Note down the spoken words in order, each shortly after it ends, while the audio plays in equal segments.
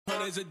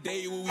hundreds a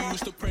day, what we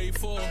used to pray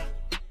for.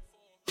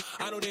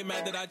 I know they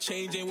mad that I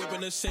changed, ain't whipping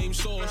the same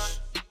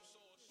sauce.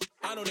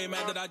 I know they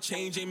mad that I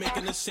changed, ain't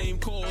making the same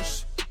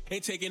course.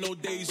 Ain't taking no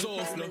days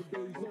off, no.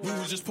 We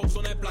was just post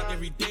on that block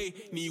every day.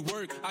 Need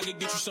work, I can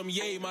get you some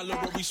yay. My little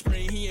bro be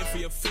spraying, he ain't for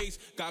your face.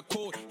 Got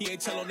caught, he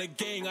ain't tell on the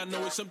gang. I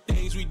know it's some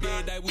things we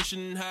did that we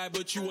shouldn't have,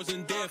 but you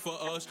wasn't there for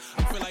us.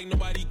 I feel like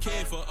nobody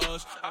cared for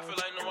us. I feel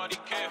like nobody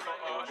cared for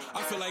us.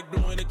 I feel like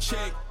blowing a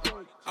check.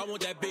 I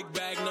want that big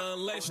bag, none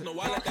less. No,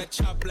 I let that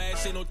chop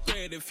blast, ain't no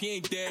threat. If he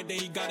ain't dead, then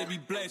he gotta be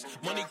blessed.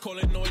 Money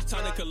calling, no, it's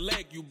time to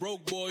collect. You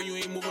broke, boy, you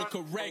ain't moving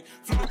correct.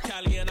 Flew to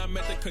Cali and I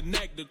met the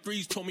connect. The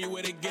threes told me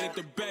where they get it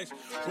the best.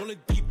 Rolling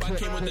deep, I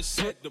came with the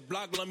set. The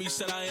block love me,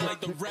 said I ain't like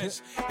the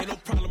rest. Ain't no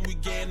problem, we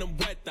getting them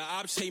wet. The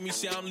ops hate me,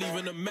 say I'm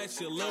leaving a mess.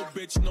 A little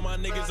bitch, know my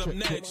niggas up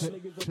next.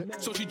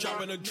 So she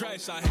dropping a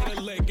dress. I hit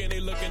a lick and they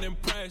looking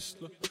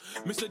impressed.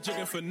 Mr. Jig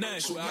and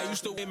Finesse. Swear I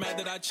used to be mad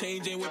that I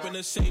changed, ain't whipping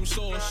the same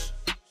sauce.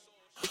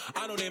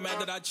 I know they mad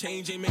that I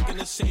changed, ain't making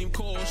the same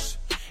course.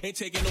 Ain't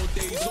taking no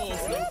days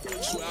off, no.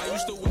 Swear I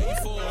used to wait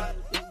for.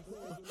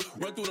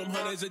 Run through them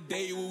hundreds a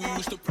day, what we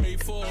used to pray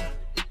for.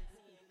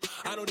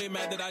 I know they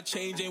mad that I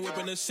changed, ain't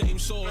whipping the same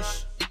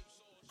sauce.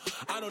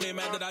 I know they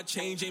mad that I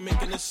changed, ain't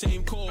making the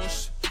same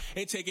course.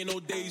 Ain't taking no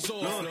days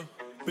off, no.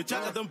 Bitch, I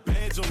got them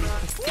bands on me.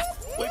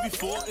 Way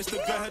before, it's the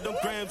girl had them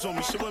grams on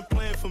me. She wasn't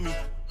playing for me.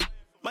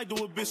 Might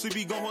do a bitch, so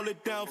be gon' hold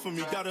it down for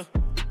me. Gotta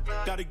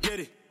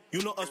get it.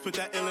 You know us, put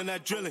that L in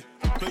that drilling.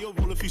 Play your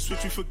role, if you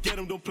switch, you forget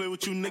them. Don't play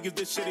with you niggas,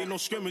 this shit ain't no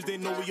scrimmage. They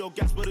know we your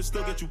gas, but it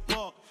still get you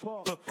parked.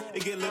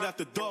 It get lit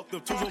after dark.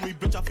 Them twos on me,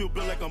 bitch, I feel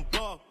built like I'm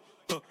Bob.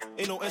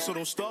 Ain't no answer,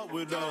 don't start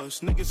with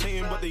us. Niggas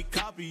hating, but they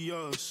copy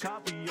us.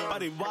 Why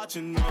they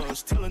watching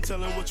us? Telling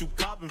what you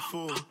copping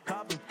for.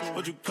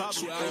 What you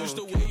copping for? I used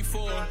to wait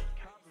for.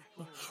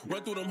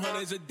 Run through them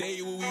hundreds a day,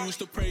 what we used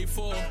to pray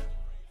for.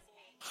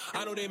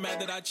 I know they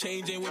mad that I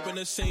changed, ain't whipping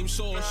the same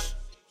sauce.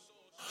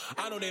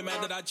 I know they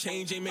mad that I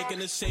changed, ain't making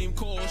the same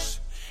course.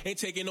 Ain't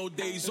taking no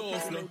days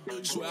off, no.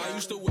 Swear I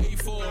used to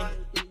wait for.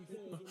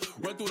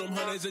 Run through them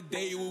hundreds a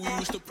day, what we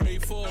used to pray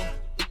for.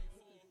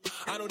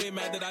 I know they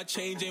mad that I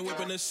changed, ain't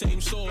whipping the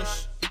same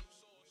sauce.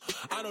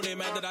 I know they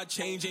mad that I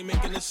changed, ain't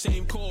making the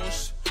same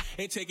course.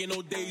 Ain't taking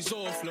no days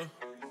off, no.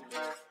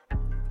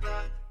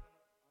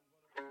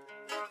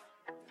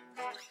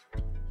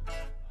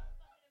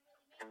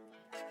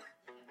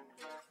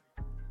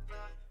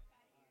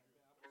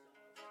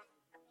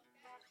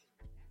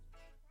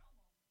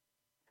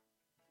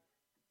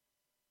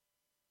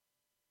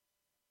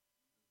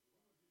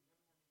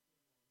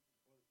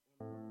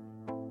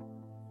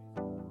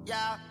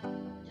 Yeah.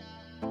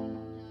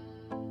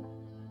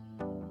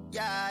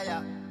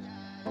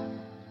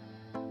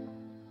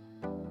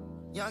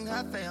 Young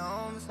Huffy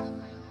Holmes.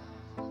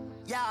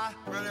 Yeah.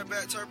 Run that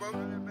back, turbo.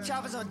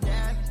 Choppers on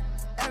deck.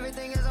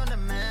 Everything is on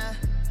demand.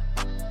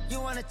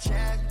 You wanna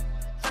check?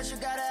 First you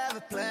gotta have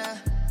a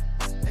plan.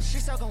 And she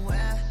soaking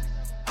wet.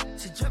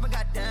 She dripping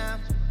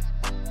goddamn.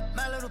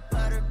 My little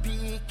butter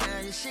pecan.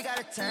 Yeah, she got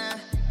a tan.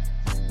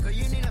 Girl,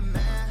 you need a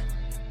man.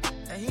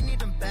 And he need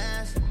them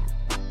bands.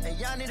 And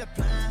y'all need a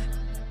plan.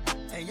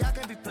 And y'all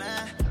can't be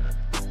playing.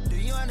 Do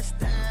you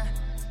understand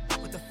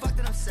what the fuck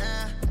that I'm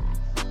saying?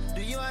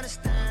 Do you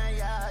understand,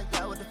 yeah,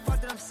 what the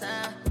fuck that I'm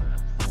saying?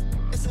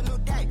 It's a new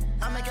day,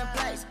 I'm making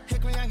plays.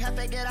 Hickory young half,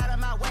 they get out of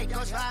my way.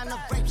 Goes riding the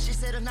rape, she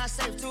said it's not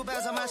safe. 2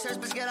 bells on my shirts,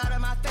 bitch, get out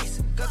of my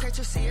face. Girl, can't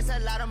you see it's a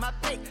lot on my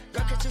plate?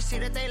 Girl, can't you see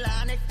that they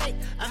lie and they fake?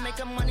 I'm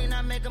making money,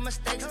 not making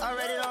mistakes.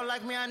 Already don't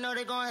like me, I know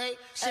they gon' hate.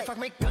 She fuck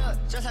me good,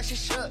 just like she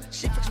should.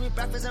 She fix me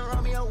breakfast and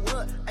Romeo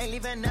wood. Ain't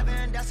leaving never,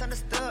 and that's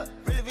understood.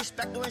 Really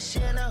respect doing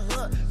she in the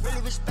hood.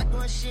 Really respect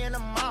doing she in the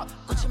mall.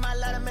 Gucci my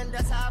letterman,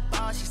 that's how I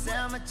ball. She said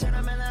I'm a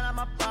gentleman and I'm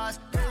a boss.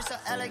 Girl, you so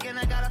elegant,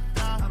 I got a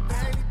flaw. I'm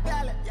very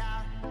rebellious,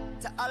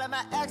 to all of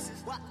my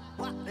exes.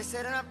 They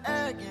say that I'm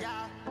arrogant.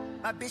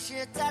 My bitch, she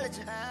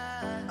intelligent.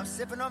 I'm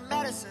sipping on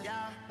medicine.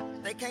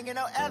 They can't get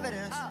no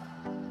evidence.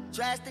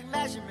 Drastic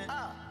measurement.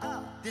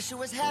 This shit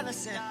was heaven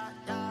sent.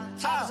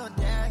 Choppers on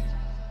deck.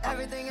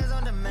 Everything is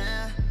on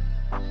demand.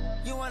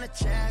 You wanna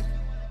check?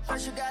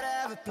 First you gotta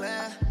have a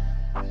plan.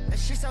 And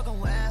she soaking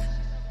wet.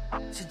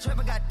 She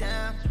dripping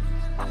goddamn.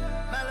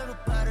 My little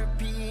butter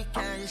pecan.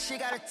 Yeah, she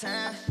got a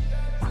tan.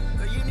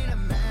 Girl, you need a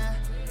man.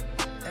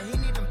 And he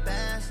need them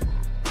bands.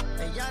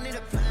 And y'all need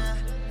a plan.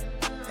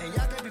 And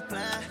y'all can't be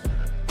playing.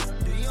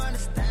 Do you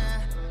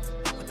understand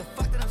what the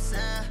fuck that I'm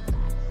saying?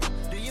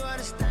 Do you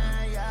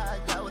understand, yeah,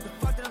 what the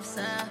fuck that I'm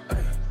saying?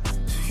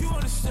 Do you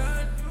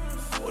understand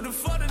what the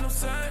fuck that I'm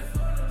saying?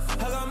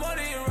 I got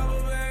money in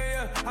rubber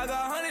band, yeah. I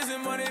got hundreds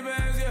in money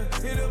bags,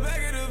 yeah. In the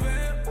back of the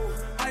van, ooh.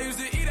 I used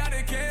to eat out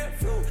of camp,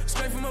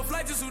 straight from a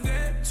flight to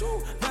Sudan.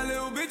 My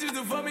little bitches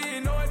to fuck me,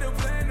 ain't know what the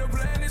plan. The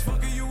plan is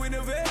fucking you in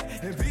the bed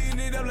and beating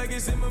it up like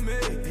it's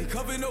MMA. Ain't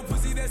cover no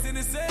pussy that's in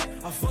the set.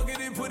 I fuck it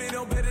and put it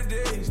on better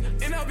days.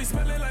 And I'll be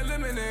smelling like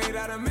lemonade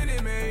out of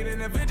Minute Maid.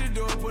 And the venture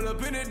door, pull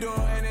up in the door,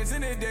 and it's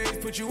in the days.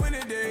 Put you in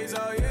the days,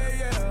 oh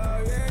yeah,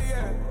 oh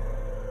yeah.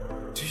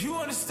 Do you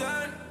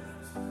understand?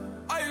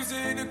 I used to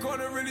hit the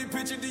corner, really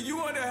pitching. Do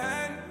you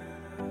understand?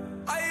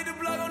 I hit the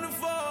block on the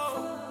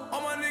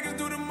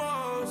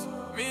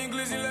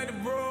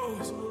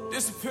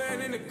disappearing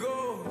in the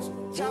ghost.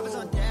 Choppers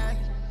on deck,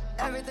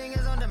 everything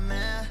is on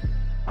demand.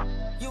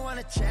 You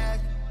wanna check,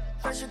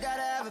 first you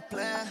gotta have a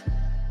plan.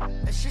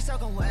 And she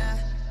soaking wet,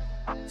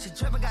 she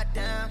dripping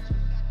goddamn.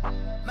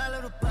 My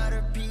little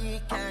butter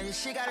pecan, yeah,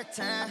 she got a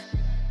tan.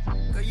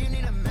 Girl, you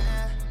need a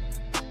man,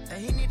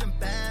 and he need them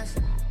bands.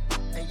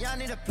 And y'all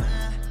need a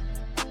plan,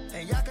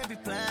 and y'all can't be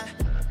playing.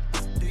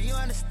 Do you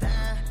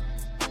understand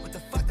what the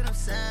fuck that I'm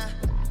saying?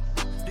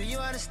 Do you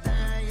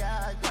understand,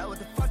 yeah, what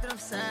the fuck that I'm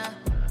saying?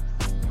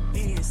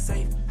 Media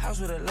safe,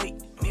 house with a lake.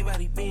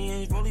 Anybody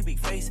binge, rolly big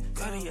face.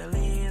 Cover your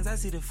lens, I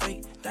see the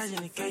fake.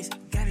 Dodging the case,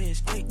 gotta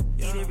escape.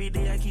 Eat every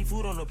day, I keep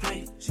food on the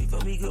plate. She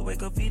fuck me good,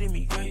 wake up feeding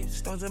me grapes.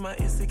 Stones in my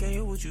Insta, can't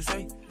hear what you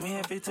say. Me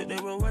and Fit took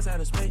their road west out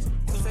of space.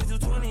 Go straight to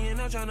 20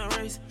 and I'm tryna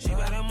race. She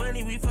got her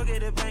money, we fuck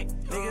at the bank.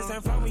 Niggas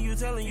turn from when you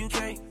tellin' you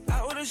can't. I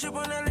order ship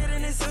on that lid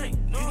and it ain't.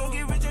 You gon'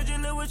 get rich or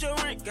just live with your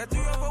rank. Got 3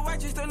 over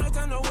watches, still no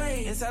time to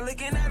wait. Inside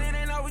looking at it,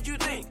 ain't all what you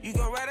think. You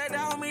gon' ride it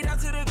down with me down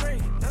to the grave.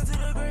 Down to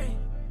the grave.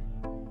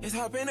 It's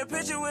hard in the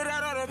picture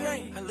without all the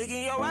pain. I look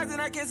in your eyes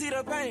and I can't see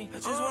the pain. I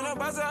just wanna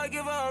boss her, I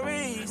give her a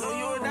raise. So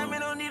you a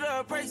diamond, don't need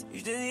a price.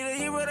 You just need a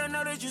hero to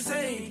know that you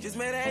saved. Just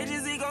made an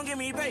agency, gon' give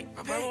me pay.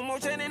 I buy one more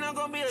chain and I'm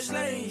gon' be a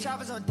slave.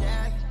 Choppers on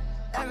deck,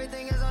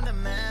 everything is on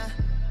demand.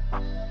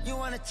 You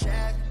wanna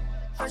check,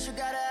 first you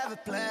gotta have a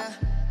plan.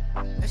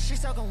 And she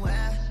soaking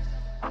wet,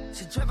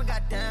 she dripping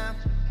goddamn.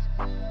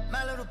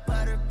 My little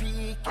butter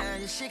pecan,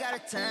 yeah, she got a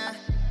tan.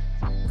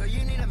 Girl,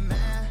 you need a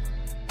man,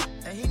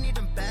 and he need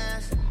them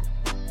bands.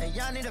 And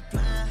y'all need a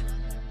plan,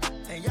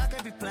 and y'all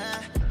can't be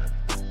playing.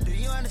 Do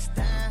you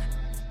understand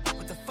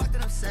what the fuck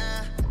that I'm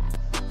saying?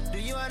 Do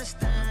you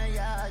understand,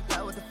 yeah,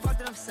 what the fuck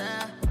that I'm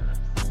saying?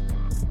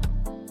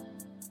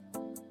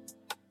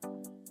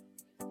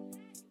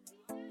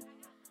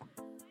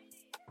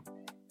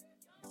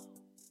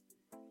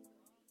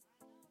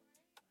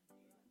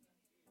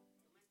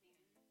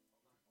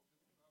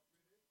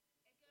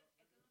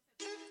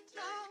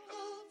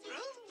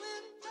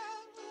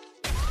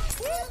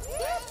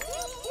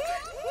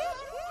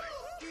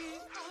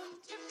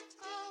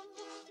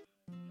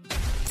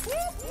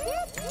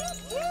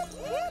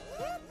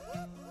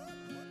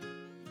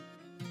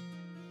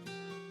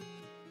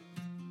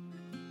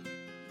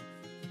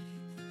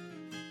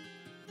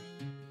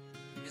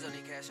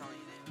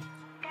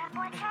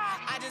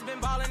 I just been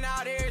ballin'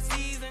 out every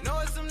season. Know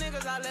it's some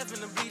niggas I left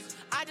in the bleachers.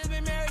 I just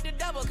been married to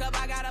double cup.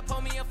 I gotta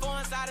pour me a 4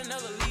 inside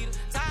another liter.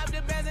 Tie up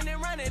the bands and then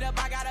run it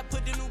up. I gotta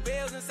put the new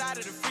bells inside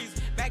of the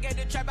freezer. Back at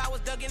the trap, I was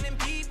ducking them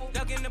people.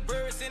 Ducking the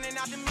birds, sending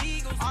out the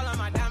eagles. All of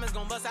my diamonds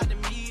gon' bust out the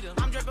meter.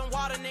 I'm dripping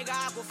water, nigga,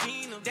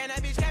 Aquafina. Damn,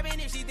 that bitch cabin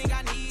if she think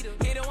I need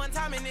her. Hit her one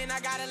time and then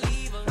I gotta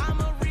leave her. I'm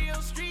a real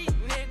street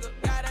nigga.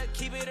 Gotta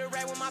keep it a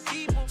rap with my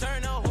people.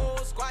 Turn the whole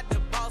squad to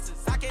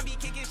bosses. I can't be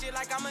kicking shit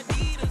like I'm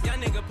Adidas.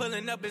 Young nigga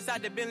pulling up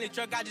inside the Bentley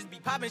truck. I just be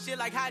popping shit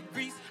like hot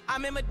grease.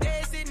 I'm in my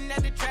day sitting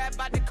at the trap.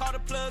 About to call the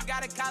plug,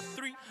 got a cop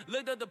 3.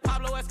 Looked up the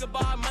Pablo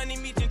Escobar, Money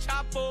Meech and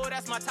Chapo.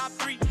 That's my top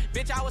 3.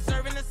 Bitch, I was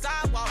serving the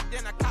sidewalk.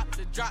 Then I copped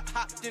the drop,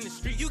 hopped in the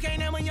street. You can't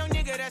name a young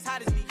nigga that's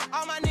hot as me.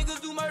 All my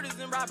niggas do murders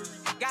and robberies.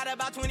 Got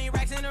about 20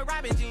 racks in a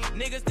robbing jean.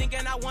 Niggas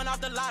thinking I won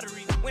off the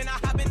lottery. When I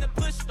hop in the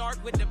push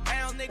start with the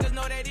pounds, niggas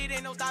know that it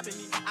ain't no stopping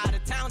me. Out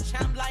of town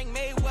champ like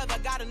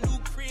Mayweather. Got a new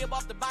crib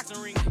off the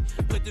boxing ring.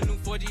 Put the new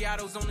 4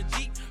 Giottos on the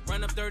Jeep.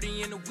 Run up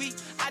 30 in a week.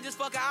 I just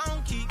fuck her, I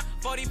don't keep.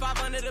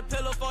 45 under the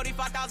pillow,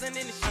 45,000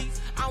 in the sheets.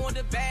 I want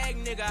the bag,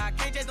 nigga. I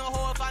can't chase no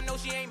hoe if I know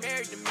she ain't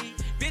married to me.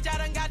 Bitch, I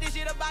done got this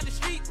shit about the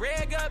street.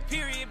 Red gut,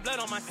 period, blood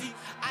on my seat.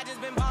 I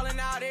just been ballin'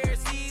 out every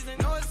season.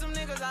 Know it's some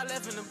niggas I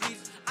left in the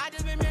bleachers. I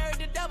just been married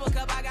to double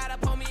cup. I gotta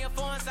pour me a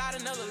 4 inside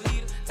another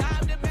liter. Tie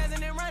up the bands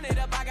and then run it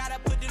up. I gotta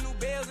put the new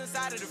bells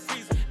inside of the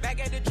freezer. Back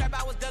at the trap,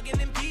 I was ducking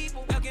them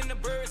people. Ducking the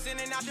birds,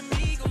 sending out the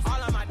eagles.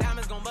 All of my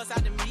diamonds gon' bust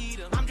out the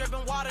meter. I'm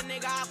dripping water,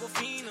 nigga,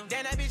 Aquafina.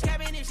 Damn, that bitch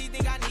cabin if she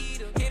think I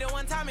need her. Hit her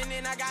one time and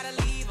then I gotta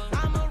leave her.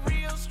 I'm a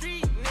real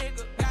street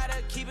nigga.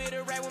 Gotta keep it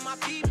a rap with my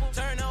people.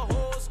 Turn the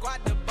whole squad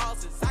to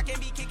bosses. I can't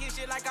be kicking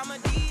shit like I'm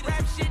Adidas.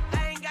 Rap shit,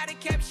 I ain't gotta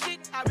cap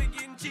shit. I been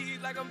getting cheese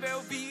like I'm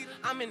Velveeta.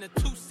 I'm in a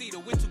 2-seater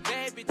with 2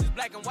 bad bitches,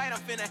 black and white. I'm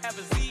finna have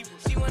a zebra.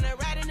 She wanna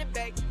ride in the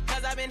back,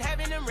 cause I been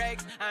having them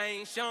racks. I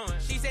ain't showing.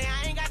 She say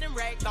I ain't got them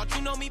racks. Thought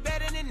you know me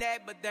better than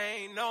that, but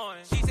they ain't knowing.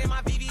 She say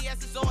my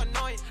VVS is so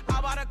annoying.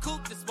 I bought a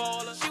coupe to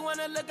spoil her. She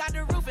wanna look out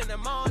the roof in the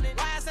morning.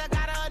 Why I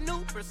got her a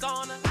new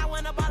persona? I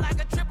wanna buy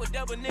like a triple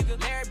double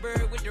nigga. Larry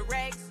Bird with the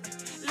racks.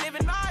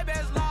 Living my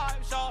best life,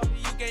 shorty,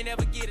 you can't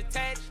ever get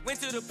attached.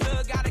 Went to the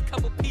plug, got a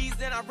couple P's,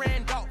 then I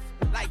ran off.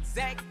 Like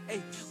Zach,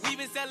 hey, we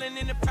been selling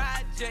in the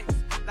projects,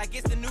 like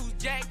it's the new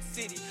Jack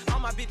City. All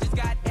my bitches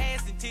got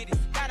ass and titties,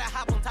 gotta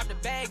hop on top the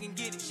bag and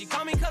get it. She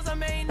call me cause her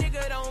main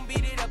nigga don't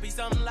beat it up, he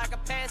something like a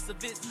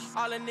pacifist.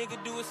 All a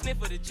nigga do is sniff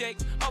for the check,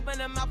 open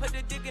them out, put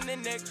the dick in the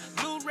neck.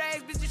 Blue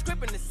rags, bitch, just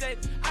gripping the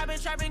set. I been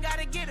trapping,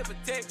 gotta get it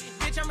protect.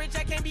 Bitch, I'm rich,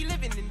 I can't be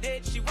living in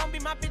debt. She won't be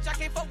my bitch, I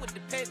can't fuck with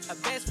the pets. A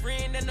best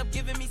friend end up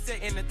giving me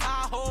set in the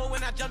Tahoe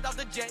when I jumped off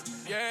the jet.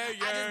 I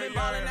just been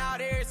ballin' out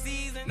every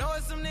season. Know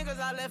it's some niggas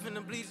I left in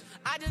the bleachers.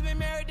 I just been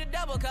married to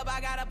double cup. I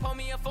I gotta pour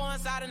me a 4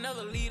 inside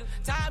another liter.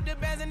 Tie up the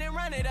bands and then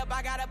run it up.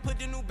 I gotta put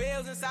the new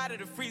bells inside of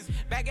the freezer.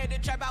 Back at the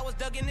trap, I was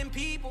ducking them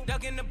people.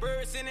 Ducking the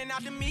birds, sending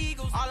out the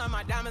Migos. All of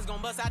my diamonds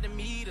gon' bust out the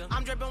meter.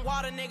 I'm dripping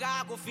water, nigga,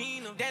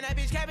 Aquafina. Damn, that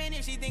bitch capping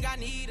if she think I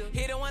need her.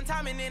 Hit her one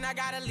time and then I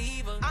gotta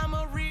leave her. I'm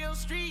a real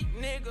street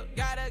nigga.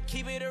 Gotta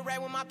keep it a right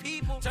with my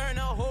people. Turn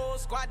the whole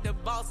squad to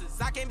bosses.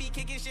 I can't be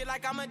kicking shit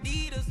like I'm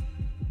Adidas.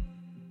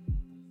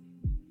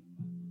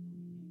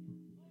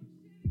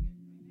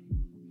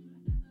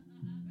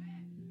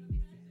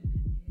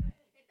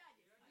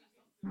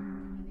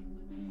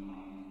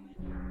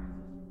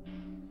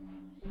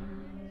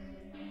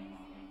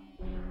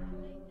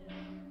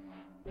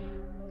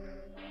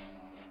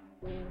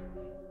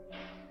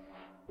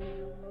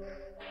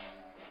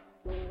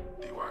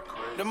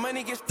 The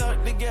money get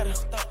stuck together.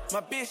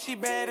 My bitch, she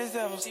bad as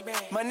ever.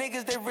 My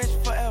niggas, they rich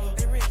forever.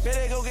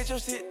 Better go get your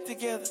shit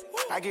together.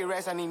 I get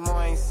racks, I need more,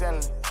 I ain't selling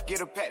it.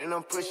 Get a pack and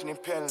I'm pushing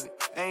and peddling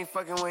it. I ain't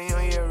fucking with him,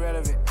 he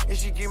irrelevant. If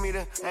she give me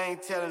the, I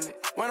ain't telling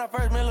it. When I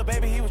first met lil'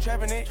 baby, he was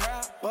trapping it.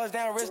 Buzz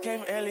down, wrist came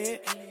from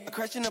Elliot. I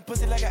crashed in the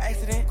pussy like an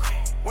accident.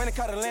 When I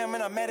caught a lamb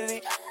and I'm mad at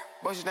it.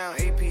 Bust down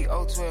AP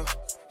 012.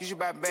 You should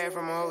buy a bag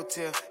from a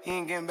hotel. He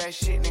ain't getting back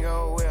shit, nigga,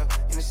 oh well.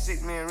 In the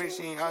 6 man rich,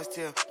 he ain't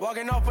hostile.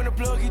 Walking off in the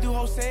plug, he do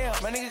wholesale.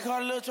 My nigga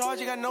caught a little charge,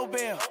 he got no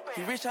bail.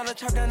 He rich on the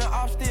chop down the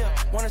off still.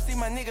 Wanna see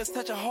my niggas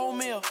touch a whole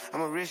meal.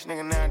 I'm a rich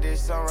nigga now, I did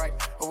something right.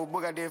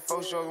 Overbook, I did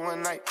 4 shows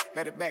one night.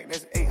 Back to back,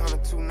 that's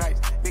 800 2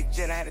 nights. Big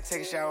jet, I had to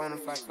take a shower on the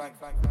flight.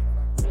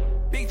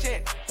 Big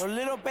check, no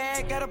little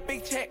bag, got a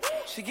big check.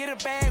 She get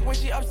a bag when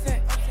she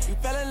upset. You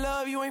fell in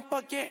love, you ain't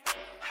fuck yet.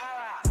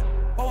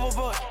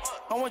 Overbooked,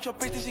 I want your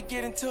bitch that she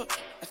getting took.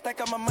 I stack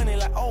up my money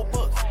like old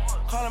books.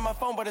 Calling my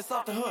phone, but it's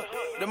off the hook.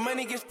 The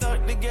money get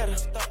stuck together.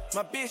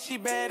 My bitch, she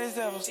bad as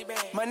ever.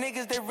 My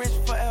niggas, they rich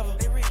forever.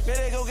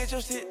 Better go get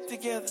your shit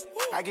together.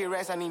 I get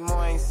racks, I need more,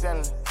 I ain't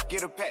selling it.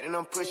 Get a pack and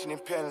I'm pushing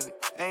and peddling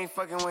it. I ain't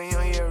fucking with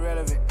him, he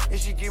irrelevant.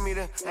 If she give me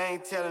the, I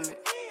ain't telling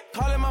it.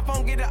 Calling my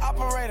phone, get the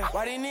operator.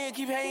 Why these niggas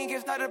keep hanging,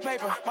 get started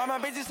paper? Why my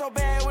bitch is so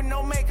bad with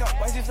no makeup?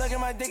 Why she sucking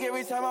my dick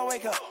every time I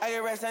wake up? I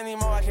get rest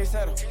anymore, I can't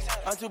settle.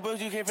 I'm too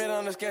boozy, you can't fit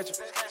on the schedule.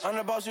 I'm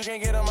the boss, you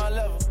can't get on my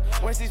level.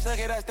 When she suck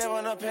it, I step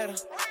on the pedal.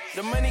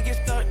 The money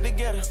get stuck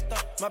together.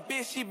 My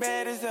bitch, she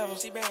bad as ever.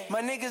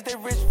 My niggas, they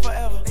rich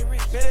forever.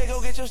 Better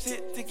go get your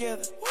shit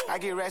together. I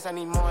get racks, I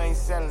need more, I ain't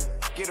selling it.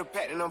 Get a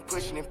pack and I'm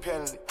pushing and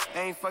peddling it.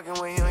 I ain't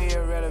fucking with him, he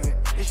irrelevant.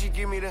 If she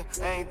give me the,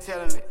 I ain't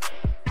telling it.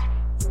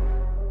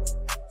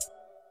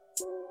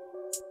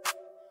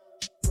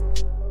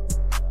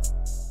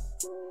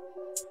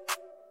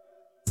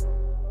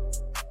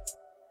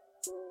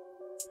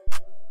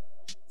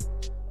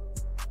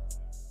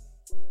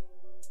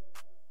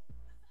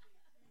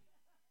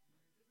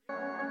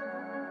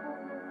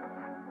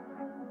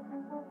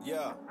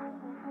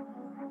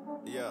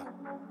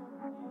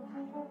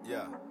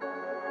 Yeah.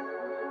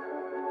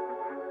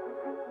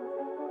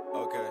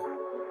 Okay.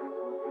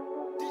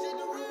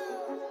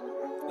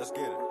 Let's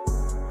get it.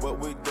 What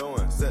we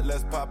doing? Said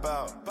let's pop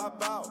out.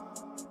 Pop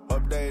out.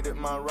 Updated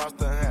my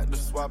roster and had to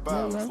swap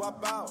out.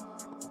 Swap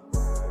out.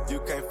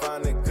 You can't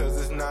find it cause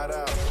it's not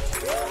out.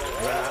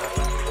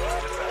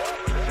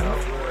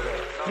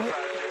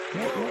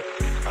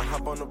 I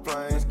hop on the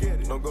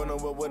plane, don't go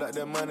nowhere without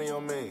that money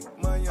on me.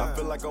 I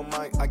feel like on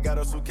Mike, I got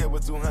a suitcase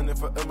with 200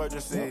 for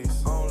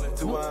emergencies. Only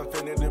 2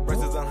 infinity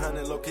braces,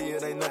 100, low key,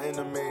 it ain't nothing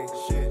to me.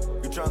 Shit,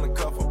 you tryna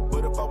cuff her,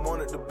 but if I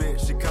wanted the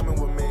bitch, she coming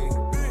with me.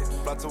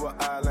 Fly to an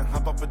island,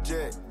 hop off a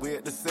jet, we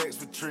at the sex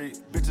retreat.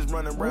 Bitches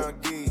running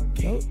around geek,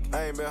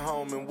 I ain't been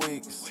home in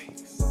weeks.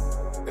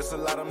 It's a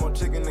lot of more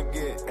chicken to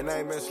get, and I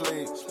ain't been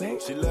sleep.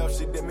 She left,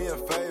 she did me a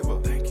favor.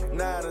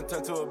 Now I done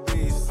turned to a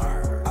beast.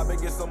 I been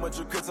getting so much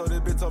you could, so this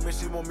bitch told me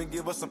she want me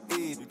give her some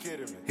E. You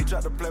kidding me? He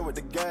tried to play with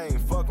the game,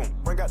 fuck him.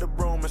 Bring out the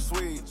broom and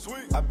sweet.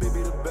 I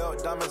BB the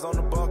belt, diamonds on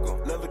the buckle.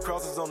 Leather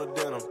crosses on the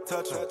denim,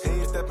 touch him. He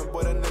ain't stepping,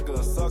 boy, that nigga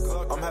a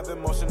sucker. I'm having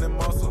motion and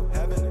muscle.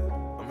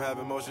 I'm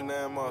having motion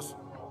and muscle.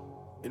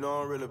 You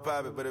know I'm really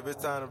pop it, but if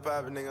it's time to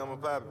pop it, nigga, I'ma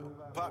pop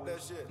it. Pop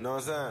that shit. Know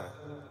what I'm saying?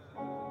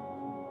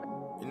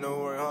 You know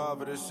we work hard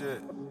for this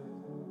shit.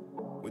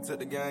 We took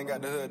the gang,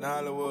 got the hood to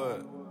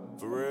Hollywood.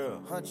 For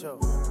real. Huncho,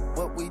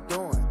 what we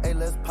doing? Hey,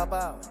 let's pop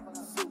out.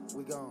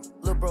 We gone.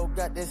 Lil' bro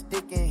got that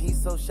stick and he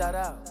so shot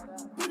out.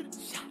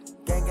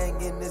 Gang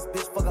in this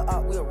bitch, fuck her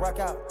out, we'll rock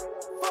out.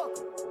 Fuck.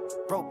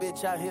 Bro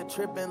bitch out here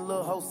tripping,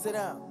 lil' hoe sit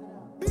down.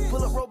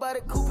 Pull up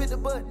robotic coupe, hit the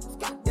button.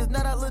 It's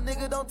not out, little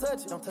nigga, don't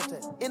touch it. Don't touch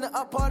that. In the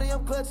op party,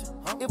 I'm clutching.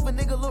 If a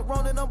nigga look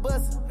wrong, then I'm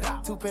busting.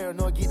 Too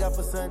paranoid, get out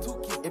for son.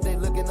 If they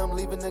looking, I'm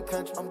leaving the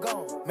country. I'm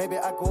gone. Maybe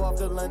I go off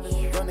to London.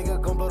 Young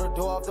nigga gon' blow the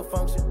door off the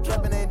function.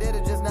 Trapping ain't dead,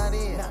 it's just not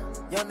in.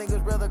 Young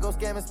niggas rather go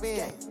scam and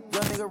spin.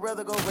 Young nigga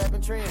rather go rap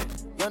and trend.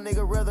 Young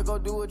nigga rather go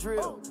do a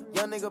drill.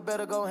 Young nigga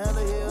better go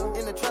handle hill.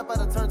 In the trap, I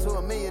done turned to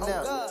 $1 million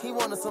now. He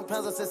wanted some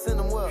pounds, I said send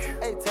him well.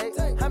 Hey,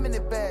 Tate, how many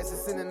bags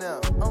is sending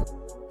now?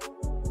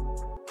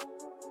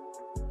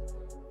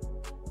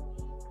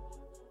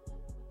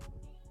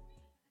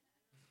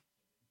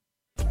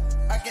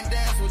 I can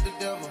dance with the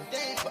devil,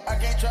 but I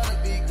can't try to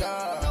be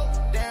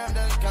God. Damn,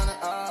 that's kinda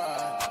odd.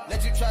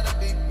 try to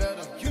be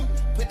better. You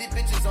put these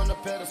bitches on the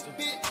pedestal.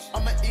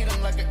 I'ma eat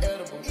them like an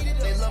edible.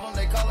 They love them,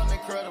 they call them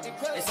incredible.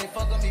 They say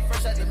fuck on me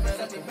fresh out the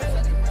medical.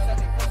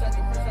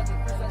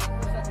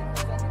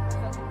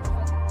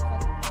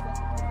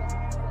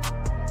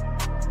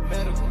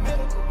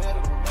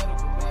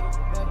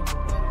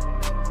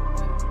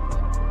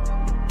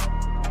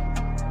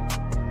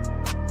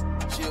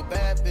 She a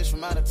bad bitch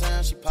from out of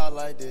town, she pop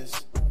like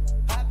this.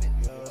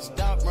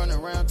 Stop running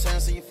around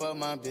town so you fuck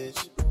my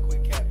bitch.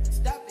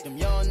 Them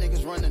young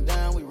niggas running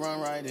down, we run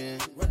right in.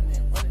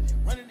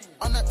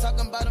 I'm not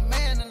talking about a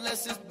man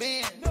unless it's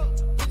Ben.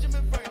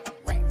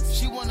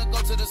 She wanna go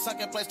to the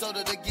sunken place, told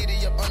her to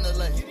giddy up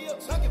underlay.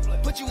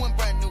 Put you in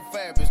brand new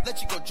fabrics,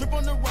 let you go drip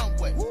on the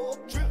runway.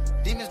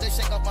 Demons, they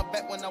shake off my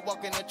back when I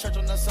walk in the church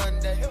on a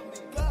Sunday.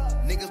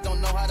 Niggas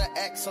don't know how to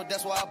act, so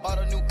that's why I bought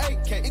a new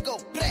AK. It go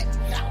black,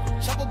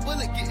 chop a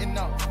bullet getting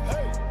off.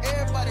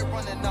 Everybody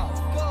running off.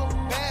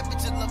 Bad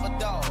bitches love a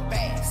dog.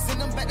 Bad.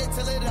 Send them back, they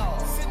tell it all.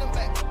 Send them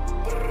back.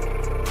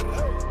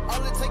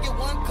 All it take is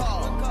one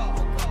call.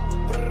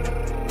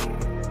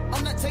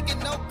 I'm not taking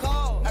no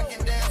call. I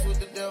can dance with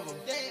the devil,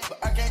 but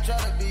I can't try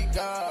to be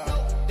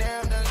God.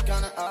 Damn, that's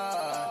kinda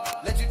odd.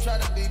 Let you try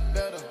to be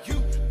better.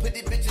 You put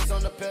these bitches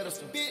on the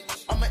pedestal.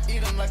 I'ma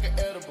eat them like an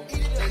edible.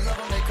 They love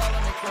them, they call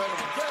them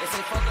incredible. They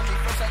say fuck on me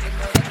fresh out the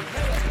medical.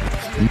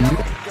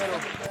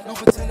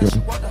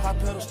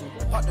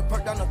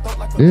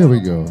 There we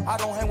go. I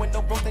don't hang with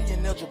no bro, they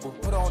ineligible.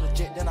 Put her on the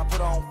jet, then I put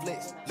her on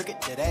flex. Look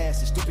at that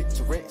ass, it's stupid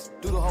to Rex.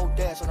 Do the whole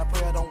dash, and I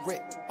pray I don't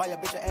wreck. Buy a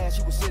bitch a ass,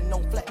 she was sitting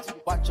on flex.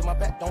 Watching my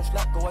back, don't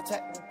slack, go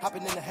attack.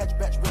 Hopping in the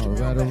hatchback, All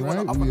right,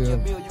 we are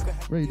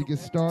ready to get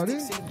started.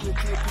 Give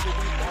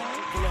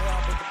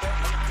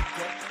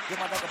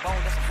my back a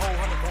bone, that's a whole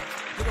 100 bucks.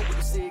 Get up with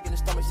the cig and the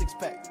stomach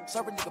 6-pack.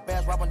 Serve a nigga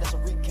bass robbing, that's a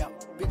recap.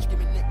 Bitch, give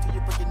me neck till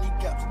you break your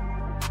kneecaps.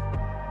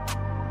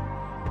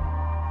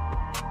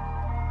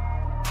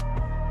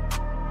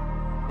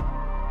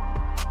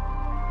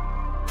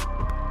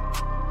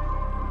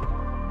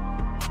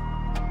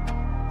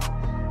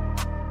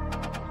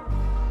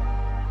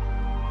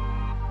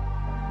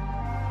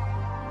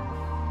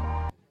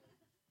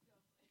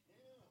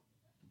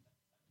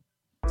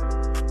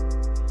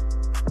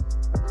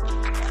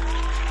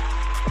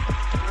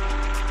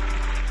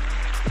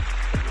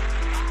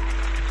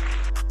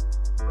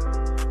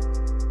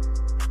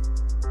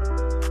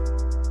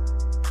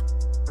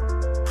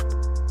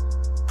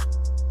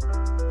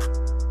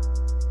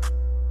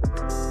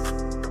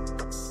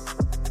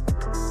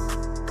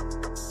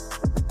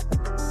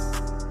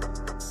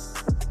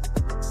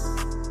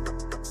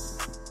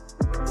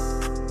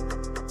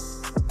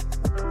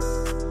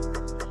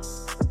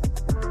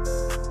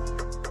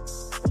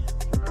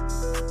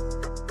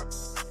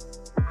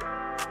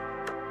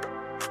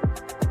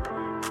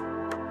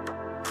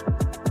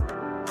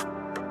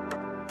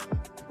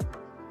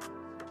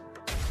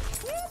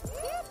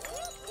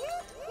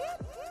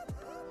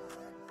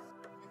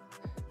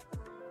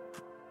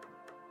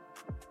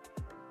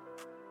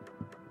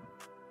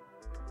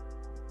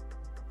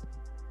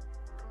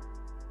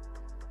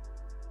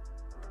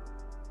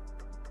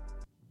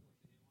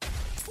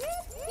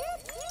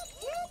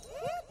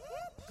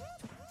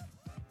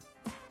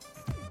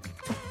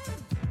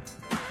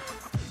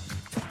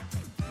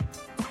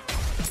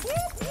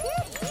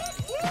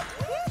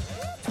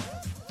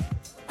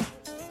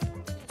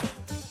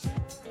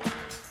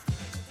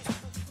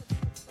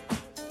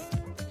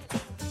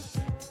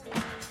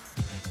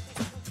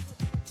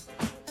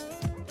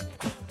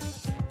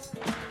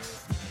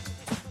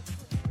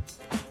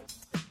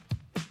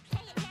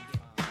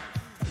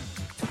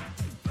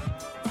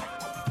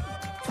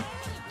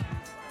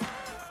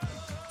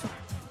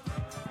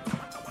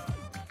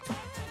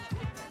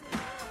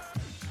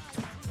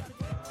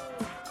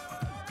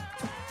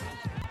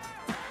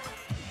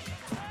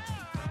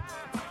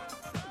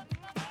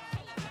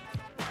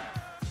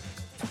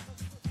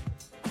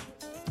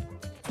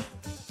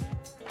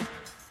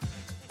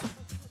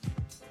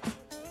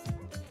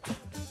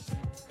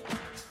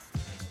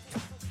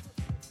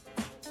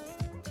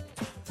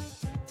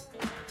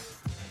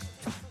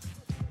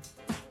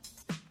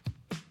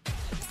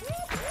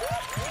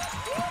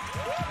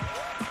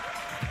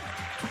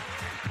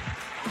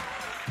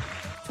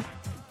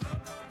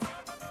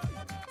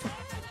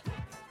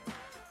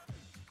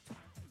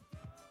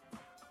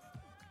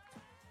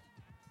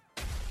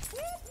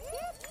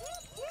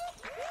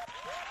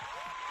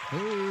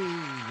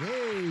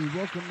 Hey,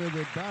 welcome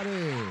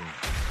everybody.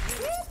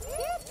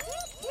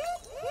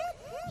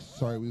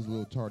 Sorry we was a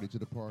little tardy to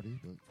the party,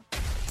 but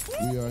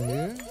we are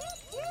here.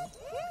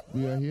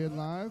 We are here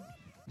live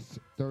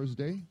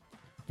Thursday,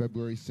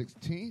 February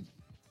 16th.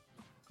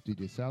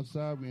 DJ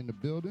Southside, we in the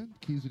building.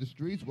 Keys to the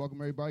Streets. Welcome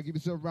everybody. Give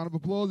yourself a round of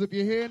applause if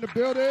you're here in the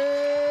building.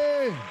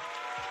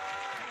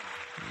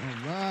 All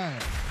right,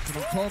 that's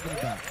what I'm talking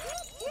about.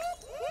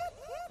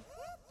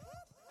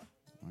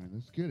 All right,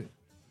 let's get it.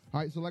 All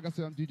right, so like I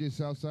said, I'm DJ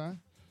Southside.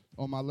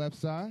 On my left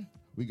side,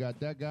 we got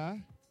that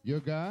guy, your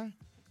guy,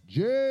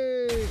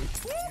 Jay.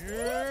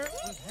 Yeah,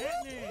 what's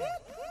happening? Another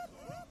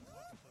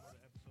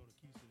episode of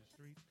Keys to the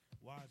Streets.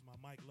 Why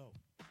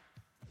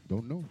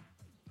Don't know.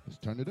 Let's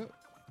turn it up.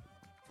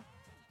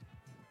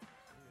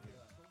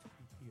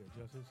 He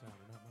adjusts his sound,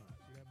 not mine.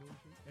 See that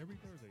bullshit? Every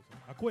Thursday, son.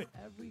 I quit.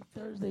 Every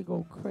Thursday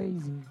go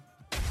crazy.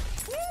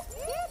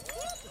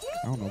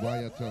 I don't know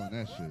why y'all telling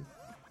that shit.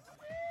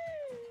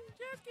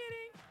 Just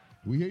kidding.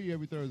 We hear you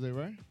every Thursday,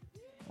 right?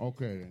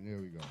 Okay, then there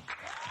we go.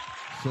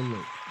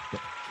 Salute.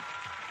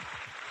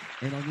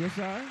 And on your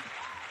side?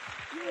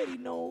 You already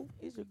know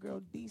it's your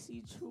girl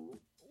DC True.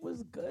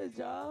 What's good,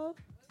 y'all?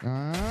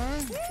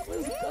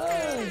 What's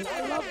good?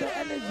 I love the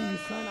energy,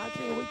 son. I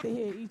can't wait to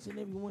hear each and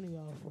every one of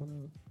y'all for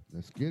real.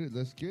 Let's get it.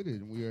 Let's get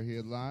it. And we are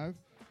here live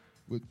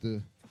with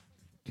the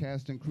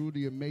cast and crew,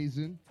 the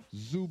amazing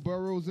Zoo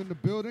Burrows in the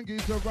building. Give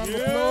yourself a round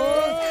of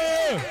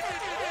applause.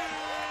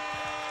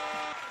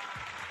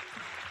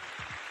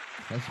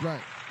 That's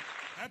right.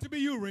 Had to be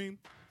you, Reem.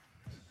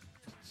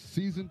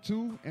 Season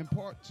 2 and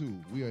part 2.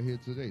 We are here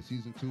today.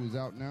 Season 2 is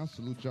out now.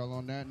 Salute y'all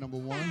on that. Number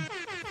 1.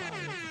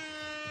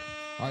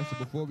 All right, so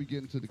before we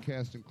get into the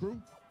cast and crew,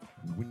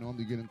 we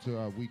normally get into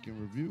our weekend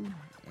review.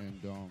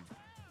 And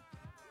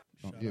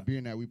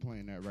being that we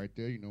playing that right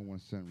there, you know,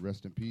 want to send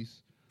rest in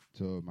peace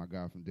to my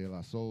guy from De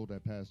La Soul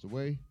that passed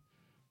away.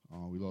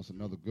 We lost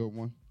another good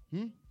one.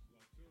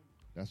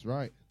 That's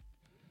right.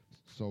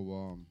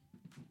 So,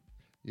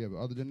 yeah, but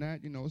other than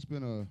that, you know, it's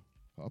been a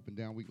up and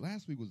down week.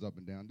 Last week was up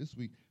and down. This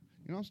week,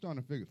 you know, I'm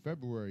starting to figure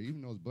February,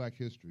 even though it's Black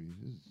History,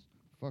 it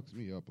fucks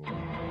me up a little.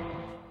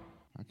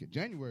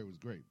 January was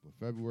great, but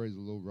February is a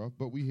little rough.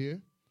 But we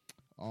here,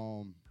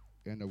 and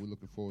we're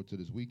looking forward to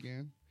this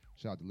weekend.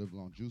 Shout out to Live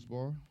Long Juice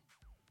Bar,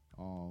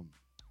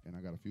 and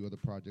I got a few other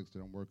projects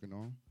that I'm working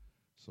on.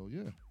 So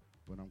yeah,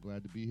 but I'm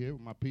glad to be here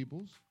with my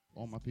peoples,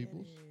 all my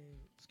peoples.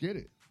 Let's get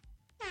it.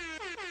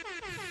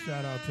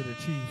 Shout out to the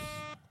Chiefs,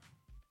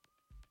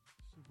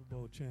 Super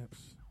Bowl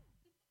champs.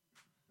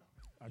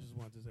 I just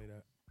wanted to say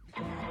that.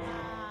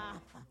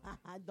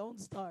 Don't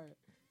start.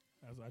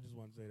 I just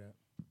wanted to say that.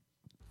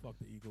 Fuck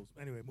the Eagles.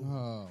 Anyway, move on.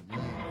 Oh,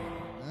 man.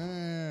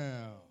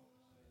 Damn.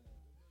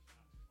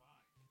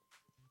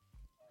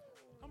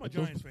 I'm a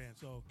Giants fan,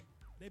 so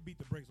they beat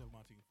the brakes off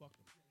my team. Fuck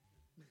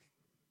them.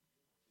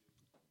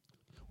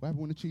 What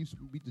happened when the Chiefs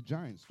beat the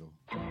Giants, though?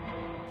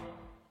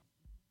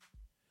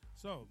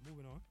 So,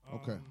 moving on.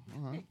 Okay.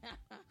 All right.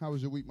 How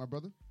was your week, my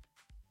brother?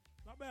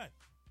 Not bad.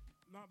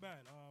 Not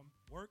bad.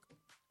 Work,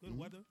 good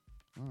weather.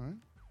 All right.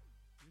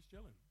 Just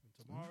chilling.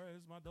 And tomorrow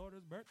is my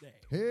daughter's birthday.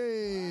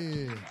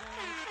 Hey.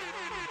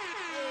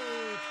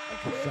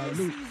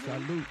 Salute.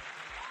 Salute.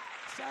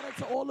 Shout out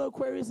to all the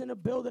Aquarius in the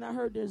building. I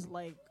heard there's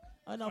like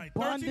an Like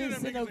abundance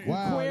 13 in of them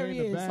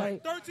Aquarius. Wow,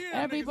 like 13 of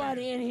them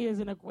everybody in here is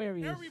an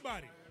Aquarius.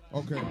 Everybody.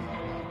 Okay.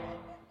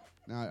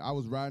 Now, I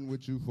was riding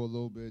with you for a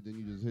little bit, then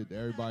you just hit the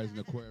everybody's an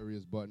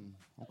Aquarius button.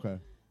 Okay.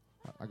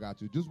 I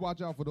got you. Just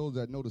watch out for those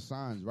that know the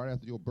signs right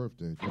after your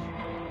birthday.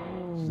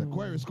 Just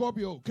Aquarius,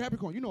 Scorpio,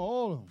 Capricorn, you know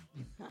all of them.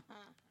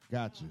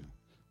 Got you.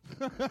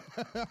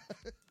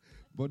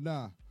 But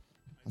nah,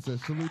 I said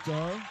salute to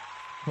her.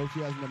 Hope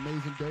she has an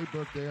amazing day,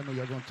 birthday. I know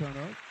y'all going to turn up.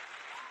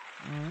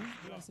 All right.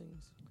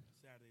 Blessings.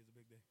 Saturday's a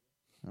big day.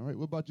 All right.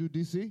 What about you,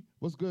 DC?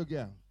 What's good,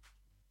 gal?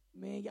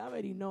 Man, y'all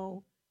already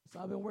know.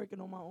 So I've been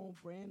working on my own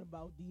brand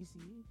about DC.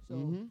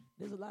 So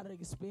there's a lot of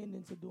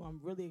expanding to do. I'm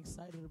really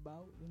excited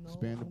about. You know,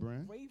 Expand the I'm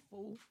brand.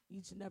 grateful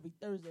each and every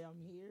Thursday I'm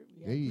here.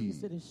 We Hey. have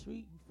Keys to the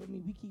Street. You feel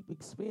me? We keep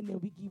expanding.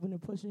 We keeping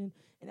it pushing.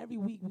 And every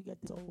week we get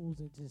the souls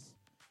and just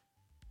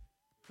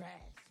crash.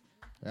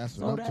 That's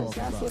So what I'm that's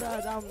talking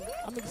about. what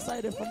I'm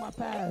excited for my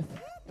path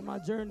and my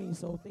journey.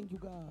 So thank you,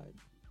 God.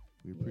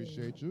 We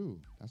appreciate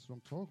you. That's what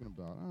I'm talking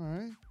about. All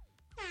right.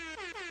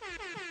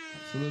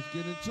 So let's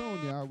get in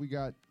tune, y'all. We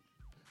got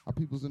our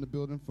people's in the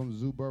building from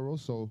Zoo Burrow.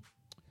 So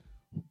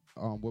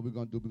what we're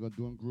going to do, we're going to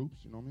do in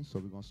groups, you know what I mean? So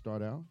we're going to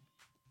start out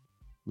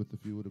with a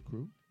few of the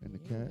crew and the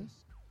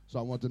cast. So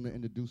I want them to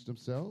introduce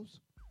themselves.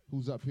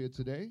 Who's up here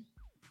today?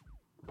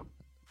 How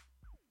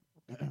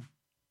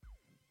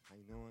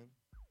you doing?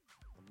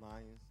 I'm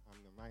Myers.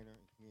 I'm the writer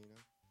and creator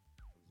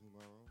of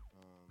Zumaro.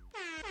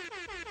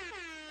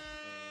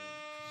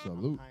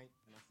 Salute. I'm hyped.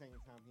 My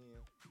second time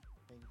here.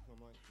 Thank you so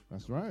much.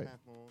 That's for the right.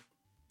 platform.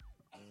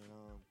 And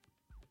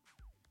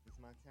it's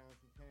my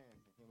talented cast.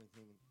 I can't wait to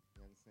hear you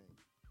understand.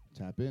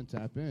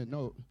 Tap in.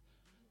 No,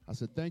 I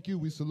said thank you.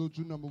 We salute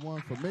you, number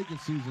one, for making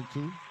season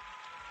 2.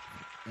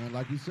 And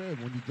like we said,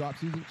 when you drop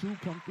season 2,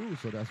 come through.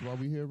 So that's why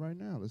we're here right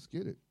now. Let's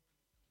get it.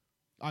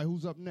 All right,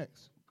 who's up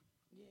next?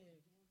 Yeah.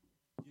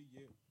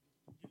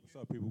 What's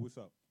up, people? What's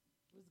up?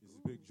 This is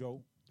Big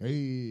Joe. Hey.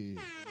 In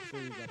the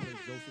series, I play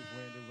Joseph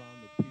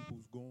Randaround, the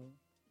People's Goon,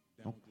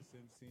 down with the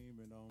Sims team,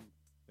 and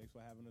thanks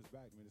for having us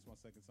back, man. It's my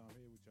second time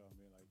here with y'all,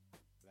 man. Like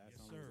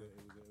last time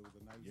it was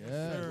a nice.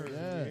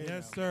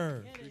 Yes,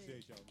 sir.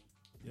 Appreciate y'all.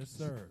 Yes,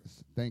 sir.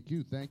 Thank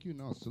you.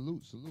 No,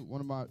 salute.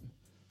 One of my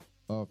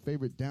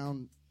favorite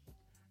down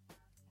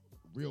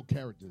real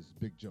characters,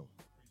 Big Joe.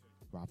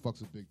 Well, I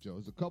fucks with Big Joe.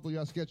 There's a couple of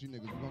y'all sketchy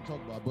niggas we're gonna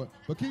talk about,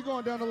 but keep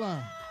going down the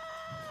line.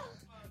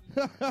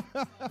 Yeah.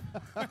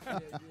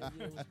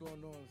 What's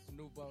going on? It's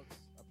New Bucks.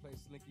 I play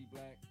Slinky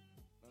Black. You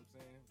know what I'm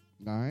saying?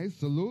 Nice.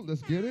 Salute.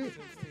 Let's get it.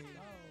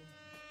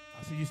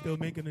 I see you still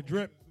making the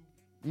drip.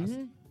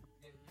 Mm-hmm.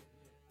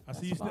 I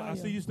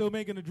see you still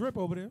making the drip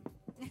over there.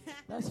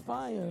 That's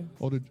fire.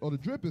 Oh, the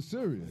drip is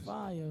serious.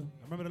 Fire.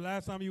 I remember the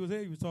last time you was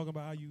here, you was talking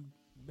about how you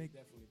make.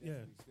 Definitely.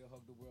 Still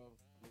hug the world.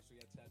 Make sure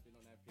y'all tap in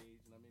on that page.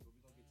 And I mean, but we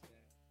gonna get to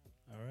that.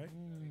 All right.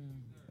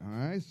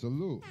 All right,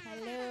 salute.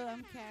 Hello,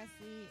 I'm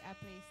Cassie. I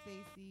play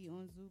Stacy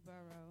on Zoo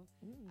Burrow.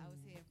 I was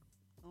here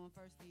on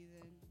first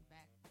season,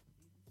 back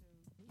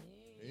season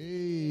 2.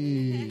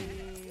 Hey.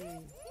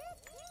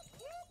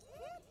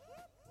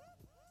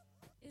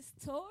 It's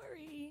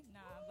Tori. Nah,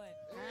 but.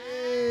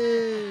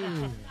 Hey.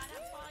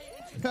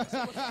 That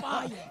was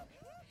fire.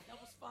 That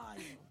was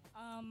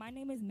fire. My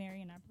name is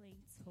Mary and I play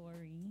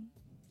Tori.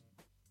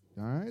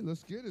 All right,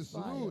 let's get it.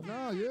 Salute.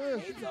 Nah, yeah.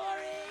 Hey,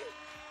 Tori.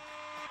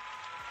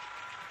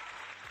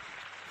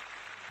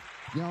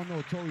 Y'all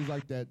know Tori's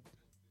like that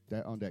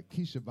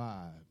Keisha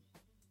vibe.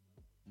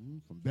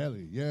 From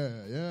Belly.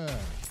 Yeah.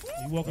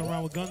 You walking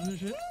around with guns and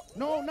shit?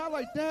 No, not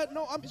like that.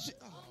 No, I'm shit.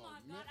 Oh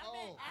my God, I've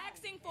been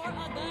asking for a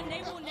gun.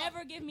 They will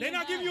never give me They a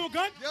not gun. giving you a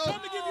gun? Tell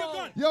them to give you a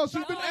gun. Yo,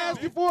 she's been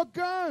asking for a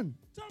gun.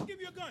 Tell them to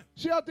give you a gun.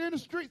 She out there in the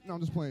street. No, I'm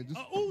just playing. Just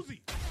Uzi.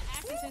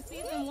 I've been asking since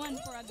season 1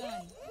 for a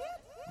gun.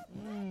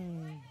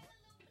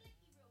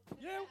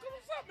 Yeah,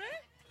 what's up, man?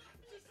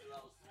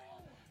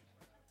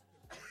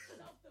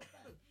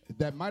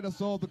 that might have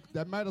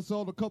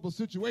solved a couple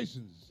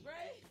situations.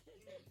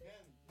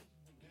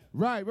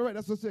 Right.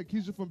 That's what I said.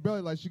 Keisha from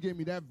Belly, like she gave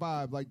me that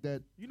vibe, like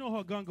that. You know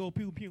her gun go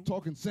pew pew.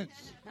 Talking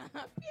sense.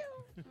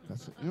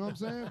 That's it. You know what I'm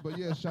saying? But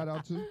yeah, shout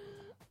out to.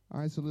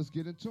 All right, so let's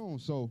get into them.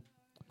 So,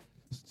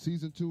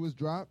 season 2 is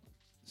dropped,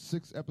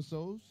 6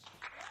 episodes.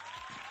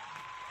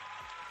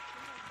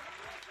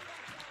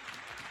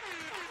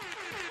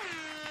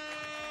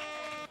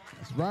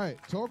 That's right.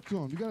 Talk to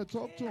him. You gotta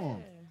talk to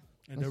him.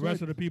 And That's the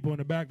rest right. of the people in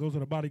the back, those are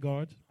the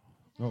bodyguards.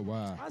 Oh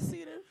wow. I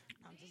see them.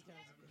 I'm just gonna.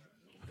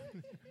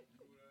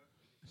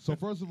 So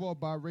first of all,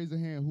 by raise of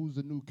hand, who's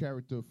the new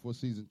character for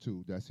season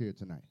 2 that's here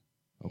tonight?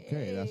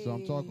 Okay, that's what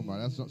I'm talking about.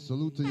 That's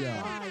salute to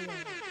y'all.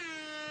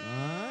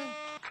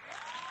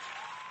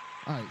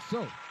 All right,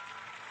 so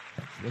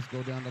let's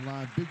go down the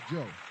line. Big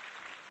Joe.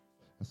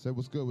 I said,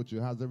 what's good with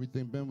you? How's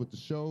everything been with the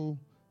show?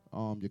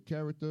 Your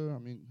character? I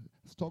mean,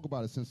 let's talk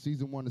about it since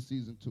season 1 to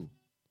season 2.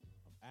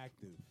 I'm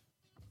active.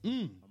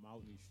 I'm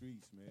out in these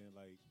streets, man.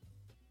 Like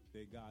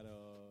they got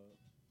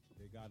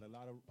a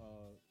lot of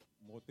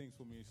more things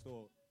for me in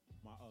store.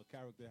 My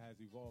character has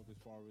evolved as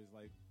far as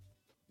like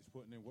just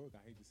putting in work.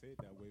 I hate to say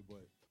it that way,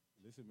 but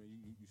listen, man,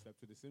 you step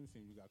to the Sims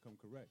team, you gotta come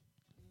correct.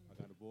 I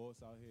got a boss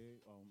out here.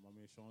 My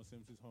man Sean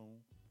Sims is home,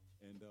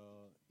 and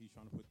he's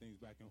trying to put things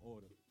back in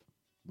order.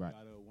 Right.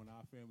 Got one of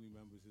our family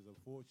members is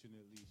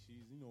unfortunately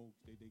she's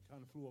they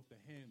kind of flew off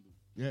the handle.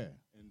 Yeah.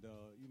 And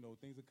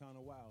things are kind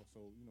of wild,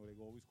 so they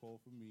always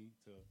call for me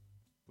to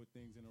put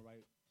things in the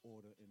right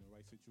order in the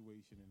right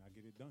situation, and I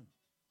get it done.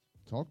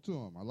 Talk to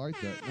him. I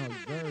like that. No,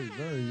 very,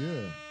 very,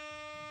 yeah.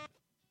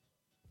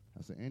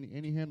 I said,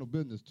 any handle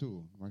business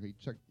too. Like he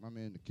checked my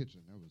man in the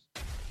kitchen. That was.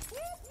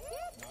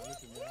 Now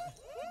listen, man.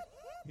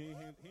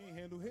 He ain't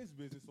handle his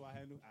business, so I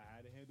had to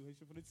handle his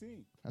shit for the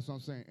team. That's what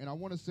I'm saying. And I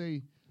want to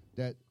say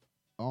that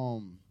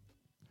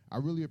I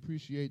really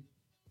appreciate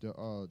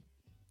the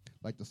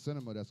the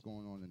cinema that's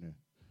going on in there.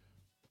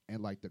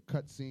 And like the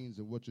cut scenes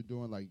and what you're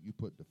doing, like you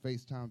put the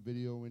FaceTime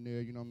video in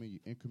there, you know what I mean? You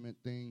increment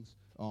things.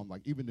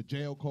 Like even the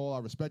jail call, I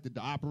respected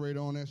the operator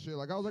on that shit.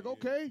 Like I was like,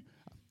 okay,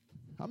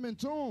 I'm in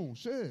tune.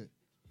 Shit.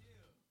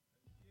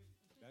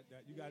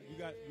 That you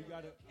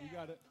gotta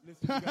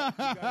listen.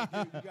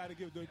 You gotta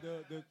give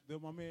the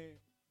my man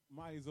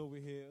Myers over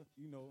here.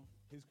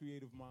 His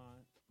creative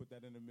mind, put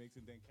that in the mix,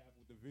 and then cap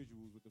with the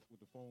visuals with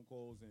the phone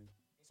calls and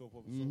so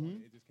forth and so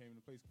on. It just came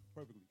into place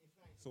perfectly.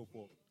 So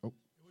forth. Oh.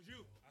 It was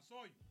you. I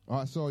saw you. Oh,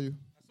 I saw you.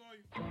 I saw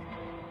you.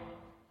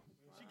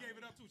 She gave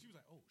it up too. She was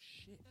like, "Oh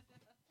shit."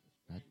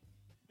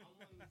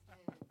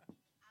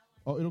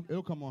 Oh,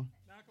 it'll come on.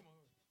 Nah, come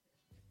on.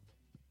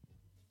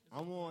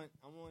 I'm on.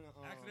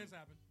 Accidents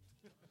happen.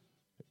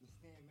 You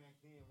stand back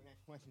there when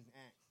that question's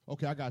asked.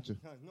 Okay, I got you.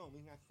 Because no,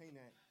 we're not saying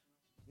that.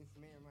 This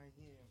man right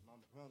here, my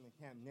brother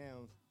Cap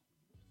Nels,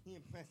 he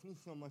impressed me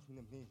so much with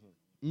the vision.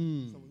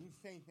 So when you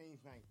say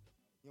things like,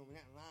 when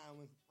that line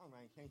was, all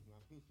right, thank you,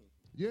 I appreciate you.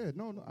 Yeah,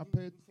 no, I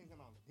paid. You say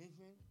something about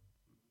vision.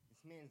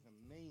 This man is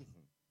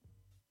amazing,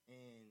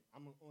 and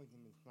I'm gonna always give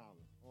him his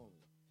flowers,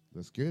 always.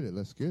 Let's get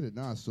it.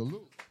 Nah,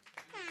 salute.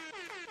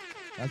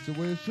 That's the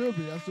way it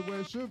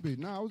should be.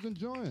 Nah, I was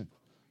enjoying.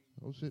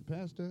 Oh shit,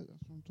 past that.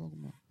 That's what I'm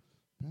talking about.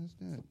 Past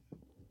that.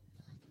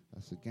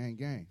 That's a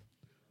gang.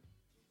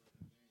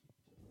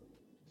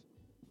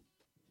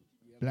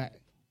 Black.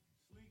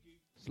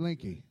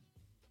 Slinky.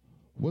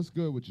 What's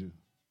good with you?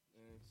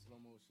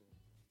 Slow motion.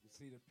 You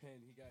see the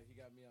pen? He got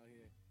me out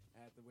here.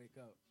 I had to wake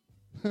up.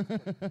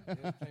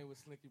 Playing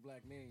with Slinky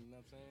Black name, you know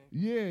what I'm saying?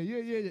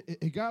 Yeah.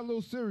 It got a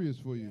little serious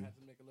for you. I had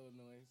to make a little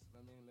noise.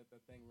 Let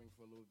that thing ring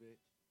for a little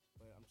bit.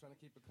 But I'm trying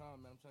to keep it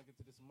calm, man. I'm trying to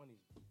get to this money.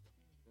 You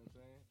know what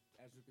I'm saying?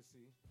 As you can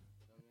see.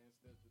 I mean,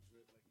 it's the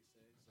drip, like you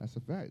said. So That's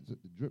a fact. The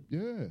drip,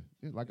 yeah.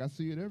 Like I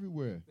see it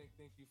everywhere.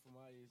 Thank you for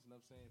my ears, you know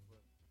what I'm saying, for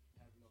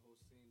having the whole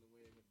scene the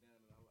way it went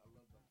down. And I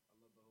love the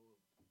whole,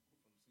 from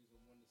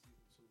season 1 to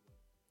season 2. But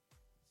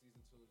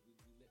season 2 is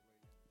we lit right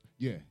now.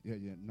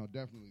 Yeah. No,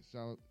 definitely.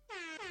 So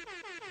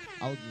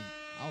I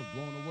was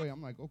blown away.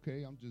 I'm like,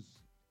 okay, I'm just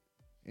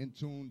in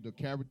tune. The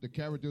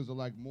characters are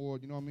like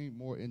more, you know what I mean?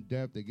 More in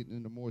depth. They're getting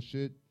into more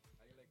shit.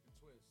 How you like the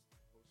twist,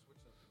 whole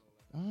switch up and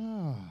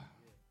all that?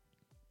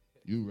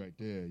 You right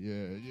there.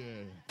 Yeah.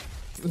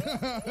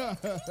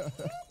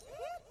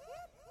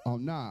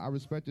 Nah, I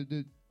respected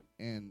it,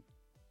 and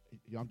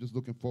I'm just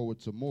looking forward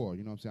to more.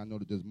 You know what I'm saying? I know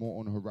that there's more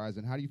on the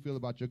horizon. How do you feel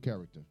about your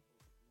character?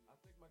 I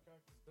think my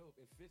character's dope.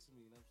 It fits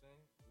me, you know what I'm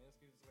saying?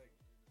 Mansky is like,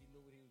 he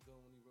knew what he was doing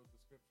when he wrote the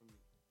script for me.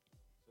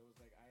 So it's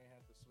like, I ain't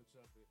have to switch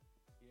up it.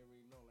 He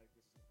already know, like,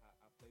 this.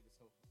 I play this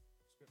whole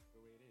script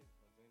the way it is. You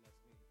know what I'm saying? That's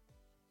me.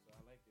 So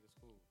I like it. It's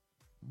cool.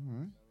 All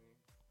right. You know what I mean?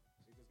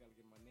 So you just got to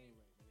get my name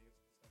right. Man.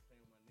 Stop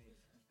playing with my name.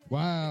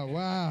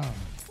 Wow.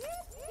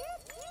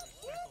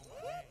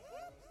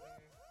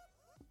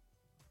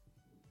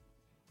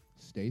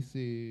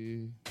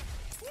 Stacy.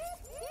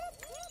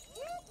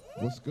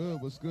 What's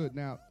good?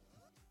 Now,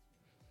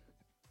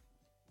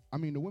 I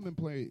mean, the women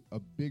play a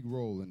big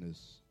role in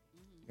this.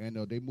 And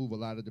they move a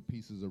lot of the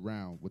pieces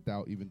around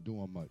without even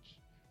doing much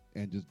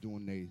and just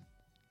doing their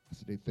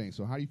thing.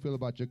 So how do you feel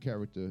about your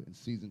character in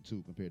season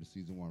 2 compared to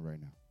season 1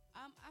 right now?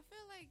 I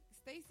feel like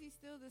Stacy's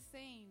still the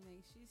same.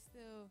 Like, she's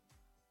still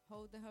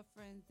holding her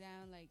friends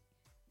down. Like,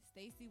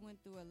 Stacy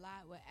went through a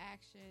lot with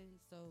Action,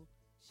 so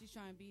she's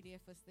trying to be there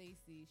for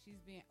Stacy. She's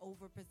being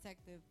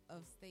overprotective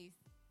of Stacy.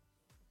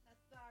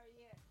 Sorry,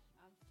 yeah.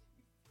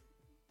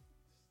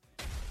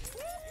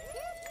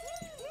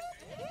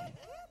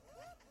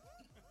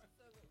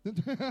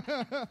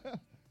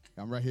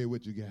 I'm right here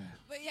with you guys.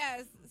 But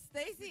yes,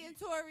 Stacy and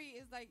Tori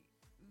is like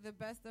the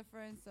best of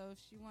friends, so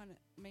she want to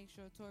make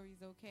sure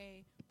Tori's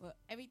okay. But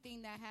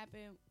everything that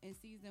happened in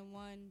season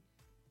 1,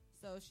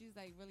 so she's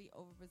like really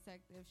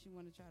overprotective. She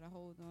want to try to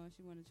hold on.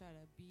 She want to try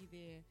to be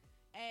there.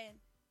 And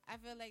I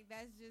feel like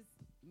that's just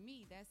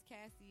me. That's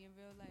Cassie in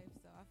real life.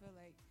 So I feel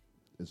like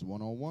it's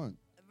one-on-one.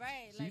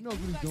 Right. So like, you know what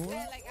he's doing.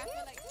 Like, I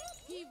feel like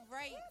he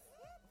writes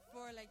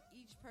for like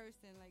each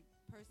person, like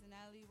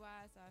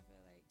personality-wise. So I feel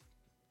like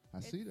I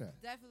see that.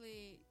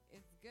 Definitely,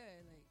 it's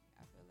good. Like,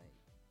 I feel like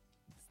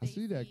I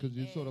see that because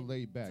you're sort of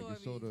laid back.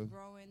 Tori's You're sort of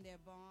growing their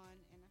bond,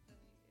 and I feel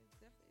like it's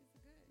good.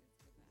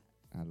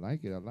 I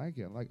like it.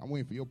 I'm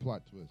waiting for your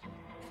plot twist.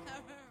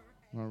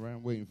 All right,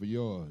 I'm waiting for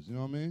yours. You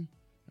know what I mean?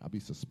 I'll be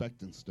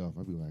suspecting stuff.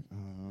 I'll be like,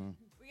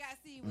 we gotta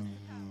see what's to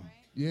come,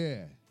 right?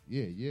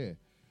 Yeah.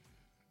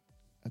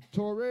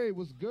 Torre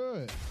was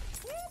good.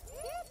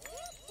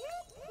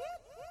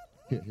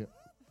 Here.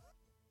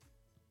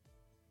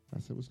 I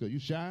said, what's good? You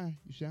shy?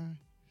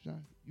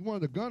 You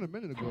wanted a gun a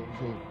minute ago,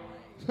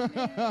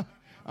 so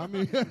I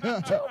mean,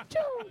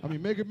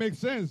 make it make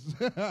sense.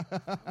 You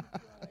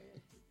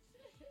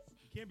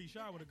can't be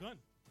shy with a gun.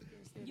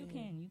 You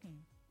can.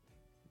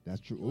 That's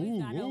true.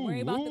 Don't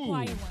worry about the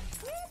quiet ones.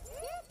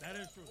 That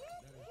is true.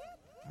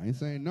 I ain't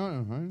saying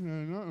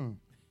nothing.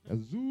 A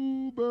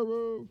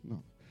Zubaru.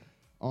 No.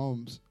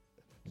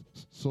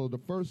 So the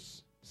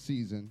first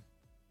season,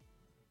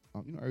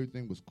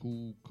 everything was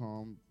cool,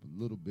 calm, a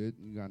little bit.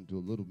 You got into a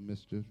little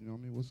mischief. You know what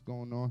I mean? What's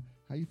going on?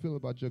 How you feel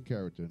about your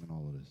character and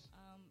all of this?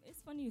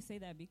 It's funny you say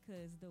that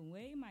because the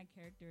way my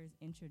character is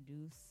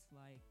introduced,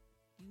 like,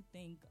 you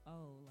think,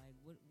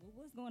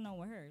 what's going on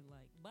with her?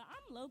 Like, but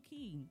I'm low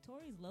key.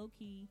 Tori's low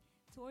key.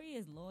 Tori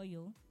is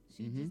loyal.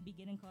 She just be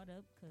getting caught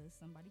up because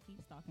somebody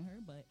keeps stalking her.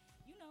 But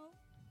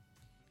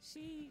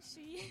she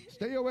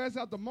stay your ass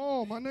out the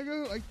mall, my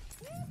nigga. Like,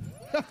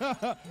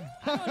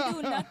 I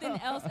don't do nothing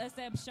else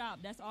except shop.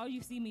 That's all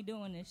you see me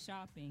doing is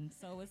shopping.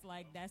 So it's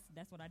like that's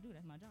what I do.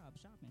 That's my job,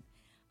 shopping.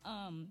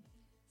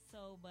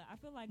 But I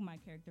feel like my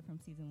character from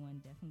season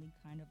 1 definitely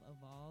kind of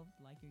evolved.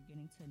 Like, you're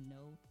getting to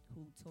know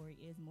who Tori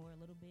is more a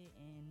little bit,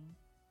 and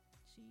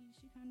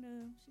she kind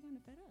of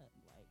fed up.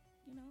 Like,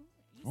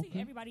 you see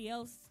everybody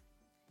else,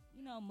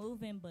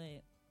 moving,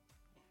 but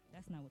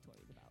that's not what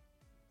Tori's about.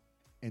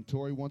 And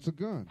Tori wants a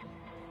gun.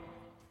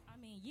 I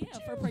mean, yeah,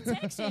 for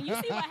protection. You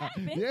see what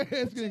happened? Yeah,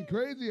 it's getting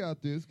crazy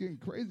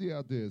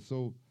out there.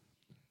 So,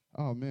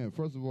 oh man,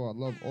 first of all, I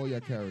love all your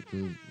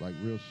characters, like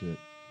real shit.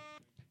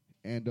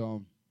 And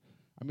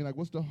I mean, like,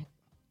 what's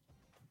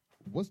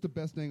the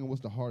best thing and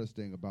what's the hardest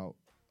thing about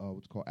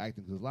what's called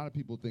acting? Because a lot of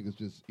people think it's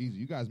just easy.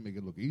 You guys make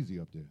it look easy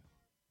up there.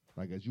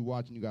 Like, as you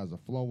watching, you guys are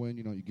flowing.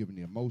 You're giving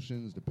the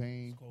emotions, the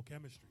pain. It's called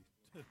chemistry.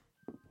 Well,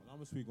 I'm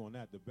gonna speak on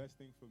that. The best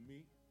thing for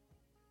me,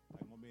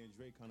 like my man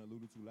Drake kind of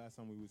alluded to last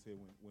time we was here,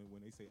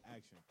 when they say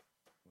action,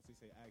 once they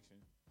say action,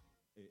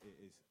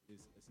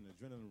 it's an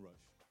adrenaline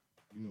rush.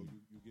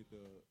 You get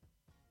to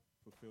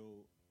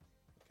fulfill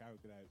a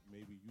character that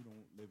maybe you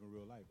don't live in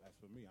real life. As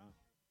for me, I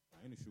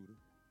ain't a shooter.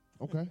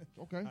 Okay.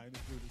 I ain't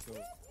a shooter, so you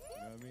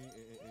know what I mean.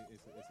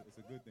 It's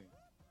a good thing.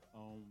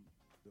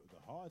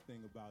 The hard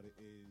thing about it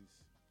is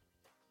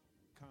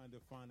kind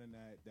of finding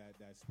that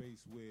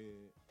space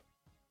where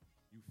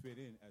you fit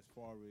in as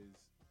far as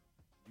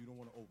you don't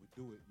want to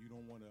overdo it. You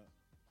don't want to.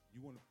 You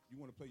want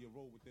to play your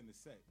role within the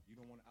set. You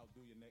don't want to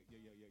outdo your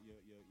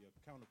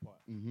counterpart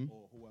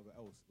or whoever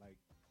else. Like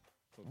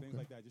so things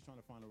like that. Just trying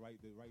to find the right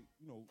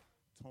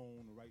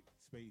tone, the right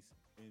space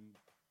in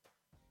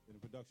the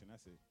production.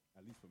 That's it.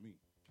 At least for me.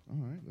 All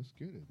right, let's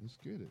get it. Let's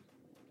get it.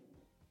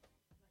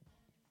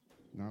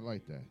 Not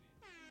like that.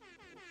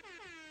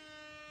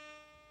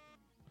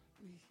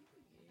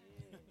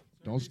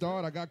 Don't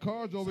start. I got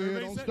cards over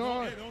here. Don't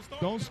start.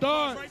 Don't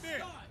start.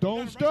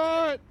 Don't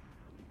start.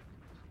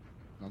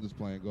 I'm just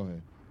playing. Go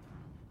ahead.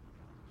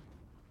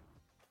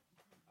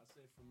 I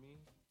say for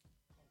me.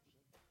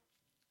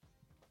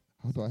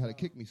 I thought I had a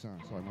kick me sign.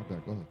 Sorry, my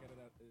bad. Go ahead.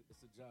 It's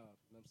a job.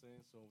 You know what I'm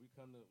saying? So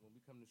when we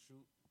come to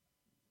shoot,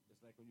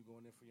 it's like when you're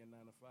going in for your 9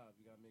 to 5.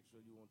 You gotta make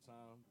sure you're on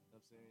time. You know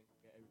what I'm saying?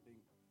 Got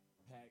everything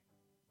packed.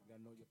 You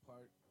gotta know your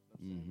part.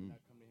 You know what I'm saying? You're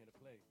not coming here to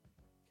play.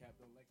 Cap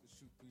don't like to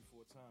shoot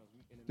 3-4 times.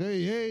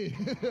 Hey.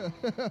 So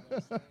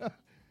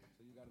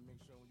you gotta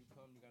make sure when you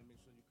come, you gotta make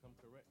sure you come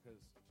correct,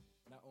 because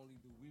not only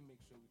do we make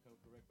sure we come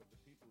correct, but the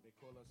people, they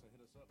call us and hit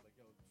us up like,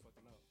 yo, you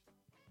fucking up.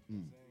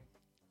 You know what I'm saying?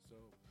 So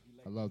we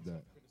like I love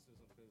that.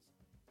 criticism because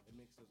it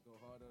makes us go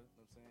harder. You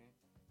know what I'm saying?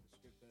 The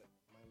script that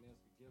Mike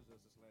Lansky gives us,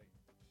 it's like,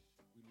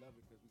 we love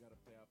it because we gotta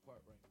play our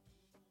part right.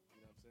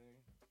 You know what I'm saying?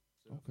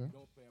 So if we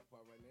don't play our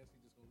part right, Lansky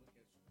just gonna look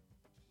at you. You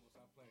gonna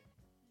stop playing.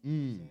 You know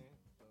what I'm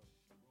saying?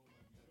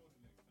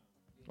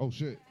 Oh,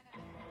 shit.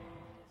 You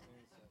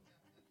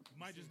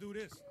might just do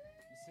this.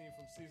 You see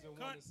from season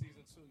 1 to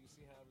season 2, you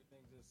see how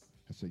everything just...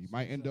 I said you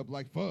might end up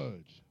like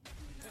Fudge.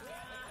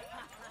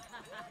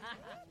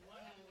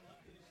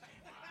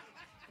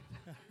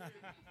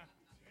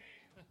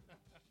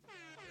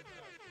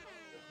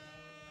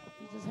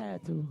 You just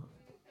had to.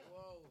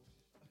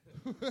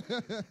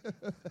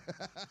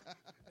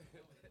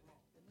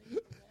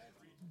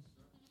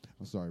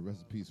 I'm sorry. Rest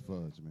in peace,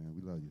 Fudge, man.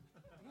 We love you.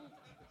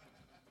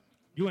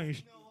 You ain't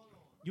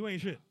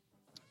shit.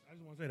 I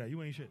just want to say that.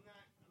 You ain't shit.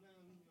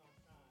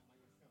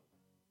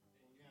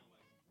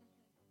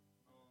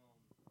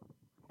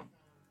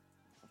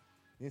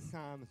 This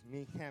time it's me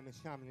and Cam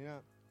chopping it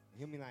up.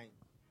 He'll be like,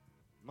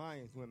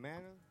 Myers, what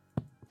matter?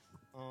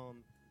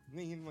 You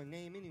ain't giving him a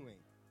name anyway.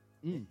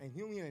 And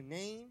you need a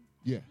name,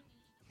 Yeah.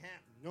 Cam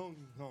knows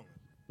you going.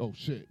 Oh,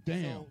 shit.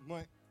 Damn. So,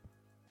 but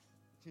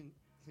to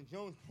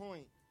Joe's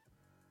point,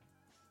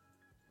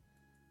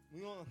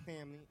 we all a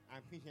family. I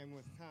appreciate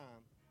everyone's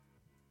time.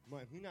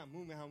 But if you're not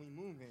moving how we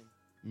moving,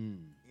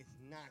 it's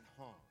not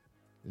hard.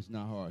 It's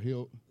not hard.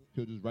 He'll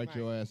just write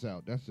your ass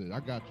out. That's it. I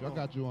got you. I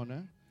got you on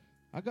that.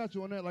 I got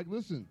you on that. Like,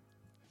 listen,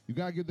 you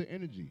got to give the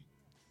energy.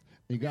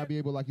 And you got to be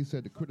able, like you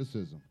said, the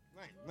criticism.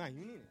 Right.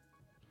 You need it.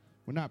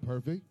 We're not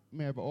perfect. We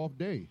may have an off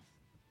day.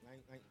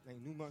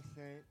 Like Newbuck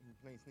said, who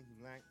plays Slinky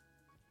Black,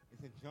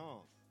 it's a job.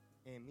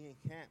 And me and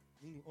Cap,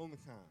 we do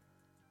overtime.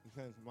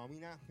 Because while we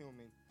not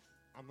filming,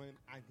 I'm running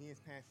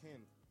ideas past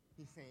him.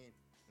 He's saying,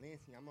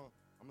 Lansky, I'm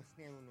gonna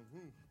stand on the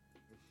roof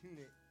and shoot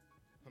it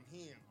from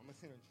here. I'm gonna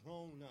send a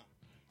drone up.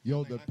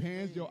 Yo, the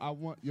pans,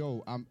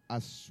 I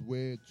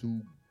swear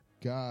to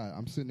God,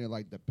 I'm sitting there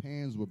like the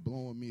pans were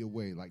blowing me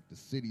away, like the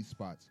city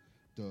spots,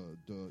 the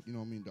you know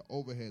what I mean, the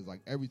overheads,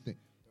 like everything.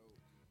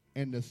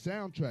 And the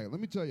soundtrack, let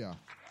me tell y'all.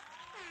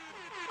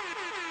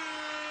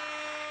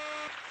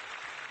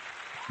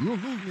 You'll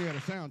lose me at a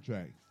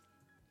soundtrack.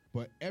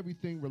 But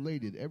everything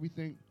related,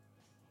 everything.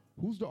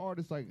 Who's the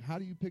artist? Like, how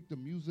do you pick the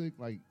music?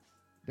 Like,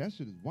 that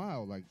shit is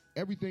wild. Like,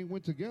 everything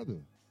went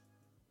together.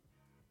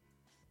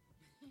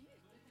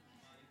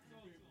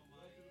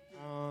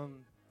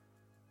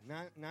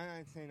 Not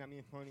I'm saying I'm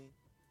being funny.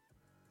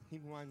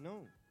 People I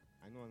know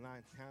a lot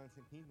of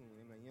talented people. And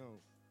they're like,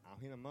 yo, I'll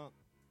hit them up.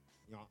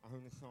 Yo, I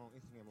heard this song on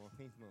Instagram or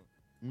Facebook.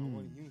 I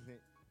want to use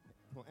it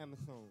for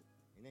Emerson.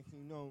 And next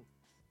thing you know,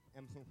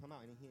 Emerson come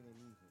out and they hear their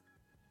music.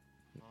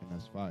 And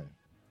that's fire.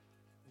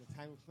 The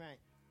title track,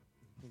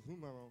 for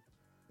Zumaro,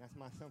 that's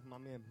myself and my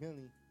man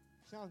Billy.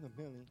 Shout out to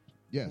Billy.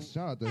 Yes,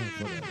 shout out to him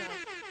for that.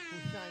 Who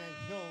shot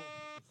at Joe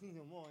in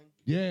season 1.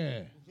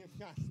 Yeah. Who just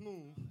shot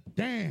Smooth.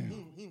 Damn.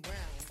 He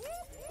round.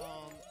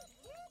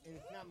 And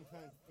it's not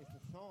because it's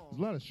a song. There's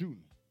a lot of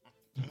shooting.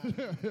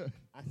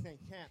 I said,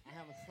 Cap, I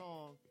have a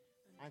song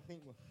I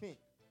think will fit.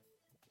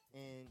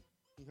 And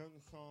he heard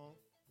the song,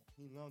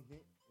 he loved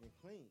it, and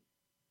played.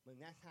 But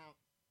that's how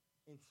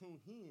in tune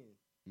he is.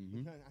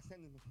 Because I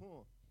said this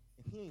before,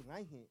 if he ain't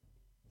like it,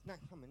 it's not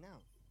coming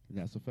out. And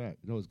that's a fact.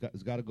 You know,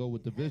 it's got to go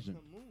with the vision.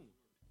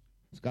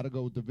 It's got to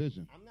go with the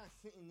vision. I'm not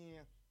sitting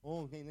there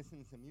all day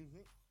listening to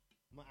music.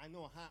 But I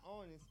know a hot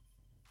artist.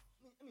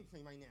 Let me tell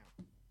you right now.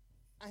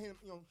 I hear him,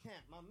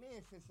 Cap, my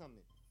man said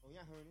something. Oh,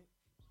 y'all heard it?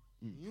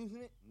 You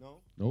using it?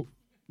 No. Nope.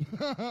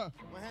 What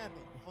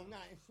happened? Oh, nah,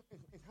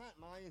 it's hot,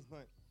 my ears,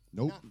 but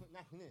nope.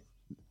 Not for this.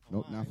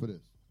 Nope, not for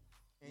this.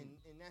 And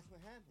that's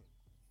what happened.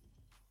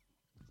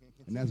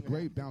 And that's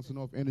great, bouncing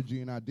off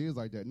energy and ideas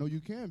like that. No, you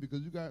can,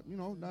 because you got,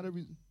 not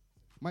every,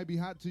 might be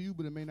hot to you,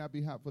 but it may not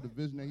be hot for the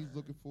vision that he's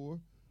looking for.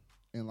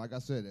 And like I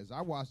said, as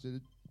I watched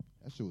it,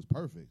 that shit was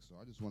perfect. So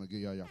I just want to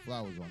give y'all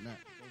flowers on that.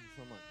 Thank you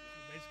so much.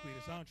 basically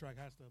the soundtrack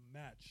has to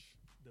match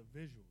the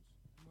visuals.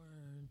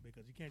 Word.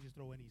 Because you can't just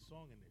throw any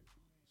song in there.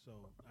 So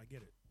I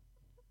get it.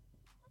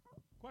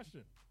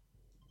 Question.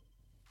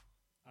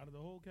 Out of the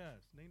whole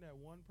cast, name that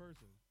one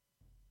person.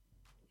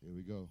 Here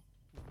we go.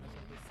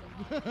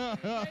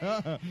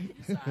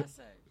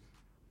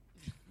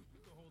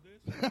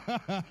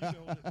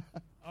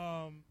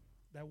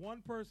 That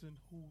one person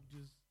who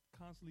just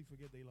constantly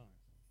forget their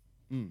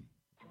lines.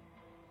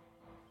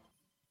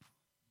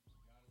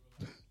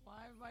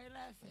 Why everybody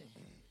laughing?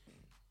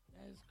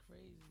 That's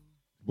crazy.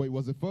 Wait,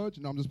 was it Fudge?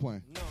 No, I'm just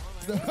playing. No,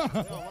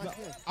 watch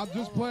this. I'm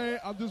just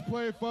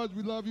playing, Fudge.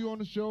 We love you on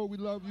the show. We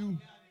love you.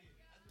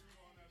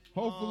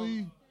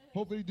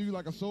 Hopefully do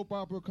like a soap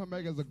opera, come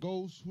back as a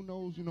ghost. Who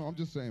knows? You know, I'm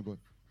just saying, but.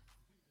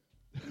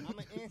 I'm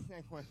going to answer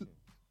that question.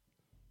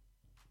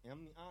 And I'm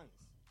going to be honest.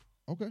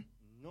 Okay.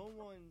 No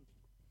one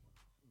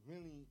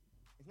really,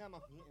 it's not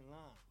about forgetting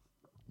lines.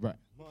 Right.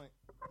 But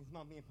it's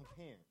about being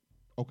prepared.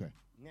 Okay.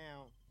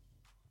 Now,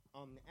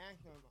 the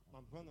actor, my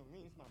brother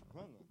Reed, it's my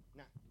brother.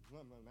 Not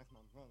blood brother, that's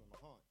my brother, my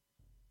heart.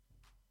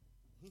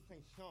 He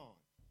plays Sean,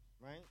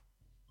 right?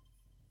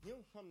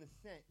 He'll come to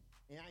set,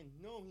 and I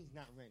know he's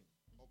not ready.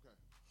 Okay.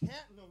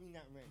 Cap know he's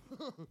not ready.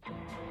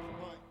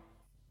 But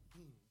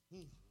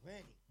he's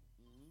ready.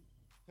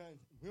 Because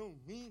we'll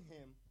read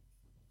him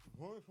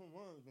word for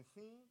word, the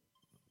scene,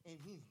 and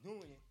he's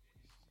doing it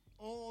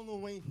all the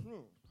way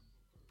through.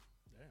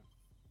 Damn.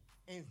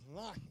 And it's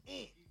locked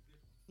in.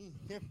 He's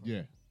different.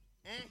 Yeah.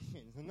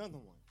 Action is another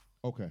one.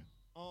 Okay.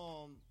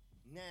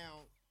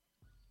 Now,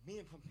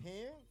 being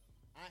prepared,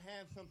 I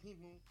have some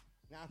people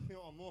that I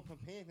feel are more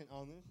prepared than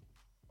others.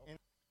 And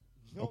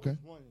Joe is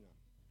one of them.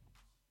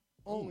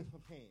 Always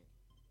prepared.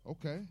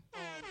 Okay.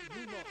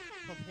 You know,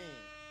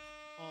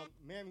 prepared.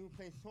 Mary who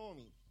plays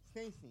Stormy,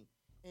 Stacy.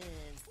 And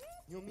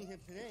you'll meet him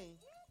today,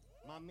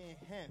 my man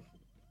Hef,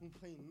 who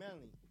played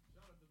Melly.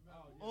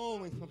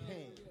 Always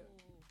prepared.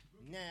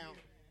 Now,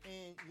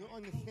 and you'll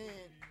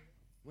understand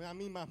what I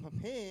mean by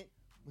prepared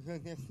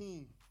because their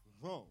scenes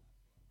grow.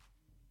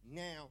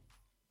 Now,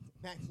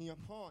 back to your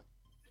part,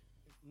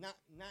 not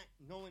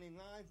knowing in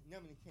lines,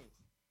 never the case.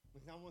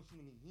 Because I want you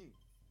to be you.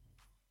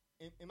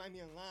 It might be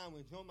a line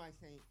where Joe might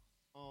say,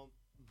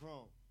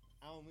 bro,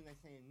 I don't really like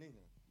saying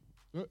nigga.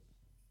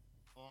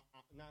 Or,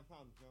 not a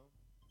problem, Joe.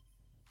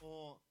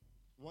 Or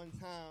one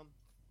time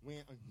when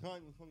a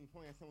gun was going to be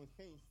pointed at someone's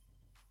face,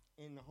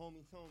 and the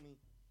homie told me,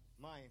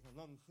 Myers, I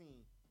love the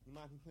scene. You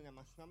mind if you put it at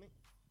my stomach?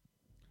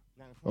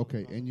 Not a problem,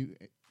 Okay, brother. and you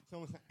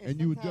So it's and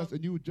you adjust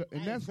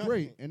and that's adjust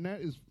great, it. and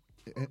that is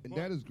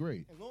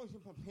great. As long as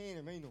you're prepared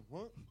and ready to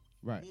work,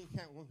 Right. me and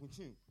Cat work with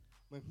you.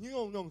 But if you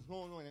don't know what's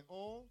going on at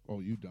all, Oh,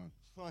 you done.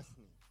 trust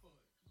me.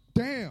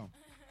 Damn.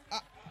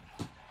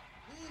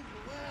 He's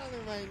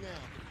wilding right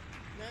now.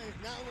 That is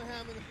not what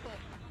happened in front.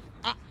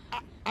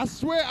 I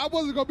swear I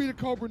wasn't gonna be the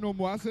culprit no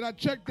more. I said I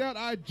checked out,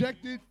 I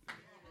ejected,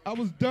 I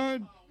was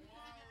done.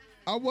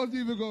 I wasn't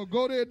even gonna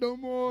go there no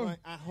more. But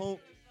I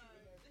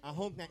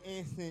hope that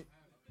answered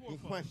your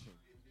question.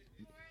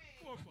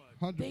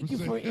 100%. Thank you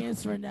for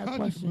answering that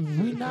question.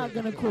 We're not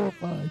gonna call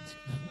Fudge.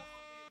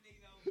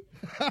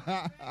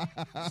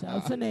 Shout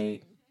out to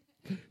Nate.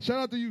 Shout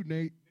out to you,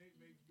 Nate.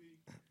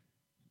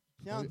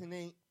 Shout out to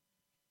Nate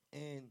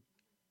and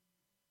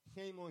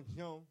shame on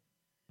Joe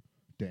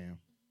Damn.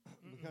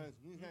 because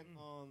we was at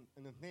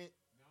an event.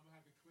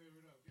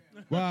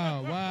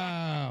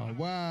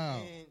 Wow.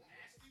 And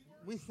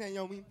we said,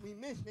 yo, we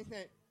miss. They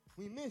said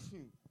we miss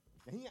you.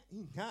 And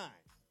he died.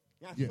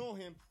 And I Yeah. saw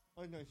him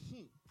under a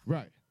sheet.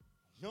 Right.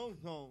 Joe's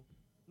going,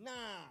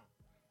 nah.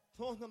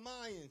 Talk to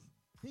Myers.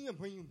 He'll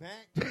bring you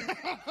back.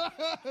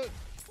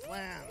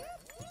 Wow.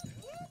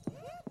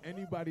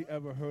 Anybody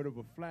ever heard of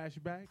a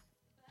flashback?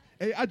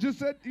 Hey, I just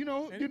said, you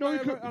know, you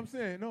could. I'm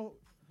saying, no,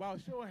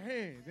 about show of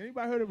hands.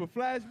 Anybody heard of a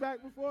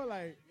flashback before?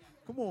 Like,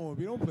 come on,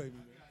 B, don't play me,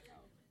 man.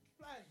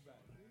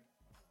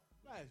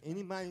 Flashback.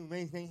 Anybody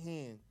raise their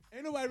hand?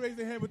 Ain't nobody raise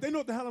their hand, but they know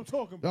what the hell I'm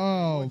talking about.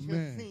 Oh, What's your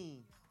man.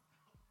 scene?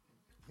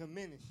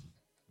 Diminish.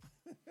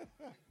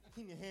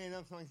 Keep your hand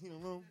up so I can see the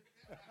room.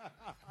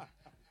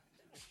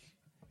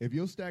 If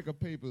your stack of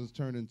papers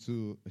turn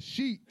into a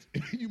sheet,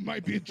 you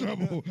might be in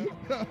trouble.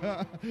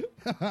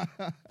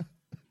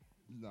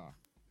 Nah,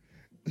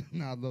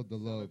 I love the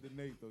love. Shout out to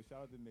Nate, though.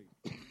 Shout out to Nate.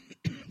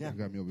 You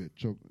got me over here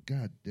choking.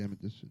 God damn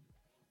it, this shit.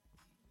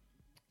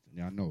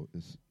 Yeah, I know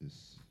it's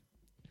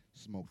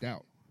smoked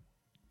out.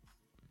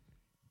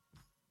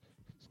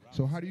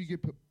 So how do you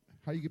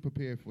get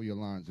prepared for your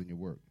lines in your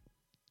work?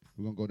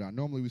 We're gonna go down.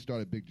 Normally we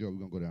start at Big Joe. We're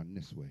gonna go down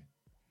this way.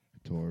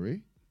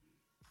 Tori.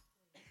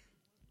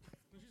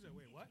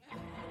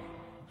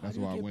 That's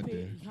why I went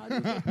there. How do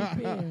you get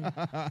prepared?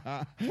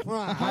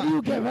 How do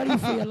you get ready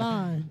for your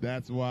line?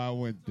 That's why I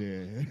went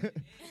there.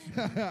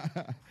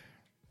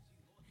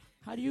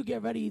 How do you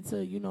get ready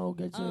to,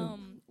 get your...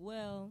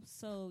 Well,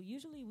 so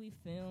usually we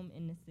film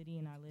in the city,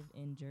 and I live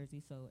in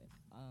Jersey, so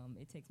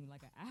it takes me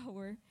like an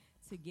hour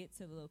to get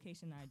to the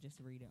location. I just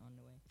read it on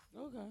the way.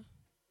 Okay.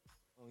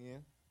 Oh, yeah?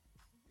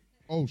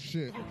 Oh,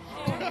 shit.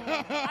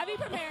 I be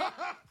prepared.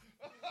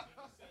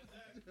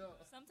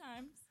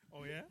 Sometimes.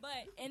 Oh yeah.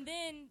 But and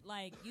then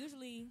like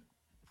usually,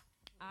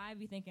 I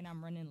be thinking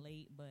I'm running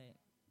late, but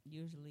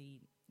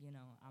usually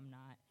I'm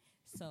not.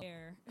 So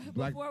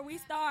before we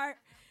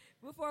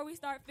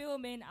start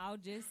filming, I'll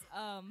just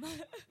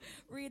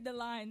read the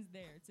lines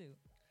there too.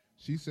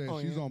 She said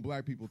she's on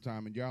black people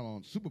time and y'all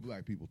on super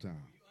black people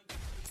time.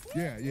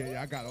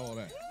 Yeah. I got all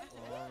that.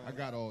 I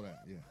got all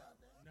that. Yeah.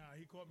 Nah,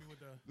 he caught me with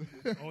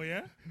the. Oh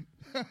yeah.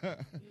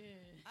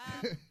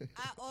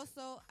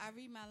 I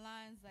read my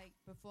lines like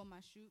before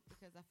my shoot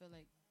because I feel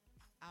like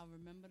I'll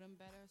remember them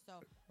better.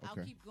 So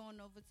I'll keep going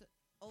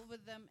over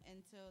them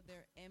until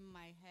they're in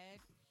my head.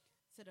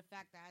 To the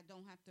fact that I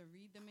don't have to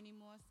read them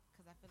anymore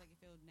because I feel like it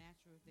feels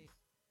natural if they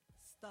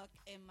stuck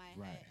in my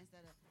head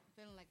instead of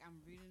feeling like I'm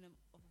reading them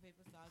off of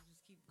paper. So I'll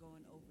just keep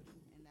going over them,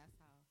 and that's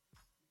how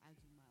I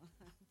do my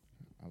lines.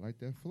 I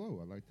like that flow.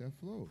 My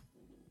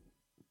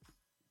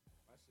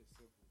shit's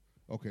simple.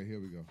 Okay, here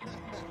we go.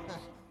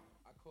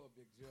 I call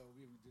Big Joe.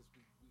 We just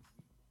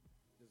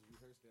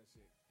rehearse that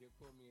shit. He'll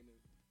call me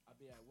I'll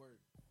be at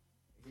work,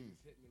 and he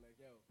just hit me like,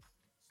 yo,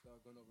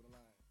 start going over the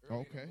line.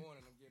 Early in the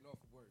morning, I'm getting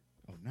off of work.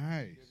 Oh,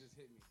 nice. He'll just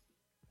hit me.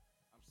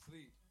 I'm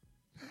asleep.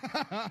 He'll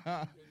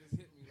just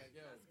hit me like,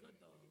 yo. That's good,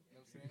 though. You know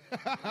what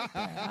I'm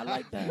saying? I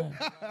like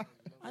that.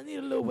 I need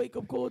a little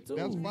wake-up call, too.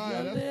 That's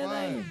fire.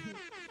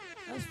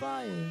 That's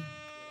fire.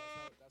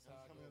 That's how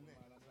I do it.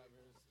 That's how I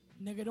rehearse.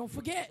 Nigga, don't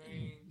forget.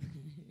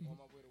 On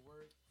my way to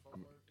work,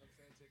 from work, you know what I'm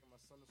saying? Taking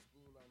my son to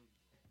school. I'm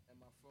at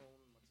my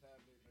phone, my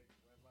tablet, like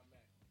wherever I'm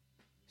at.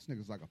 This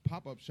nigga's like a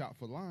pop-up shop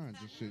for lines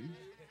and shit.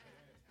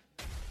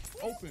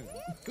 Open.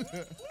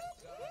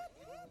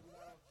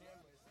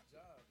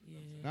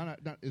 Now,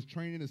 it's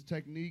training, it's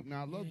technique.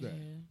 Now I love that.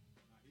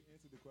 He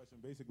answered the question.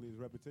 Basically, it's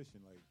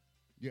repetition. Like,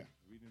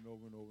 reading it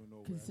over and over and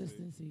over.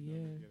 Consistency,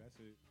 Yeah, that's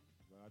it.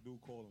 But I do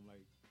call him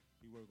like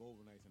he work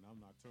overnights and I'm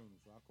nocturnal,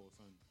 so I call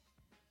son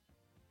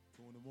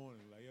 2 in the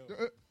morning. Like, yo,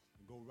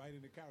 and go right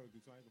in the character.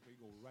 So I ain't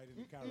gonna go right in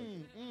the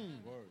character.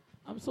 Word.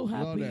 I'm so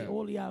happy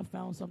all of y'all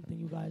found something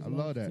you guys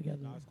love together.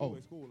 Nah,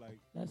 it's cool.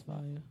 Like, that's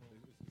fire.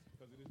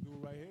 Because of this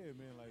dude right here,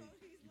 man. Like,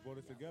 you brought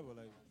us together.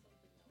 Like,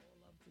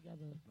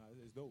 together. Nah,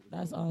 it's dope.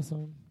 That's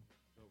awesome.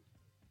 Dope.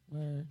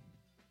 Word.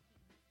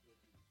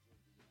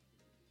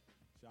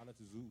 Shout out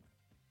to Zoo.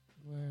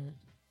 Word.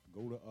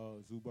 Go to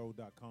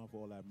zooborough.com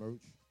for all that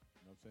merch.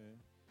 You know what I'm saying?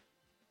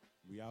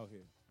 We out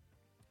here.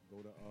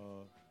 Go to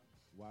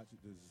watch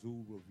the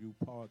Zoo Review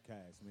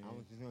podcast, man. I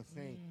was just gonna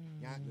say,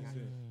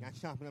 y'all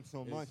chopping up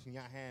so much and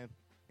y'all have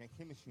that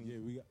chemistry. Yeah,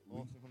 we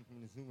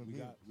from the Zoo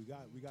Review. We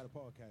got a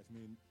podcast.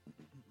 Me and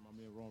my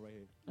man Ron right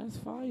here. That's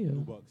fire.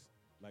 $2.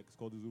 Like, it's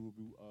called the Zoo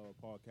Review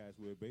podcast,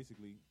 where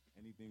basically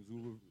anything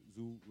zoo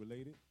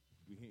related,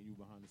 we hitting you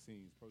behind the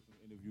scenes, personal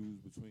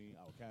interviews between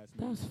our castmates.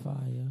 That's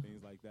fire.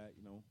 Things like that,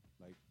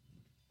 like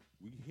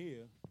we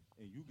here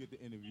and you get to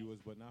interview us,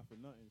 but not for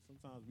nothing.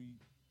 Sometimes we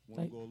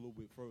want to go a little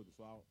bit further,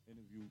 so I'll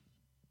interview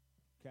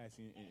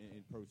Cassie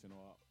in person,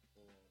 or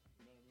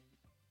you know what I mean,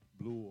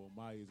 Blue or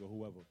Myers or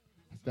whoever.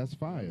 That's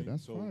fire. You know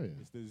That's fire.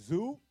 It's the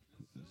Zoo.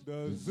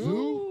 The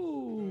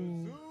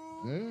Zoo.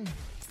 Yeah.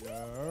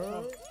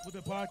 So, with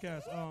the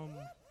podcast, how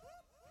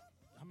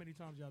many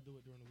times y'all do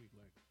it during the week?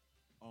 Like,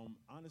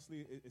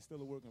 honestly, it's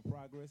still a work in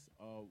progress.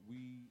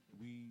 We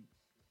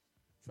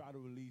try to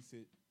release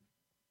it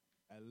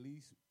at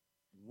least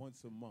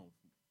once a month.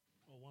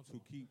 Oh, once to a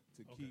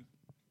month. keep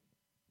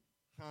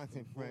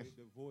content fresh.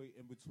 The void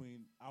in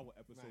between our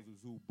episodes of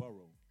Zoo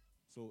Borough.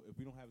 So if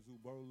we don't have Zoo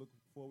Borough to look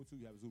forward to,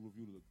 you have Zoo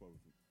Review to look forward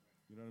to.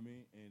 You know what I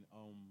mean? And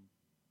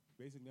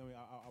basically, I mean,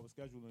 our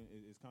scheduling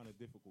is kind of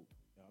difficult.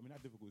 I mean,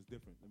 not difficult, it's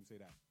different. Let me say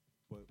that.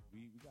 But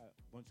we got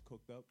a bunch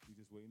cooked up. We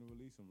just waiting to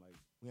release them. Like,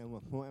 we have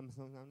 4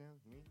 episodes out now?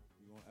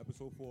 We're on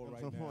episode 4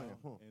 right now.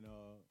 And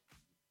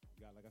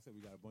like I said,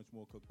 we got a bunch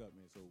more cooked up,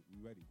 man. So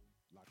we ready,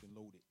 locked and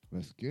loaded.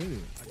 Let's get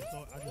it. I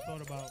just thought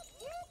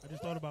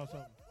about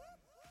something.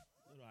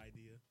 Little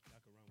idea I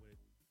could run with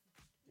it.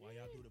 While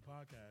y'all do the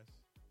podcast,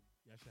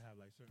 y'all should have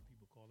like certain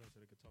people call in so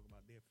they could talk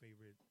about their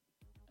favorite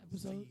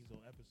scenes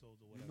or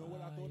episodes or whatever. You know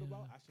what I thought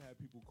about? I should have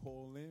people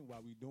call in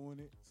while we doing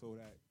it so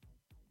that.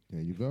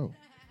 There you go.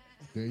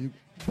 There you.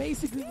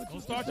 Basically,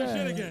 don't start your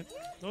shit again.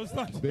 Don't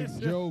start your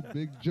shit.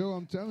 Big Joe,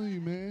 I'm telling you,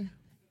 man.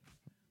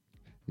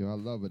 Yo, I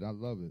love it.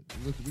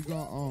 Listen, we're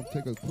gonna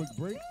take a quick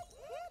break,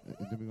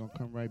 and then we're gonna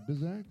come right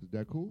back. Is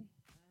that cool?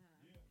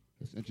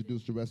 Let's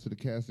introduce the rest of the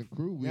cast and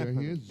crew. We are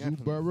here, Zoo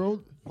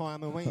Borough.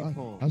 I'm waiting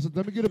for. I said,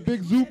 let me get a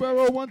big Zoo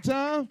Borough one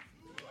time.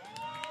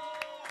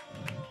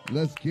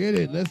 Let's get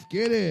it. Let's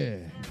get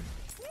it.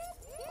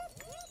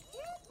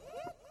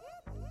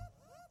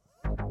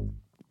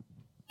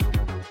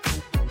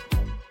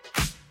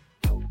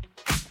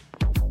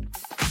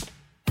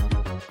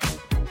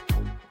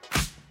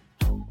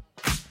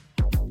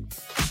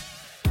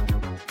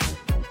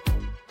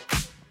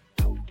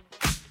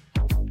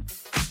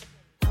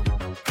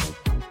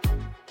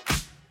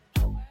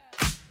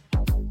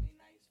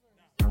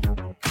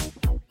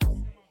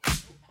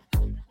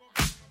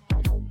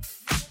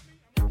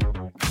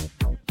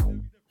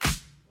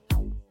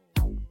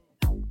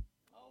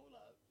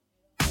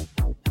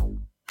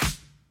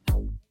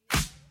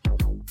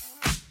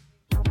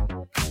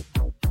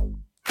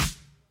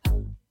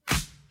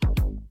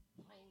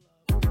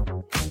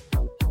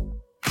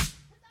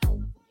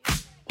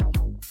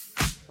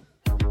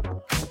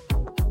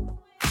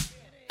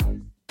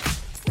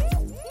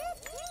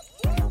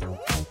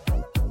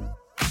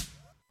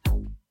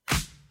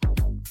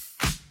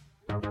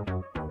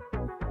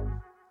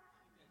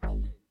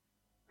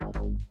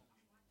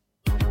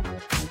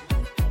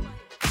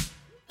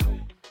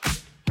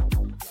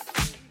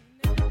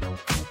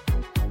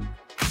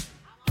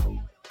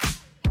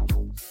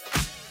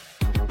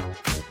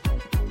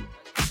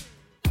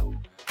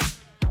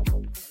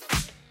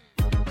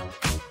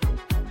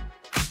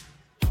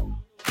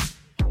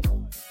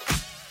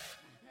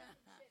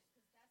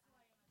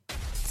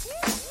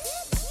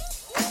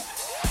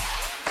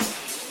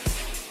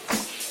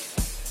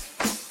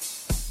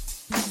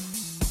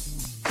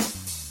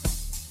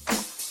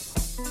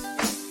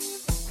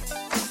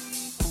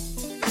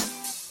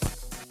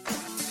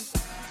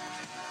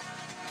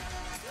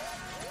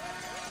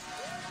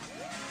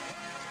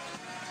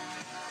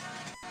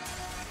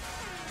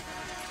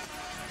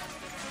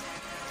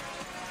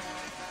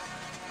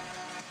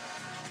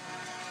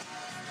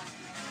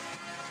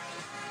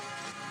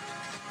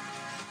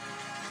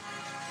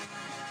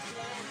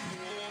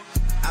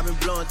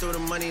 blowing through the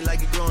money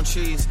like you growing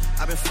trees.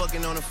 I've been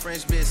fucking on a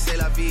French bitch, c'est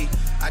la vie.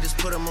 I just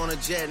put them on a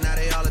jet, now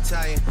they all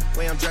Italian.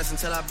 Way I'm dressed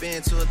until I've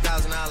been to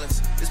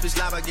 $1,000. This bitch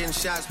lie about getting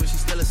shots, but she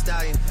still a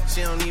stallion.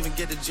 She don't even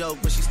get the joke,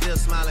 but she still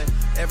smiling.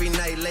 Every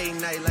night, late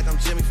night, like I'm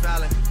Jimmy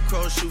Fallon.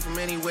 Crows shoot from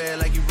anywhere,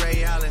 like you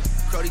Ray Allen.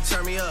 Crody,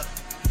 turn me up.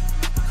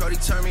 Crody,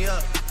 turn me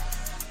up.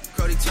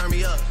 Crody, turn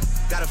me up.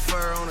 Got a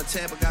fur on a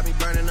Tampa, got me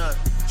burning up.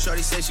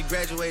 Shorty say she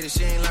graduated,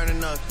 she ain't learned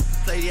enough.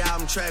 Play the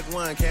album track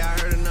 1, K, I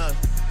heard enough.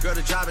 Girl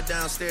to drive it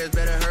downstairs,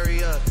 better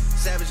hurry up.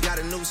 Savage got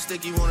a new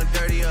stick, you wanna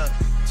dirty up.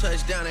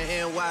 Touchdown in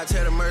NY,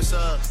 tear the Mercer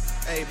up.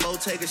 Hey, Bo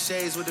take a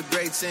shades with a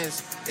great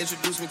sense.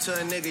 Introduce me to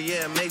a nigga,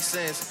 yeah, it makes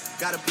sense.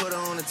 Gotta put her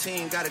on the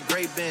team, got a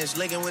great bench.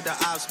 Linking with the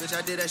ops, bitch,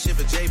 I did that shit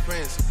for Jay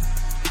Prince.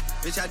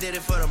 Bitch, I did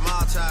it for the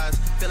Maltese.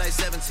 Feel like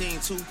 17,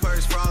 2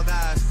 purse for all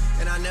guys.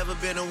 And I never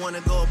been the one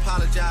to go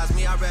apologize.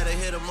 Me, I'd rather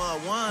hit him up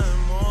one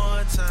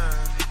more time.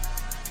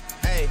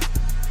 Hey,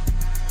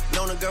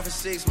 known a girl for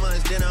 6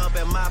 months, dinner up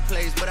at my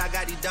place. But I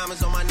got these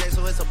diamonds on my neck,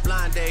 so it's a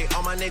blind date.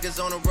 All my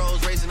niggas on the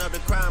roads, raising up the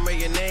crime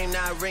rate. Your name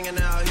not ringing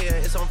out here,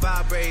 it's on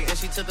vibrate. And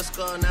she took a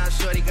skull, now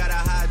shorty gotta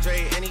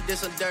hydrate. And he did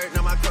some dirt,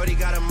 now my Crody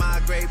gotta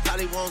migrate.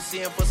 Probably won't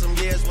see him for some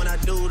years. When I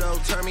do though,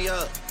 turn me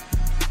up.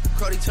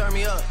 Crody, turn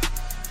me up.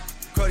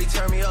 Crody,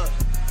 turn me up.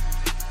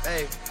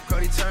 Hey,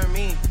 Crody, turn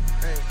me.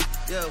 Hey,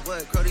 yeah,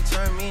 what? Crody,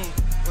 turn me.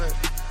 What?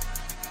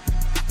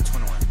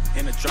 21.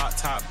 In the drop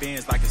top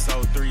Benz like it's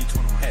 03.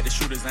 21. Had the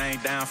shooters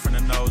aimed down from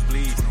the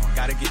nosebleed.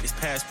 Gotta get this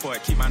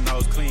passport, keep my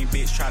nose clean.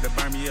 Bitch try to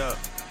burn me up.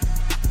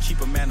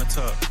 Keep a man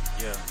tuck.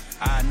 Yeah.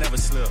 I never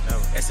slip.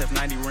 Never.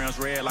 SF90 rims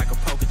red like a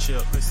poker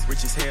chip.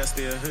 Rich as hell,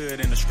 still hood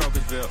in the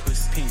Strokersville.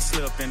 Pink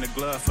slip in the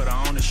glove for the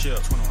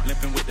ownership. 21.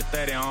 Limping with the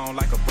 30 on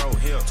like a bro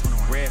hip.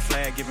 21. Red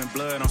flag giving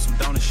blood on some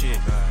donor shit.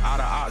 All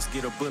the ops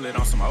get a bullet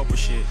on some Oprah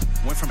shit.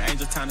 Went from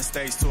Angel Town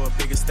Estates to a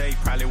bigger state.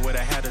 Probably would've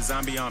had a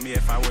zombie on me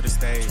if I would've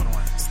stayed.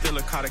 21. Still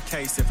a caught a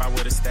case if I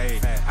would've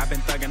stayed. I've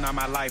been thugging all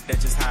my life,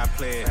 that's just how I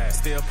played.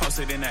 Still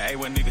posted in the A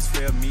where niggas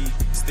feel me.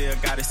 Still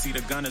gotta see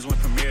the Gunners win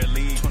Premier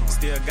League. 21.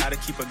 Still gotta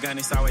keep a gun,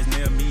 it's always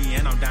near me.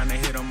 And I'm down to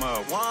hit them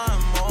up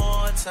one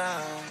more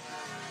time.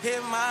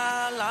 Hit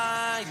my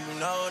line, you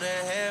know the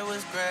hair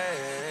was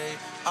great.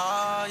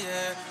 Oh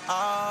yeah,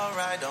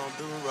 alright, don't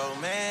do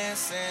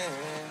romancing.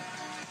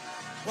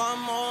 One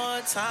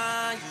more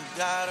time, you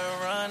gotta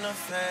run the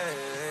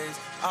face.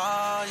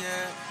 Oh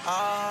yeah,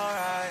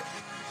 alright,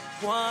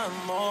 one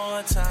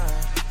more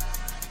time.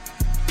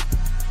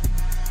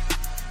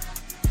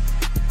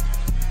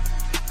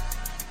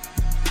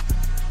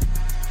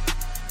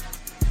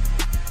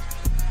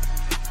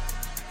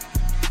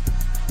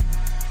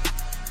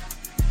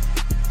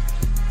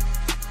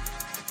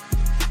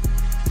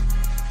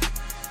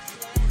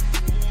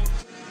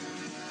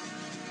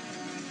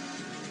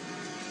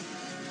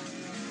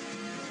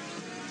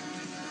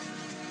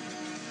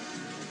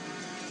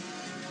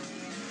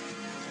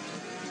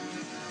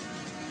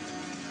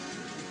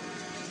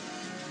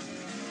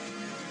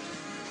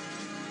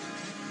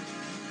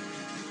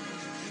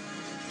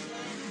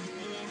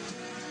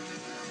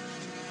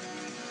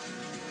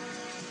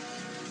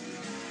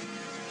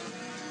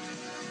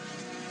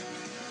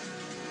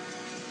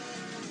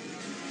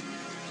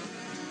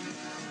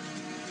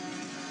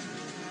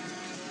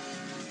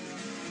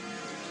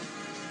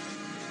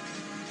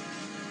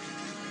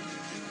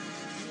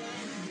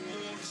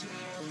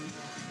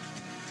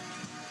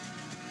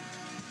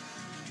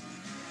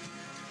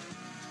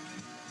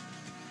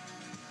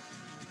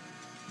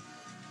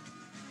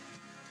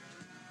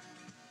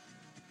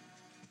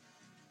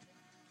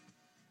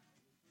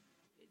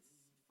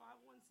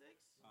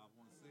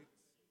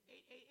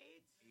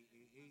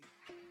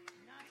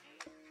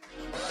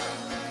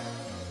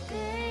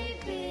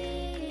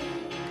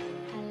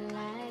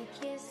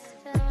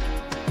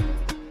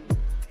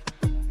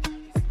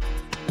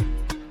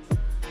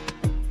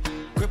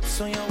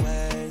 On your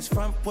ways,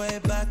 front way,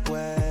 back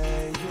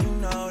way. You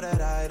know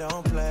that I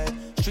don't play.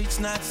 Streets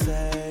not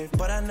safe,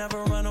 but I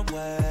never run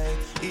away,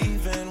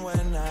 even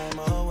when I'm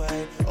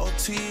away.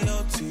 OT,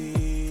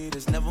 OT,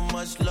 there's never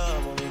much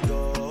love when we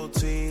go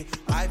OT.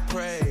 I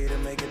pray to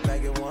make it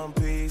back in one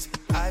piece.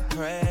 I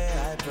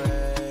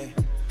pray.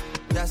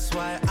 That's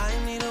why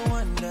I need a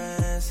one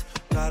dance.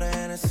 Got a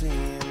Hennessy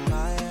in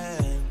my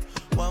hand.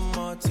 One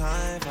more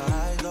time before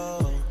I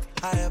go.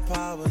 Higher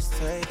powers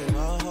taking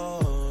a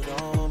hold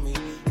on me.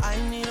 I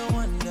need a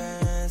one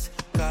dance,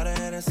 got a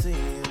Hennessy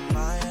in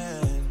my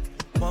hand.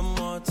 One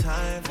more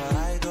time before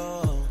I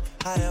go.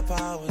 Higher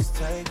powers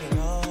taking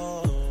a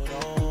hold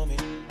on me.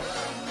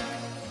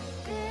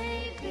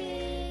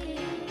 Baby,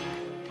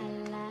 I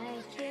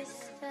like your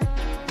style.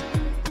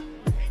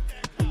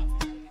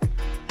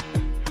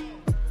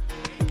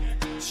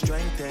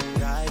 Strength and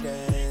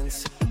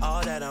guidance,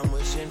 all that I'm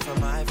wishing for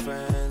my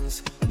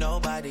friends.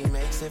 Nobody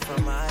makes it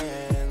from my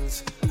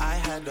ends. I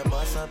had to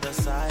bust up the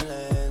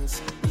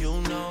silence.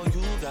 You know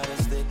you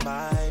gotta stick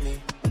by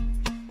me.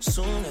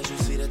 Soon as you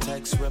see the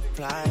text,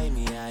 reply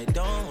me. I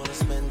don't wanna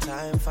spend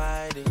time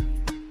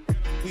fighting.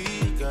 We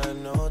got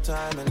no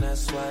time and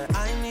that's why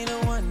I need a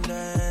one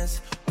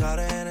dance. Got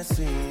a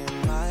Hennessy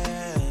in my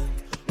hand.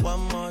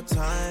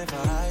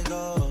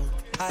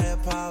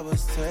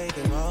 powers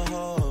taking a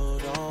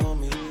hold on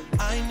me.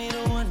 I need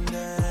a one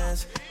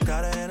dance,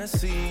 got a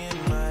Hennessy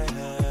in my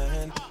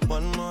hand.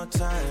 One more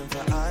time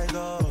before I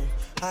go.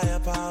 Higher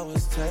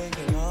powers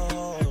taking a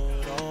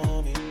hold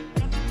on me.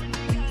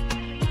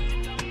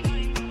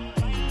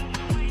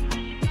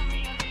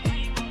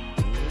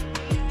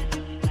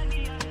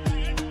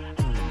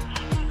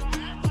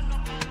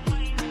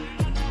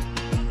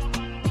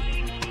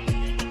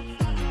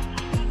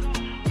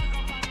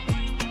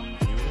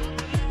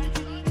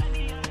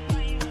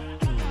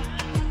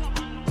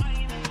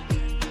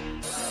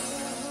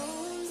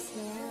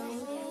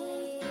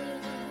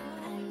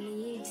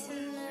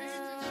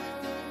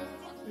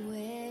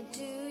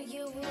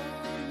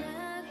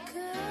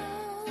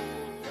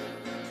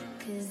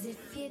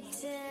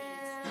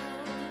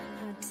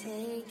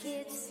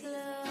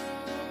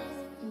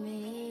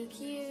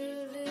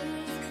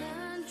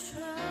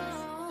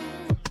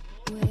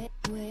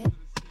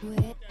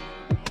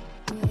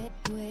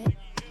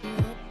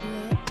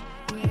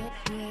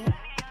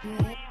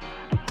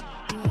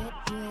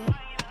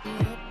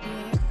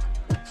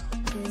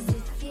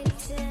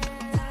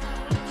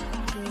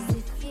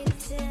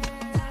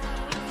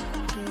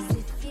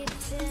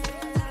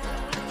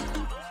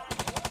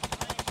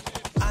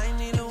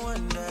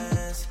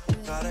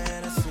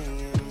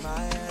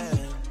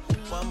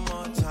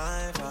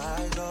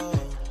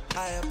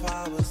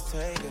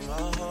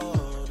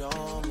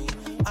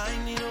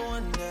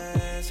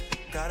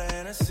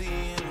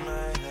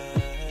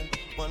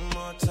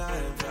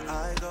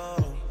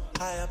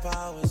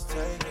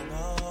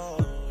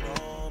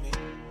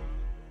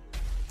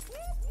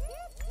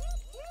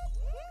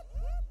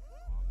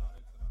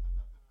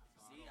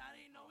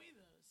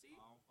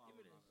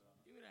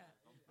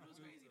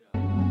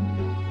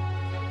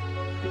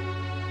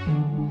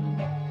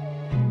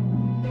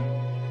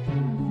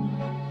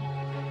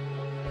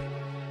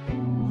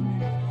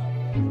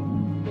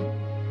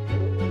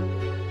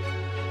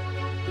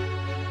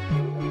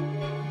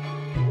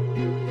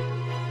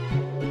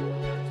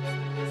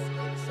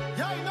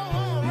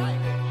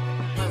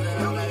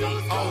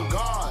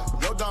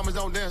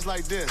 Don't dance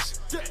like this.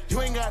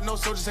 You ain't got no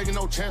soldiers taking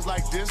no chance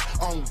like this.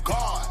 On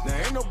God, now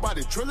ain't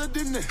nobody triller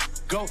than this.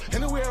 Go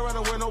anywhere around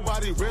the world,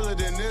 nobody realer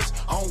than this.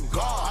 On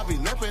God, I be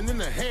living in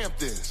the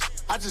Hamptons.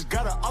 I just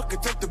got an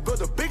architect to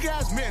build a big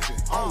ass mansion.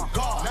 On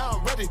God, now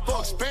I'm ready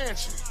for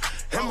expansion.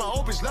 And my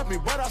old bitch left me,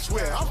 but I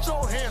swear I'm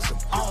so handsome.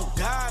 On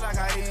God, I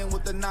got in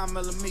with the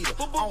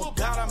 9mm. On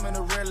God, I'm in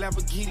a red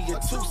Lamborghini, a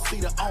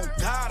two-seater. On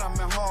God, I'm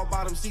in hard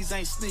bottoms, these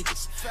ain't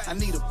sneakers. I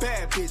need a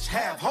bad bitch,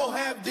 half hoe,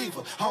 half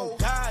diva. On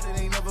God,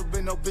 it ain't never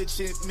been no bitch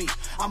in me.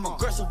 I'm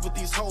aggressive with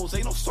these hoes,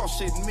 ain't no soft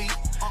shit in me.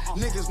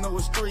 Niggas know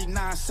it's 3,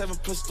 9, 7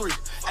 plus 3.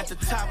 At the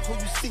top, who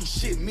you see?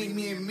 Shit, me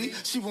and me.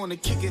 She wanna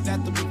kick it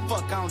after we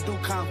fuck, I don't do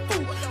kung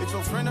fu. If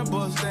your friend a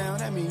bust down,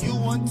 that mean you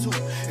want to.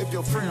 If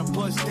your friend a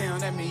bust down,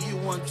 that mean you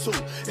want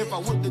to. If I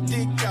whip the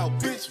dick out,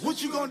 bitch,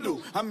 what you gonna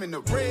do? I'm in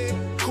the red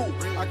coupe,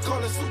 I call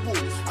it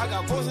Subaru. I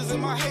got voices in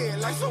my head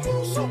like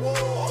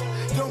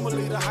Subaru. Don't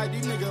believe the hype,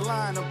 these niggas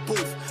lying the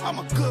booth. I'm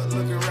a good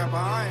looking rapper,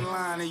 I ain't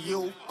lying to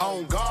you.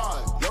 On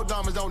God, your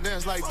diamonds don't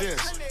dance like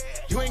this.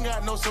 You ain't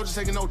got no soldiers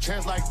taking no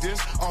chance like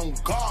this. On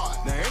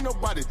God, now ain't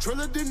nobody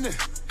triller than this.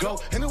 Go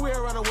anywhere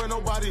around the world,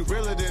 nobody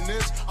realer than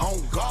this. On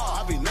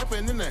God, I be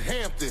living in the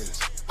Hamptons.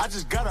 I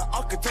just got an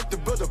architect to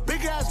build a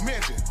big ass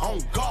mansion.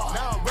 On God,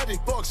 now I'm ready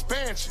for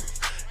expansion.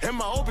 And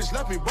my old bitch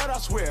left me, but I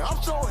swear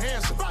I'm so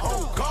handsome.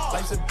 Oh God.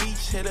 Life's a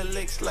beach, hit a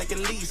licks like a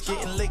lease.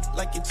 Getting licked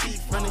like your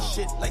teeth, running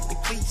shit like the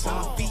cleats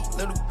on my feet.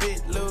 Little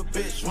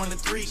bitch, run a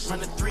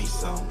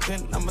threesome.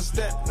 Then I'ma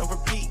step, no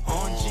repeat.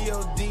 On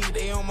G-O-D,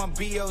 they on my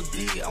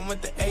B-O-D. I'm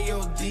with the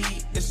A-O-D,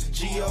 it's the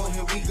G-O,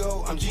 here we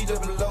go. I'm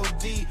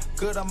G-O-O-D,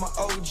 good, I'm a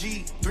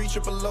O-G.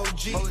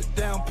 3-triple-O-G, hold it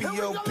down,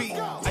 P-O-P.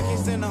 I can't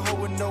stand a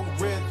hoe with no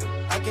rhythm.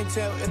 I can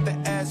tell if the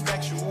ass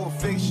factual or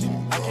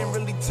fiction. I can't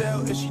really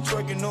tell if she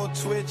twerking or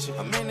twitching.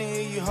 I'm in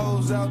here, you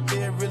hoes out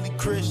there really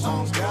Christian.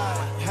 Oh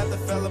God, had the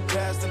fella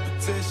pass the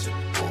petition.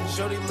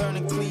 Shorty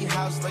learning clean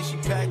house like she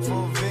packed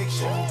for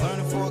eviction.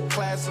 Learning for a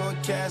class or a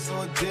cast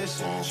or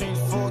addition. Change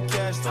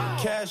forecast on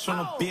cash on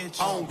a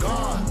bitch. On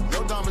God,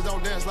 your diamonds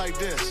don't dance like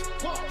this.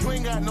 You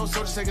ain't got no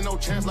soldiers taking no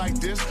chance like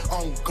this.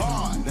 On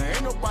God, now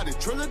ain't nobody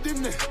triller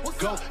than this.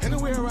 Go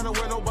anywhere around the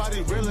world,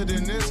 nobody realer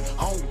than this.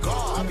 On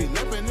God, I be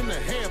living in the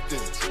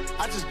Hamptons.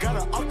 I just got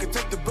an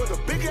architect to build a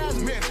big ass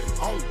mansion.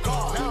 On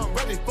God, now I'm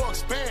ready for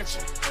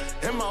expansion.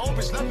 And my old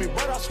bitch left me,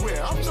 but I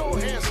swear I'm so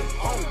handsome.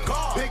 On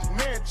God, big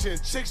mansion,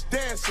 chicks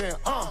dancing,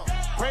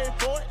 Pray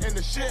for it and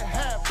the shit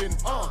happened,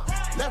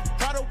 Left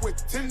Prada with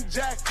 10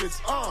 jackets,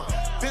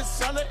 Bitch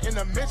salad in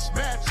a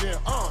mismatching,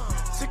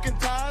 Sick and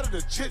tired of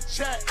the chit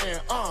chatting,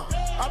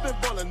 I've been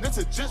ballin', this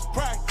is just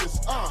practice,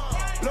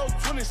 Blow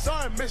 20,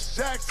 sorry, Miss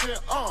Jackson,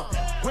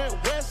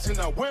 Went west and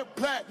I went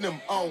platinum,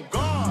 on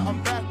God.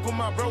 I'm back with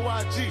my bro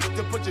IG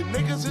to put your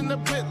niggas in the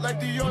pit like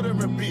the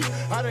deodorant beat.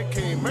 I done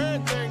came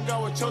everything I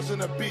was chosen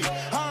to be.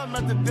 I'm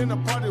at the dinner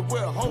party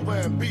with Hova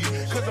and B,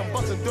 cause I'm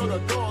busting door to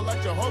door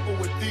like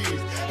Jehovah with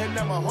these. And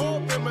now my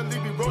whole family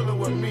be rolling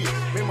with me.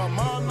 Me, my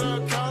mom,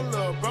 little count,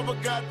 little brother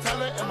got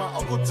talent, and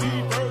Uncle T,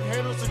 Berg,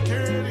 handle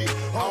security.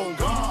 On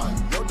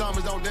God, your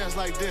diamonds don't dance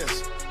like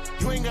this.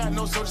 You ain't got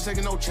no soldiers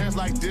taking no chance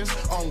like this.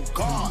 On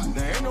God,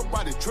 there ain't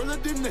nobody triller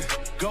than this.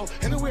 Go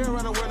anywhere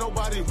around the world,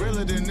 nobody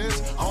realer than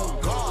this.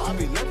 On God, I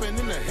be living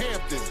in the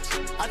Hamptons.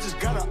 I just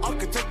got an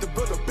architect to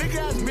build a big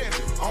ass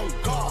mansion. On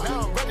God,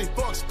 now I'm ready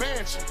for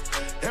expansion.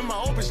 And my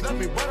old bitch left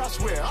me, but I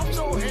swear I'm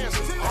so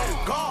handsome.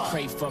 On God.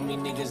 Pray for me,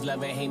 niggas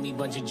love and hate me,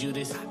 bunch of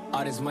Judas.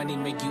 All this money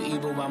make you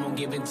evil, I'm gonna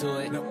give into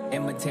it.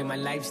 Imitate my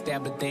lifestyle,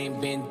 but they ain't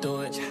been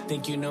through it.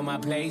 Think you know my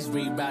plays,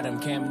 read about them,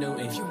 Cam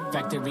Newton.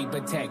 Factory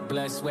protect,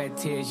 blood, sweat,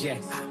 tears, yeah.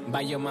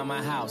 Buy your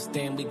mama house,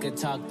 then we could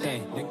talk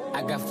then.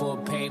 I got full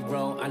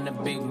payroll, I'm the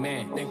big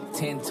man.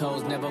 10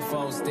 toes, never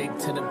fold, stick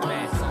to the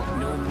plan.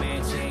 New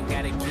mansion,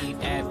 gotta keep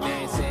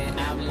advancing.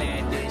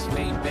 Outlandish,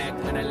 laid back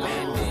when I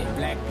landed.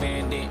 Black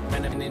bandit,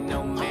 running in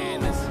no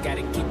manners.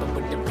 Gotta keep up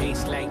with the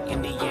pace like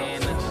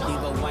Indiana.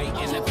 Leave a white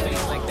in the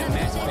face like the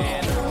Max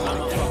Banner.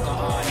 I'ma fuck her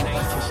all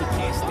night till she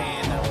can't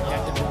stand up.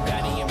 Got the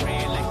Bugatti and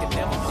ran like the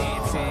devil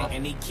dancing.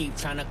 And he keep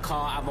trying to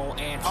call, I won't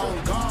answer.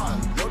 On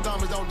God, your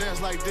diamonds don't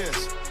dance like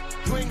this.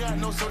 You ain't got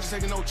no soldiers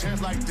taking no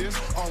chance like this.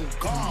 On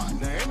God,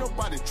 there ain't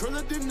nobody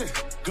triller than this.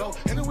 Go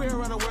anywhere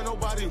around the world,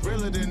 nobody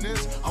realer than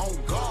this. On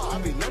God,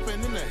 I be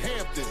living in the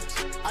Hamptons.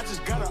 I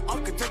just got an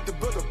architect to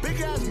build a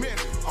big ass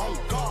mansion. On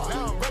God,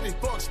 now I'm ready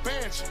for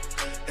expansion.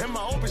 And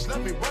my old bitch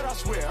left me, but I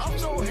swear I'm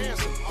so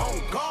handsome.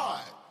 On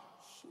God.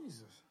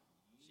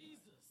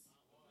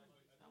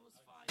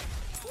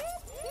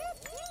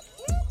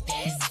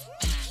 Best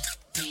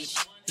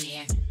bitch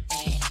there,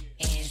 bad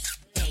ass,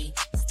 they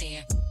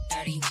stare,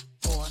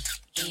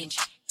 34-inch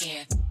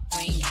hair.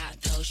 Bring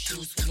out those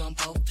shoes, we want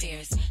both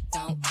pairs.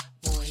 Don't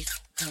boys,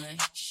 gun,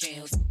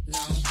 shells,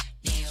 long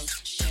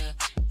nails, shut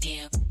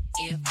down.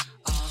 If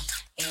all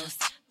else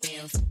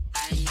fails, I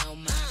know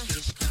my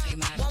bitch gon' pay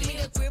my bill. Want me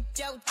to grip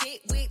your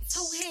dick with 2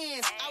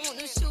 hands? I want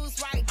them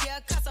shoes right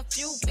there, cost a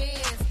few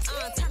bands.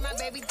 Turn my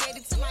baby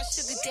daddy to my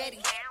sugar daddy.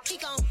 He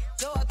gon'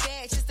 blow a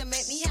bag just to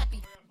make me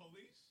happy.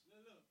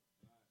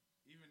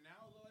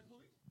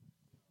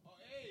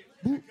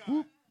 Whoop,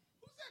 whoop.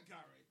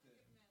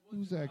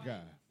 Who's that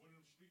guy?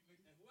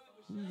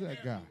 Who's that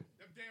guy?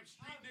 Them damn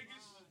street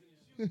niggas.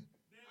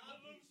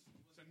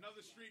 It's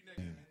another street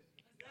nigga.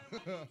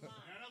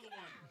 Another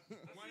one.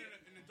 One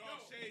in the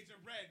dark shades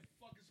and red.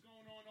 Fuck is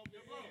going on over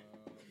here?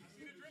 I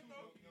see the drip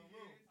though.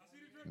 I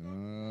see the drip though.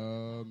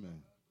 Oh,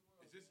 man.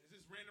 Is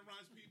this Random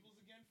Rhymes Peoples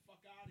again?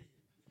 Fuck out of here.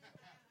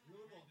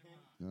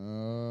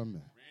 Oh, man.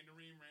 Random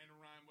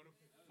Rhyme. What the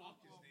fuck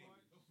his name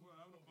is?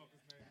 I don't know fuck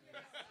his name.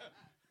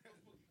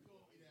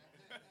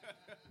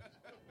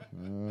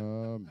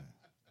 Oh, man.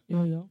 Yo.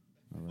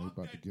 All right,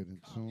 about to get in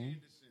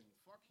tune.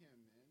 Fuck him,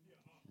 man. 1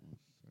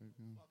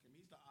 second. Fuck him.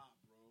 He's the op,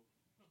 bro.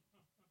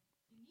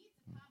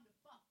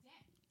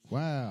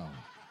 Wow.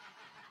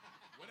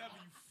 Whatever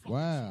you fucking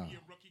Wow. see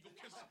here, rookie.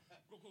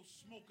 Go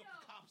smoke up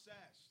the cop's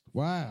ass.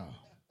 Wow.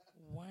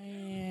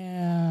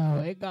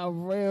 Wow. It got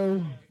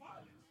real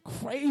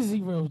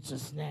crazy real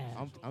just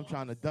now. I'm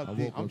trying to duck I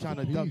them. woke I'm up trying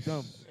to to duck peace.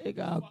 them. It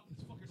got.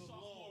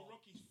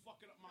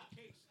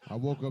 I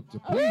woke up to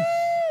peace.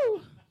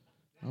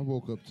 I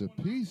woke up to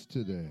peace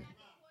today.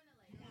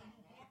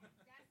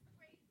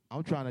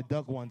 I'm trying to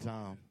duck one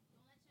time.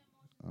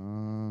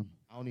 I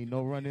don't need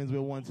no run-ins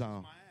with one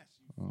time.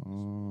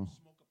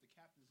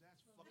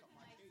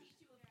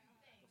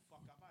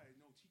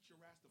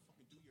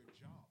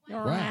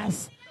 Your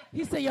ass.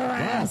 He said your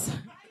ass.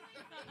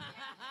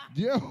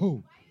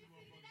 Yo.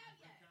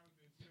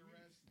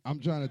 I'm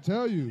trying to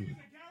tell you.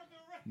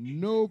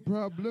 No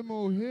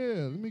problemo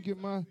here. Let me get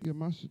my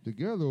shit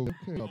together. Okay,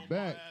 we are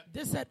back.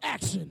 This said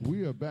action.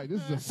 We are back.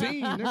 This is a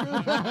scene,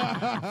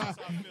 nigga.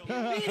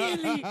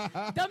 Immediately,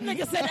 them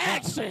niggas said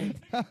action.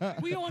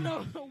 We on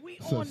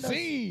It's a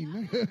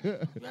scene.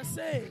 That's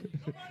it.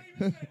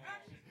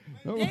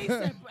 All They right.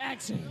 said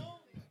action.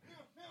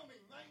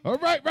 All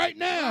right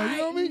now. You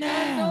know what I mean?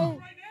 now.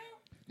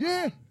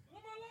 Yeah.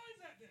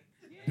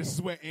 This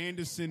is where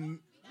Anderson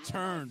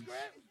turns.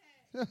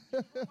 This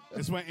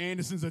is where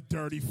Anderson's a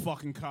dirty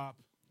fucking cop.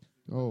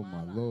 Oh,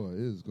 my Lord.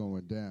 It is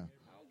going down.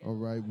 All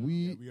right.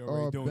 We we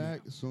already are doing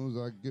back as soon as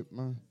I get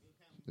my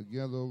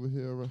together over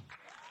here. All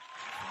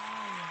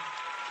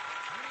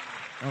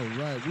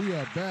right. We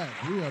are back.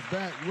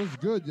 What's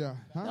good, y'all?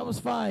 Huh? That was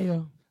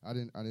fire. I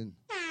didn't.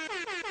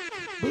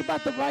 We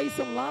about to write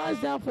some lines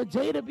down for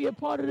Jay to be a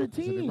part of the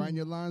So they team. writing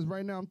your lines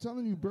right now. I'm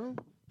telling you, bro.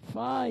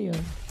 Fire.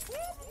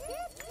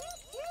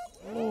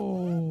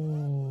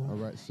 Oh. All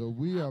right. So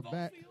we are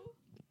back.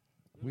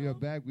 We are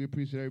back. We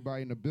appreciate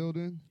everybody in the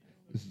building.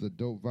 This is a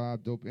dope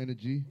vibe, dope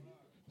energy.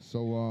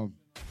 So,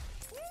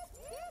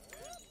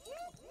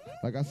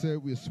 like I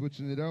said, we're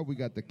switching it up. We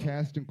got the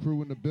cast and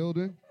crew in the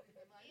building.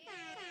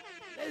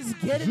 Let's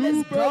get it.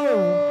 Let's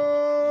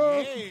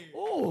go.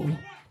 Oh,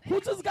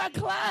 who just got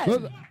clapped?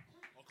 Look,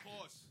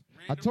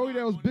 I told you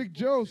that was Big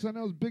Joe, son.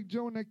 That was Big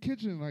Joe in that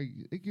kitchen. Like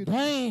it gets.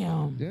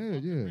 Damn.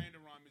 Yeah.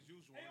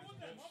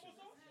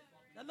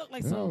 That looked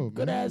like some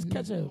good ass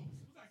ketchup.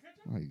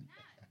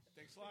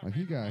 Like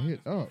he got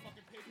hit up.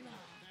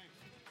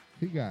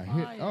 He got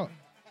hit. Oh,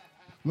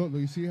 look,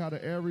 you see how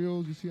the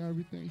aerials, you see how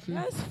everything? See?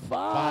 That's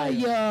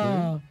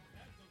fire.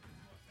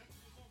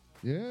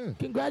 Yeah.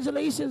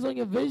 Congratulations on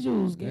your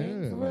visuals,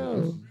 gang. For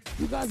real.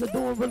 You guys are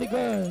doing really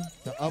good.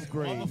 The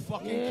upgrade.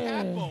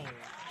 Motherfucking Capo.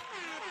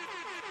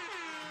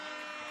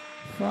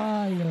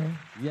 Fire.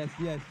 Yes.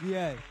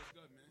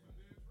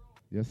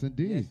 Yes,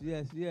 indeed.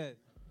 Yes.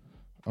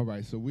 All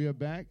right, so we are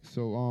back.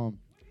 So,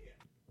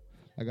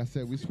 like I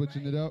said, we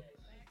switching it up.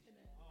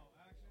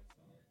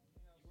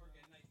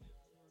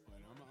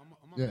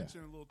 I'm gonna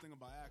mention a little thing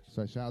about Action.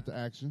 So shout out to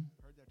Action.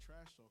 Heard that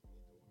trash talking.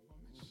 I'm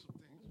gonna mention some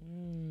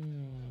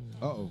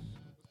things. Uh-oh.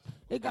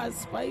 It got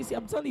spicy.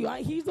 I'm telling you,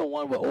 he's the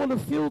one with all the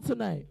fuel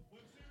tonight.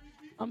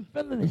 I'm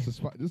feeling it. This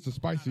is the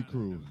spicy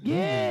crew.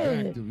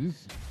 Yeah.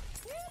 This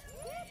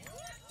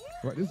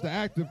is the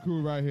active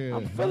crew right here.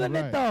 I'm feeling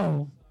it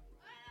though.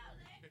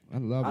 I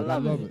love it. I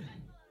love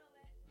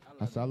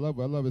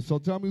it. I love it. So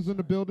tell me who's in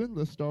the building.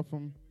 Let's start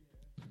from.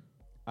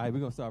 All right, we're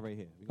gonna start right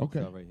here.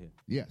 Start right here.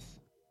 Yes.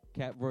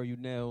 Cat Royal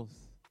Nails.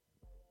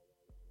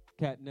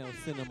 Cat Nails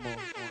Cinema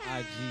on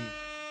IG.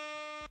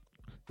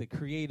 The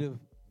creative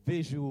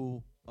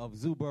visual of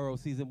Zubaro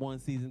Season 1,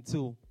 Season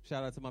 2.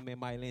 Shout out to my man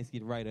Mike Lansky,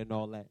 the writer and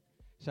all that.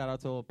 Shout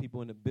out to all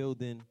people in the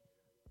building.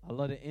 I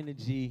love the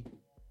energy.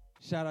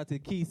 Shout out to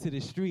Keys to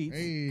the Streets.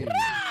 Hey.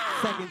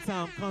 Second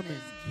time coming.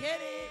 Get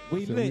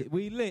it.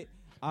 We lit.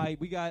 All right,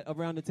 we got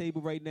around the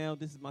table right now.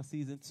 This is my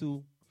Season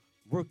 2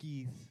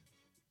 rookies.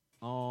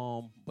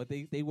 But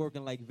they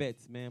working like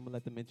vets, man. I'm gonna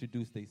let them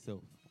introduce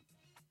themselves.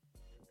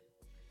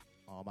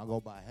 I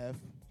go by Hef,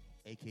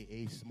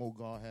 aka Smoke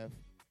God Hef,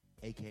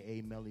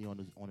 aka Melly on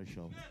the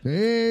show.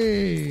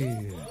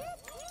 Hey.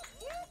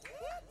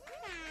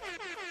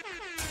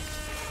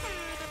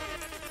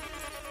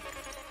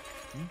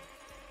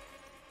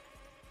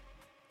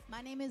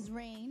 My name is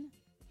Rain.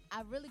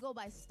 I really go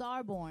by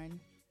Starborn,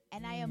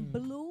 and I am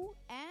Blue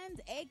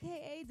and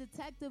aka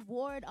Detective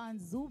Ward on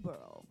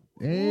Zubaro.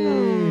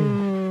 Hey.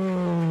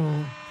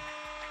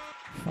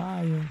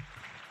 Fire.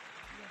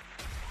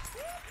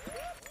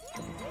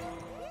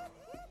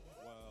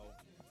 Well,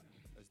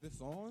 is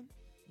this on?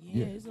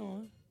 Yeah, it's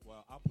on.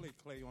 Well, I play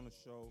Clay on the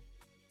show,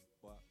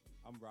 but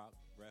I'm Rock,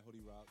 Red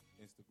Hoodie Rock,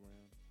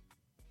 Instagram,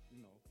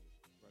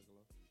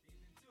 regular.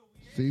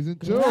 Season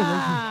 2.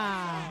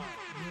 Wow.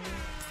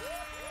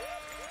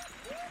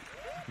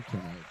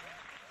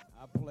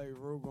 I play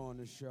Ruger on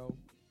the show.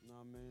 You know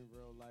what I mean?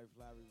 Real life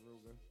Larry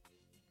Ruger.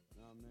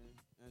 You know what I mean?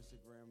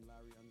 Instagram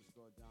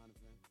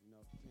Larry_Donovan.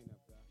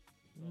 Cleanup guy.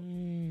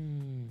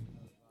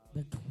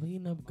 The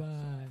cleanup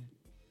guy.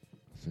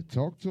 So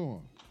talk to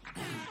him.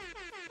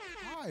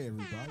 Hi,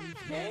 everybody.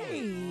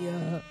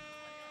 Hey.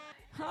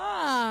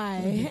 Hi.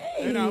 Hey.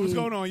 Hey, now, what's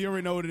going on? You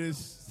already know what it is.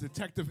 It's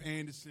Detective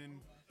Anderson,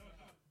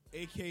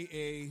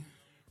 a.k.a.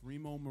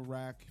 Remo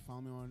Marak.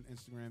 Follow me on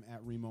Instagram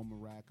at Remo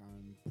Marak.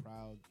 I'm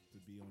proud to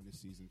be on this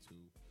season 2.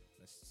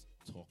 Let's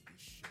talk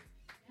this shit.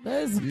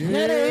 Let's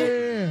get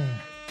it.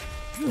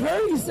 You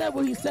heard he said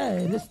what he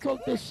said. Let's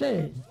talk this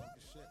shit.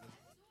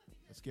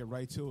 Let's get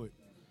right to it.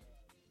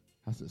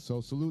 I said,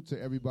 so salute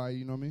to everybody,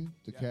 you know what I mean?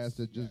 The cast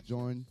that just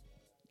joined.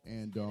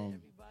 And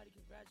Everybody,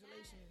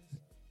 congratulations.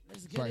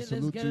 Let's get it,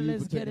 salute let's to get you it, for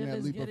let's get taking it, that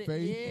let's leap get of it.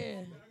 faith.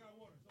 Yeah.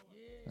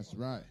 That's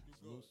right.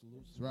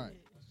 That's right.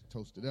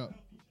 Toast it up.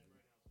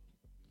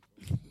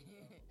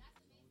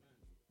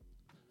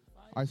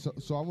 All right,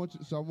 so I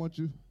want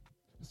you,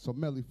 so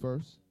Melly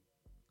first.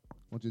 I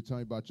want you to tell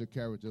me about your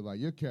character. Like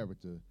your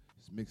character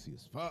is mixy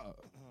as fuck.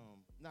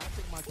 No,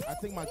 I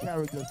think my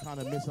character is kind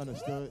of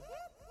misunderstood.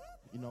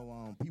 You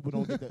know, people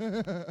don't get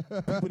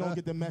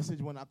the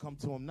message when I come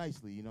to them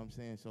nicely. You know what I'm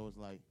saying? So it's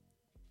like,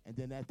 and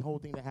then that whole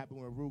thing that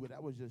happened with Ruger,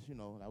 that was just,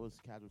 that was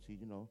casualty.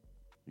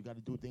 You got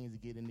to do things to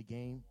get in the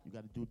game. You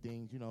got to do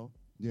things,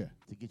 Yeah.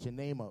 to get your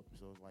name up.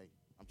 So it's like,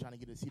 I'm trying to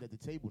get a seat at the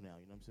table now.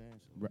 You know what I'm saying?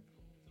 So Right.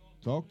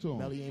 Talk to him.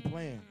 Melly ain't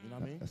playing. You know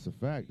what I mean? That's a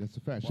fact. That's a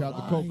fact. Well, Shout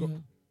out to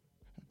Coco.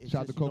 It's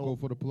Shout out to just, you Coco know,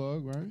 for the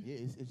plug, right? Yeah,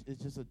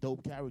 it's just a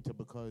dope character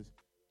because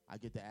I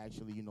get to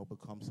actually,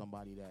 become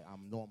somebody that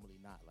I'm normally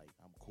not. Like,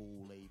 I'm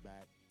cool, laid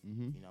back.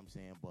 Mhm. You know what I'm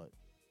saying? But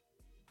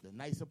the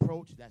nice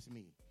approach, that's me.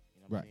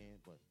 You know what Right. I'm saying?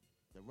 But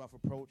the rough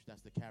approach,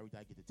 that's the character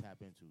I get to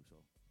tap into. So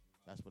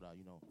that's what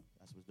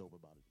that's what's dope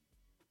about it.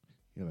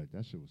 Yeah, like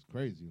that shit was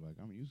crazy. Like,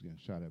 I mean, you was getting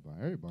shot at by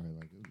everybody.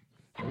 Like,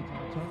 every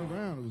time I turned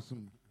around,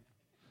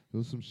 there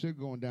was some shit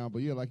going down.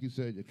 But yeah, like you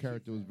said, your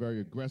character was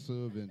very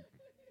aggressive and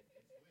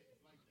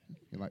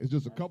like it's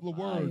just a couple of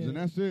words and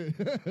that's it.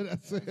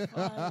 That's it.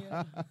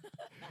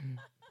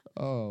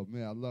 Oh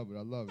man, I love it.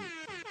 I love it.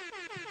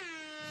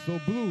 So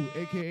Blue,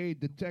 aka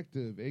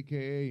Detective,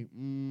 aka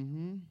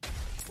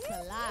It's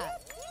a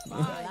lot. It's a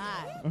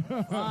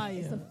lot. Fire.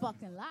 It's a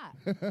fucking lot.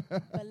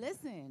 But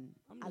listen,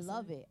 I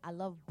love it. I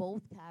love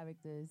both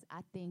characters.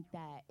 I think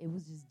that it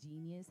was just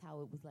genius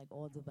how it was like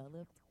all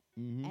developed.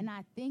 Mhm. And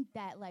I think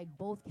that like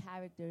both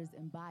characters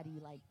embody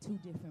like two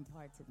different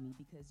parts of me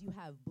because you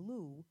have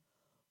Blue,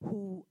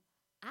 who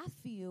I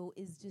feel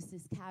is just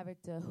this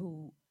character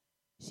who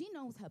she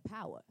knows her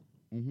power.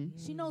 Mm-hmm.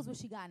 She knows what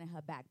she got in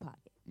her back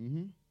pocket.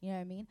 Mm-hmm. You know what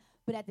I mean?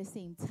 But at the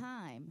same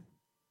time,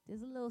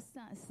 there's a little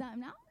something. I don't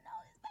know.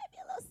 This might be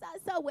a little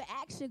something with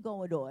action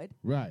going on.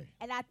 Right.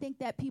 And I think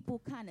that people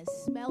kind of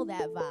smell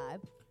that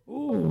vibe.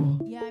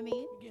 Ooh. You know what I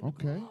mean?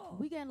 Okay.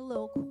 We getting a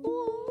little cool.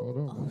 Hold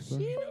on. Oh, one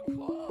second. shit.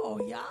 Oh,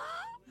 y'all.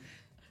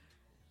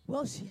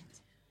 Well, shit.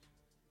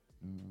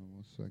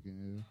 1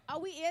 second Are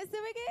we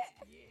answering it?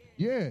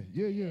 here.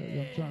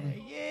 Yeah. I'm trying to.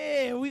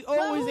 Yeah, we Well,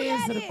 always who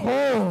answer that the is?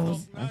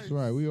 calls. That's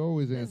right. We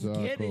always answer our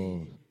get it.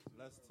 calls.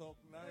 Let's talk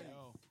nice.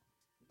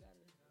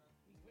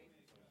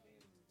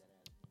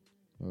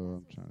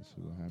 I'm trying to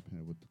see what happened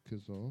here with the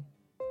kiss off.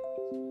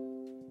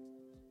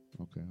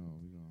 Okay, hold on.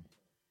 We going.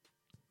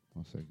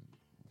 1 second.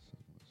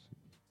 Let's see.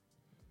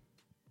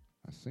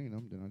 I seen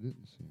them, then I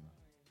didn't see them.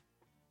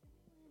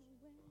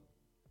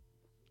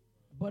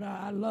 But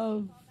I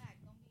love.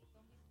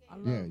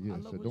 Yeah. I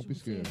love So what don't you be were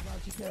saying scared.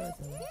 about your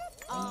character.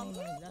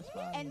 That's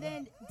fine. And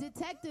then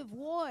Detective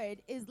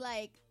Ward is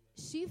like,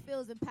 she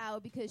feels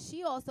empowered because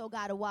she also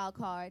got a wild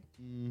card.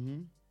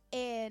 Mm-hmm.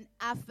 And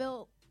I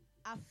feel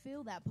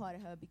that part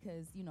of her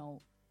because, you know,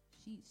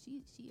 she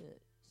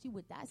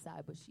with that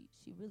side, but she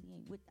really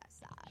ain't with that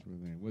side. She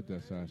really ain't with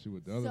that side. She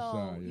with the other So,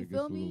 side. Yeah, you it gets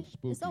feel a me? little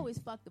spooky. It's always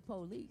fuck the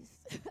police.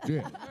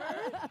 Yeah.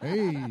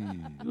 Hey.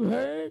 You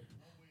heard?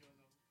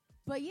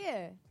 But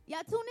yeah,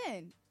 y'all tune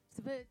in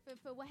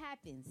for what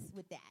happens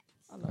with that.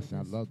 I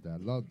love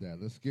that.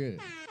 Let's get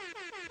it.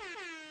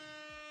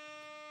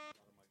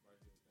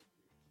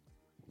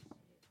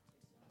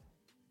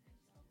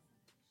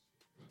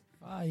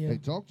 Fire. Hey,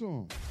 talk to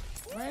him.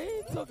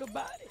 Right? Talk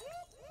about it.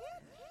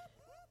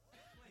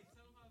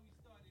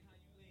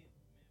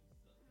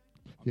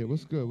 Yeah,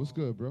 what's good? What's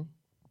good, bro?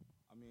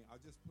 I mean, I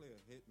just play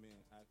a hitman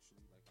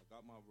actually. Like I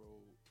got my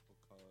role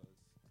because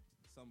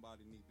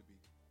somebody needed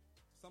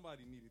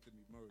to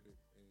be murdered,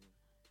 and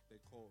they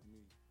called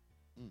me.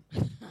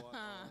 But,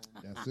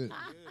 That's it.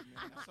 Yeah,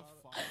 man,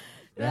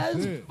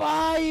 That's it.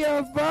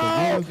 fire, bro. The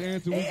last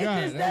answer we got.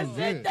 That's That was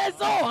it. it.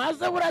 That's all. I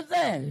said what I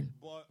said.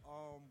 But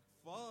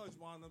Fudge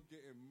wound up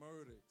getting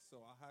murdered, so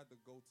I had to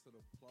go to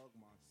the plug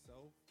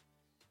myself,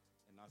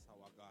 and that's how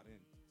I got in.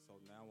 So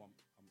now I'm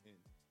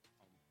in.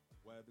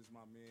 Webb is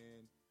my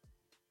man.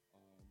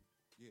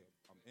 Yeah,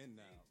 I'm in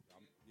now.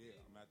 I'm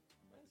at the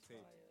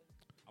table.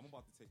 I'm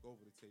about to take over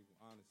the table,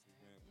 honestly,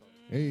 man.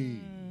 Hey.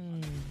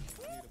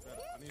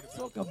 I need a better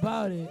Talk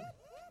about it. I need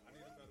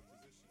a better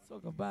position.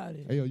 Talk about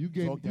it. Hey, yo, you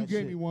Talk gave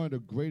that me shit. one of the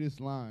greatest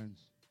lines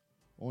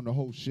on the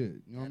whole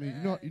shit. You know what I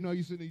mean? You know,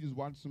 you sitting there, you just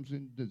watch some shit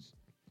and just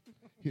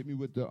hit me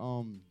with the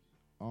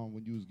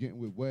when you was getting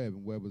with Webb,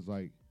 and Webb was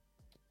like,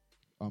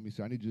 he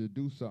said, I need you to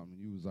do something.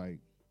 You was like,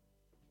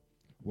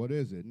 what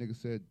is it? Nigga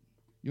said,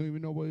 you don't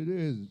even know what it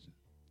is.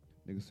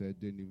 Nigga said it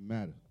didn't even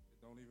matter.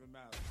 It don't even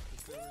matter.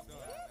 Consider it done.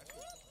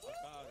 I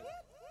got it.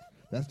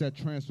 That's that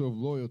transfer of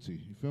loyalty.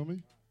 You feel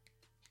me?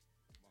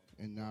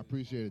 And I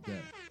appreciated that. Yeah,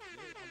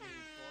 I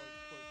mean, Fudge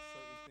put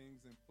certain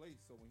things in place,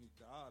 so when he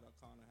died, I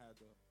kind of had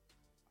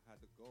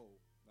to go.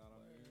 Know what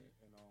I mean?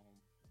 And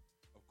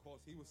of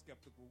course, he was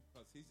skeptical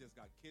because he just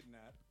got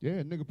kidnapped.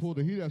 Yeah, nigga pulled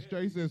the heat out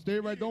straight. He said, stay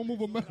right, don't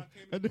move a When I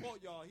came to the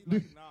courtyard, he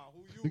like, nah,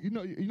 who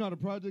you? You know the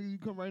project, you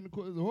come right in the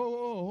court.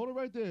 Whoa, hold it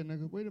right there,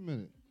 nigga. Wait a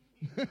minute.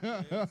 Yeah,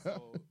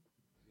 so,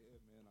 yeah,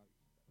 man,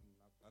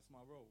 that's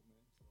my role,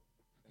 man.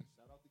 So, and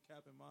shout out to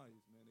Cap and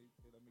Myers, man.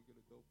 They let me get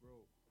a dope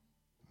role.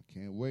 I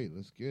can't wait.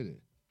 Let's get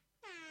it.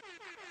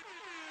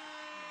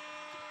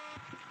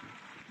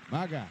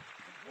 My guy.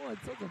 Boy,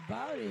 talk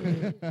about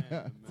it.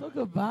 Talk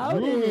about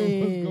Ruger, it.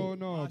 What's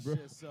going on, My bro?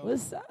 shit so-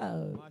 What's up?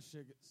 My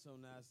shit so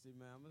nasty,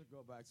 man. I'm gonna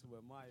go back to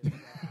where Maya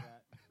started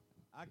at.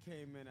 I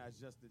came in as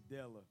just a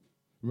dealer.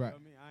 Right. You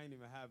feel me? I ain't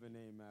even have a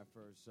name at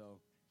first, so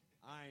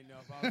I ain't know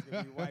if I was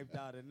gonna be wiped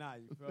out or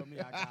not. You feel me?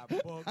 I got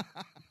booked.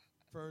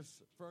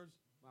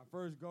 My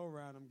first go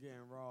round, I'm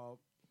getting robbed.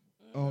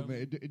 Oh,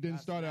 man, it didn't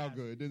That's start out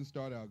nasty. good. It didn't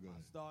start out good.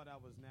 I thought I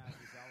was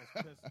nasty, so I was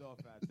pissed off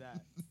at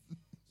that.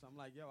 So I'm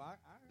like, yo, I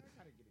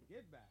gotta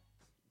get back.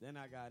 Then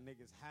I got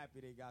niggas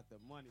happy they got the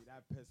money.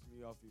 That pissed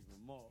me off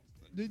even more.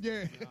 Yeah.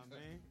 You know what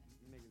I mean?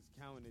 Niggas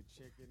counting the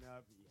chicken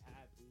up, he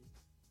happy.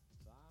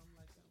 So I'm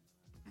like,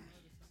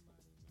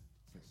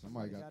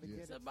 Somebody got gotta get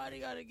it. Somebody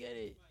gotta get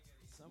it.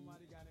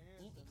 Somebody got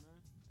to answer, man.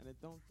 And it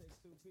don't take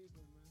two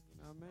people, man.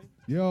 You know what I mean?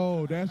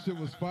 Yo, that shit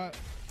was fire.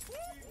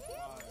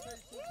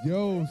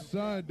 Yo,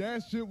 son,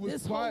 that shit was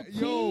This fire. whole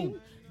Yo,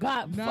 team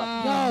got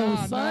nah,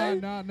 yo,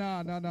 son. nah.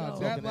 Yo.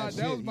 That line,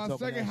 that was He my talking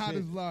second that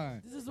hottest shit.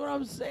 line. This is what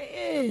I'm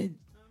saying.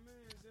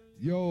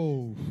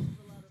 Yo.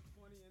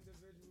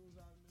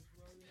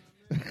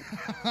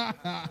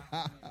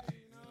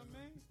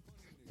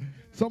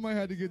 Somebody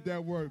had to get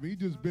that word. He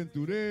just been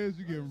through this.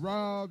 You get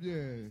robbed, yeah.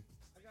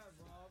 I got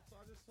robbed, so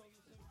I just told him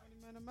to send 20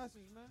 men a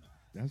message, man.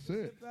 That's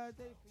it. It's a bad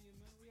day for you,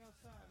 man. We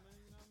outside, man.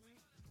 You know what I mean?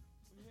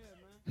 I'm here,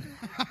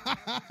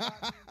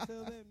 man.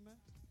 Until then, man.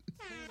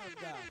 Clean up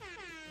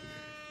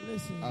guy.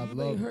 Listen, I you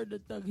love ain't it. heard the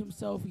thug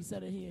himself. He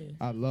said it here.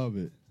 I love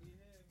it.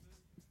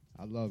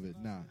 I love it.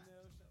 Nah.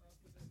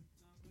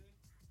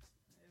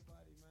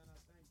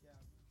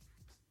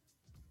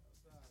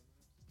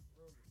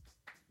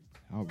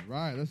 All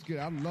right, let's get.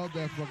 I love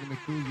that fucking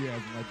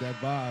enthusiasm, like that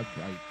vibe.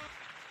 Like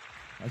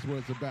that's what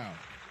it's about.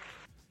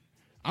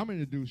 I'm gonna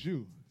introduce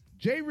you,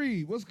 Jay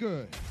Reed. What's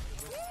good?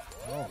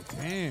 Oh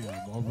damn!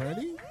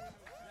 Already?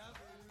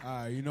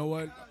 You know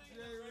what?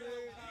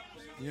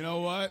 You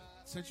know what?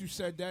 Since you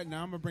said that,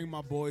 now I'm gonna bring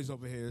my boys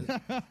over here.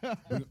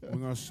 we're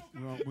gonna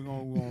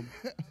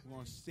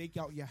stake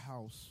out your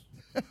house.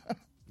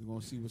 We're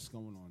gonna see what's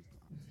going on.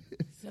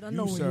 Said I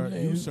know where you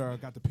live. You sir,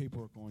 got the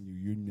paperwork on you.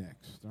 You're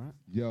next, all right?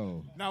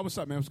 Yo. Now, what's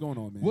up, man? What's going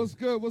on, man? What's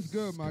good? What's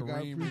good, my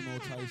guy? Kareem, Remo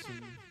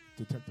Tyson,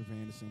 Detective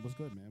Anderson. What's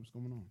good, man? What's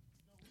going on?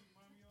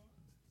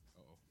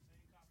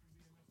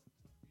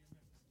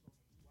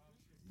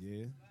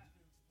 Yeah.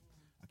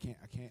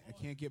 I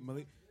can't get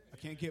Malik. I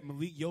can't get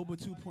Malik Yoba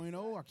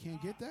 2.0. I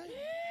can't get that.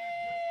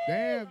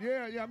 Damn.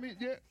 Yeah. I mean,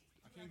 yeah.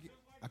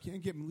 I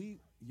can't get Malik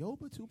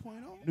Yoba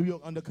 2.0. New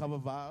York undercover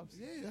vibes.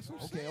 Yeah, that's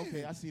what I'm saying.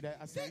 Okay, I see that.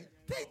 I see.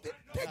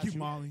 Thank you,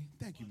 Molly.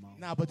 Thank you, Molly.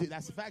 Nah, but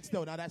that's facts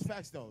though.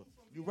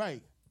 You're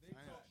right.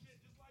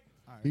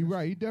 He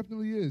right. He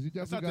definitely is. He definitely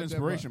That's not got the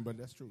inspiration, that vibe. but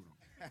that's true.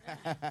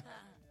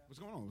 What's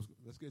going on?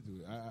 Let's get to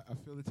it. I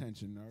feel the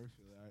tension. I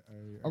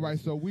All right,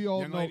 so we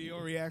all young know. lady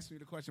already asked me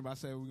the question, but I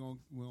said we're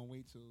gonna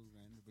wait till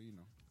then. But you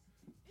know,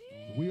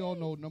 We all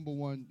know number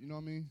one. You know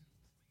what I mean?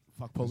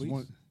 fuck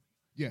police.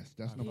 Yes,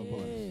 that's number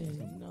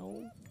one.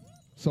 No.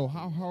 So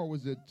how hard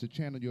was it to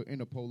channel your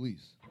inner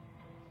police?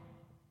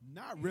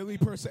 Not really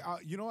per se.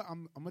 You know what?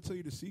 I'm gonna tell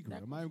you the secret.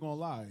 I'm not even gonna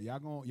lie. Y'all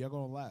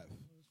gonna laugh.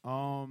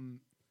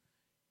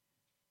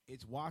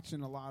 It's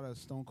watching a lot of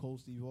Stone Cold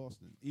Steve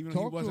Austin. Even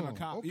though he wasn't a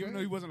cop. Okay. Even though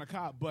he wasn't a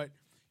cop, but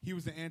he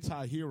was the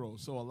anti-hero.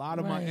 So a lot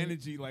of my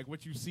energy, like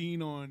what you've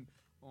seen on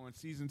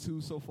season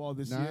 2 so far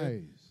this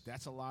year,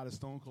 that's a lot of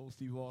Stone Cold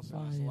Steve Austin.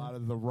 That's a lot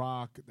of The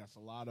Rock. That's a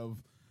lot of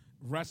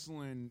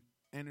wrestling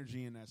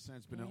energy in that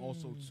sense. But then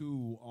also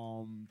too,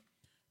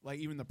 like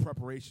even the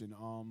preparation,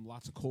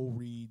 lots of cold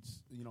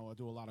reads. You know, I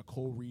do a lot of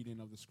cold reading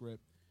of the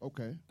script.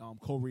 Okay.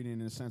 Cold reading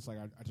in a sense like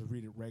I just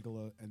read it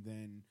regular, and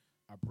then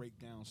I break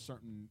down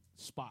certain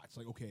spots.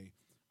 Like, okay,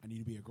 I need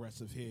to be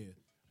aggressive here.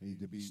 I need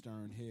to be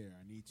stern here.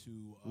 I need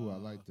to. Ooh, I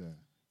like that.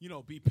 You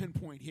know, be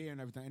pinpoint here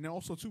and everything, and then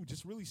also too,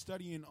 just really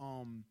studying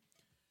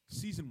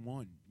season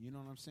 1. You know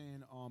what I'm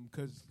saying?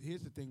 Because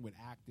here's the thing with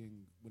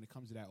acting when it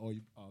comes to that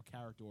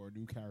character or a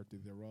new character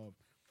thereof.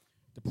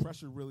 The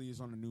pressure really is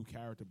on the new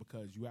character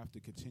because you have to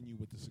continue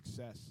with the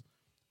success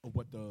of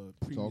what the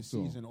previous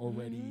season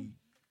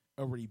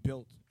already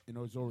built and it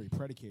was already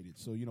predicated.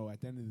 So, you know,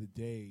 at the end of the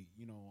day,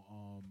 you know,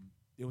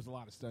 it was a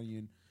lot of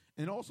studying.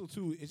 And also,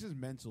 too, it's just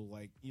mental.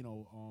 Like, you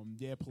know,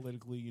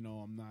 politically, you know,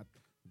 I'm not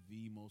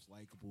the most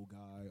likable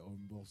guy or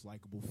most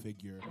likable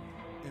figure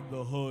in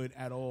the hood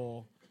at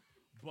all.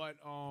 But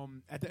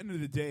at the end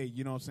of the day,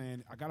 you know what I'm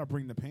saying, I got to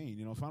bring the pain.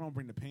 You know, if I don't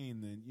bring the pain,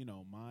 then, you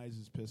know, Mize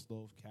is pissed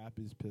off, Cap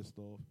is pissed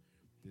off.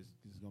 This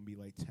is going to be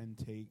like 10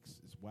 takes.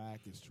 It's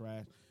whack. It's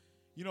trash.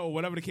 You know,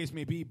 whatever the case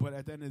may be. But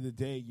at the end of the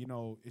day, you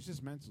know, it's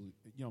just mentally.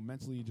 You know,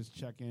 mentally you just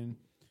check in.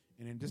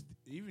 And then just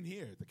even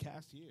here, the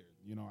cast here,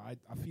 you know, I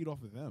feed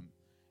off of them.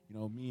 You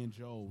know, me and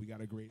Joe, we got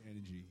a great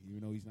energy.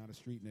 Even though he's not a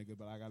street nigga,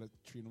 but I got to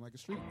treat him like a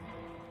street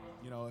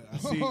nigga. You know, I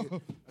see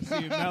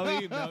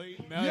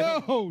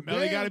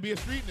Melly got to be a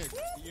street nigga.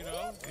 You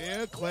know,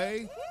 yeah,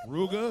 Clay,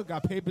 Ruger,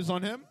 got papers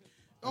on him.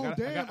 Man.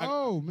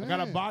 I got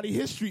to body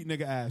his street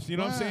nigga ass. You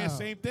know what I'm saying?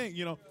 Same thing,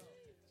 you know.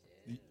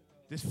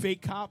 This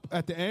fake cop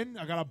at the end,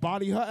 I got to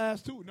body her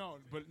ass too. No,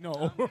 but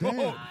no.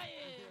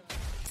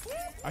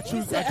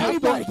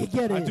 Everybody can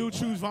get it. I do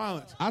choose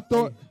violence. I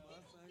thought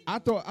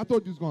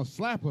you was gonna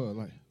slap her.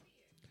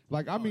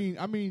 Like I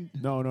mean.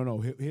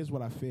 No. Here's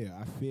what I fear.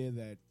 I fear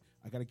that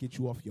I gotta get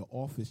you off your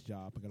office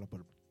job. I gotta put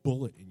a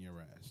bullet in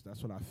your ass.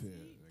 That's what I fear.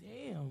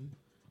 Damn.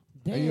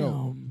 Hey,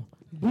 yo.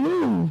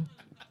 Blue.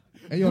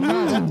 Hey, yo,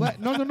 no,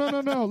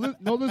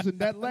 listen,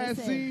 that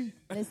last scene.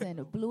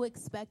 Listen, Blue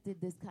expected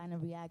this kind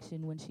of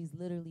reaction when she's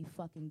literally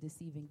fucking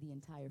deceiving the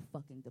entire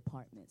fucking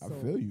department. So I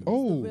feel you. The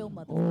real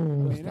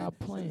motherfucker. Stop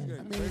playing.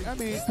 I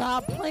mean,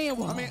 stop playing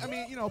with I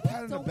mean, you know,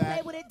 pat on the Don't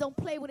back. play with it. Don't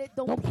play with it.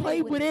 Don't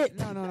play with it.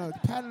 No.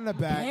 Pat on the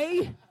back.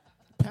 Hey.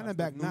 Pat on the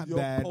back, not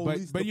bad,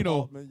 but you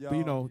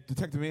know,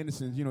 Detective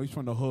Anderson, you know, he's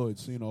from the hood,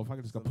 so you know, if I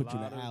could just go put you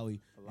in the alley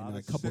and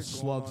a couple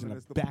slugs in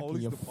the back of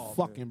your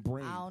fucking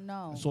brain, I don't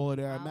know. that's all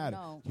that matters.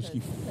 Just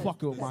keep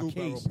fucking with my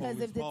case.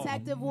 Because if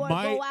Detective Ward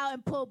go out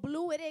and pull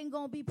Blue, it ain't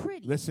gonna be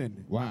pretty.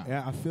 Listen, wow,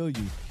 yeah, I feel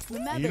you.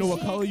 Remember, and you know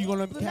what color you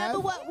gonna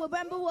have?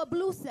 Remember what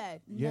Blue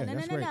said? Yeah,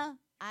 that's right.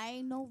 I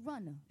ain't no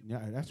runner. Yeah,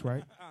 that's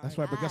right. That's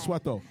right. But guess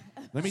what, though?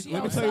 Let me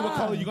tell you what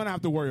color you're going to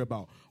have to worry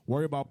about.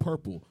 Worry about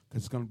purple,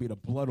 because it's going to be the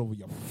blood over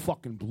your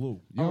fucking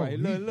blue. All right,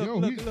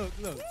 look.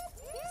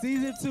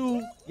 Season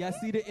 2, y'all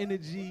see the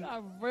energy.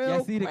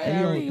 Y'all see the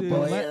characters.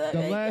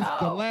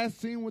 The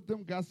last scene with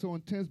them got so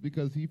intense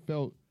because he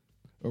felt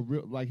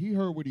he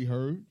heard what he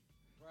heard.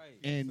 Right.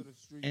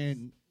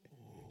 And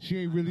she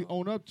ain't really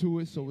own up to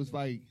it, so it's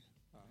like,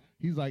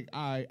 he's like,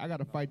 I got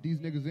to fight these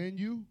niggas in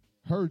you.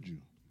 Heard you.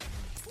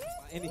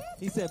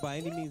 He said by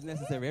any means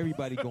necessary,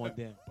 everybody going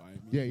down.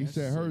 Yeah, he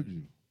said heard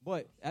you.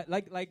 But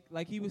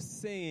like he was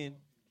saying,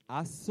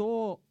 I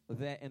saw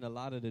that in a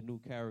lot of the new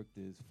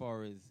characters, as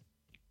far as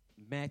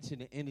matching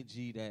the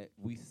energy that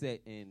we set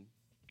in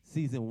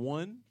season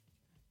 1,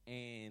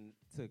 and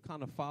to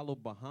kind of follow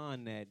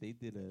behind that, they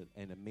did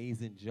an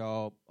amazing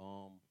job.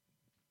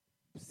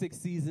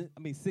 6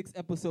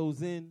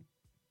 episodes in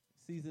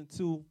season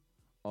 2.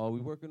 We're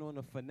working on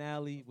the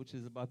finale, which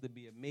is about to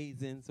be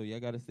amazing. So y'all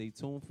gotta stay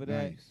tuned for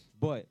that. Nice.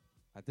 But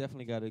I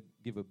definitely gotta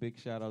give a big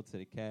shout out to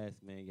the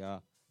cast, man.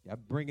 Y'all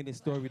bringing this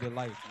story to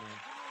life, man.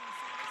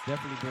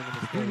 Definitely bringing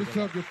this story Give to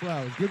yourself life. your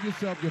flowers. Give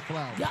yourself your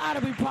flowers. Y'all ought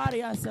to be proud of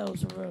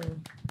yourselves, for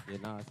real. Yeah,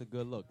 nah, it's a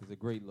good look. It's a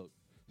great look.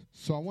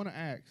 So I want to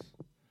ask,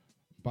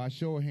 by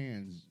show of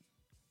hands,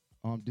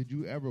 did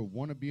you ever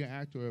want to be an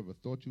actor or ever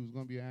thought you was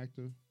going to be an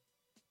actor?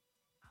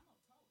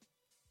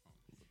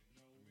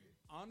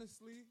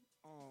 Honestly,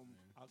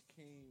 I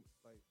came,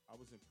 I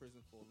was in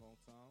prison for a long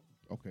time.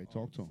 Okay,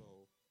 talk to him.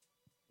 So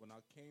when I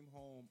came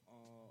home,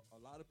 a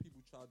lot of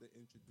people tried to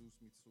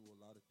introduce me to a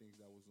lot of things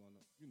that was on,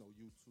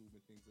 YouTube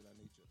and things of that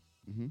nature.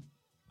 Mm-hmm.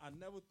 I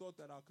never thought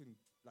that I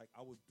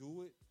would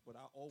do it, but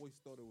I always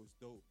thought it was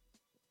dope.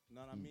 You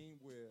know what I mean?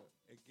 Where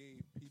it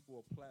gave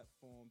people a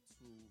platform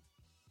to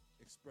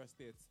express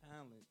their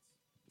talents,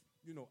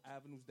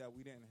 avenues that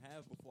we didn't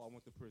have before I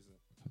went to prison.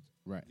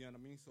 Right. You know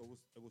what I mean? So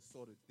it was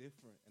sort of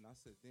different, and I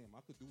said, damn,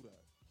 I could do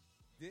that.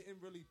 Didn't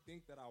really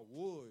think that I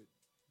would,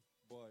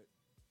 but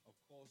of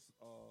course,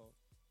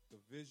 the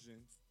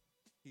vision,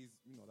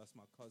 that's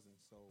my cousin.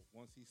 So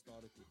once he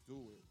started to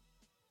do it,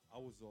 I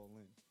was all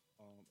in.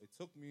 It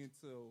took me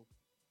until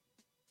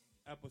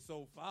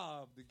episode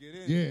 5 to get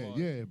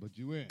in. But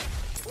you in.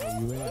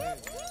 And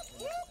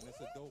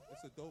it's a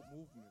dope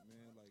movement,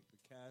 man. Like the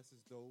cast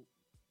is dope.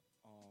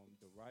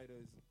 The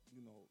writers, the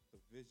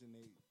vision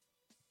they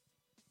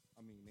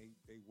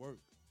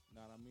work. You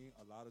know what I mean?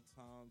 A lot of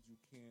times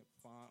you can't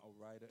find a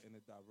writer and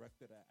a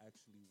director that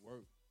actually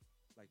work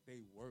like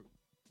they work.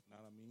 You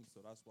know what I mean?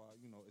 So that's why,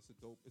 it's a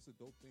dope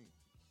thing.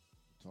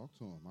 Talk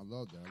to him. I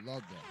love that.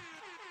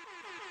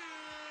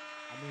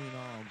 I mean,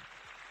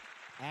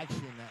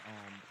 action that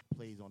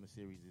plays on the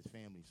series is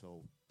family.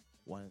 So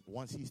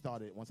once I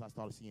started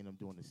seeing them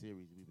doing the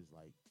series,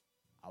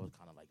 I was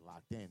kind of like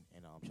locked in.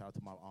 And shout out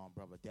to my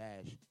brother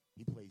Dash.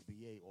 He plays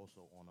BA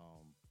also on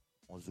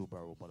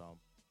Zubarrow. But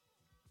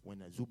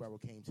when Zubarrow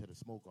came to the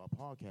Smoke Our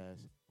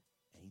podcast,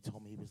 and he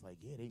told me, he was like,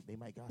 yeah, they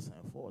might got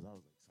something for us. I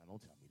was like, son,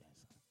 don't tell me that,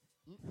 son.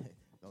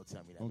 Don't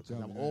tell me that. Don't because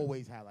tell I've me that.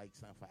 always had like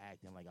something for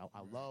acting. Like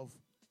I love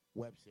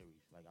web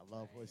series. Like I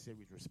love hood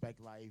series, Respect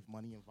Life,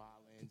 Money and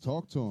Violence.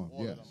 Talk to him,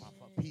 all yes. of them. I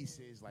fuck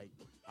Pieces. Like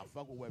I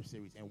fuck with web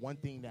series. And one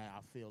thing that I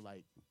feel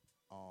like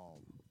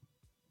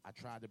I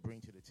tried to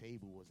bring to the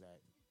table was that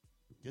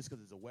just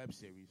because it's a web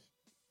series,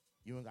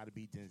 you ain't got to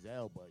be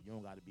Denzel, but you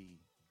don't got to be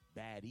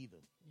bad either.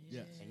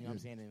 Yes. And you know what I'm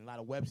saying? In a lot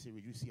of web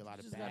series, you see a lot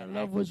of Just bad gotta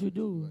love acting. what you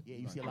do. Yeah,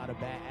 you see a lot of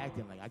bad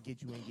acting. Like, I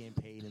get you ain't getting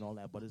paid and all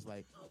that, but it's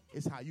like,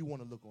 it's how you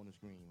want to look on the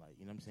screen. Like,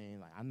 you know what I'm saying?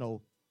 Like, I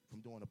know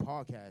from doing the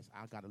podcast,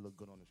 I got to look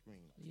good on the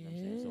screen. Like, you know what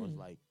I'm saying? So it's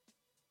like,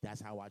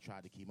 that's how I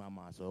tried to keep my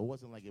mind. So it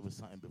wasn't like it was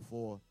something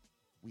before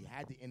we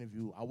had the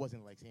interview. I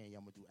wasn't like saying, yeah,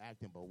 I'm going to do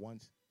acting, but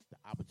once the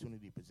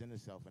opportunity presented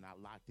itself and I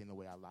locked in the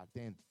way I locked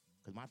in,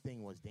 because my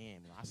thing was,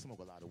 damn, I smoke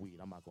a lot of weed.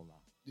 I'm not going to lie.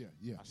 Yeah.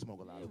 I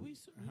smoke a lot of weed.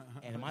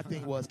 And my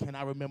thing was, can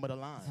I remember the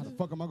lines? How the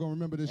fuck am I going to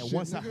remember this And shit,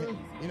 once nigga?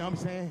 you know what I'm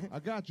saying? I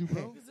got you,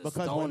 bro.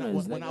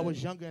 Because when I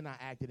was younger and I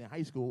acted in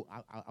high school,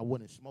 I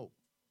wouldn't smoke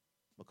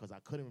because I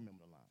couldn't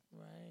remember the line.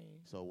 Right.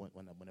 So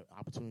when the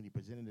opportunity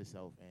presented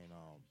itself, and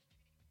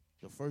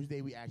the first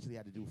day we actually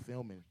had to do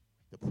filming,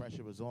 the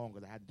pressure was on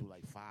because I had to do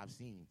like 5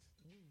 scenes.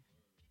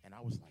 And I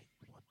was like,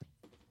 what the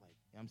fuck? Like,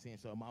 you know what I'm saying?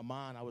 So in my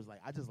mind, I was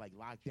like, I just like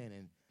locked in.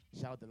 And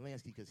shout out to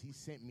Lansky because he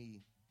sent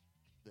me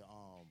the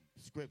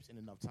scripts in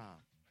enough time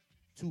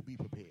to be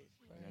prepared.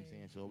 You know what I'm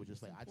saying? So it was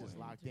just like, I just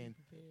locked in.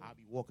 I'll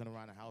be walking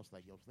around the house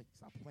like, yo,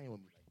 stop playing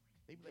with me. Like,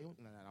 they be like,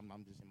 nah,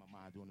 I'm just in my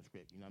mind doing the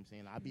script. You know what I'm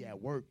saying? I'll be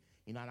at work,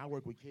 you know, and I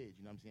work with kids.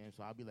 You know what I'm saying?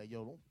 So I'll be like,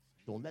 yo,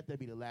 don't let that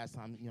be the last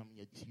time, you know,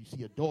 you see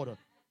your daughter.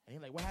 And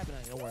he's like, what happened?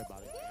 Don't worry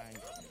about it.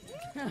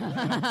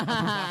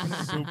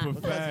 Super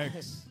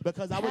facts.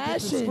 Because I would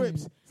get the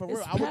scripts, for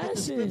real. I would get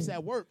the scripts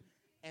at work,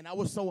 and I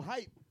was so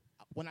hyped.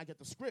 When I get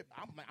the script,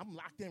 I'm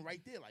locked in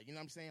right there. Like, you know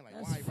what I'm saying? Like,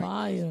 That's why fire.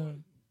 right there?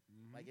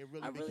 Like, it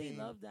really I really became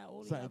love that.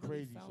 something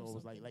crazy. So it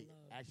was like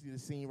actually the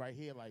scene right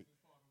here, like,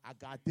 I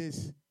got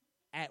this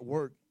at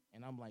work,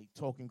 and I'm, like,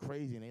 talking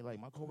crazy. And they like,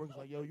 my coworkers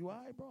like, yo, you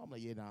all right, bro? I'm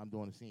like, yeah, nah, I'm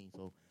doing the scene.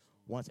 So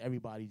once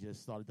everybody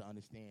just started to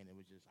understand, it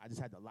was just, I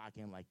just had to lock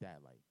in like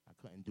that. Like, I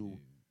couldn't do,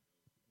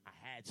 I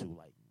had to,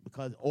 like,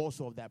 because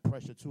also of that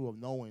pressure, too, of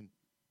knowing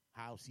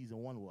how season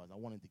 1 was. I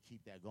wanted to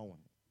keep that going.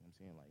 You know what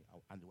I'm saying? Like,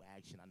 I knew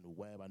action, I knew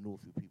web, I knew a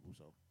few people,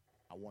 so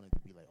I wanted to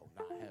be like, oh,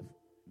 nah, Hef,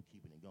 you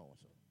keeping it going,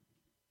 so.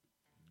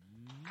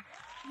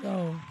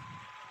 Yo,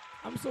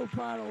 I'm so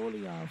proud of all of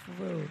y'all, for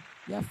real.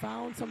 Y'all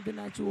found something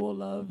that you all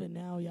love, and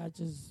now y'all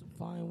just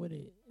fine with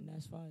it, and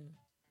that's fire.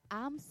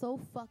 I'm so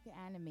fucking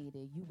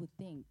animated, you would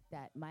think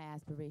that my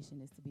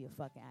aspiration is to be a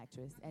fucking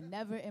actress. And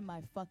never in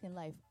my fucking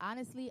life.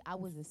 Honestly, I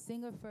was a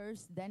singer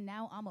first, then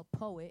now I'm a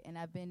poet, and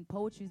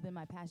poetry's been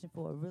my passion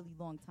for a really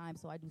long time,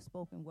 so I do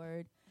spoken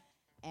word.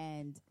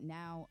 And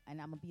I'm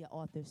gonna be an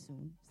author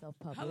soon,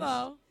 self-published.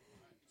 Hello.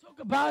 Talk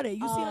about it.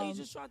 You see how you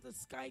just tried to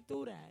sky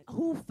through that?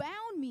 Who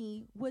found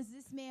me was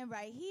this man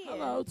right here.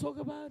 Hello, talk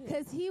about it.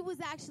 Because he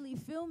was actually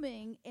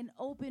filming an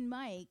open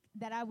mic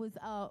that I was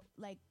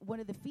like one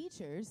of the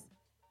features,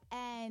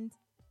 and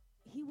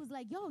he was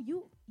like, "Yo,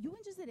 you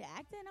interested in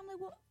acting?" And I'm like,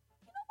 "Well,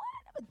 you know what?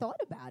 I never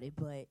thought about it,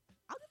 but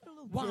I'll give it a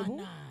little Why dribble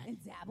not?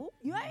 and dabble."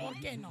 You know what I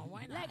mean? Okay, no,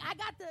 why not? Like I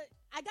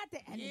got the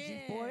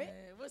energy for it.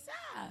 What's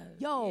up?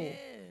 Yo, Yeah.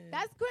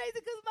 that's crazy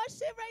because my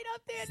shit right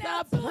up there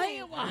Stop now. too.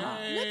 playing with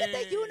her. Look at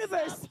the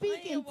universe Stop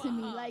speaking playing to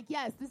me. with her. Like,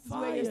 yes, this is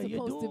Fire, where you're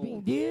you're supposed to be.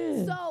 doomed.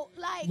 Yeah. So,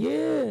 like,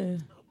 Yeah.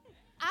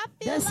 I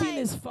feel That like scene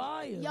is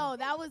fire. Yo,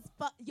 that was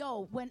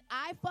when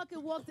I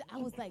fucking walked in, I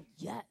was like,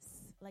 yes.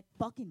 Like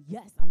fucking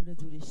yes, I'm gonna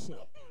do this shit.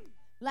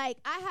 Like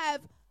I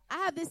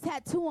have this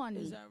tattoo on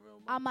me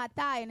on my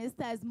thigh, and it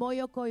says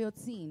Moyo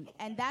Coyotzin,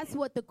 and that's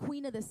what the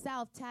Queen of the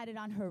South tatted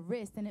on her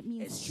wrist, and it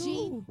means It's she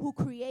true. who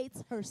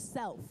creates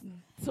herself.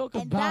 Talk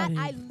and about that it.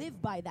 I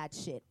live by that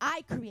shit.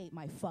 I create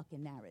my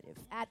fucking narrative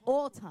at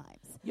all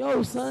times.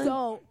 Yo, son.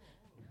 So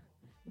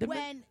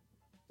when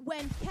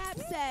Cap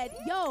said,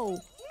 "Yo,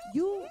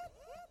 you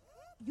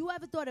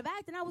ever thought of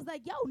acting?" I was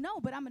like, "Yo, no,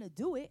 but I'm gonna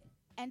do it."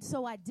 And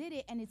so I did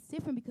it, and it's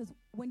different because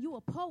when you're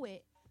a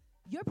poet,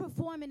 you're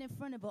performing in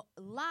front of a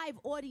live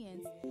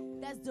audience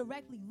that's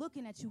directly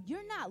looking at you.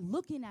 You're not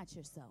looking at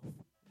yourself.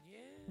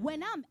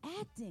 When I'm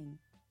acting,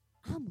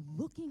 I'm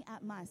looking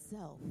at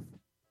myself.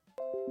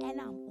 And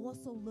I'm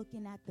also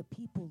looking at the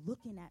people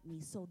looking at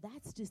me. So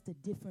that's just a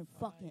different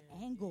fucking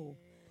angle.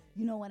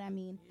 You know what I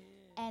mean?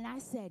 And I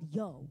said,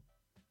 yo,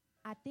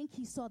 I think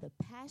he saw the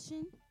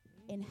passion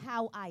in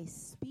how I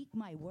speak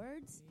my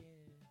words.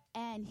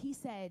 And he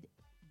said,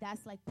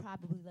 that's like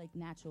probably like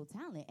natural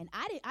talent. And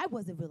I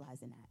wasn't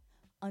realizing that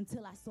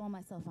until I saw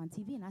myself on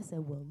TV, and I said,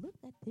 well, look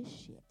at this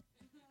shit.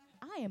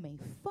 I am a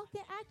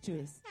fucking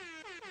actress.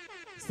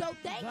 So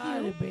thank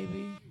Got you. it,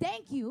 baby.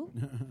 Thank you.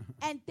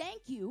 And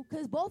thank you,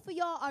 because both of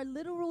y'all are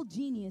literal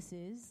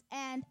geniuses.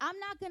 And I'm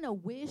not going to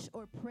wish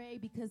or pray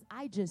because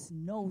I just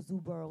know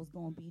Zuburro's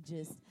going to be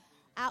just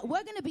out.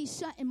 We're going to be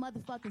shutting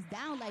motherfuckers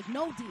down like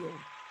no deal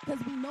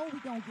because we know we're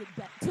going to get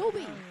back.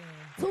 Tubi,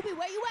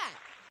 where you at?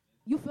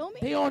 You feel me?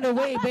 They on the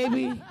way,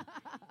 baby.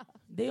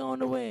 They on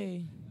the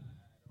way.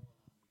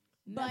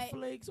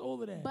 Netflix,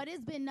 all of that. But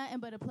it's been nothing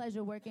but a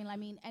pleasure working. I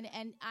mean,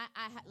 and I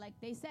like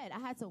they said, I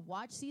had to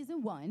watch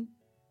season 1,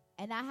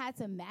 and I had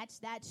to match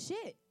that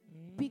shit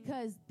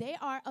because they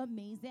are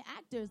amazing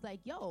actors. Like,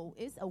 yo,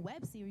 it's a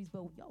web series,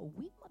 but yo,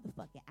 we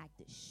motherfucking act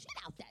the shit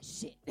out that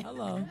shit.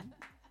 Hello.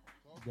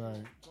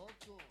 Right.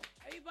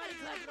 Everybody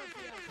clap it up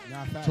for Nah,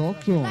 y'all. facts, Talk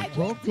facts. to him. Like,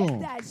 Talk we to did him.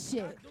 that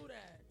shit.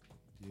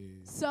 Yeah.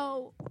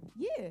 So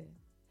yeah,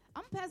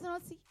 I'm passing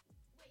on to. Wait,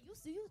 you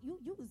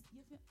was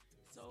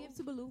skip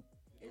to Baloo.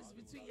 It's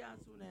between y'all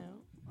two now.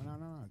 Oh,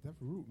 no.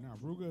 Definitely Ruga. Nah,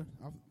 Ruga,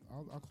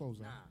 I'll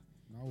close out.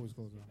 No, I always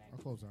close out. I'll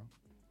close out.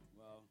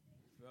 Well,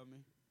 feel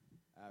me?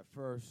 At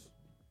first,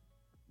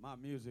 my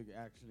music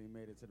actually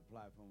made it to the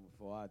platform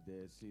before I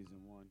did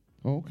season 1.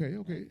 Okay.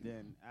 And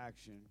then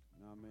action.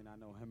 You know what I mean? I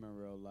know him in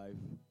real life.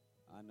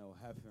 I know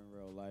Hef in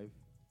real life.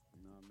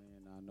 You know what I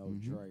mean? I know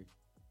Dre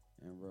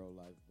in real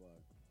life.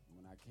 But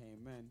when I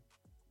came in,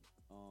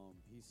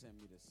 he sent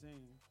me the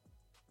scene.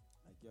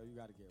 Like, yo, you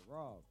got to get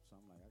robbed. So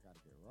I'm like, I got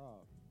to get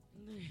robbed.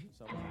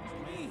 So what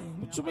you mean?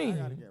 What you mean?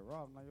 I got to get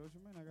robbed. I'm like, what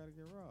you mean I got to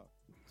get robbed?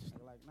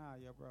 They're like, nah,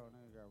 yo, bro,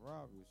 nigga got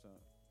robbed you. So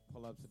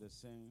pull up to the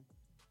scene.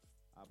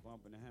 I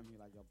bump into him. He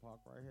like, yo,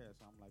 park right here.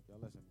 So I'm like,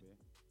 yo, listen, B.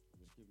 I'm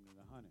just keeping it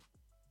 100.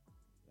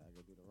 Y'all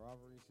go do the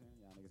robbery scene.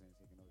 Y'all niggas ain't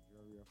taking no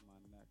jewelry off my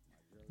neck.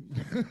 My jewelry.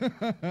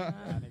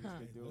 Y'all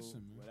niggas can do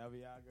whatever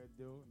y'all could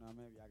do. Now,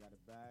 maybe y'all got a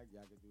bag.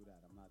 Y'all could do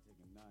that. I'm not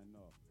taking nothing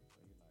off.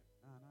 So he's like,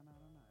 nah.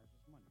 It's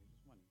just money.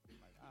 I'm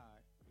like, all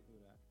right, you can do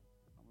that.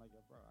 I'm like,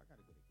 yo, bro, I got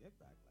to get a get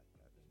back like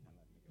that. Just can't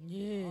let niggas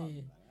Yeah.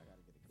 like, I got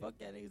to get a get Fuck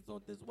back. that niggas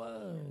thought this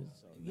was.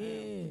 So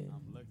Yeah.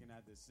 now I'm looking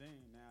at the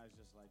scene. Now it's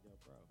just like, yo,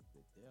 bro,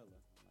 the dealer.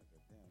 I'm like, yo,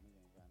 damn, nigga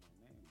ain't got no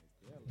name. The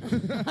dealer.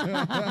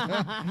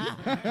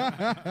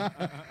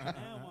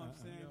 Now I'm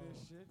saying this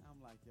shit. I'm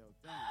like, yo,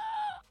 damn.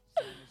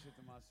 Saying this shit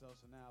to myself.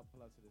 So now I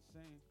pull up to the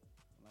scene.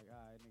 I'm like, all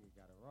right, nigga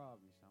got to rob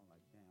me. So I'm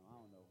like, damn, I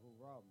don't know who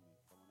robbed me.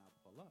 But when I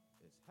pull up,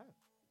 it's Hef.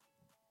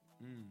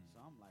 So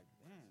I'm like,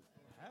 damn,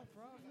 Hef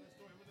robbed me?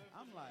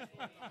 I'm like,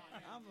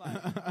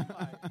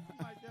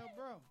 yo,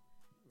 bro,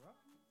 you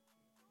robbed me?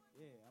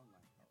 Yeah, I'm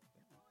like, oh,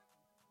 damn.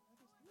 I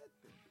just lit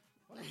this.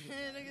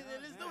 Nigga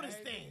said, let's do this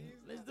thing.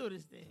 Let's do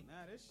this thing.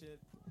 Nah, this shit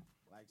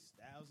like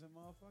Styles and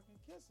motherfucking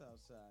Kiss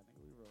outside.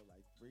 Nigga, we rolled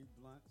like 3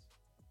 blunts,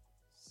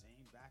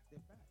 same back to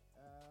back.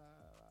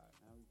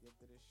 Now we get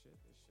to this shit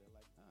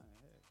like, nah,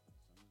 hey, as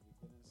soon as we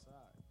get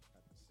inside,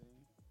 at the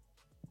scene,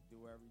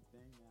 do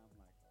everything. Now I'm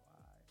like, oh, all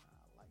right, nah,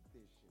 I like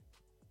this shit.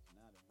 So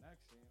now the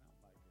next scene, I'm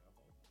like, yo,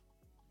 hold on.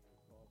 Nigga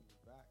called me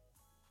back.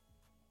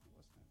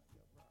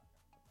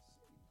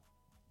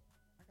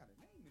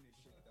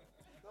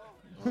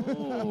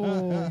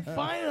 Oh,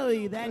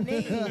 finally, that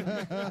name.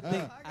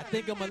 I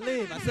think I'm going to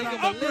live. I Said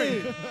think I I'm going to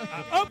live. upgraded.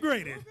 I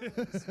upgraded.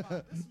 This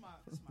is my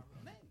real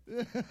name.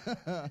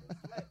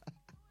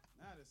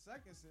 Now the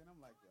second scene, I'm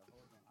like, yo,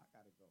 hold on, I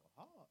gotta go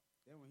hard.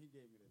 Then when he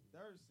gave me the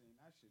third scene,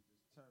 that shit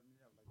just turned me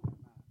up. Like,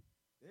 nah,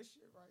 this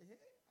shit right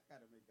here, I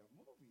gotta make a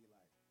movie.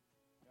 Like,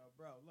 yo,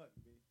 bro, look,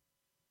 B,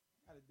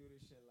 I gotta do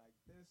this shit like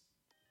this.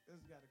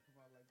 This gotta come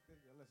out like this.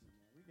 Yo, listen,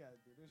 man, we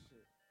gotta do this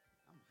shit.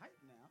 I'm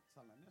hyped now. I'm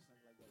telling this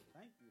nigga like, yo,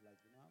 thank you.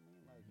 Like, you know what I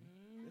mean? Like,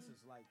 this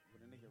is like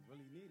what a nigga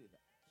really needed.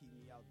 Keep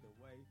me out the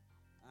way.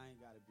 I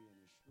ain't gotta be in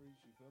the streets.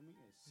 You feel me?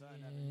 It's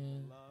something that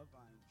I love.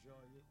 I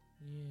enjoy it.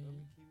 You feel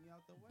me? Keep me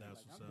out the way. That's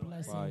like, what's I'm up.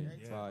 doing Fire,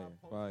 every fire, time I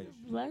post fire. this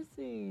shit,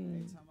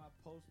 Blessing. Anytime I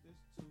post this,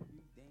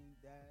 Tubi, Dame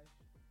Dash,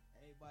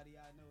 everybody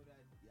I know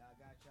that y'all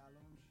got y'all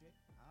own shit.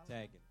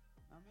 Tagging.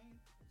 I mean,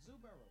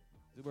 Zubero.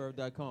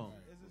 Zubero.com.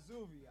 It's a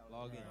Zuby out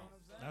Log there. in. You know what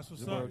I'm saying? That's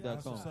what's up.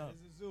 That's Zubero.com. what's up.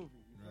 It's a Zuby.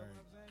 You feel what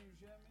I'm saying? You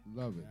share me?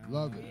 Love it.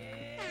 Love it.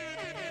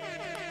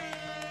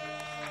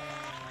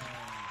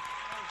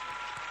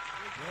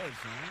 Good,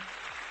 son.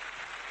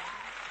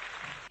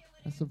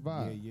 That's a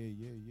vibe.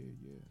 Yeah.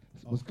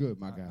 What's good,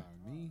 my guy?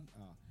 Me?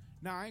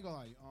 Nah, I ain't gonna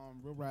lie.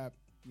 Real rap,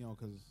 you know,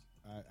 because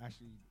I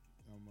actually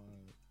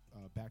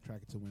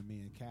backtracking to when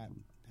me and Cap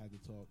had to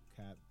talk.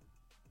 Cap,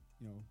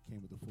 you know,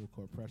 came with the full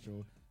court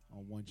pressure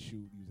on one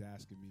shoot. He was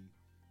asking me,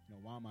 you know,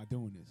 why am I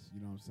doing this? You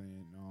know what I'm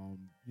saying?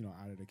 You know,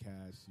 out of the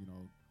cast, you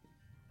know,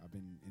 I've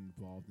been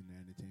involved in the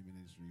entertainment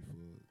industry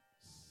for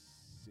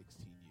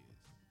 16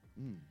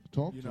 years.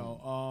 Talk You to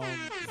know,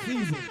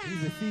 Season.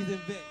 He's a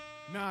seasoned vet.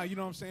 Nah, you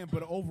know what I'm saying?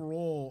 But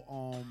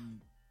overall,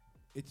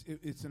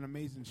 it's an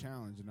amazing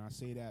challenge, and I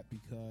say that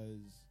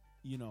because,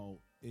 you know,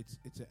 it's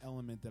an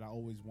element that I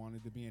always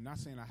wanted to be in. Not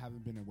saying I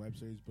haven't been in web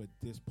series, but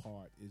this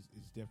part is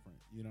different.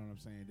 You know what I'm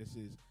saying? This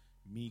is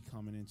me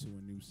coming into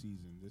a new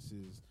season. This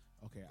is,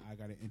 okay, I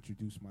got to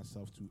introduce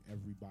myself to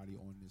everybody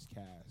on this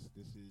cast.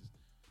 This is,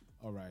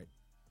 all right,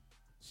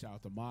 shout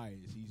out to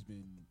Myers. He's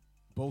been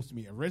boasting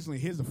me. Originally,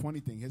 here's the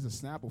funny thing. Here's a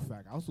Snapple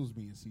fact. I was supposed to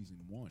be in season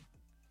 1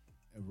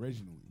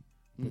 originally.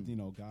 But, you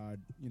know, God,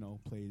 you know,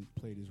 played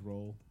his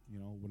role, you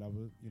know,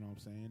 whatever, you know what I'm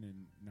saying?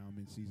 And now I'm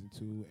in season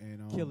 2.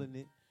 And Killing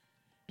it.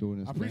 Doing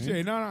this I appreciate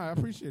it. No, I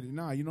appreciate it.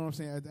 Nah, you know what I'm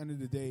saying? At the end of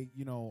the day,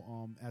 you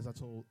know, as I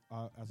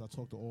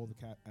talk to all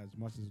the as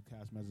much as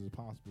cast members as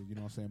possible, you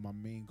know what I'm saying? My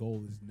main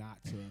goal is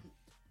not to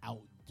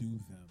outdo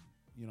them.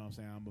 You know what I'm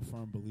saying? I'm a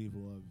firm believer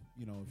of,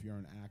 you know, if you're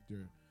an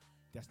actor,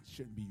 that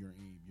shouldn't be your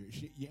aim.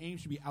 Your aim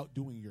should be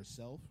outdoing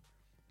yourself,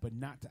 but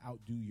not to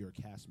outdo your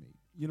castmate.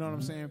 You know what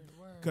I'm saying?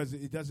 Because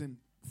it doesn't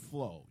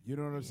flow. You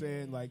know what I'm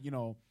saying? Like, you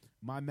know,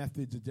 my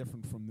methods are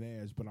different from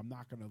theirs, but I'm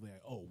not going to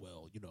like, oh,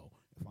 well, you know,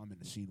 if I'm in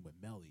the scene with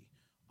Melly,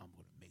 I'm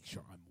going to make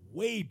sure I'm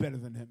way better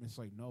than him. It's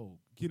like, no.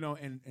 You know,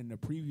 and in the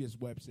previous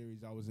web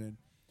series I was in,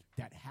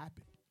 that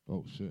happened.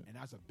 Oh, shit. And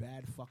that's a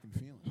bad fucking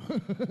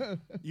feeling.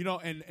 You know,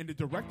 and the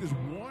director's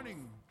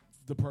warning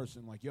the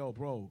person, like, yo,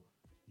 bro,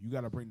 you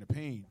got to bring the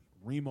pain.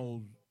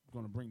 Remo's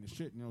going to bring the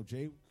shit. You know,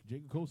 Jay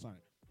could co-sign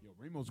it. Yo,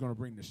 Remo's going to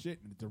bring the shit.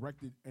 And the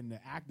director and the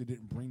actor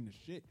didn't bring the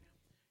shit.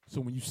 So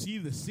when you see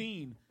the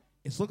scene,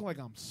 it's looking like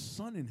I'm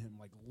sunning him,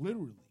 like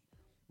literally.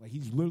 Like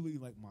he's literally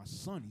like my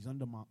son. He's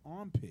under my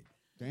armpit.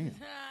 Damn.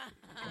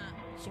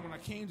 So when I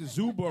came to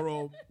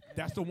Zubero,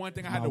 that's the one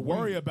thing I had to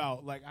worry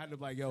about. Like I had to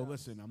like, yo,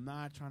 listen, I'm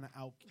not trying to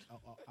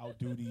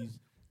outdo these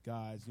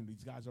guys. You know,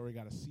 these guys already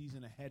got a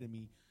season ahead of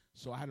me.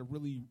 So I had to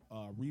really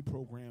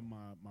reprogram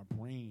my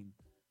brain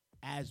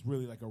as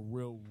really like a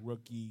real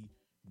rookie,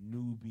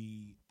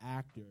 newbie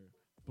actor.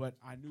 But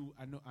I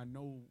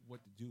know what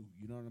to do.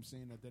 You know what I'm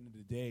saying? At the end of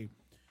the day,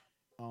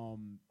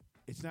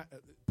 it's not.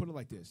 Put it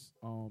like this: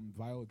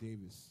 Viola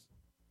Davis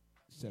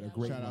said a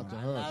great. Shout out line. to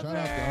her. Shout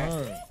out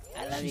to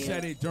her. She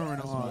said it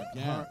during.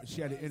 Yeah.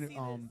 She had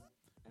an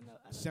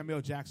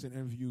Samuel Jackson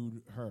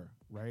interviewed her,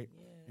 right?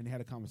 Yeah. And they had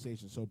a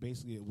conversation. So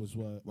basically, it was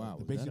what. Wow.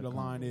 Basically, the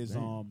line is,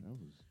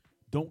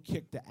 "Don't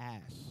kick the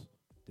ass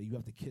that you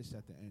have to kiss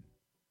at the end."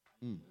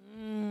 You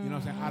know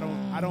what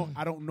I'm saying?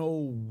 I don't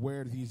know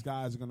where these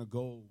guys are gonna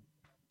go.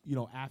 You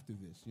know, after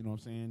this, you know what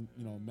I'm saying?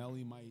 You know,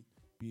 Melly might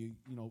be,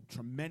 you know,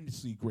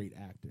 tremendously great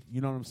actor.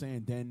 You know what I'm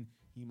saying? Then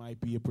he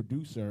might be a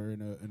producer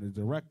and a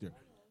director.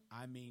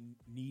 I may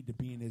need to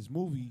be in his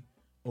movie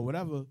or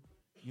whatever.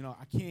 You know,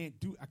 I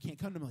can't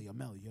come to Melly,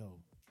 yo,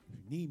 if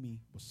you need me,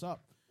 what's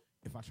up?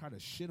 If I try to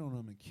shit on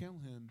him and kill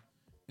him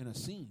in a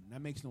scene,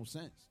 that makes no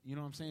sense. You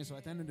know what I'm saying? So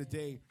at the end of the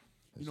day,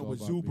 you know,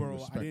 with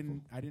Zubero,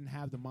 I didn't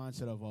have the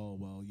mindset of, oh,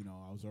 well, you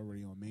know, I was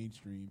already on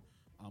mainstream.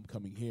 I'm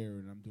coming here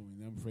and I'm doing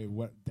them for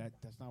what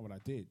that's not what I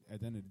did. At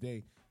the end of the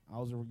day, I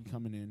was already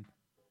coming in.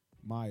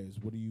 Myers,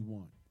 what do you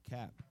want?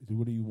 Cap,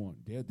 what do you want?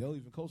 They'll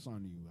even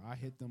co-sign you. I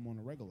hit them on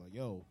a regular,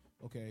 yo,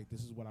 okay,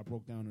 this is what I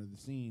broke down into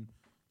the scene.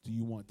 Do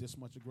you want this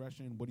much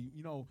aggression? What do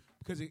you know?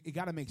 Because it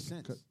got to make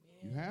sense.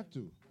 You have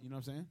to. You know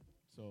what I'm saying?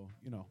 So,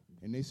 you know.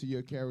 And they see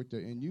your character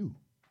in you.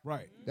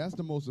 Right. That's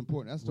the most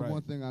important. That's the Right.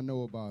 one thing I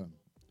know about him.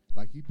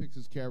 Like, he picks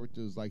his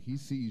characters like he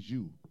sees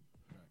you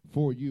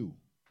for you.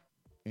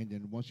 And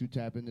then once you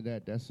tap into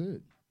that, that's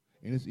it.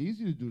 And it's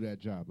easy to do that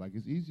job. Like,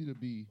 it's easy to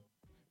be, you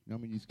know what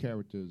I mean, these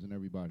characters and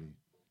everybody.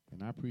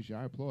 And I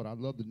applaud. I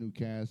love the new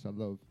cast. I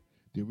love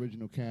the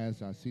original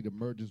cast. I see the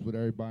mergers with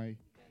everybody.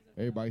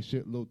 Everybody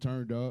shit a little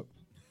turned up.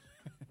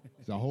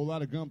 It's a whole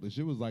lot of gum. The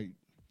shit was like,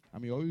 I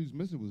mean, all he was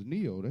missing was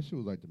Neo. That shit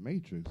was like the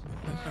Matrix.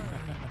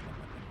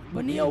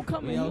 But Neo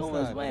coming. He on his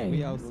outside. way. We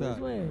He on outside. his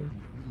way.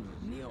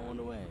 Neo on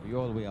the way. We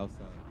all the way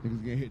outside.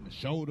 Niggas getting hit in the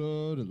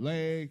shoulder, the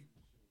leg.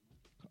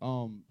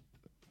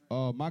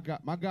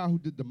 My guy who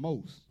did the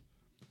most.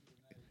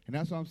 And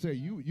that's what I'm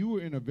saying. You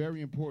were in a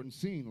very important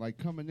scene, like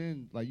coming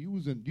in, like you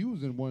was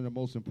in one of the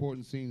most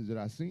important scenes that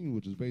I seen,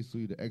 which is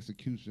basically the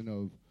execution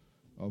of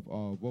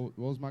what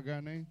was my guy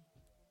name?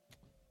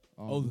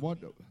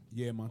 Montana.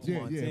 Yeah,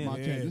 Montana.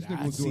 This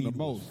nigga was doing the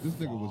most. This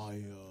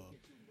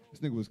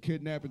nigga was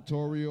kidnapping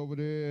Tori over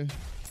there.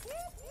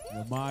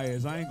 Yo,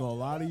 Myers, I ain't gonna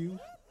lie to you.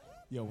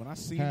 Yo, when I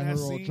seen Had that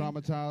her all scene,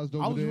 traumatized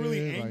over I was there.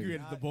 really angry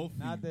like, at the both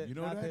of you. You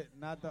know that?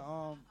 Not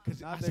the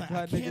Because I not was the like, I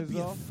cut can't niggas be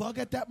a off. thug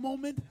at that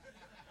moment.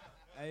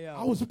 Hey, yo.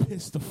 I was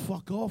pissed the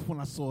fuck off when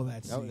I saw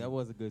that scene. That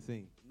was a good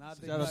scene. Not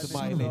the Shout out cut to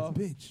my niggas lady. off.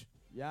 Bitch.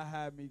 Y'all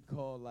had me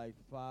call like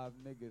 5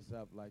 niggas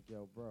up, like,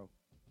 yo, bro,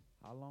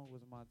 how long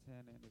was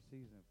Montana in the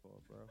season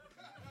for, bro?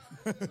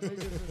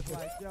 Niggas was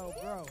like, yo,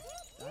 bro,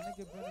 that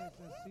nigga been in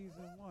since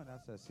season 1. I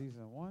said,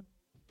 season 1?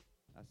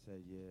 I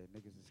said, yeah,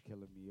 niggas is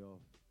killing me off.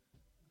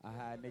 I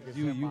had niggas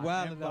in You my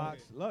wildin' out inbox.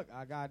 Look,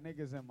 I got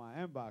niggas in my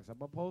inbox. I'm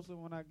going to post it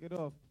when I get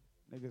off.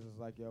 Niggas is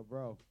like, yo,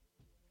 bro,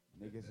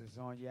 niggas is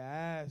on your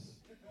ass.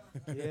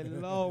 Get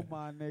low,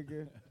 my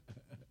nigga.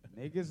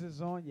 Niggas is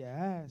on your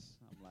ass.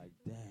 I'm like,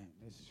 damn,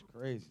 this is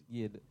crazy.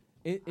 Yeah,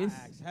 I it's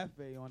asked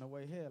Hefe on the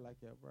way here, like,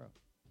 yo, bro,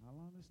 how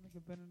long this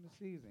nigga been in the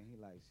season? He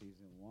like,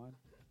 season 1.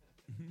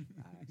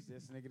 I asked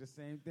this nigga the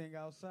same thing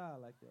outside,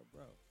 like, yo,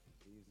 bro,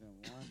 season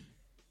 1.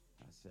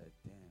 I said,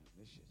 damn,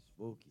 this shit's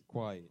spooky.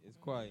 quiet. It's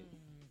quiet.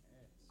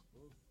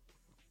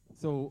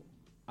 So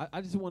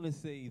I just want to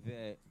say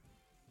that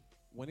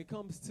when it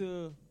comes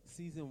to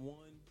season 1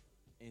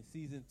 and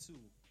season 2,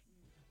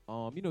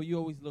 you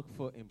always look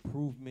for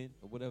improvement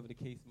or whatever the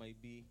case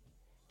might be.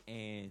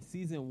 And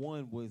season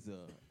 1 was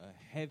a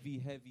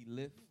heavy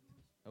lift.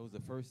 That was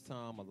the first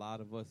time a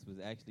lot of us was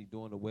actually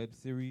doing a web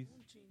series.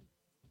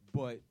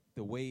 But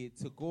the way it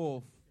took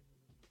off,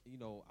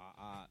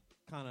 I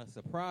kind of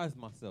surprised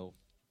myself.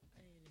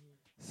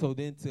 So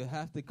then to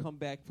have to come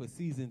back for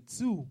season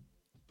 2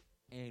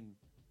 and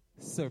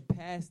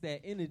surpass that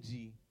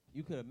energy,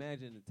 you could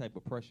imagine the type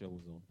of pressure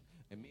was on.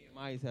 And me and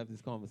Myers have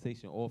this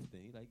conversation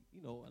often. He's like,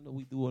 I know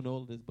we doing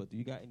all of this, but do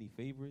you got any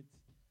favorites?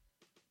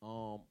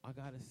 I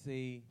gotta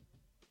say,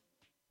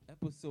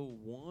 episode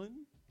 1,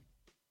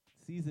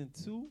 season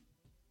 2.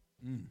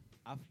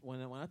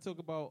 When I talk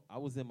about I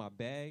was in my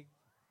bag,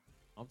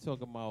 I'm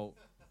talking about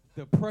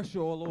the pressure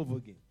all over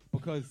again.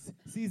 Because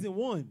season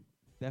 1,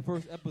 that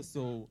first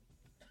episode,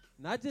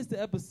 not just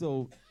the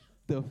episode,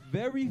 the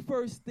very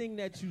first thing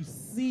that you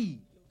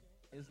see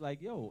is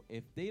like, yo,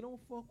 if they don't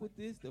fuck with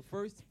this, the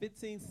first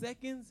 15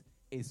 seconds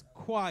is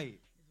quiet.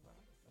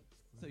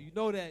 So you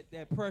know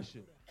that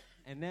pressure.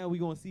 And now we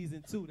go on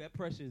season 2, that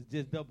pressure is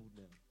just doubled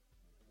now.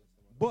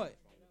 But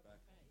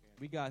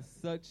we got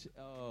such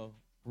a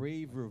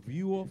rave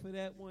review off of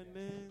that one,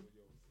 man.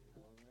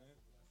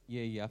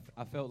 Yeah,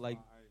 I felt like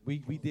we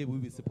did what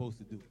we were supposed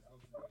to do.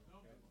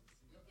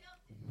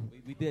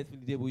 We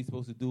definitely did what we were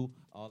supposed to do.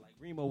 Like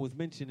Remo was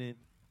mentioning,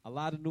 a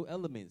lot of new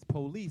elements.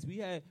 Police,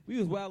 we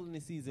was wilding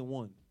in season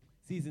 1.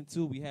 Season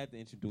 2, we had to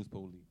introduce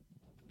police.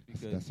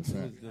 Because That's a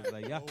fact. it was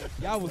like,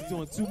 y'all was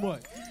doing too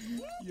much.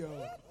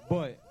 Yo.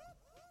 But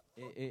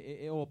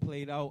it all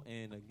played out,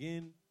 and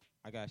again,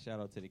 I got to shout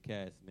out to the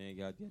cast, man.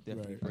 Y'all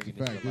definitely bringing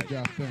this fact. to Good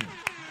life. job, Finn.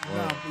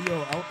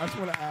 Yo, I just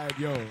want to add,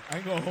 I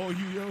ain't gonna hold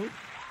you, yo. And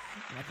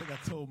I think I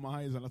told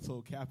Myers and I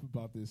told Cap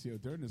about this, yo.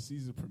 During the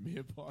season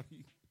premiere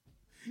party,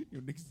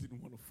 niggas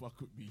didn't want to fuck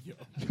with me, yo.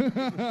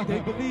 They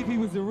believe he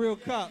was a real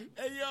cop.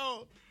 Hey,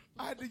 yo,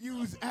 I had to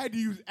use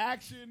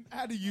action. I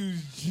had to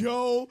use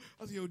Joe.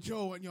 I was like, yo,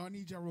 Joe, I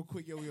need y'all real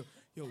quick, yo,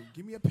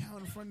 give me a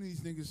pound in front of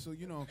these niggas so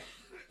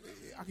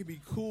I could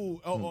be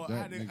cool. I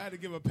had to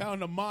give a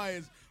pound to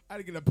Myers. I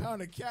had to get a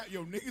pound of Cap.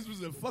 Yo, niggas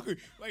was a fucker.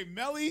 Like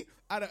Melly,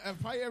 out of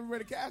probably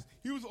everybody cast,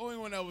 he was the only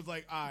one that was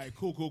like, all right,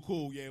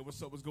 cool. Yeah,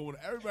 what's up? What's going on?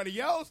 Everybody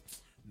else,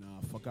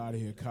 nah, fuck out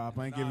of here, cop.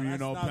 I ain't giving you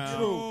no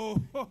pound.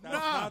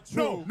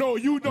 No,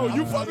 you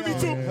fucking me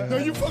too. No,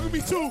 you fucking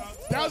me too.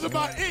 That was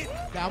about it.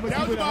 That was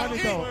about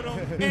it.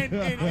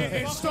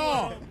 And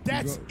Star,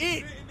 that's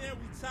it.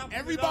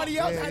 Everybody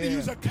else had to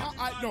use a cop.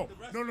 No.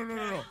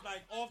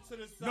 Like off to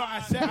the side. No,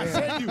 I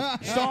said you.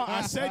 Star,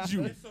 I said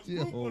you. It's a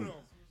group of them.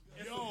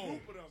 It's a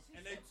group of them.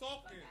 And they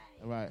talking.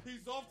 Right.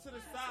 He's off to the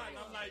side. And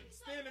I'm like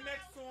standing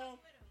next to him.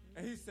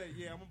 And he said,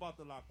 yeah, I'm about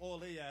to lock all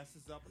their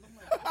asses up. And I'm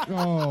like,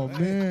 Oh,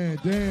 man,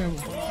 damn.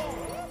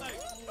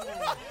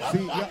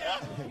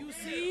 You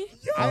see?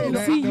 I You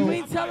don't see? know. You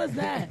ain't tell us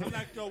that. I'm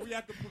like, yo, we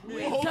have to You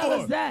premiere. ain't tell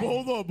us that.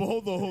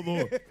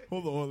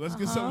 Hold on. Let's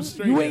get something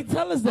straight. You here. ain't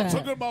tell us that. I'm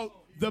talking about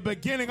the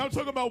beginning. I'm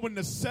talking about when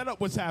the setup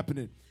was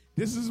happening.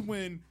 This is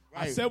when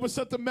I said what's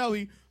up to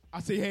Melly. I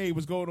say, hey,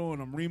 what's going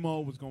on? I'm Remo.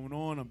 What's going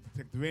on? I'm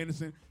Detective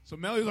Anderson. So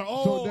Melly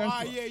was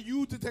like, yeah,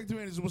 you Detective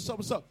Anderson. What's up?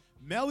 What's up?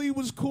 Melly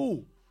was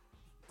cool.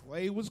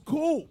 Clay was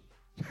cool.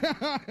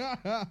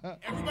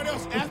 Everybody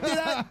else after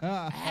that,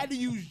 I had to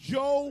use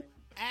Joe,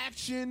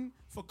 Action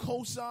for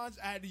cosigns.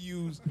 I had to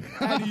use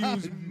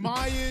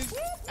Myers.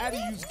 I had to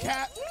use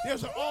Cap. They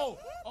was like, oh,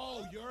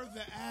 you're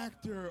the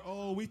actor.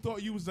 Oh, we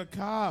thought you was a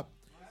cop.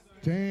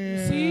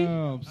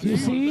 Damn.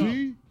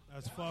 See?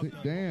 That's fucked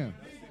up. Damn.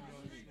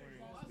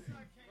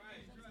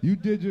 You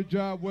did your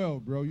job well,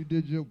 bro. You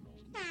did your.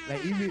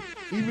 Like even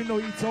though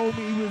he told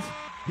me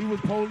he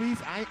was police,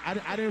 I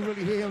didn't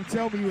really hear him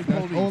tell me he was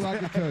police. That's all I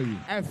can tell you.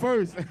 At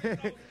first,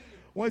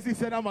 once he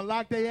said I'm gonna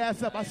lock their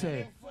ass up, I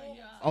said,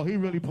 oh, he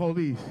really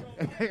police.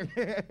 Looking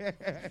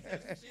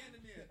at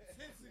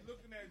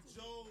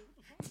Joe,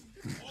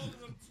 all of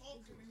them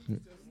talking, and he's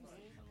just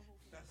like,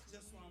 that's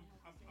just why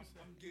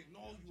I'm getting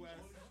all you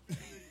asses.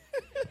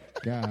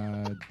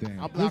 God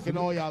damn. I'm blocking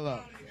all y'all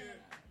up.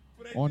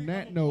 On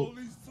that note,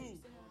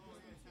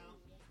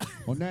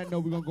 we're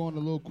gonna go on a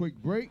little quick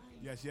break.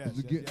 Yes.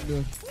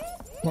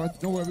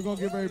 Don't worry, we're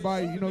gonna give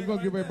everybody,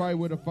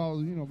 where to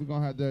follow. We're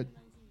gonna have that,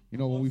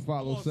 when we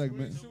follow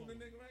segment.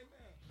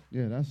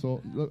 Yeah, that's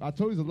all. Look, I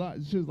told you a lot.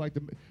 It's just like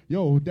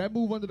that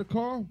move under the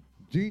car,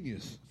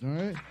 genius. All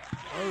right.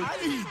 How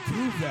did he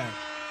do that?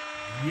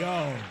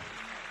 Yo.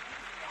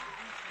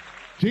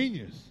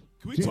 Genius.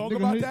 Can we talk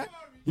about that?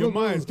 Yo,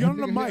 Myers, get on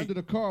the mic. Under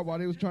the car while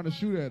they was trying to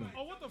shoot at him.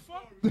 Oh, what the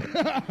fuck?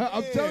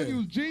 I'm telling you, it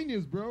was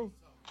genius, bro.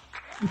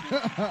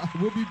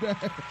 We'll be back.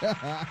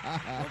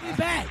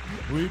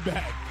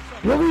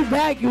 We'll be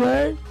back, you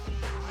heard?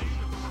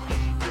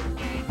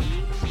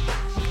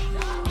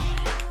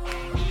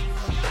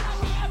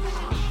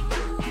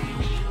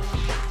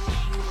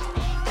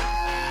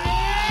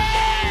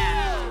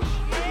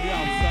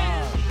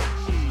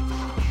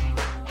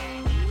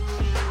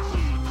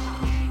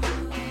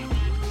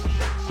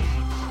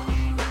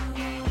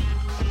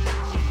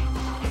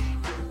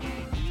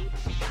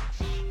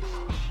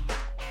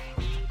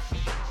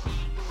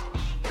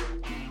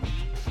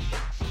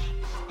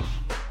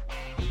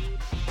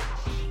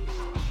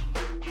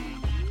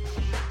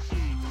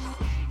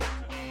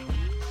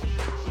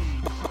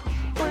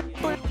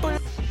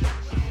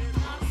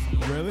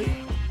 Really? All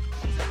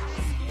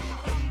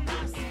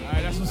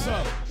right, that's what's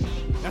up.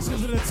 That's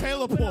because of the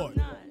teleport.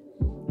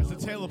 That's a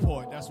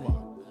teleport. That's why.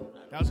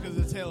 That was because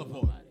of the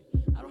teleport.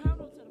 I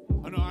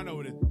know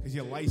what it is. Because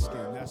you're light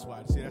skinned. That's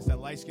why. See, that's that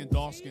light skin,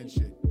 dark skin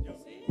shit.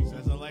 So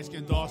that's that light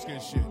skin, dark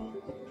skin shit.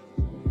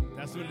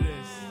 That's what it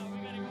is.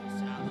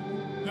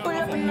 Pull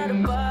up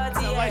another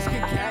party,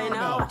 yeah. I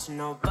know what you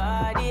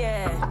nobody,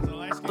 yeah.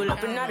 Pull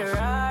up another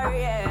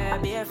Rari, yeah.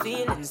 Bare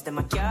feelings that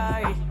I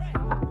carry.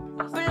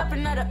 Pull up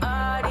another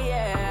Audi,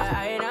 yeah.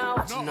 I know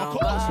what you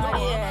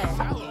nobody,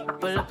 yeah.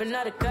 Pull up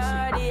another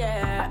card,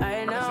 yeah.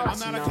 I know what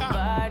you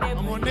nobody.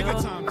 I'm on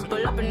nigga time today.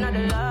 Pull up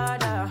another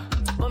Lada.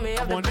 Put me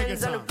up the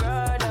Benz and the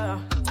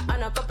Prada.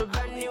 And a couple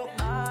brand new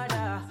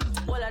order.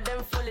 All of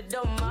them fully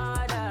don't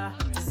matter.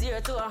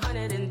 0 to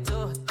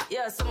 102.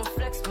 Yeah, someone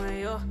flex on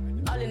you.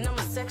 All in on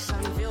my section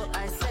view,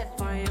 I set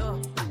for you.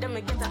 Then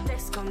me get a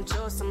text come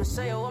true, so I'ma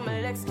show you what my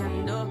legs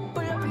can do.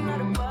 Pull up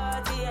another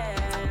party,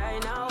 yeah. I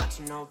know what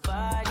you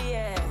nobody,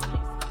 yeah.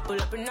 Pull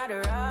up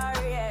another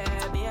Rari,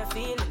 yeah. Bare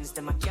feelings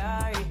that I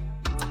carry.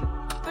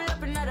 Pull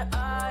up another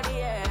Audi,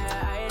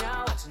 yeah. I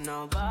know what you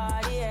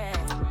nobody, yeah.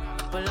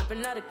 Pull up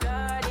another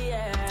card,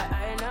 yeah.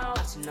 I know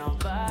what you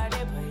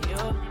nobody but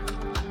you.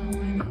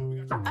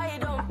 I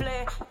don't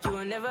play, you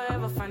will never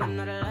ever find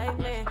another like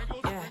me,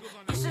 yeah.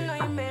 You should know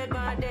you made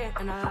my day,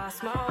 and I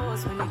lost my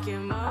horse when you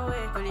came my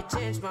way, really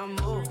changed my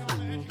mood.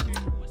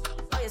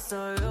 Oh, you're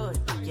so rude,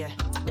 yeah.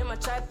 Then I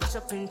try push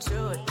up and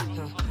intrude,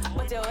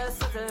 but you're well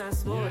settled and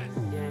smooth,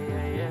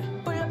 yeah.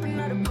 Pull up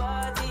another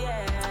party,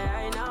 yeah.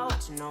 I know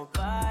what you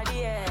nobody,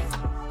 yeah.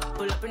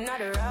 Pull up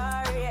another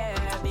Rari,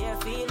 yeah. Bare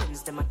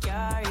feelings that I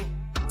carry.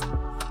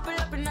 Pull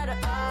up another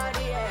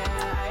Audi,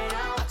 yeah. I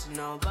know what you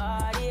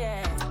nobody,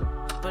 yeah.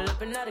 Pull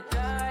up another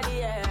card,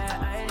 yeah.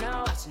 I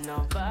know it's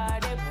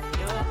nobody but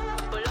you.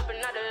 Pull up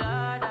another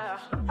Lada.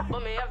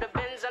 Put me up the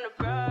Benz and the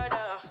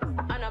Prada.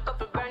 And a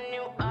couple brand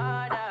new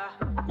order.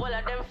 All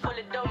of them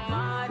fully don't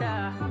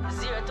matter.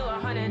 0 to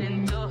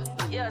 102.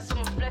 Yeah,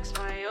 someone flex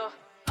for you.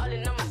 All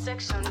in on my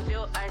section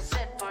view, I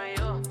set for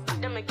you.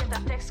 Then me get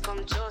a text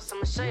come true, so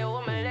I'ma show you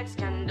what my legs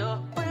can do.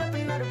 Pull up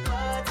another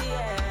party,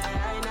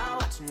 yeah. I know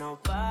what you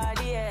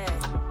nobody, yeah.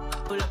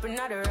 Pull up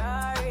another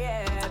Rari,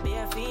 yeah.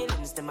 Bare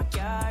feelings that I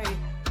carry.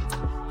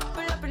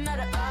 Pull up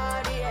another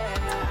Audi,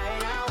 yeah. I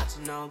know what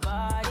you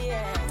nobody,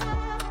 yeah.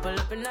 Pull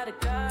up another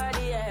card,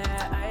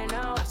 yeah. I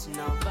know what you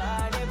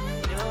nobody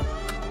but you.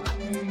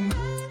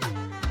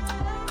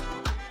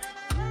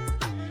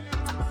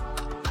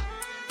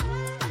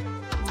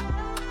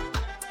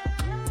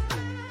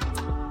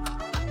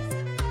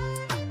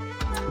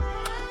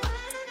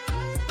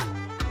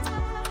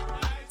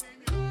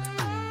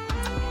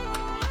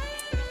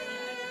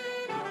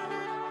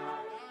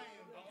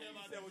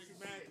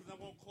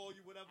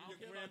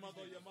 Your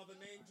grandmother or your mother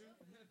named you.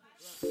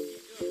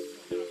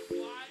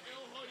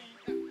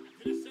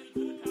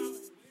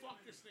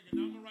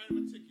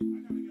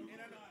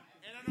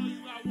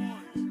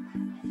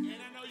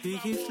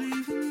 keeps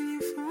leaving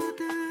you for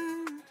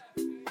dead.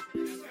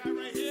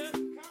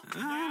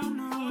 I don't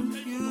know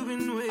what you've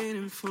been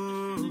waiting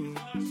for.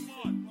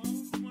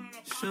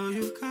 So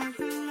you got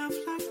your love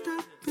locked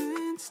up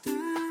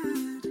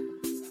instead.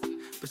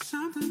 But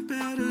something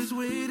better's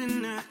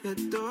waiting at your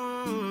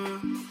door.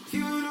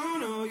 You don't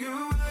know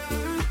your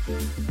worth.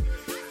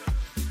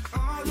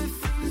 All the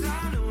things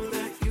I know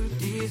that you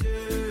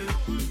deserve.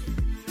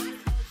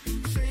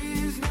 Say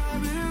it's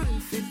not real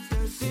if it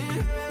doesn't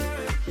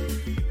hurt.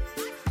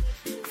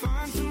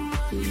 Find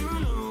someone you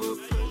know will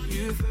put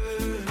you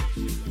first.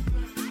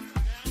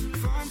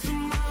 Find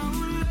someone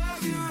who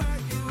loves you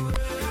like you were.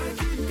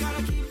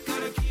 Gotta keep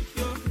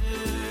your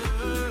head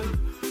up.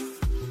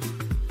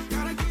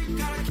 Gotta keep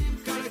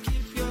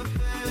your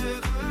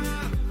head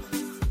up.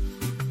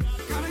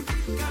 Gotta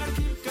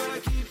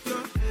keep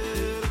your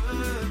head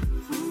up.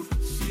 Who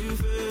puts you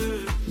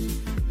first?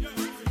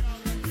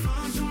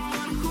 Find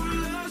someone who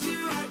loves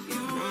you like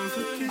you were. Don't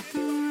forget the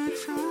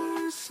words I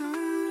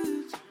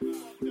said.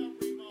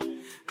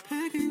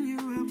 Picking you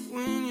up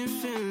when you're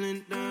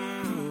feeling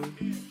down.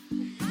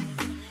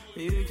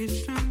 You get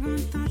stronger,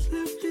 thoughts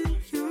left in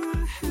your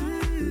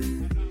head.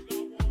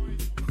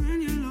 When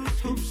you lost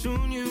hope,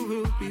 soon you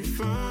will be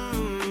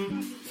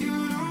found. You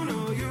don't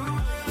know your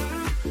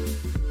worth.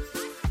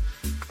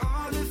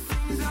 All the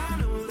things I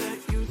know that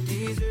you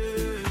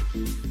deserve.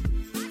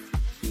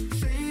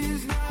 Say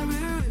it's not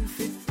real if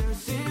it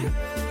doesn't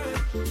hurt.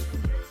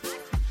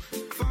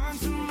 Find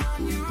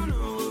someone you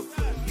know will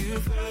put you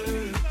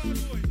first.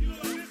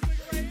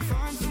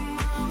 Find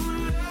someone who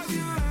loves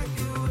you like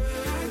you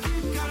were.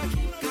 Gotta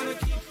keep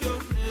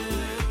your head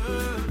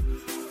up.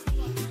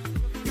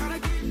 Gotta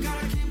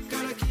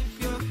keep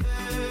your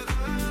head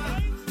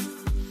up.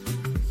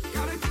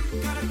 Gotta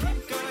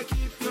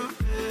keep your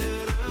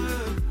head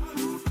up.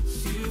 Who puts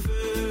you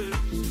first?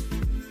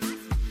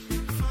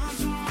 Find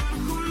someone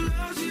who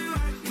loves you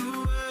like you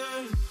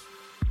were.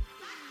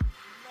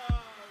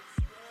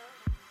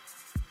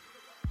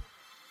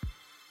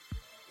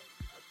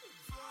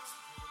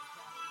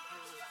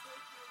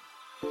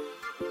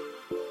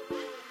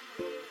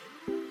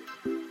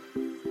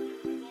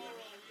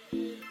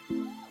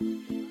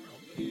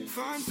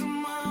 Find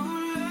someone who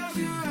loves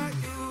you like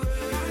you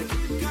were.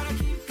 Gotta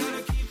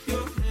keep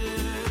your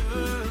head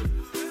up.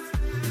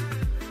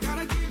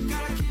 Gotta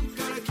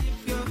keep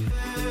your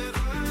head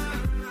up.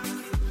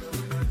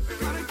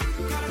 Gotta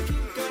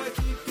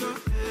keep your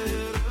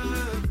head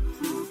up.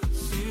 Who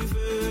puts you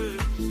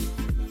first?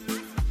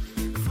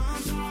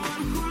 Find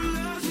someone who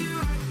loves you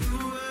like you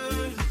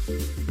were.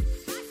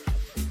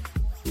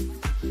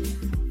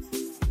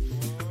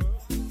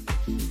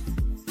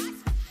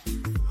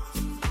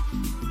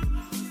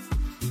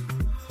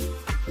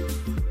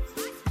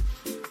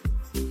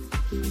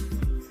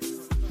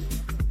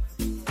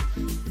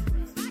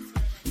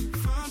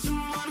 Find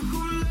someone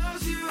who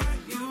loves you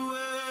like you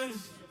were.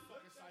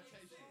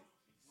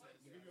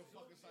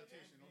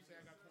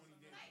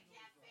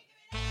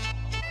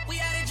 We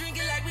out here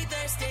drinking like we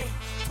thirsty.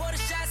 Pour the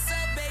shots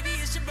up, baby,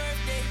 it's your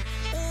birthday.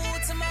 Ooh,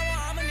 tomorrow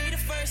I'ma need a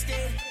first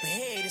date. But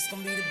hey, this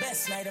gonna be the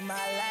best night of my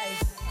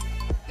life.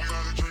 We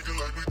out here drinking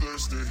like we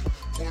thirsty.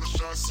 Pour the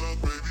shots up,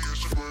 baby,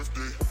 it's your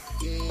birthday.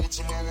 Ooh,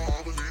 tomorrow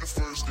I'ma need a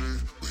first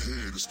date. But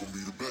hey, this gonna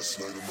be the best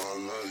night of my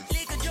life.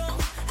 Liquor drunk,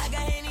 I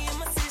got Henny in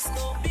my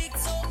Cisco. Big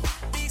talk,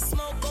 big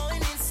smoke going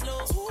in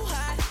slow. Too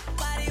hot,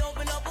 body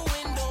open up a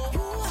window.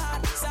 You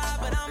hot, side,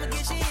 but I'ma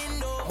get you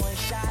indoor. One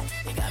shot,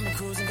 you got me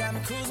cruising,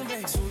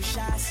 baby. 2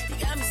 shots, you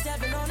got me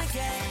stepping on the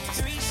gas.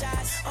 3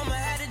 shots, I'ma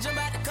have to jump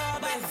out the car,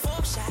 baby.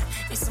 4 shot,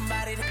 need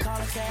somebody to call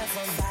a cab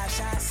for 5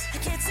 shots. I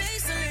can't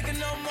taste the liquor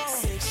no more.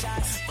 6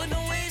 shots, but no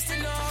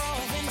wasting no.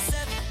 Even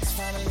 7, it's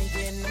finally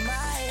getting to my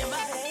head.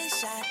 By the 8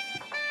 shot,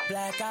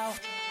 blackout.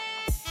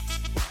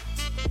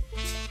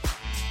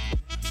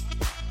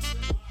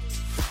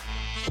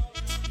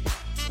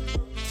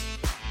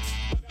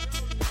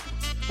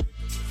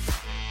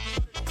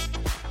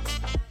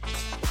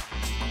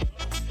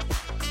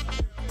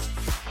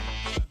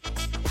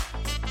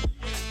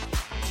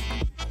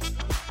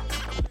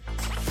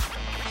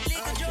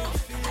 Liquor drunk,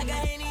 I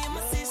got Henny in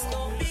my Cisco.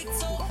 Big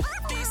talk,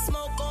 big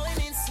smoke going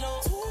in slow.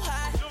 Too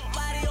hot,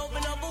 body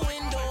open up a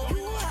window.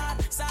 You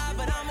hot, side,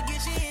 but I'ma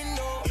get you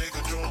indoor.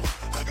 Liquor drunk,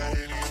 I got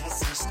Henny in my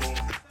Cisco.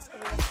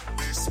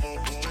 Big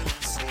smoke going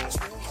in slow.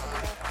 Too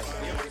hot,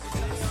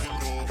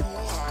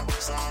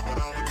 side, but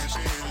I'ma get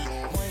you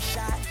indoor. 1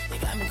 shot, you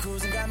got me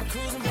cruising,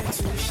 baby.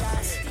 2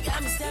 shots, you got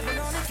me stepping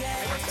on the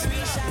gas. 3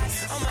 shots,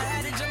 I'ma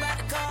have to jump out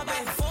the car,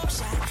 baby. 4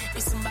 shot,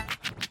 need somebody.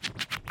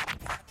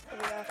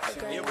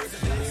 Yeah, where's the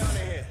day on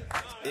here?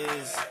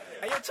 Is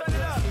hey, yo, turn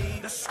it up.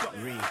 Let's go.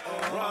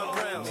 Ron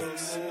Brown.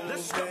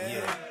 Let's go.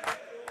 Yeah.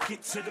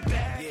 Get to the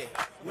bag.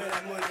 Yeah. Where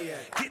that money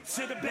at? Get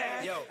to the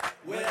bag. Yo,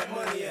 where that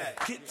money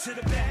at? Get to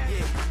the bag.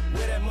 Yeah.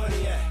 Where that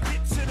money at?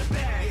 Get to the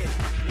bag. Yeah.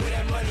 Where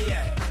that money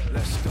at?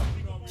 Let's go.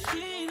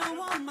 She don't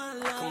want my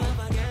love.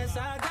 I guess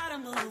I gotta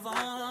move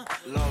on.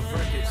 Love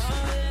Records. Oh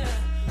yeah.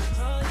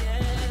 Oh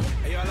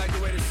yeah. Hey, y'all like the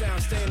way the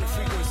sound stay in the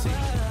frequency.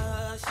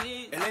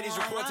 And ladies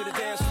report to the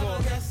dance floor.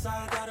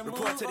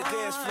 Report back to the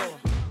dance floor.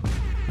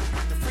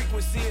 The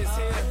frequency is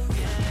here.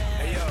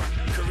 Hey yo,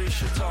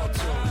 Carisha, talk to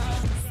him.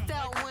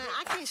 Still one,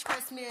 I can't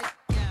express me.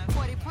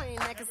 40 point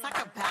necklace, I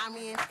could buy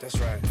me. That's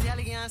right.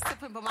 Deli on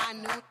sipping, but my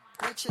new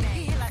richer.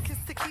 He hit like his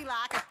tequila,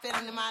 I can feel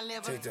it in my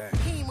liver. Take that.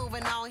 He ain't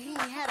moving on, he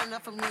ain't had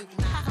enough of me.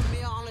 Half a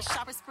meal on the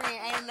shopping spree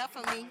ain't enough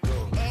of me.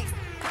 Ex,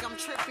 think I'm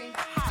tripping.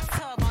 Hot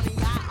tub on the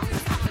yacht, on the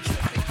time I'm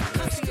tripping.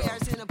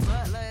 Concierge in the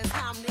butler, is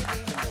how I'm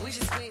living. We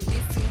just went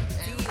missing.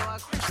 Dior,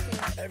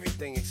 Christian.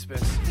 Everything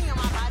expensive. He on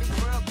my body,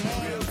 real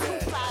bad. Real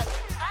bad.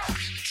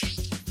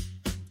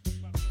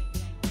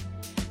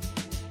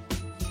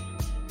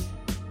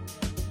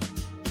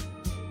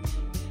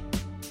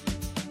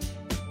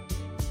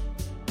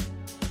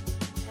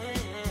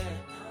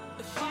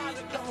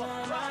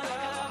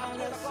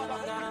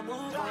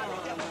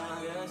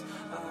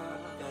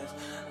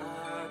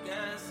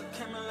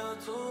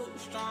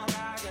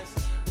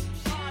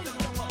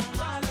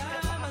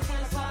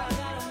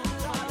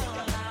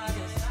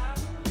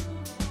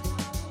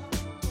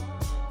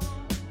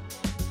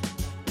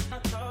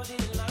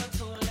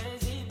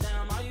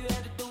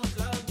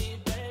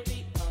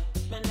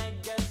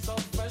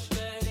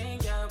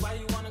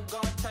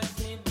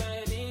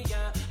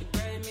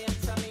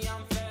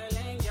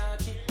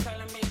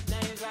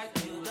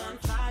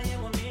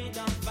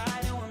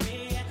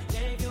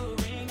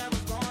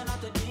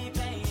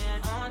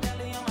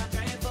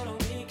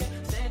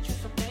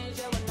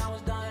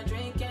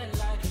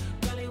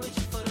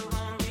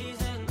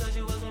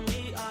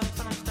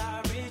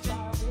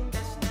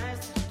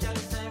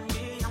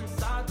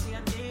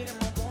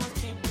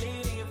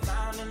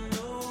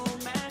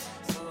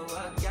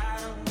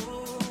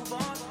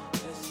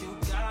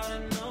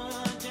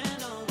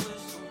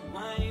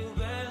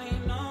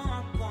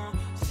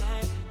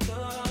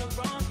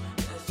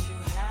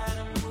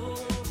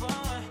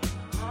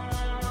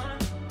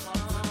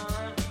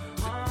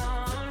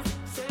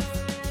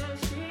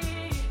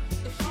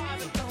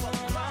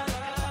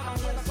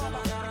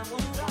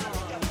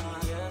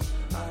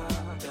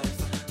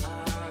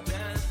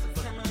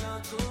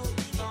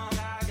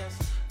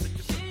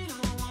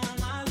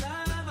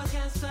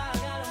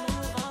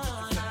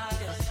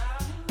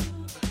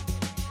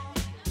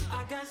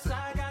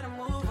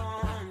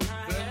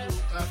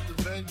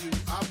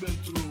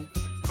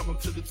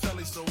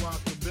 So I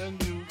can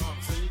bend you.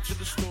 Send you to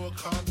the store,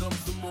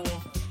 condoms and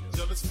more.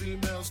 Jealous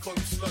females call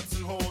you sluts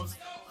and whores.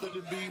 Could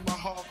it be my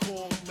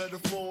hardcore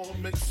metaphor?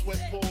 Make sweat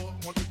pour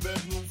on the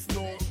bedroom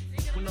floor.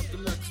 Open up the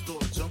next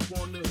door, jump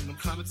on in. I'm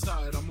kinda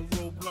tired, I'ma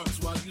roll blunts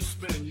while you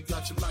spin. You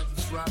got your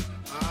license right?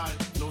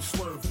 Alright, no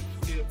swerving.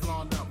 Hair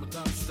blonde out,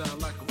 Madonna style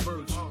like a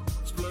virgin.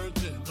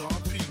 Splurging,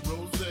 Don P,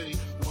 Rose.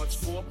 Much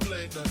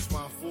foreplay, that's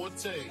my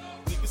forte.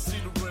 You can see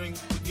the ring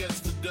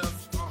against the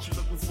death. She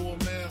looking for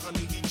a man,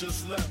 honey, he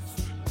just left.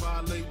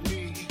 Violate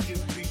me, he get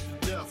beat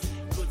to death.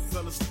 Good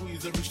fella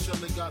squeeze every shell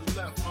they got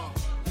left.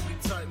 Be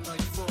tight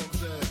like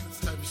frogs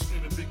ass. Have you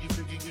screaming, Biggie,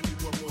 Biggie, give me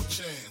one more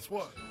chance.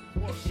 What?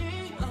 If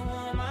she don't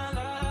want my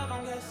love,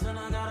 I'm guessing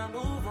I gotta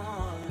move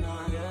on. I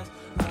guess.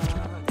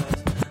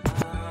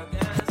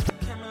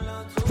 Came a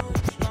little too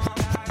strong,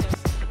 I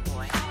guess.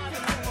 Boy, I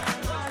don't want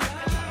my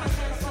love,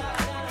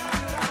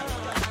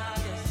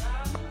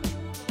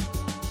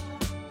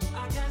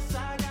 I guess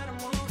I gotta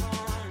move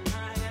on.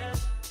 I guess.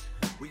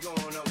 We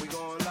going up, we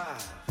going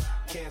live.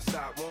 Can't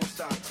stop, won't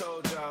stop,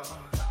 told y'all.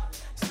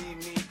 See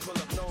me pull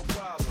up, no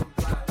problem.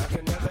 I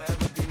can never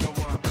ever be no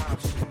one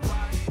option.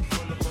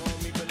 Pull up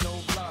on me, but no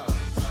flaws.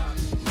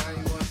 Now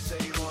you wanna say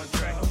you want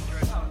Dre.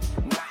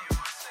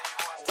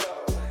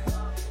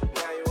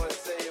 Now you wanna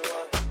say you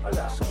want. Hold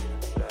up.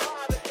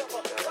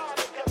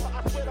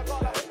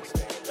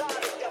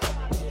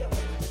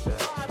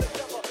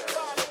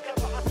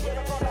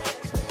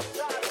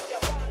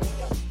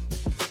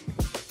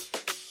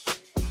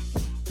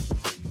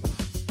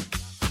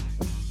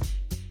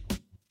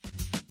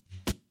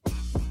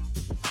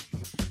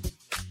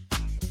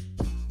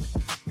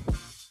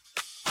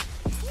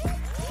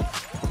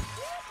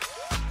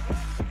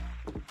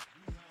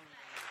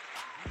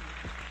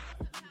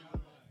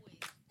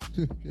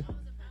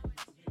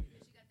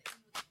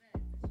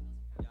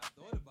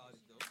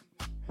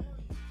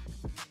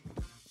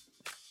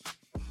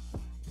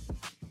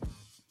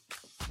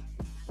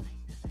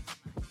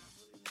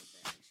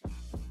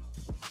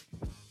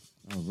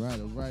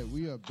 All right,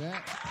 we are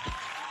back.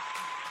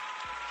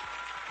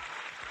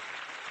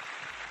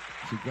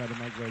 She got the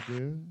mic right there.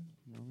 You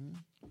know what I mean?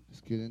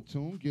 Let's get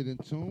in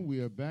tune. We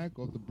are back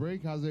off the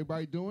break. How's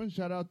everybody doing?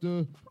 Shout out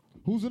to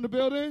who's in the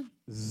building?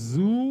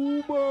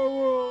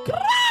 Zubaro.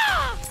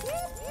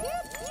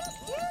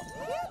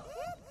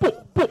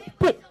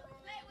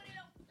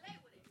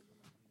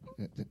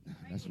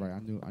 That's right. I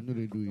knew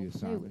they do your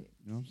assignment.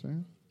 You know what I'm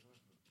saying?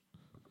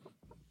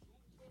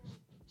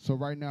 So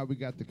right now we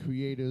got the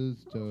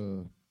creators,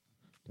 the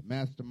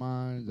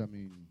masterminds. I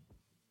mean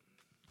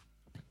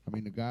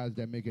the guys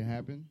that make it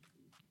happen.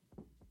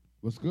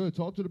 What's good?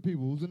 Talk to the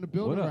people. Who's in the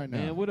building right now?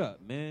 Man, what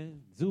up,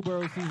 man?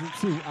 Zubaro Season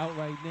 2 out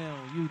right now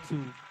on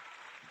YouTube.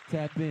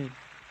 Tap in.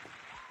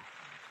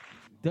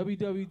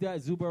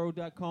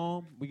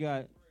 www.zubaro.com. We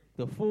got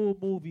the full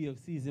movie of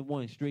season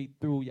 1 straight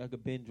through. Y'all can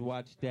binge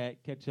watch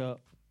that, catch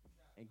up,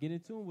 and get in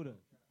tune with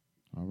us.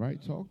 All right,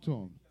 talk to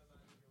him.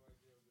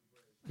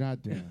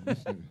 Goddamn. This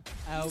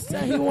nigga.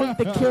 Said he wanted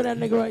to kill that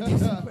nigga right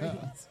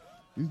there.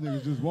 These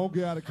niggas just won't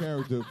get out of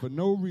character for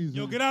no reason.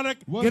 Yo, get out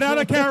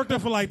of character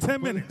for like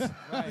 10 minutes.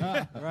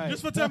 Right.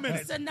 Just for 10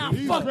 minutes. Said, nah,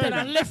 fuck that.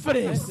 I live for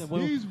this.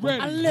 He's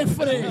ready. I live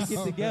for When this. we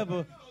get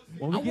together.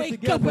 When we I get wake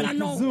together up and I in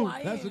know Kazoo, who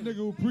I That's a am. nigga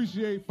who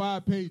appreciate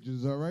 5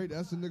 pages, all right?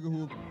 That's a nigga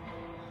who...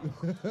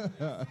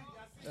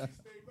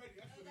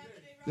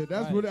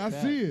 That's what I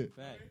see it.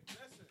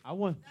 I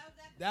want.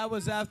 That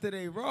was after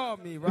they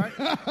robbed me, right?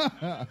 Look,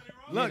 that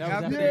was after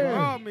after they they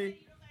robbed me,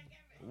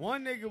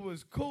 one nigga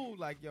was cool,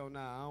 like, yo,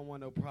 nah, I don't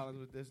want no problems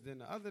with this. Then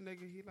the other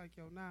nigga, he like,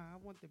 yo, nah, I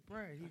want the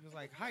bread. He was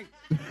like, hype.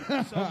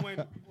 So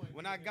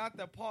when I got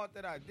the part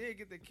that I did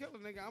get to kill a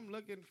nigga, I'm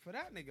looking for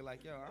that nigga.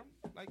 Like, yo,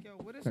 I'm like, yo,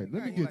 what is Hey, it?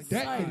 let me He get like,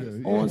 that yo,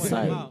 nigga. On Yeah.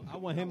 site. I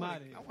want him out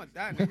of here. I want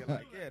that nigga.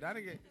 Like, yeah, that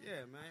nigga,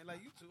 yeah, man. Like,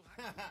 you too.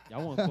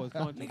 Y'all want to cause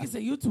controversy. Nigga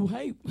said you too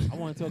hype. I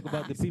want to talk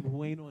about the people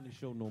who ain't on the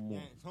show no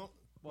more. Fuck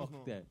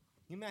that.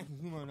 You mentioned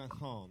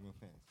Zubaro.com real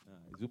fast.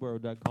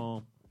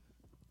 Zubaro.com.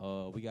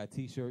 We got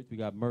T-shirts. We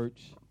got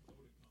merch.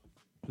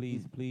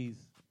 Please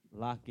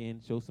lock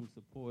in. Show some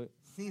support.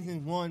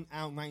 Season 1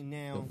 out right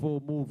now. The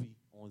full movie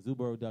on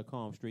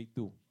Zubaro.com straight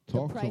through.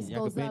 Talk to price him.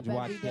 Y'all goes can up binge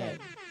watch every day.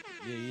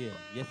 that. Yeah.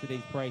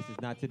 Yesterday's price is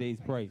not today's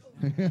price.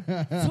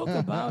 Talk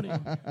about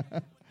it.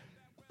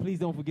 Please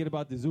don't forget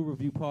about the Zoo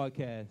Review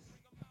podcast.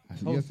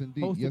 Yes,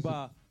 indeed. Hosted Yes,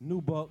 by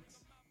New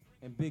Bucks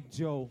and Big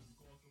Joe.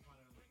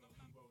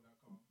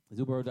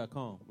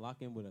 Zubaro.com.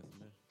 Lock in with us,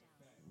 man.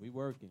 We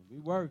working.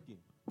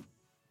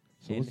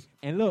 So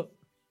And look,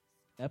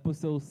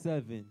 episode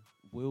 7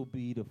 will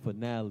be the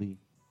finale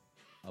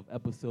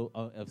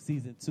of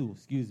season 2.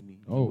 Excuse me.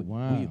 Oh,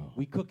 wow.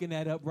 We cooking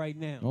that up right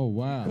now. Oh,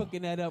 wow.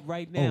 Cooking that up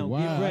right now. Oh, wow.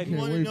 Get ready. I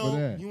can't wait for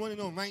that. You want to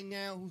know right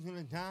now who's going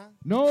to die?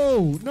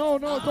 No,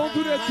 don't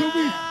do that to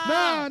me.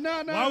 Nah.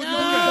 Why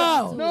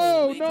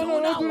would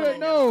you do that?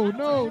 No,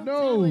 don't do that.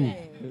 No.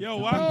 Yo,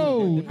 why?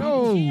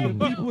 No.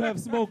 People have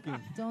smoking.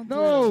 Don't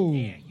No. do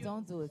it.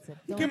 Don't do it.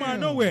 You came out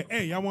of nowhere.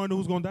 Hey, y'all want to know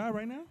who's going to die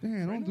right now?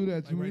 Damn, don't do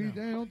that to me.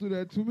 Damn, don't do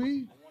that to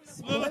me.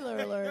 Spoiler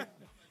alert.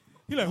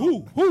 He like,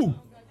 who?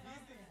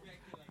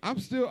 I'm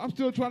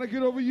still trying to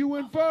get over you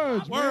and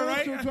Fudge. Word, man. right?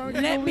 I'm still trying to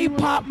get Let over me you and-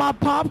 pop my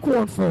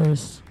popcorn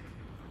first.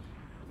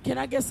 Can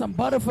I get some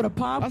butter for the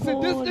popcorn? I said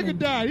this nigga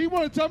died. He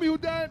want to tell me who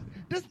died?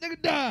 This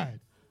nigga died.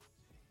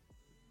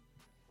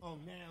 Oh,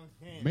 now it's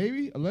him.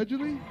 Maybe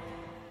allegedly.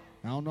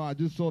 I don't know. I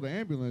just saw the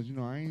ambulance. You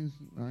know, I ain't.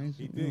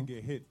 He you did know.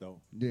 get hit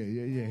though. Yeah.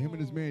 Him and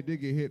his man did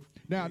get hit.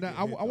 Now,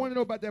 I want to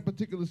know about that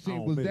particular scene.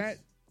 don't Was miss. that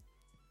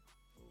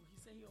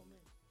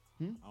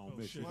I don't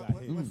miss you. What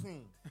Got hit.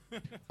 scene?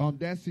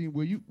 that scene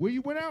where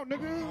you went out,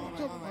 nigga? I'm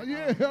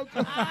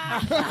talking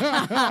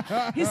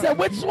about, He said,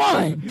 which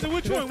one? He said,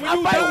 which one? When I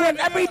you fight died? one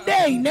every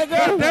day, nigga.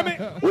 God damn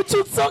it. What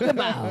you talking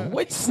about?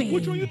 Which scene?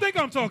 Which one you think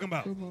I'm talking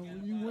about?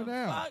 when you went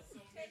out.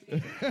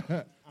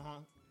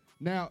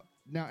 Now,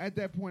 at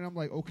that point, I'm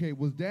like, okay,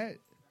 was that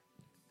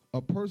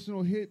a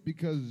personal hit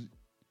because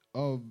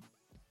of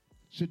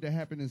shit that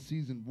happened in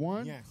season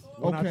 1? Yes.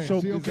 When I Okay,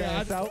 choked see, his okay,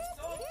 ass out.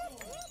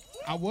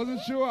 I wasn't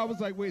sure. I was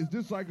like, wait, is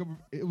this like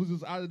it was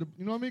just out of the,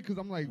 you know what I mean? Because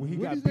I'm like, When he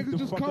where got these beat niggas the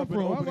just fuck come up in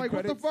from? the I was opening like,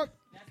 what the credits? fuck?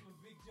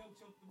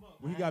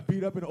 When he got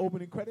beat up in the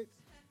opening credits.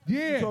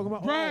 Yeah, talking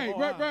about- right.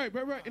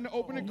 In the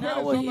opening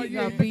credits, Now I'm he like,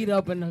 got yeah. beat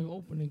up in the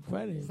opening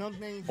credits. Some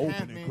things Opening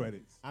happened.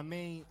 credits. I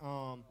made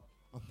a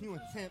few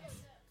attempts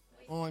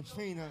on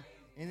Trina,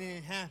 and it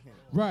didn't happen.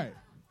 Right.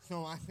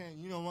 So I said,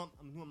 you know what?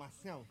 I'm doing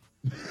myself.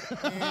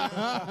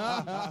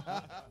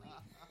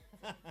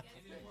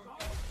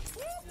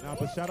 Nah,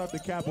 but shout out to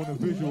Cap on the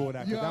visual of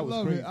that. 'cause Yeah, I that was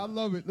love crazy. it. I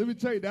love it. Let me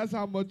tell you, that's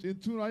how much in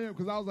tune I am.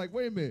 Because I was like,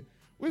 wait a minute,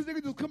 where's this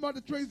nigga just come out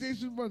the train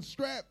station, run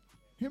strapped?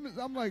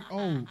 I'm like,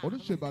 oh,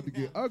 this shit about to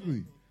get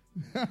ugly.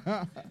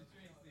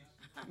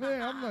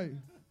 Man, I'm like,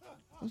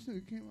 this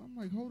nigga came. I'm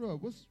like, hold up,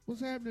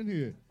 what's happening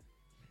here?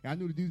 And I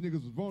knew that these niggas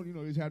was vulnerable. You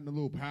know, they was having a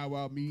little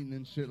powwow meeting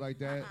and shit like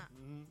that.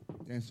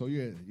 And so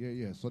yeah.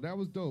 So that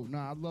was dope.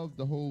 Nah, I love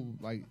the whole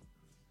like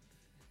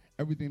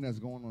everything that's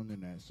going on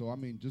in that. So I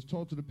mean, just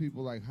talk to the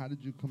people. Like, how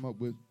did you come up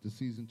with the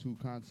season 2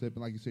 concept?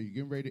 And like you said, you're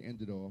getting ready to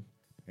end it off.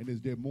 And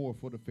is there more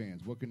for the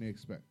fans? What can they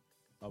expect?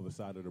 Other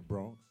side of the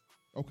Bronx.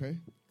 Okay.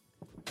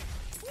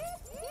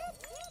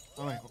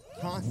 All right,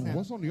 concept.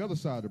 What's on the other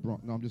side of the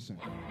Bronx? No, I'm just saying.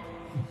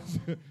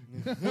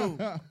 The zoo.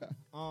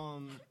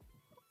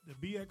 The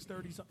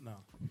BX30 something. No.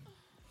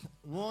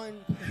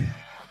 One.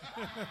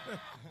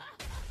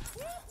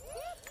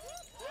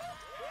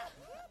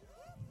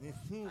 There's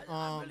two.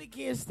 I really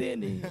can't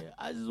stand it here.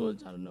 I just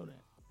want y'all to know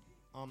that.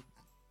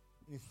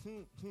 There's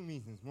two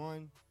reasons.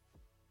 One,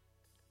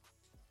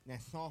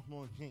 that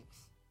sophomore jinx.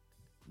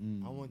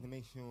 I wanted to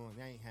make sure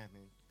that ain't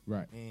happening.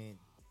 Right. And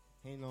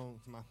hello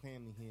to my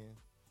family here.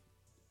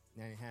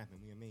 That ain't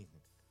happening. We're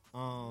amazing.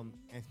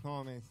 As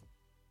far as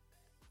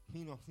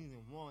Kino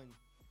season 1,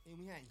 and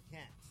we had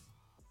gaps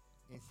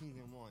in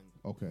season 1.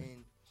 Okay.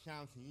 And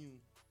shout out to you,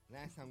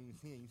 last time we was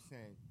here, you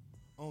said,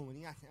 "Oh, when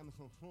he got to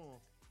episode 4,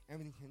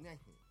 everything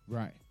connected."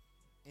 Right.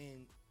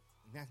 And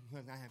that's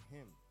because I have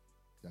him.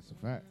 That's a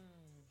fact.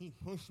 He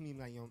pushed me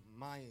like, yo,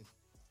 Myers,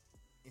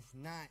 it's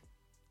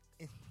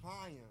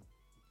fire,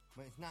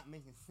 but it's not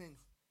making sense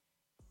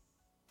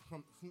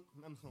from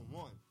episode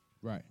 1.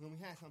 Right. When we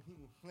had some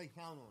people flake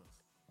out on us.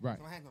 Right.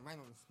 So I had to write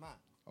on the spot.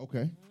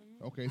 Okay.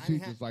 Okay. I See,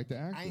 ain't just have- like the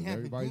I ain't actors, have to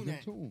everybody's do in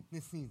that tune.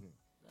 this season.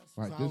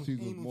 Right. So I This was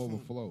season was able more of a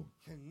to flow.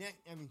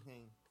 Connect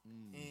everything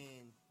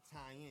and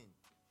tie in.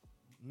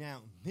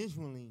 Now,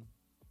 visually,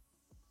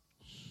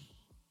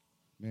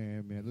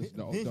 Man, listen,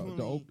 the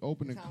visually,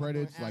 opening it's how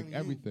credits, I'm like alley-oop.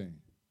 everything.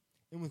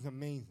 It was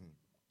amazing.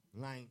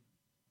 Like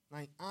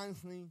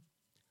honestly,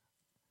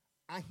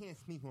 I can't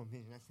speak on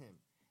Vision. That's him.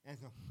 As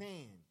a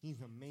fan, he's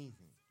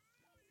amazing.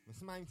 When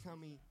somebody tell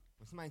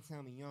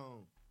me,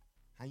 yo,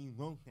 how you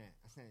wrote that,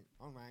 I said,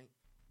 all right.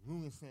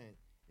 Ruger said,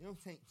 it'll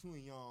take 2 of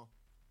y'all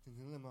to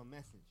deliver a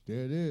message.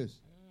 There it is.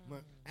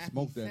 But after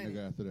Smoke he that said nigga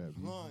it, after that.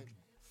 blood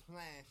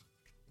splashed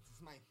into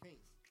somebody's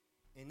face.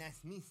 And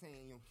that's me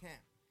saying, yo,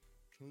 Cap,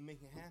 can we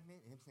make it happen?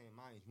 And him saying,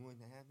 Myers, you want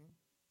it to happen?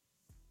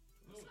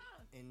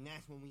 And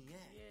that's when we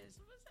at. Yes,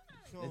 what's up?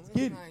 So Let's it's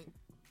get it. like,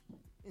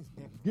 it's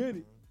different. Get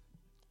it.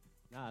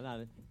 Nah,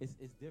 it's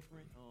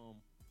different.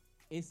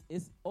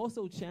 It's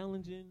also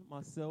challenging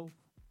myself,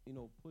 you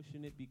know,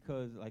 pushing it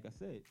because, like I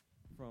said,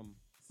 from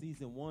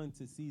season 1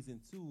 to season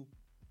 2,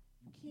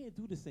 you can't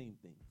do the same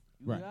thing.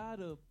 You Right.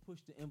 gotta push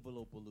the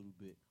envelope a little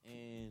bit,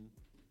 and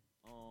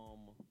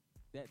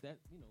that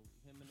you know,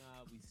 him and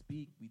I, we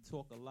speak, we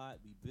talk a lot,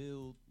 we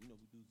build, you know,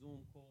 we do Zoom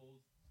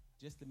calls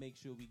just to make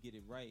sure we get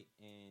it right.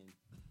 And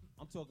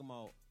I'm talking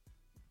about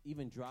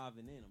even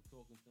driving in, I'm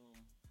talking to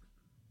him,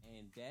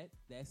 and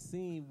that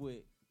scene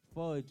with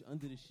Fudge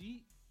under the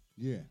sheet.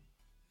 Yeah.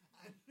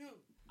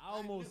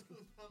 I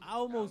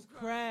almost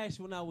crashed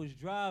when I was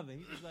driving.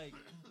 He was like,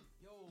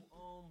 "Yo,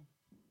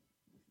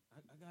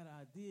 I got an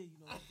idea. You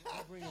know,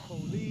 I'm bringing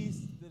police."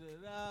 Da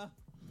da da.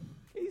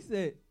 He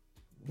said,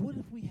 "What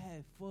if we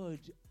had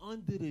Fudge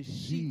under the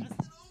sheet?" I said,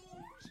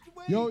 "Oh,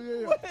 wait, Yo.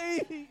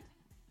 wait." Hey,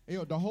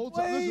 yo, the whole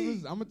time,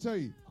 listen, I'm gonna tell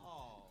you.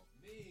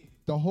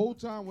 The whole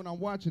time when I'm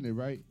watching it,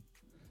 right,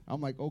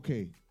 I'm like,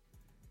 okay,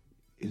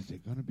 is there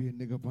gonna be a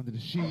nigga up under the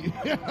sheet?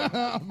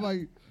 I'm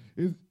like,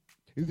 is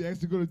he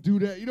actually gonna do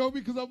that? You know,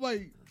 because I'm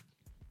like,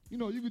 you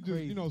know, you could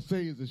just, you know,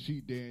 say it's a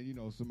sheet there, and, you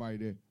know, somebody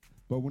there.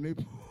 But when they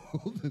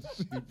pull the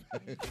sheet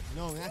back,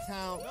 No, that's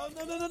how.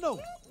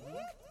 No.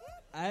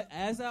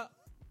 As I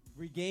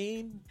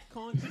regained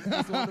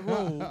consciousness on the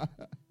road,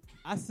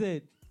 I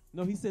said,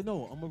 no, he said,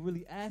 no, I'm going to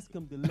really ask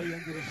him to lay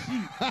under the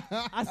sheet.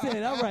 I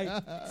said, all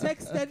right,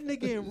 text that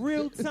nigga in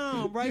real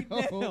time right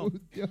now.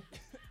 Yo.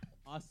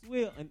 I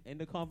swear, in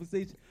the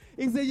conversation,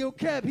 he said, yo,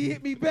 Cap, he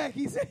hit me back.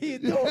 He said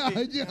he'd do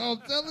it. Yo,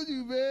 I'm telling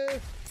you, man.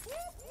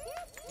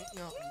 It's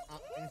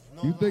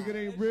no You think lie. it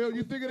ain't real?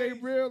 You think it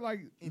ain't real?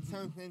 Like, It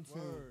turns into,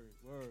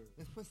 word.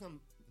 let's put some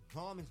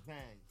garbage bags.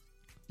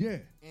 yeah.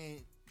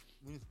 And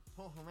we just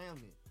talk around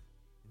it.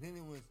 Then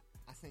it was,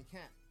 I said,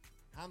 Cap,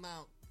 how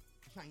about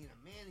trying to get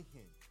a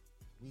mannequin?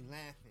 We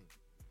laughing.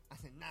 I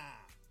said, nah.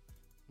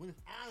 What if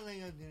I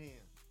lay under there?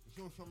 You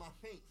don't show my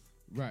face.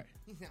 Right.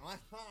 He said, oh,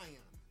 that's fine.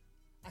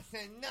 I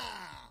said,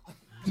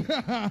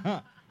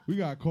 nah. We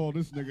gotta call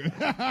this nigga.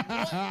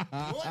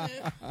 What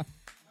if?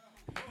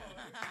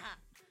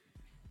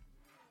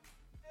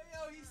 Hey, yo,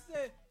 he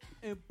said,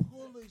 and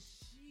pull a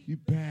sheet. He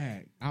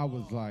back. I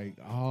was like,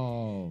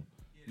 oh,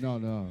 no.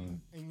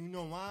 And you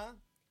know why?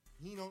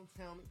 He don't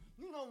tell me.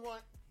 You know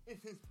what?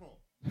 It's his fault.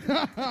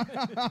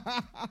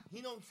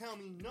 He don't tell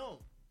me no.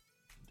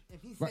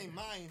 If he say Right.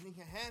 mine, it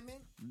can happen.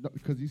 No,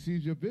 because he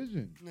sees your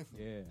vision. Listen.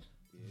 Yeah.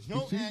 Joe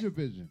He sees asked, your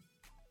vision.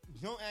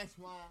 Joe asked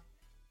why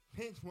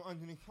Pinch were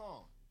under the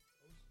car.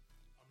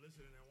 I'm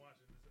listening and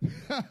watching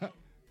this.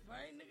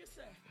 Right, nigga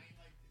say.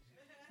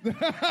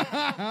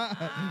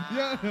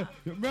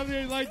 Yeah, Melly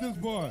ain't like this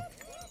boy.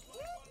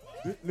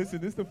 Listen,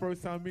 this is the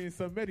first time me and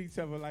son met each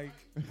other. Like,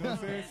 you know what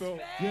I'm saying? So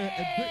Yeah,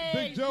 and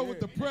Big Joe with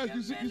the press.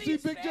 You see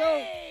Big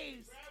Joe?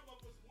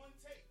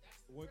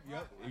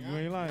 Yep, you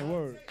ain't lying.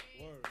 Word.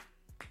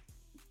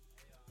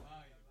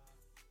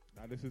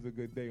 Now this is a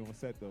good day on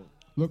set though.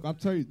 Look, I'm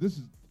telling you, this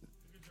is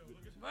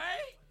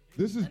Right?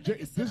 this is That Jay,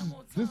 nigga said I'm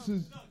on this time.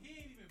 is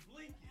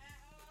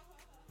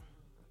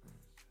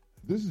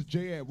this is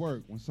Jay at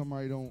work when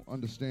somebody don't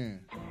understand.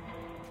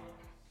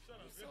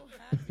 So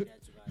happy that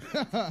you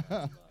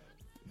got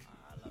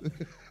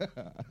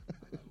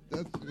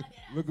That's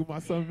Look at my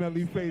son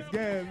Melly face,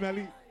 yeah,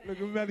 Melly.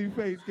 Look at Melly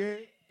face, yeah.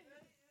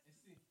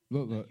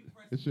 look.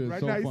 It shit is Right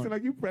so now you funny. sound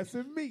like you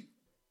pressing me.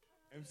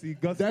 MC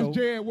Gusto. That's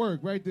Jay at work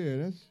right there.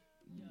 That's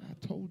I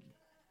told you.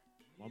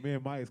 My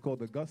man Myers called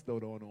the Gusto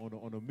though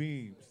on the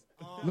memes.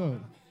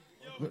 Look.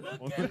 Look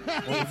On at the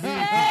Millie's memes.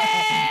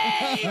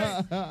 face.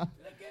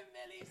 Look at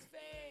Millie's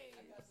face.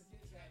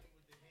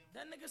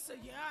 That nigga said,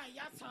 yeah, all right,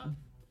 y'all tough.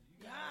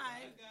 Yeah, all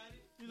right.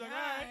 He's like, Yeah,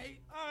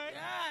 all right. Yeah,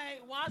 all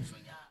right. Watch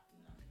when y'all.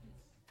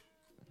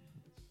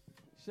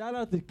 Shout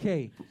out to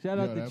Kay. Shout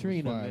out to that was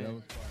Trina, fire, man. that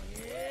was fire.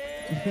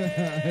 She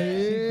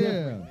Yeah.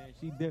 different, man.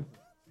 She different.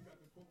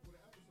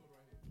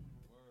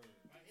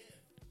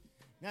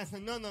 That's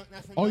another.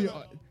 Oh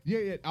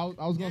yeah. I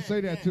was gonna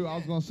say that too. I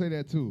was gonna say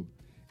that too.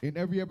 In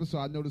every episode,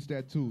 I noticed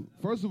that too.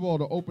 First of all,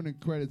 the opening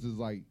credits is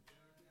like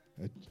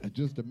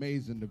just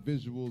amazing. The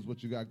visuals,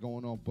 what you got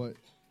going on. But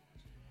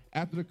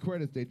after the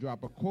credits, they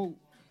drop a quote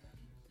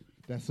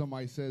that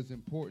somebody says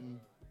important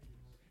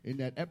in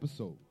that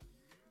episode.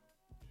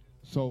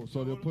 So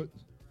they'll put.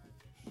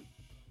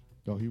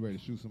 Oh, he ready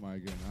to shoot somebody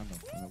again.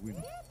 I know. We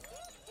know.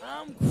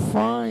 I'm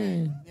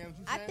crying.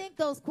 I think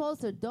those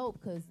quotes are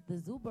dope because the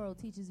Zubaro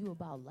teaches you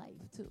about life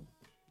too.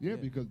 Yeah,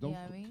 because You know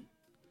what I mean?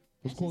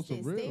 those That quotes are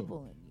should stay real.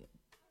 stable in you.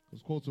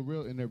 Those quotes are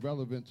real and they're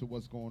relevant to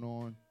what's going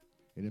on,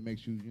 and it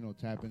makes you,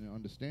 tap in and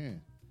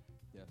understand.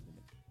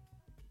 Definitely.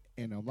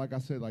 And like I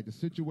said, like the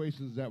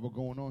situations that were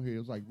going on here, it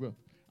was like real.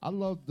 I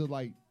love the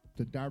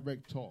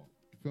direct talk.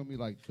 You feel me?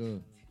 Like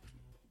the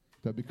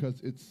because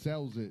it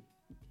sells it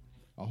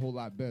a whole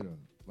lot better.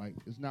 Like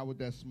it's not with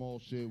that small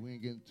shit. We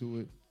ain't getting to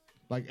it.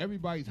 Like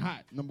everybody's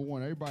hot. Number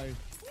one, everybody's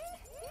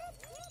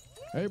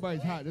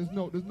hot. There's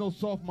no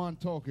soft mind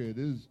talk here.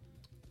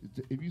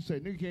 If you say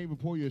nigga can't even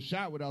pour you a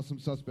shot without some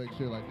suspect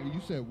shit, like nigga,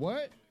 you said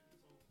what?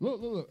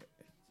 Look.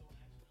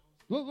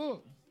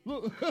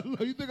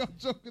 You think I'm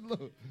joking?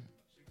 Look.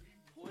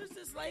 Who is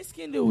this light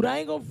skinned dude? I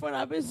ain't gonna front.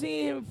 I've been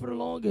seeing him for the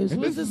longest.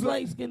 And Who is this this is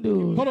light skinned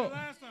dude? Hold on.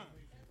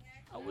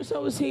 I wish I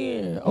was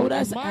here. Oh,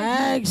 that's Mind you-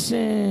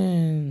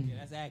 action. Yeah,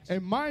 that's action.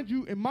 And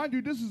mind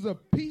you, this is a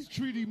peace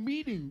treaty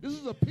meeting. This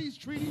is a peace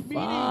treaty meeting.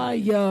 Fire.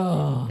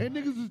 And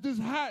niggas is this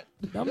hot.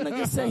 Them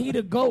niggas said he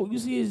the GOAT. You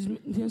see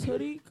his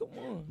hoodie? Come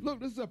on.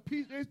 Look, this is a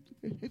peace.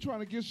 They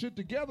trying to get shit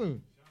together.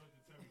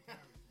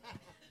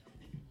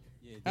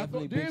 Yeah,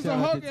 definitely big There's a shout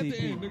out hug to at the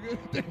TP. end,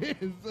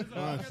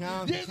 nigga. Shout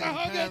out There's to a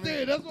hug at the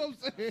Perry. end. That's what I'm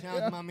saying. Shout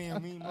out to my man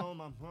Remo,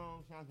 my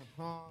bro. Shout out to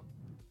Paul.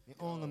 They're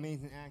all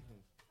amazing actors.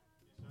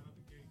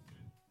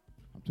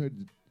 I'm telling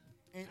you,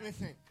 And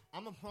listen,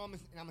 I'm going to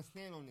promise and I'm going to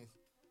stand on this.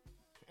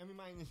 For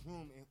everybody in this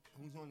room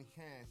who's on the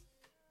cast,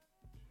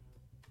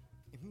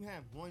 if you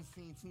have one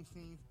scene, two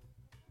scenes,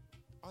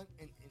 and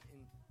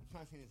I'm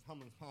trying to say this as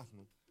humble as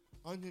possible,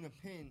 under the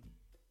pen,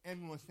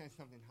 everyone said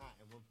something hot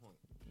at one point.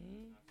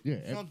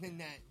 Yeah, Something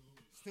that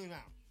stood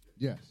out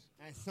yes.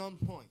 at some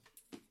point.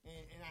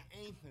 And I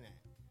aim for that.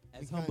 As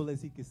Because- humble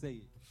as he can say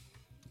it.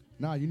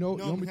 Nah, you know,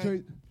 No, let me because tell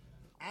you.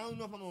 I don't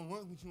know if I'm going to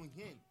work with you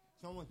again.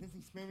 So I want this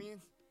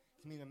experience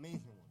to be an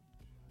amazing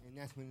one. And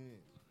that's what it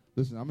is.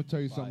 Listen, I'm gonna tell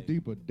you something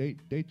Fire. deeper.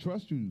 They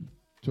trust you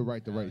to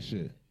write the right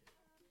shit.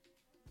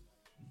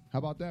 How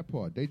about that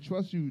part? They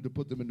trust you to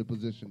put them in the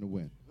position to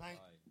win. Like,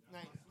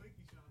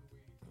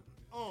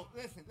 oh,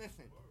 listen.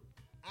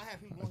 I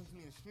have people walking to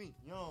me in the street.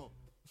 Yo,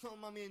 what's up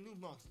with my man New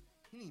Bucks?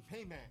 He need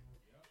payback.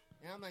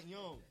 And I'm like,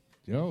 yo,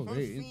 Yo, first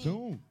they in scene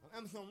tune. of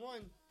episode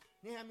 1,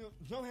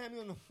 Joe had me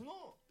on the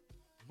floor.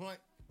 But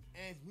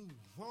as we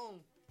grow,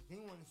 they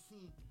want to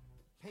see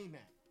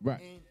payback.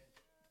 Right. And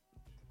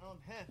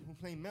Hef, who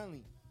played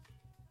Melly,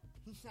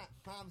 he shot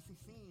 5 or 6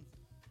 scenes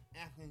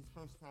after his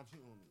first time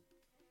shooting on me.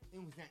 It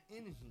was that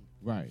energy.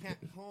 Right. Cap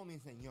called me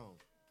and said, yo,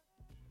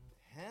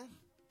 Hef?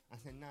 I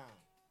said, nah,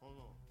 hold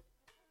on.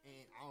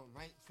 And I'll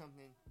write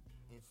something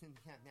and send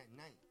Cap that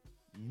night.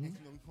 Mhm. Next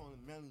thing you know, we call him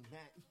Melly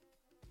back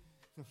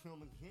to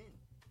film again.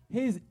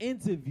 His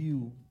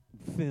interview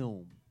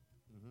film,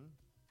 Mm-hmm.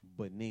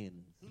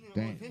 bananas. He did an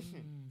Damn.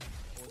 audition.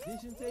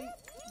 Audition tape,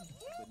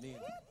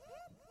 bananas.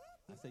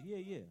 I said,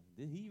 yeah.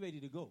 Then he ready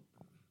to go.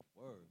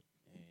 Word.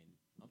 And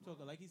I'm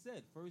talking like he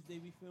said. First day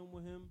we filmed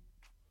with him,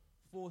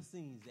 4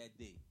 scenes that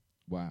day.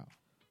 Wow.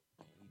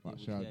 He did Wow, what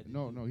he shout- had to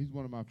no, do. he's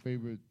one of my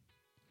favorite,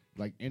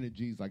 like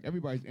energies. Like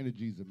everybody's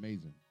energy is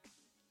amazing.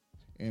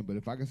 But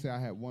if I can say I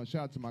had one,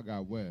 shout out to my guy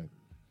Webb.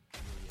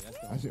 That's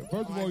the I said, homie.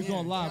 first of all, he's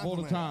on live shout all out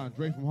the to time.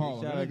 Dre from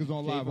Harlem. shout That out nigga's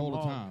on Jay live from all the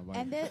Harlem. time. Like,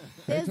 And every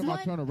there's time I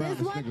one, turn around, there's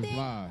this one nigga's thing.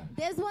 live.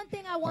 There's one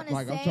thing I want to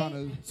Like say. I'm trying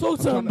to Talk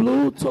to I'm him, trying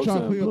Blue. I'm Talk trying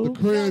to to him, clean up the Blue.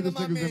 crib. Shout out This to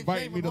my nigga's man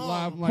inviting me to Jay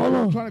live. I'm from like, Hold I'm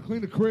on. trying to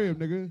clean the crib,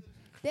 nigga.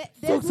 There's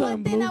Talk to one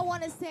him, thing Blue. I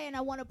want to say, and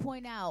I want to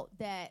point out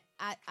that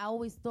I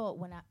always thought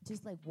when I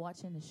just like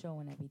watching the show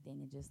and everything,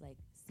 and just like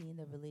seeing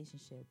the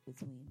relationship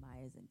between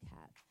Myers and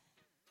Cap,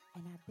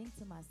 and I think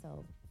to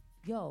myself,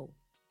 yo,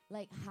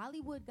 like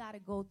Hollywood got to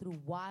go through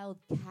wild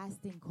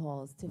casting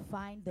calls to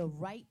find the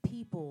right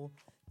people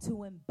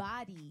to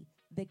embody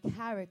the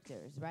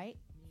characters, right?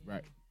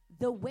 Right.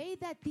 The way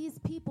that these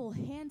people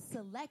hand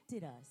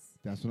selected us.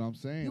 That's what I'm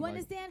saying. You Like,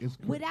 understand? it's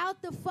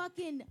Without the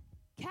fucking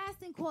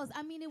casting calls.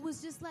 I mean, it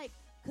was just like,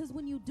 because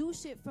when you do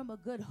shit from a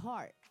good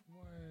heart,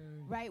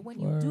 right? When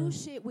you do Word.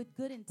 shit with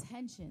good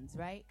intentions,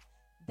 right?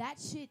 That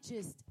shit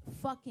just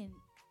fucking,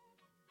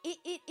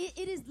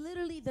 it is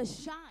literally the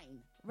shine,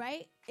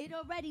 right? It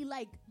already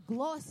like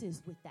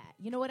glosses with that.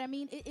 You know what I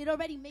mean? It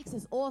already makes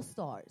us all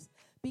stars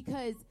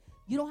because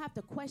you don't have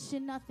to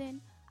question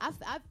nothing. I've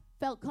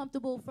felt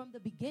comfortable from the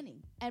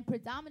beginning, and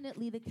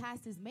predominantly the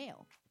cast is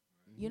male.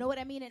 You know what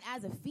I mean? And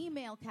as a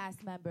female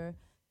cast member,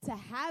 to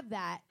have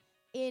that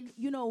in,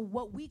 you know,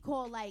 what we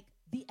call like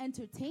the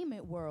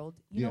entertainment world.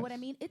 You know Yes. what I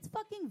mean? It's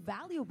fucking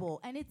valuable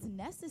and it's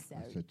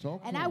necessary. said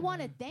talk And to I 'em.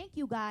 want to thank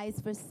you guys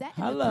for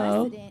setting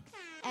Hello. the precedent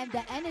and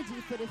the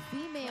energy for the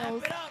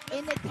females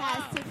in the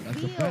cast to That's a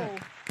feel,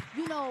 fact.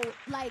 you know,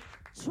 like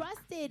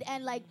trusted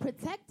and like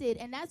protected.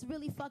 And that's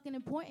really fucking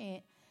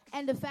important.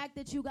 And the fact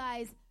that you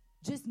guys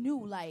just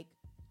knew, like,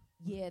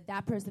 yeah,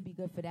 that person be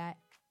good for that,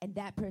 and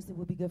that person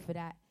would be good for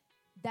that.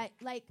 That,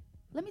 like,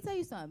 let me tell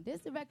you something.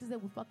 There's directors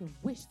that would fucking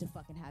wish to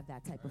fucking have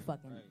that type of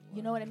fucking,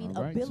 you know what I mean,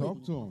 All right, ability.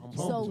 talk to 'em.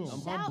 So Talk to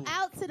 'em. shout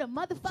out to the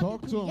motherfucking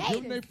Talk to them. Give them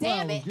creators. their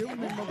Damn flowers. it. Give them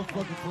their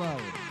motherfucking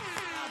flowers.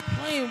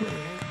 Playing with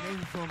it. Thank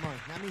you so much.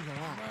 That means a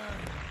lot.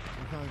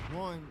 Because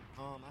one, I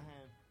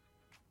have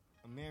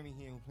a Mary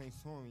here who plays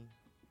Tori.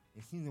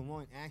 In season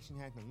 1, Action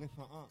had to lift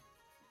her up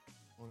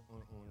on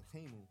the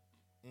table,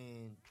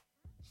 and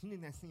she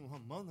did that scene with her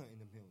mother in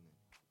the building.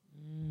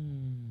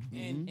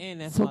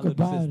 And that's Talk my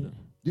little about sister. it.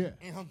 Yeah.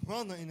 And her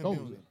brother in the Oh,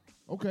 building.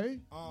 okay.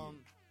 I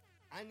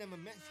never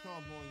met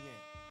Starboy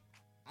yet.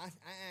 I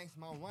asked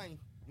my wife,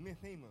 do me a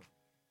favor,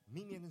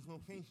 meet me at this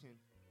location.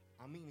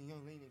 I'm meeting a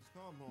young lady named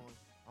Starboy.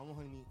 I want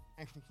her to be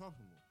extra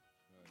comfortable.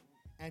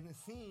 At the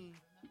scene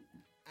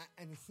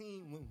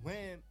with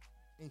Webb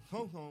and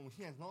Coco, when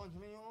she has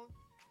lingerie on,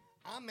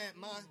 I'm at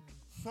my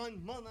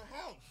son's mother's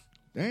house.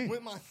 Damn.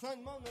 With my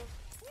son's mother,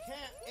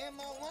 Cat, and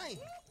my wife.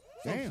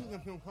 So Damn. she can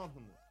feel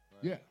comfortable.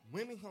 Yeah.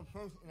 Women come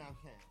first in our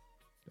cast.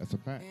 That's a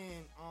fact.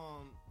 And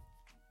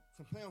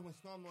to play with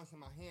Starboy and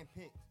my hand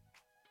picked.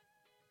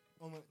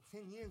 Over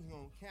 10 years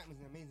ago, Cat was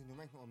an amazing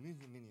director on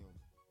music videos.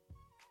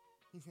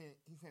 He said,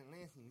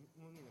 Lancey,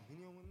 you want to make a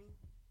video with me?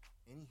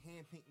 And he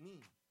handpicked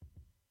me.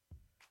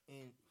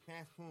 And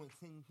fast forward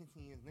 10,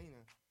 15 years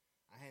later,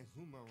 I had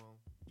Zoomero,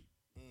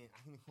 and I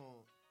can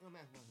call, it don't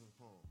matter what I can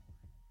call.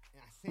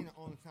 And I say that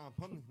all the time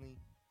publicly,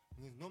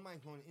 because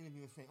nobody's going to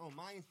interview and say, oh,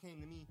 Myers came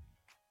to me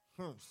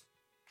first.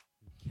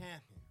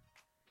 Capping.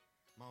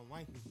 My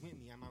wife was with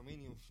me at my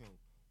radio show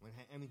when I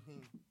had everything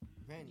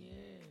ready.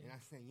 Yeah. And I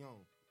said,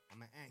 yo, I'm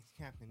going to ask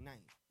Captain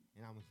Knight.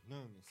 And I was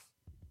nervous.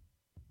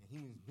 And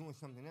he was doing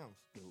something else.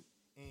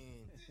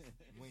 And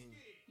when...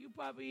 You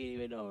probably didn't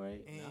even know,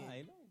 right? And Nah,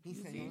 I know. he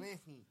You said, see? yo,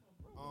 Lancey,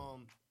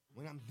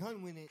 when I'm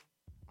done with it,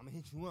 I'm going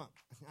to hit you up.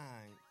 I said, all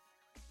right.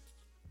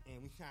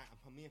 And we shot a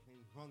premiere for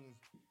his brother's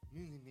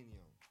music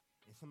video.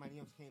 And somebody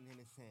else came to him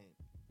and said,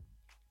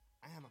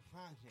 I have a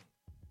project.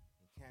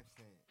 And Cap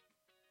said,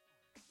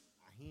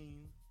 I hear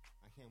you.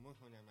 I can't work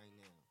on that right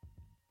now.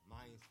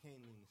 Myers came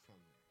to me with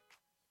something.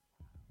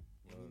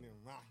 And we've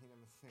been rocking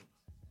ever since.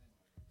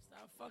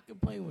 Stop fucking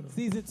playing with him.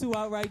 Season 2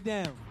 out right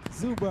now.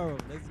 Zooboro.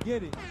 Let's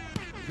get it.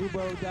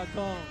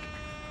 Zooboro.com.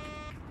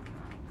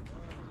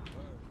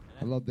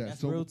 I love that. That's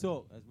So real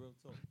talk. That's real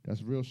talk.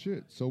 That's real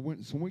shit. So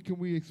when can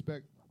we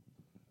expect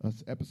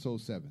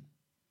episode 7?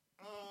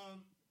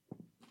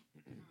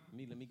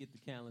 Let me get the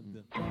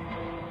calendar.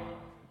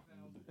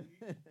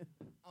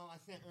 Oh, I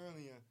said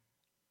earlier,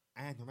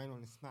 I had to write on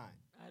the spot.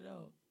 I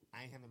know.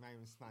 I ain't had to write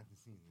on the spot this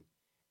season.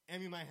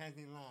 Everybody has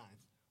their lines.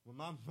 When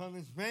my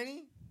brother's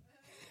ready.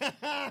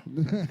 Wow.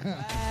 You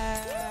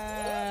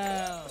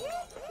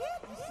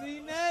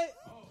seen that?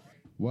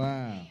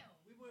 Wow.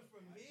 We went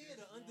from here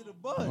to under the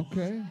bus.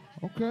 Okay.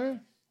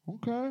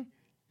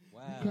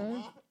 Wow.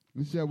 Okay.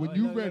 He said when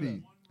you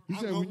ready. He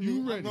said when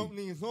you ready. I'm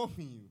opening is off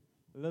for you.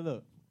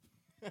 Look.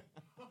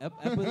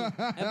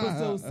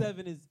 Episode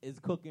 7 is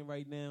cooking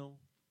right now.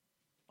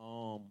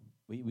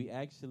 We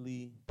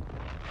actually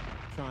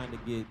trying to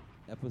get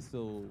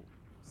episode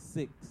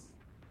 6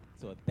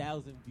 to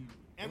 1,000 views.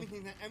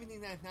 Everything's at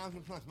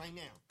 1,000 plus right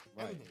now.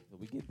 Right. Everything. So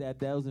we get that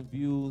 1,000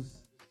 views.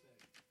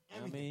 You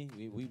know what I mean,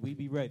 we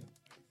be ready.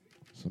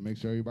 So make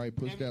sure everybody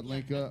push that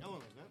link up.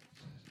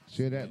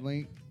 Share that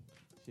link.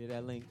 Share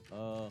that link.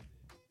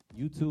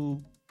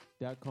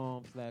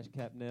 YouTube.com/Capnels,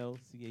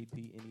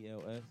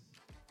 CAPNELS.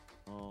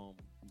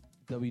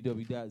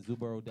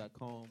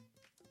 www.zooboro.com.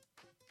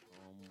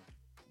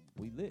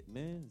 We lit,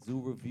 man. Zoo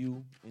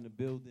Review in the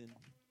building.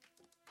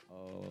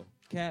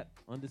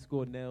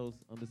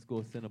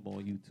 Cap_Nels_Cinema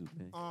on YouTube,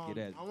 man. Get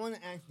at it. I want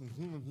to ask the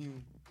Zoom Review,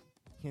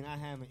 can I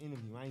have an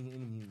interview? I ain't get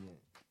interviewed yet.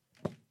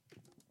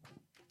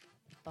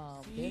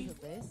 There's a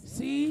list.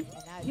 See?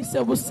 And He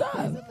said, what's up?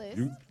 There's a list.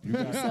 You He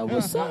said,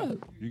 what's up?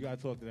 You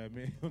gotta talk to that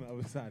man on the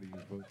other side of you,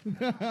 folks.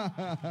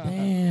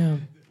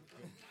 Damn.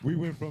 We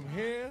went from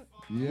here.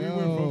 Yo, we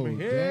went from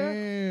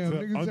here damn. to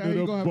Niggas under ain't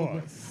the gonna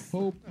have bus. a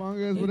whole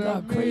mongers They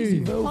without got crazy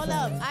me. vote Hold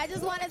up. fans. I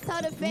just want to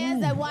tell the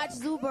fans that watch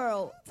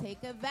Zooboro,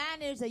 take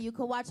advantage that you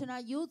can watch it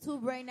on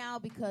YouTube right now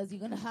because you're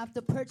going to have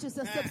to purchase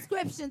a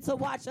subscription to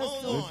watch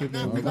us soon. Listen,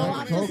 man, So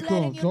I'm just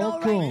letting you know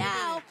talk to right 'em.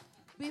 now,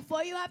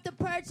 before you have to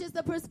purchase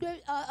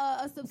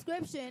a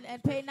subscription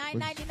and pay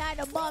 $9.99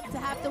 a month to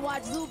have to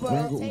watch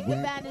Zooboro, take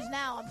advantage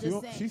now. I'm just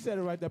saying. She said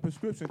it right, that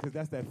prescription, because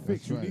that's that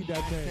fix. You need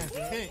that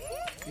thing.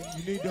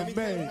 You need Let the me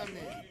tell you meds.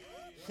 something.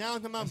 Shout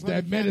out to my That's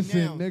brother that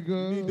medicine, Cap Nels.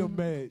 nigga. You need the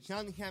meds. Shout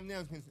out to Cap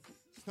Nels because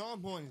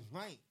Starborn is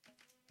right.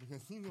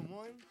 Because season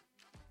 1,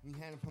 we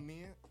had a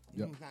premiere. And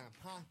Yep. he was out of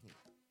pocket.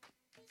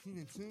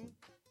 Season 2,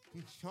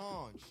 we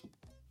charged.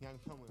 He had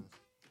to come with us.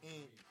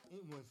 and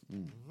it was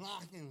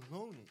locked and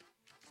loaded.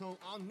 So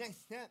our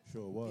next step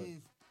Sure was.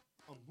 is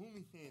a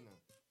movie theater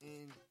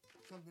and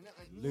something else.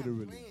 Like, we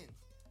Literally. have plans.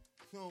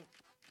 So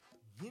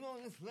get on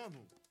this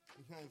level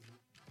because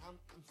I'm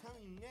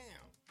telling you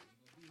now,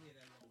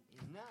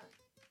 it's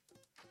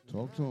not.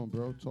 Talk to him,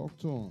 bro. Talk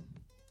to him.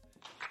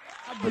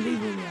 I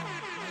believe in y'all.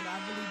 Like, I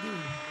really do.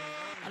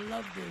 I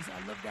love this.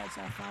 I love that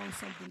y'all found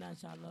something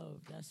that y'all love.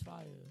 That's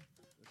fire.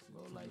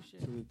 Real life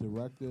shit. To the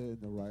director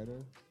and the writer,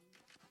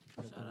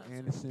 Kevin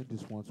Anderson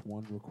just wants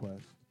one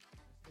request.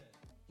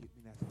 Give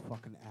me that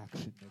fucking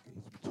action, nigga.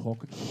 He's been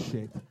talking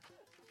shit.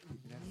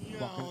 Give me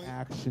that fucking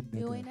action, nigga.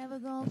 You ain't never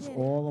gonna That's get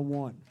all I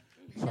want.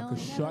 So No, I can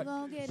you never shut,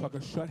 gonna get so I it.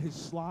 can shut his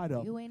slide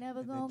up. You ain't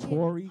never gonna get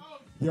Tori,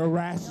 it. your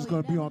ass No, is you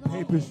gonna be never on gonna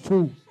papers get it.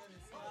 too.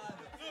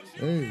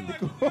 Hey.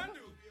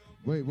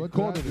 Wait, what did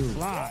Called I it a do?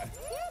 slide.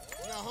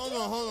 No,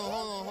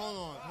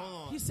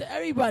 hold on. You said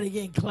everybody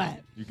getting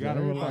clapped. You gotta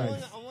Yeah,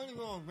 relax. I want to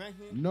go on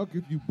record. Nuck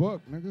if you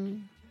buck,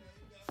 nigga.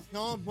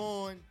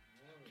 Starborn,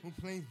 who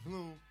plays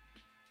Blue,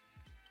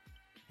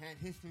 had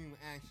history with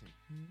action.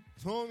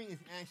 Tori is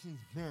action's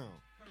girl,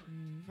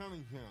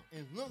 current girl.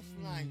 It looks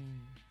like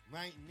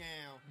right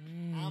now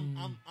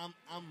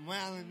I'm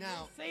wilding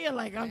out. Say it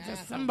like I'm And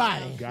just I-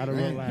 somebody. Gotta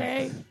Hey. relax.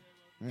 Okay?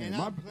 Man,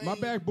 And my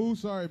back boo,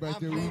 sorry about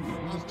that. We played-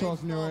 just played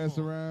tossing your ass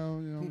Starborn,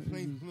 around. You know, who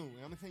plays it Blue. And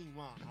I'm gonna tell you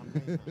why. I'm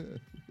playing her.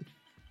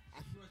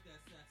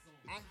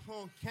 I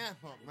called Cap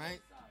up, right?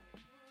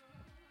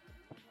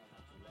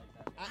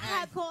 I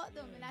had called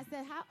them and I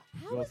said, how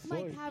Well, is my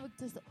sorry.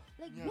 character so,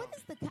 like, Yeah. what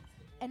is the,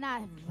 and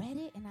I read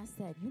it and I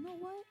said, you know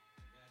what?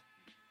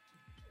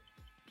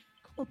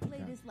 I'm going to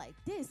play this like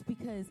this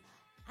because,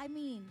 I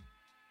mean,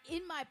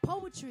 in my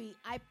poetry,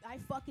 I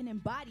fucking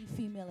embody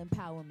female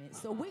empowerment.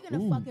 So we're going to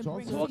Ooh, fucking talk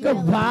bring to Talk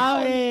about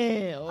empowerment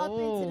it. up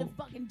Oh. into the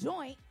fucking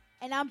joint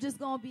and I'm just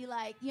going to be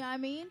like, you know what I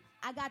mean?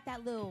 I got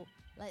that little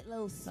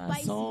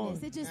spiciness. song.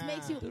 It just Nah.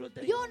 makes you, Do the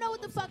thing. you don't know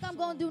what the fuck I'm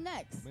going to do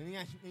next. But then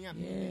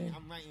Yeah.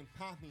 I'm writing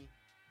Poppy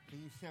for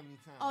you 70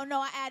 times. Oh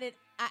no, I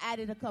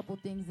added a couple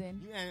things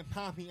in. You added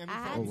Poppy every I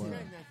time had you to. said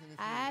that in this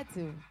I had to.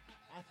 movie.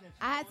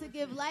 I had to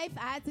give life.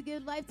 I had to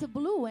give life to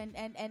Blue, and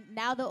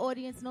now the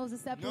audience knows the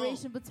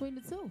separation between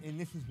the two. And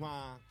this is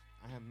why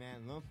I have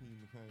mad love for you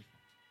because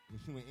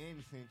when you and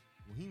Anderson,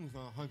 when he was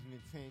on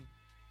 110,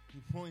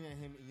 you pointed at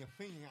him and your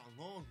finger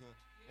got longer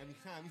every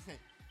time. You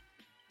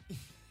said,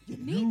 You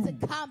need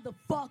to calm the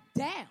fuck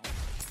down.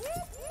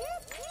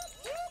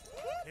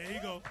 There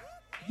you go.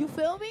 You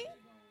feel me?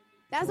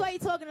 That's why you're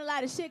talking a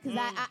lot of shit, because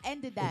I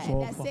ended that, It's and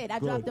all that's fucking it. I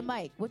dropped the good.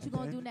 mic. What you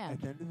gonna do now?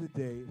 At the end of the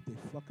day, if they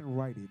fucking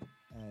write it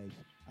as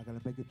I gotta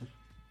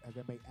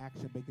make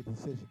action make a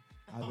decision.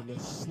 Either the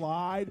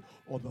slide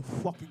or the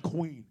fucking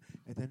queen.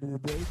 At the end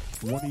of the day,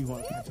 one of you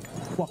gonna catch a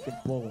fucking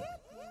bullet.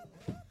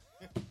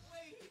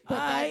 But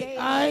that day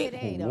I- ain't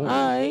today, though.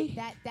 I-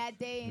 That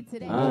day ain't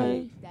today.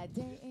 I- That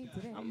day ain't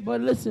today.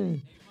 But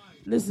listen.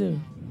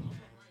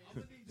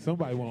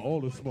 Somebody want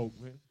all the smoke,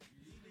 man.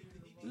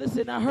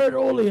 Listen, I heard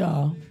all of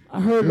y'all. I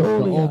heard It's all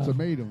the of y'all.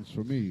 ultimattions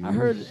for me. I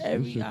heard This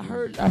shit I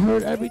was-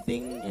 heard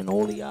everything and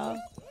all of y'all.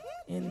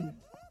 And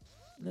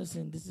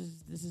listen, this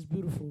is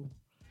beautiful.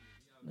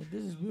 Like,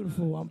 this is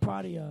beautiful. I'm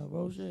proud of y'all,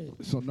 bro. Shit.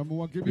 So number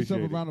one, give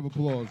yourself Appreciate a round of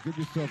applause. Give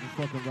yourself a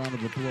fucking round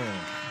of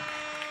applause.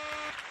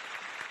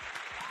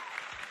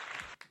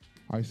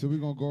 All right, so we're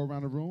gonna go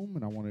around the room,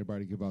 and I want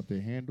everybody to give out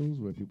their handles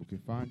where people can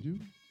find you.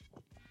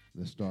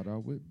 Let's start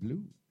out with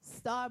Blue.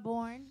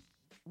 Starborn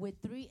with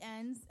 3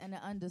 N's and an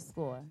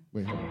underscore.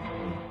 Wait, hold on.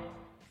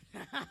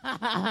 No.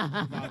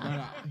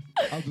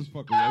 I'm just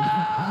fucking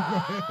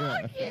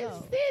with you.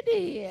 Yo. Sit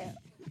here.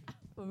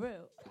 For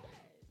real.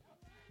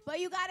 But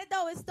you got it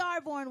though. It's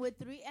Starborn with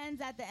 3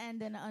 N's at the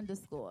end and an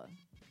underscore.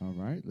 All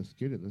right, let's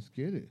get it. Let's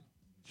get it.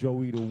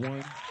 Joey the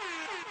one.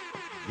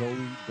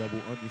 Joey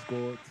double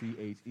underscore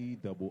THE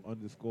double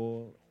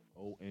underscore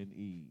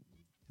ONE.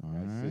 All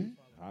That's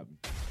right.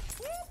 it.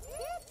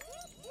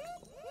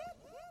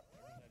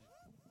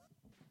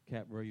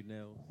 Cap Roll Your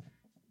Nails.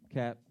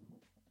 Cap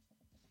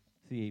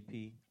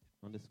CAP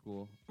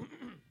underscore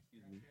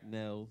excuse me,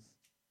 Nails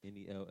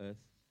NELS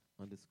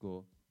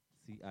underscore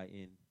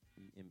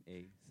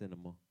CINEMA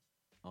Cinema.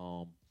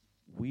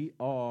 We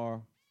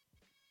are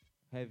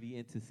heavy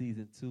into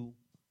season 2,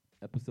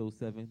 episode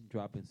 7,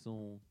 dropping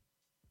soon.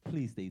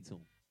 Please stay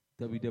tuned.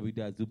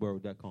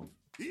 www.zubaro.com.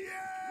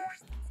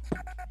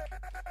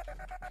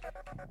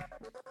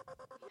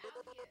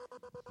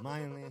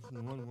 Maya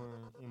Lansky, one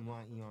word,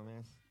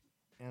 MYERS,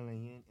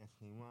 LANSKY.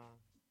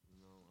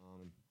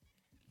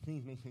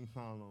 Please make sure you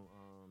follow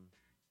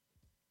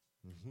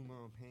the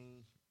Zumaro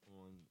page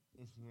on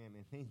Instagram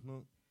and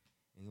Facebook,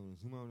 and go to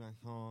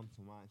Zumaro.com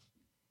to watch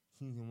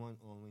season 1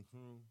 all the way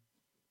through.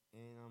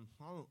 And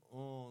follow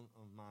all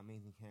of my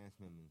amazing cast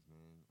members,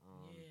 man.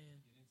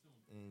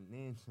 And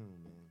they're in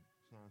tune, man.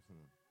 Shout out to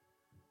them.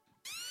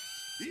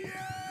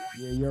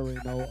 Yeah, you already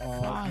know.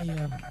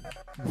 Fire.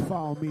 You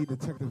follow me,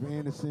 Detective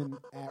Anderson,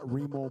 at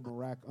Remo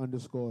Marak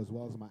underscore, as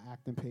well as my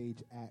acting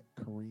page at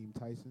Kareem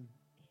Tyson.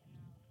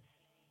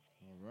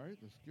 All right,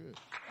 that's good.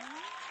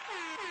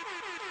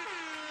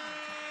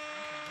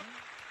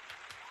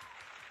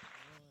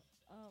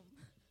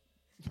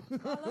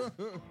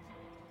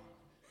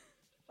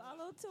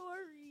 Follow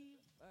Tori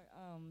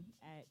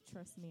at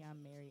Trust Me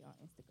I'm Mary on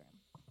Instagram.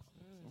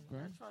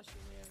 Okay. I trust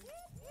you, Mary.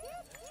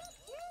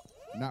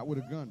 Not with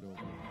a gun, though.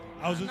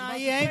 I was just Nah, about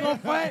he to ain't say gonna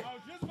that. fight. I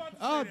was just about to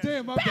Oh, say that.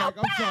 damn, my bad.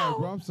 I'm sorry,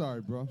 bro. I'm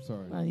sorry, bro. I'm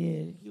sorry. Nah,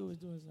 yeah, he was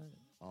doing something.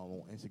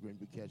 On Instagram,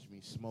 you can catch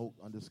me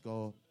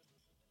smoke_God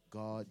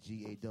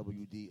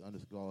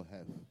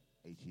GAWD_hef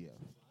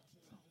HEF.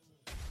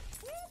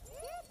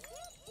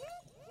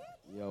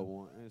 Yo,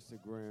 on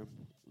Instagram,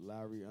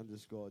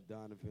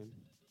 Larry_Donovan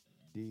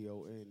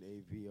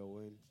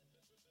DONAVON.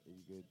 And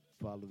you could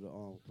follow the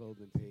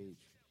clothing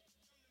page,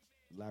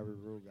 Larry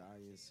Ruger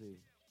INC.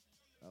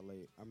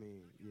 Larry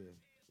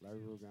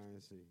Ruger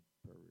INC. You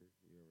already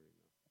know.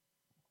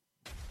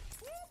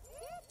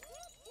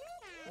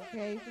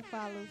 Okay, you can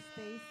follow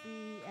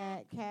Stacy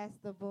at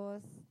Cast the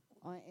Boss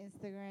on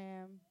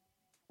Instagram.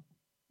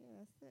 Yeah,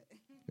 that's it.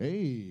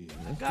 Hey,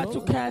 I got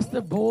you,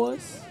 Caster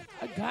Boys.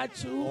 I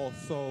got you.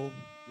 Also,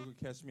 you can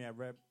catch me at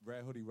Red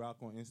Hoodie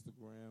Rock on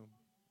Instagram.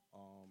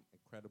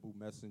 Incredible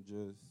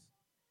Messengers,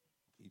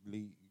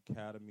 Elite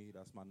Academy.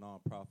 That's my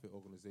non-profit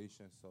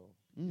organization. So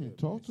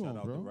talk to shout him,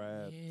 out bro. to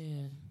Rab.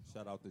 Yeah.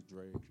 Shout out to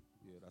Dre.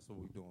 Yeah, that's what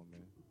we doing,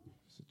 man.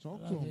 So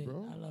talk I to love him, it.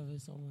 bro. I love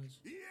it so much.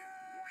 Yeah,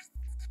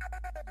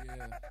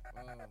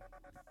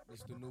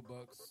 it's the New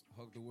Bucks,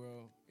 Hug the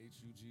World,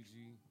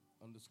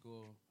 HUGG_DA_world.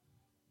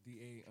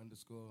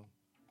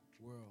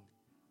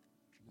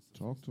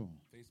 Talk to him.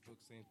 Facebook,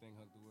 same thing,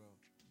 Hug the World.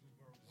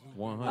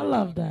 100. I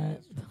love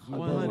that. Hug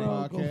 100 the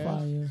world, go podcast.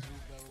 fire.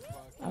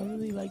 I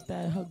really like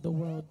that hug the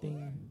world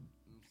thing.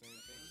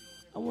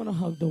 I want to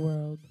hug the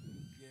world.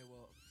 Yeah,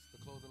 well, it's the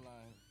clothing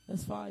line.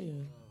 That's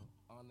fire.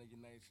 Honor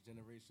Unite's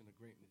generation of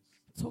greatness.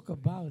 Talk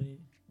about it.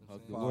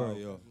 Hug the world,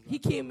 yo. He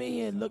came in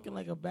here looking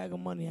like a bag of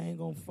money. I ain't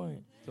gonna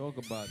front. Talk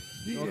about it.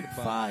 He Talk look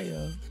about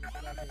fire.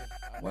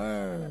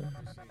 Word.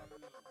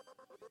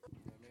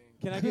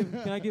 Can I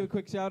give a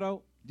quick shout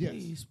out?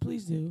 Yes.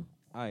 Please do.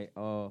 All right.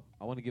 I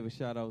want to give a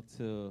shout out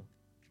to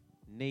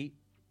Nate.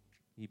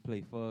 He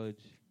played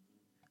Fudge.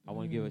 I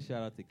want to give a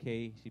shout out to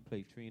Kay. She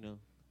played Trina.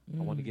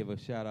 I want to give a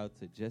shout out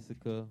to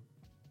Jessica.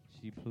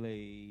 She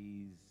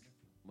plays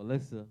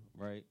Melissa,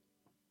 right?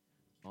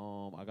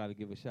 I got to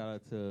give a shout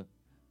out to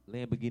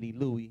Lamborghini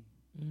Louie.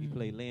 He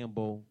played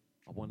Lambo.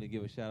 I want to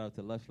give a shout out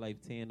to Lush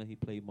Life Tanner. He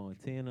played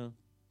Montana.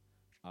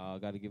 I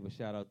got to give a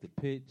shout out to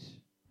Pitch,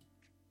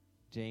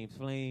 James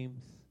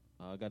Flames.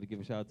 I got to give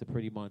a shout out to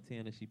Pretty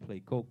Montana. She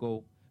played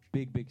Coco.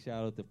 Big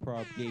shout out to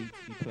Prop Gates.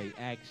 He played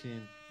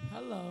Action.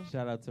 Hello.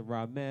 Shout out to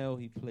Ramel.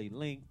 He played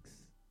Lynx.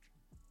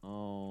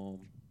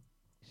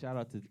 Shout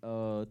out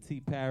to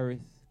T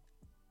Paris.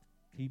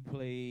 He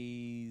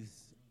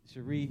plays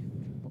Sharif,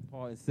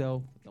 part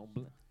himself.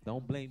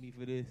 Don't blame me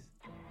for this.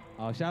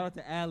 Shout out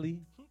to Allie,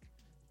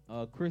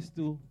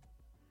 Crystal.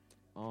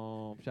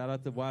 Shout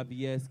out to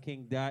YBS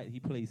King Dot. He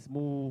plays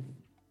Smooth.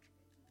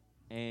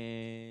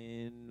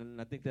 And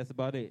I think that's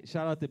about it.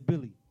 Shout out to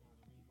Billy.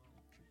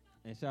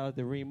 And shout out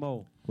to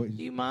Remo.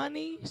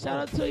 Imani. Shout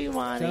out to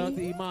Imani. Shout out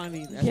to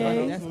Imani.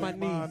 Okay. That's my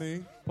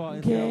niece. Part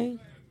Okay.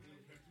 himself.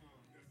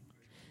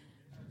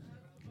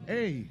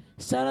 Hey.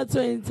 Shout out to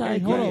the entire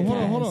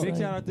Hold on. Big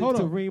shout out Hold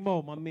to on.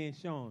 Remo, my man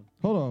Sean.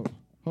 Hold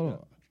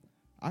on.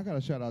 I got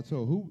a shout out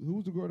too. Who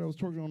was the girl that was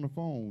twerking on the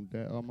phone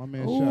that my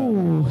man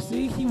Ooh, shot?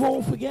 see, he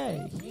won't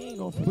forget. He ain't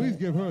gonna forget. Please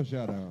give her a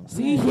shout out.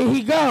 See, here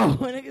he go.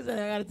 Nigga said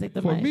I gotta take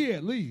the For mic. me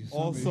at least.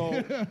 Also,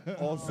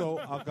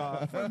 I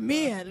got For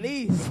me at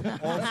least.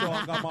 Also,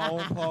 I got my own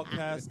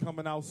podcast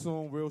coming out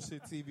soon.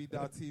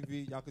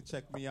 RealShitTV.tv. Y'all can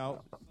check me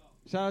out.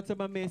 Shout out to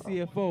my man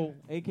CFO,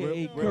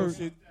 aka Real Kurt.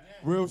 Shit,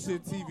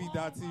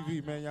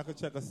 RealShitTV.tv, man. Y'all can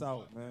check us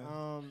out,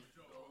 man.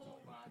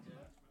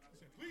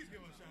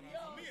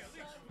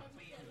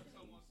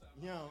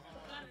 Yo.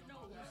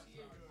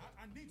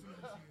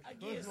 I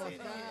can't say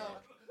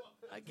that.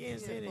 I can't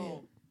say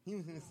that. He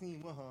was in the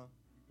scene with her.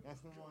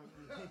 That's the one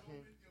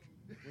musician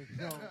with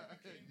Joe.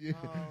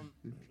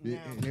 Yeah.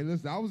 Hey,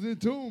 listen, I was in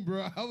tune,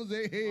 bro. I was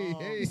hey.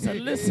 He said,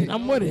 listen,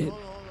 I'm with it.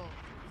 Hold on.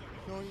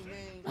 Shorty's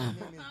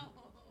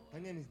her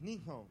name is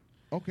Nico.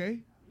 Okay.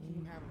 She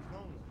can have a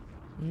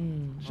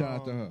Jonas. Shout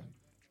out to her.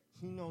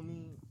 She know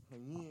me for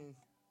years,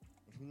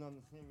 and she loved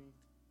the series.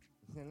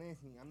 She said,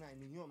 Lancey, I'm not in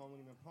New York, I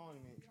won't even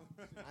Parliament.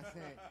 I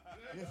said,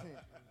 listen,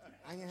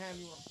 I can have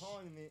you a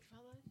Parliament.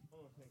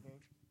 Hold on a second.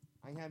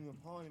 I can have you a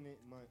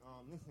Parliament, but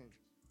listen,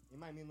 it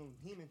might be a little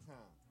demon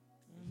time.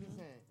 And she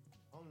said,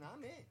 oh, no, I'm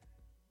it.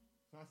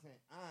 So I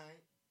said, all right,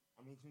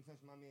 I'm going to get you in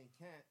touch with my man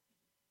Cat,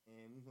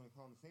 and we was going to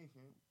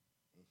conversation,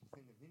 and she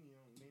sent the video,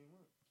 and we made it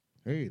work.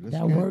 Hey,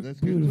 That worked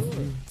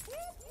beautifully.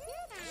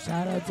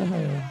 Shout out to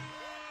her.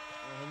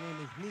 Her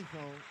name is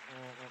Nico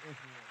on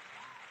Instagram.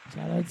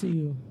 Shout out to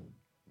you.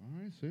 All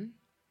right, see?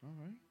 All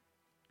right.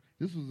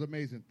 This was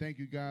amazing. Thank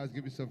you, guys.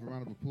 Give yourself a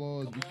round of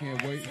applause. We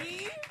can't wait.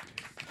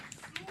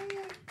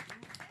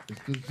 It's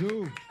the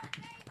zoo.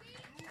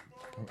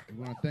 We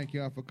want to thank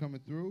y'all for coming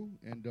through.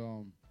 And,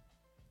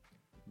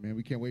 man,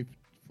 we can't wait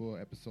for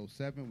episode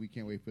 7. We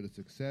can't wait for the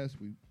success.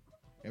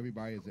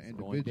 Everybody is an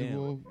going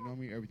individual. down. You know what I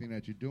mean? Everything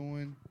that you're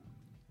doing.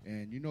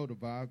 And you know the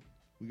vibe.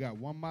 We got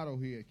one motto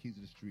here at Keys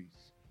of the Streets.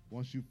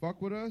 Once you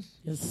fuck with us,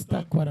 you're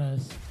stuck with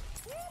us.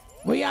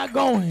 Where y'all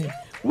going?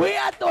 Where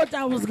y'all thought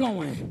y'all was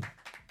going?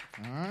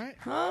 All right.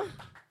 Huh?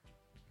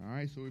 All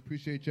right, so we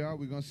appreciate y'all.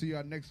 We're going to see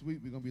y'all next week.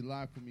 We're going to be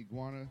live from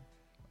Iguana,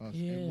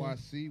 Yeah.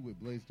 NYC with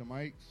Blaze the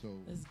Mic.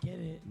 So let's get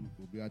it.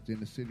 We'll be out there in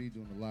the city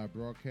doing the live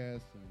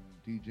broadcast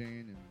and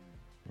DJing and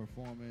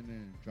performing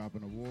and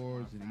dropping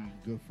awards and eating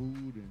good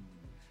food and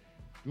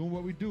doing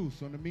what we do.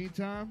 So in the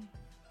meantime,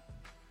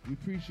 we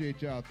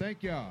appreciate y'all.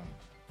 Thank y'all.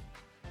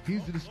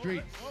 Keys to the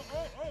Streets.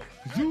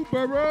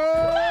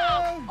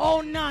 Zooboro!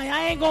 Oh, nah.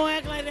 I ain't going to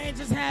act like that ain't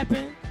just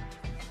happened.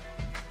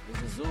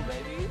 It's the zoo,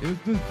 baby. It's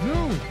the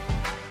zoo.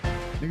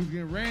 Niggas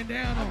getting ran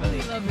down on. I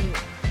really love it.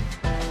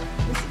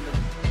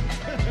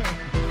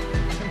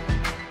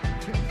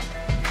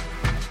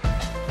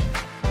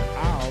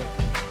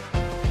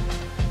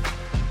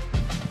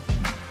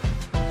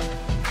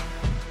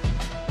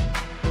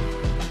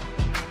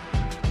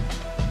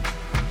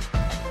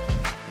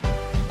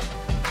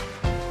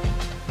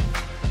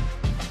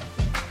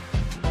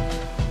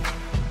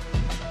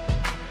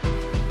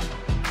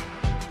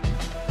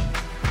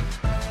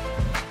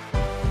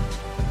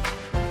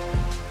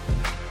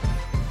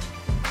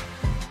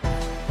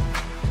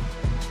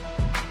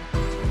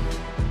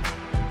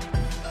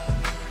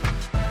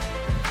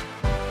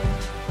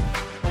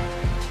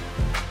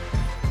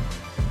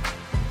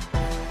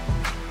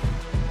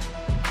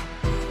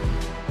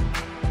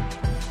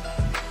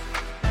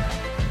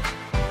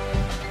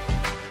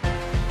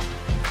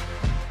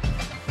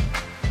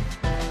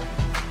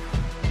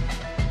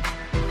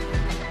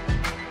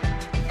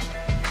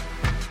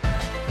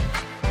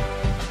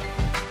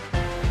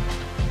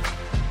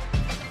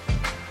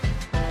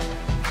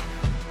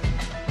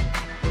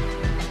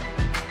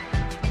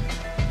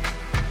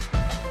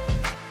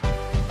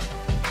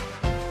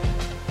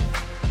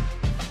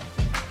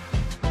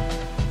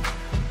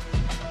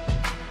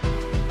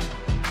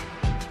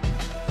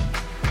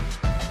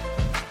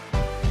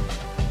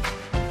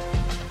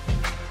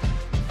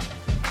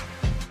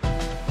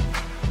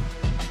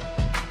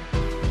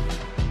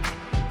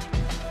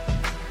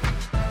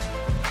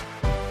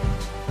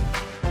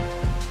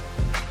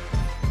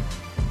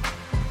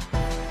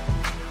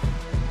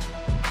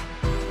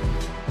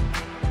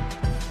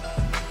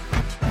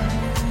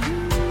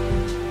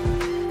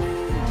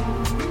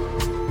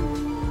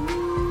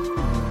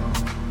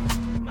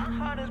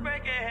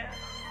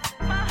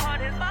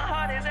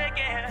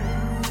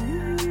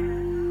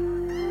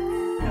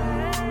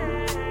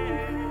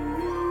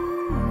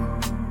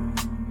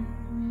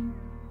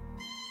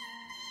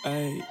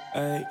 Ay,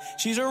 ay.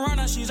 She's a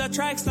runner, she's a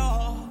track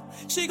star.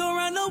 She gon'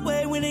 run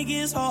away when it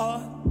gets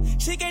hard.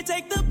 She can't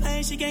take the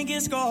pain, she can't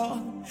get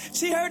scarred.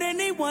 She hurt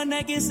anyone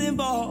that gets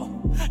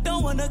involved.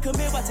 Don't wanna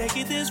commit, why take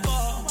it this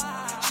far?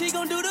 She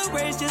gon' do the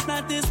race, just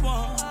not this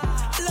one.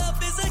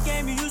 Love is a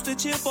game you used to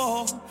cheer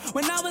for.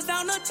 When I was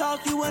down to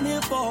talk, you weren't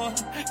here for.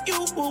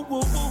 You woo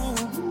woo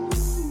woo.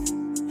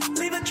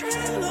 Leave a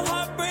trail of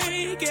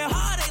heartbreak and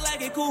heartache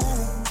like it cool.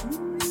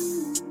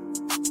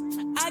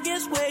 I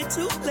guess way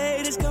too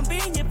late is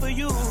convenient for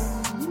you.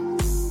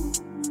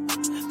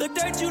 The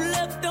dirt you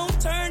left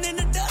don't turn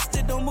into dust,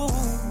 it don't move.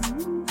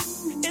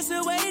 It's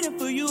still waiting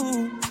for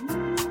you.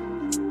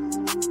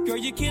 Girl,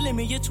 you're killing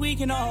me, you're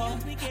tweaking all.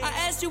 I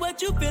asked you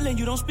what you feeling,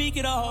 you don't speak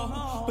at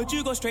all. But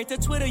you go straight to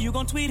Twitter, you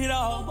gon' tweet it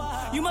all.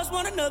 You must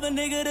want another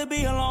nigga to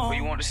be alone. What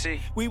you want to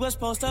see? We was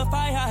supposed to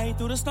fight high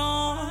through the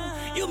storm.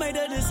 You made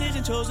a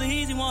decision, chose the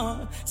easy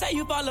one. Say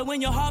you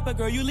following your heart, but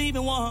girl, you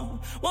leaving one.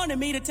 Wanted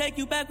me to take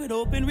you back with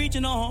open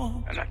reaching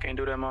on. And I can't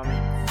do that, mommy.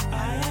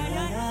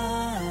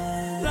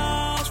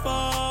 Lost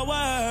for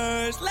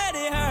words, let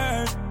it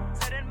hurt.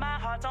 Setting my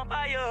heart on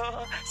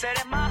fire,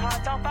 setting my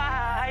heart on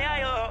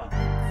fire.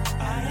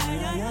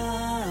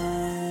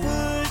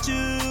 Put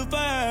you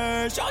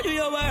first, show you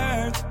your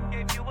worth.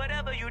 Give you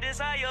whatever you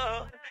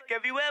desire,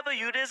 give you whatever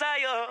you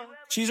desire.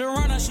 She's a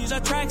runner, she's a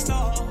track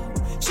star.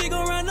 She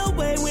gon' run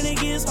away when it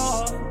gets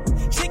hard.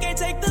 She can't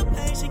take the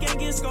pain, she can't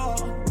get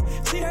scarred.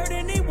 She hurt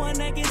anyone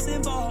that gets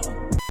involved.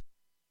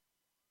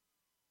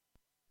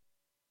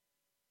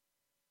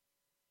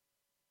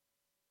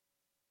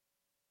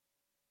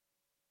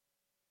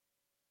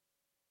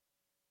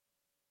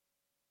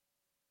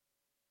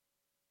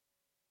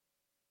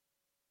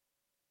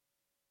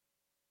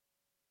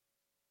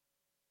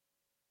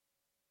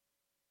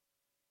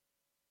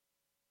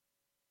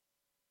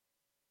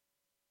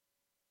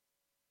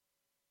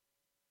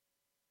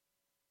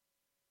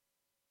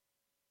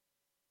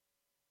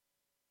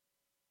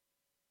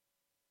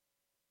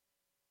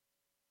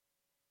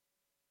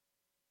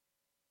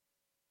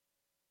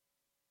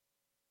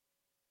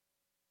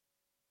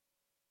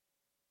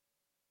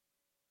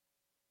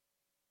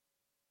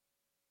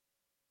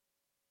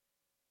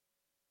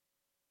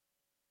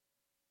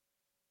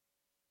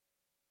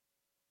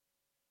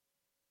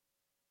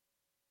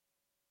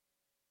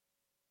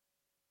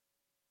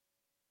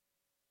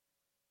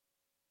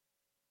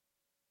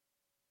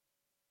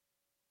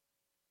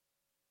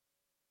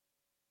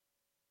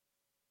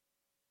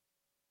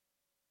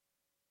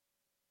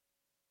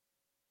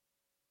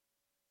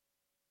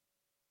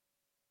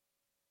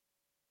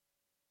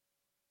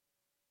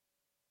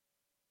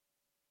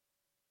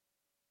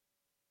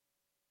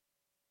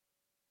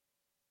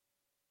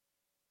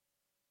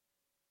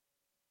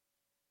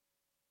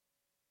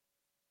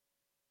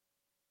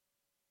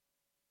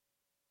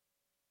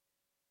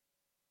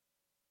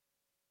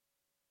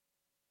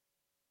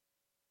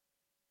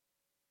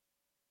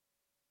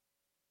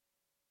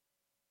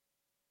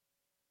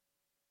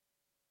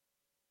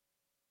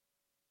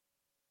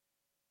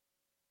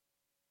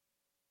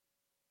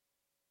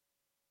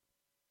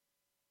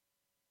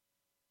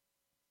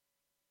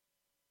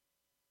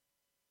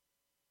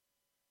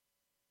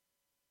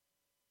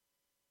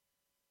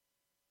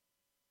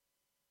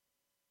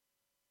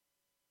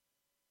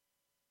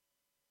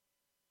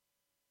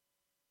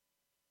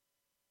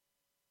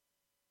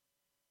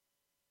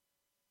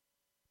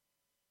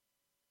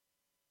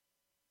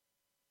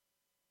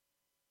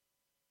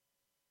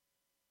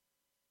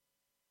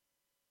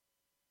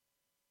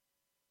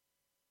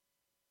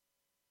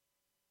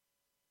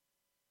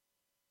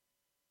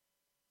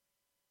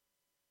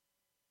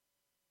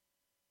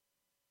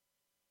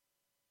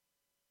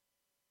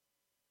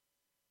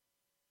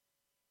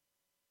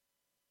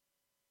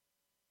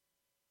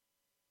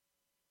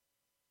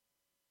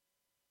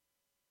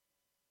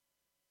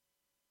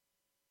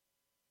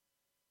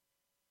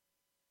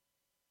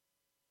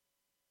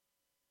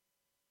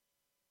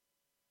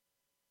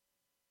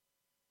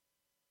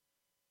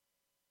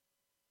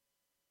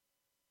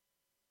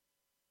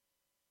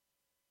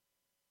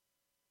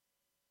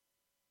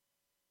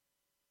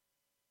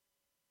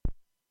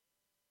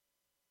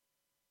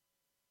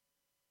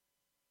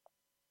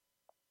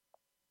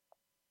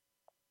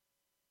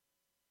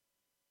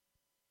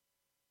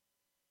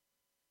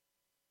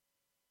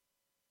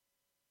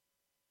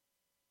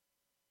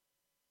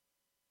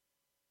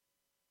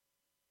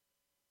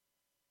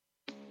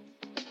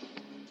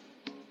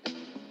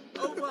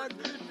 If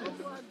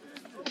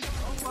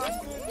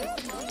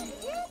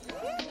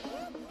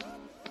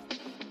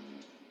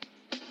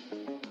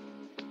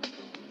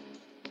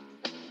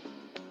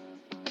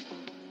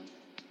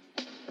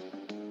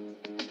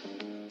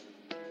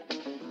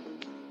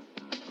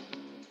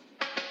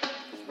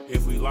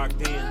we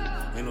locked in,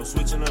 ain't no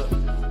switching up.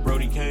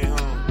 Brody came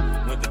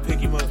home, went to pick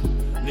him up.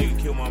 Nigga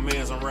killed my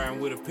mans, I'm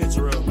riding with a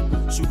picture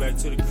up. Shoot back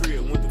to the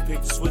crib, went to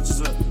pick the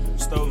switches up.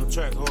 Stolen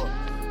track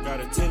hard, got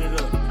it tinted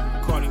up.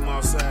 Caught him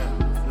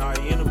outside, now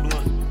he in a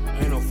blunt.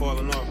 Ain't no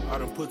falling off, I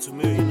done put 2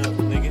 million up.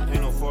 Nigga,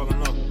 ain't no falling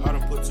off, I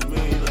done put 2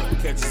 million up.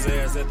 Catch his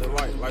ass at the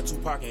light, like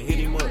Tupac and hit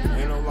him up.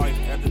 Ain't no life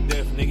after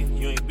death, nigga,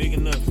 you ain't big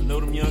enough. Know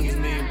them youngest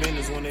name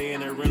benders when they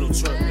in that rental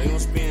truck. They gon'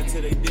 spin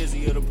till they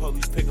dizzy or the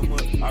police pick them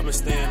up. I been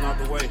staying out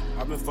the way,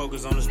 I been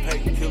focused on this pay.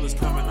 Killers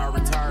coming out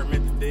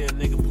retirement, the day a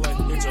nigga play.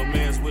 Hit your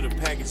mans with a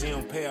package, he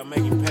don't pay, I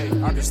make him pay.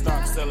 I can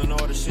stop selling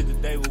all the shit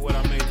today with what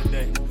I made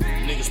today.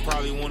 Niggas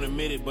probably won't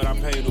admit it, but I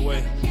paid the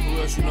way. Who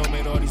else you know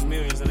made all these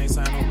millions and ain't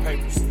signed no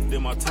papers? Did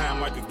my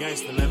time like a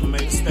gangster, never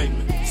made a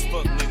statement. Just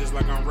fuck niggas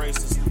like I'm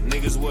racist.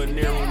 Niggas wasn't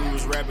there when we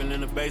was rapping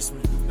in the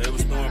basement. They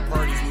was throwing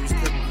parties, we was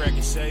cooking,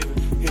 cracking,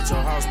 shaving. Hit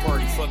your house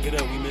party, fuck it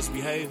up, we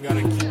misbehave.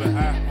 Gotta keep an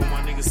eye on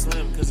my nigga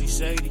Slim, cause he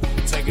shady.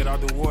 Take it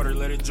out the water,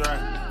 let it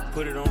dry.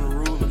 Put it on the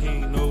roof, he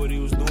ain't know what he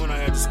was doing. I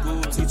had to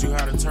school, teach you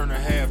how to turn a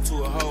half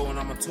to a hoe, and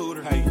I'm a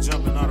tutor. How you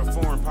jumping out of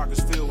foreign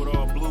pockets filled with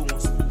all blue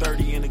ones.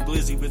 30 in the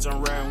glizzy, bitch,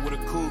 I'm riding with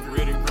a cougar.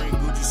 Red and green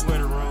Gucci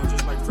sweater on,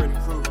 just like Freddy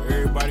Krueger.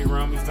 Everybody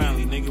around me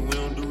family, nigga, we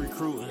don't do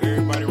recruiting.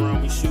 Everybody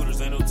around me shooters,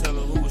 ain't no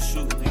telling who was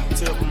shooting.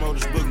 Tell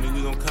promoters book me,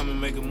 we gon' come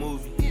and make a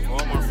movie.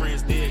 All my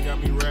friends dead,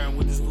 got me riding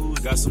with this ooze.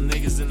 Got some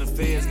niggas in the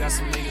feds, got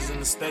some niggas in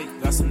the state.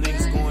 Got some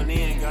niggas going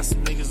in, got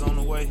some niggas on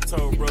the way.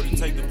 Told Brody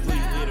take the plea,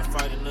 here to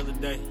fight another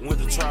day. Went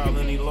to trial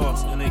and he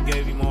lost, and they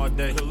gave him all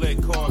day.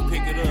 Collect card,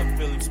 pick it up,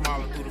 feel him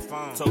smiling through the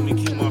phone. Told me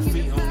keep my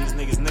feet on these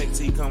niggas' neck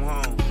till he come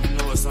home. You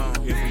know it's on,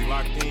 if we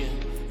locked in,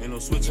 ain't no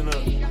switching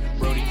up.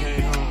 Brody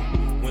came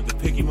home, went to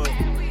pick him up.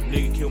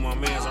 Nigga killed my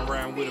mans, I'm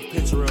riding with a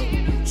picture up.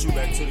 Shoot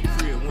back to the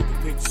crib, went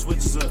to pick the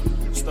switches up.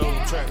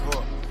 Stolen track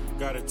hard,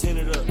 got it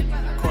tinted up.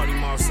 Caught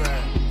him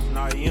outside,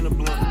 now he in a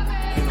blunt.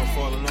 Ain't no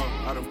falling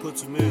off, I done put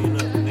 2 million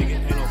up. Nigga,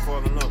 ain't no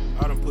falling off,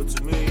 I done put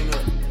 2 million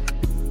up.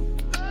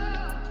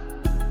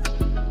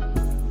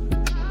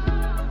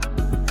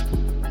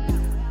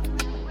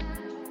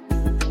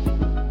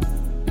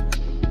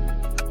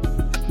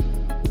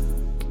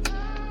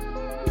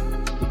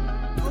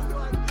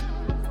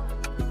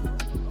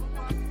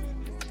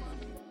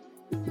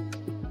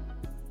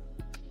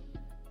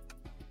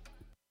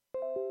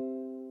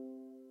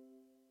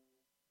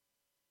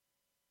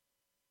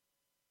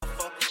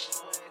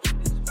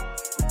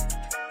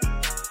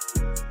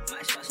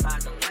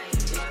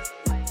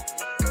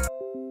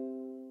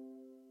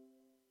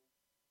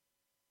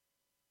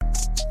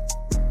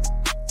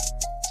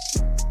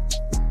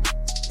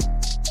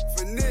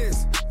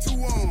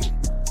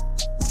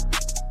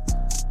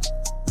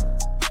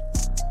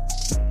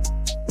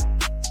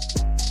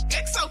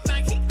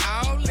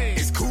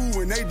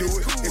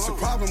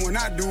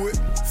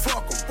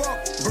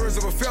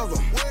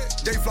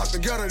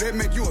 That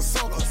make you a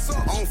sucker.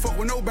 I don't fuck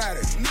with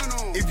nobody.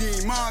 If you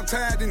ain't mob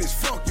tied, then it's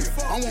fuck you.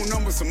 I want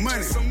numbers, some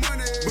money.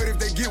 But if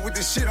they get with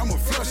this shit, I'ma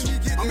flush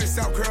them. I'm in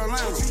South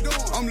Carolina.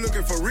 I'm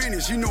looking for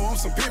Rennie. She know I'm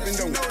some pimpin'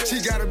 though.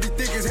 She gotta be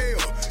thick as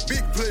hell.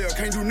 Big player,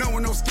 can't do nothing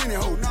with no skinny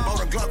hoe. Bought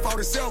a Glock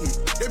 47.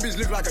 That bitch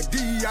look like a D.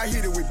 I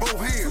hit it with both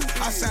hands.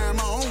 I signed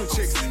my own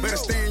chicks. Better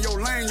stay in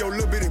your lane, your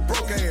little bitty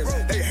broke ass.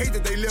 They hate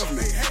that they left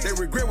me. They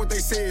regret what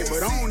they said,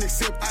 but I don't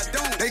accept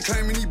it. They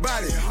claiming he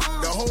body.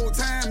 The whole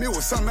time it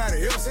was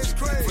somebody else.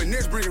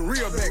 Finesse bringing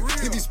real back.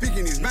 He be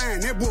speaking his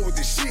mind. That boy with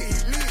the shit.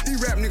 These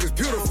rap niggas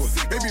beautiful.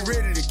 They be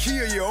ready to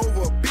kill you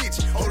over a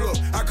bitch. Hold up,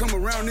 I come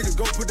around, niggas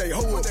go put they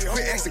hoe up.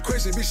 Quit asking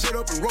questions, bitch, shut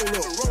up and roll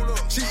up.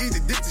 She eat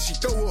the dick till she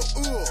throw up.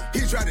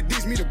 He try to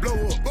diss me to blow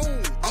up.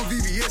 Boom, I'm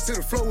VVS to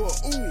the flow up.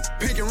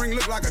 Pink and ring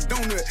look like a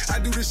donut. I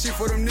do this shit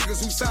for them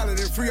niggas who solid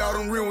and free all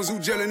them real ones who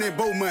gelling in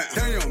Beaumont.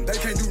 Damn, they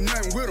can't do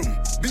nothing with them.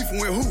 Beefing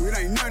with who? It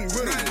ain't nothing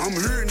with them. I'm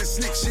hearing the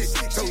slick shit,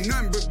 so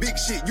nothing but big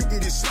shit. You can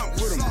get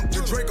slumped with them.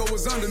 The Draco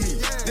was under me.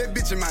 That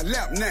bitch in my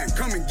lap now.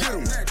 Come and get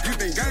him. You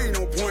think I ain't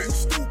no point?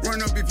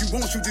 Run up if you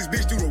won't shoot this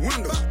bitch through the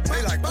window.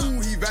 They like,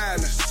 ooh, he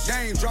violent.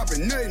 They ain't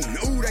dropping nothing.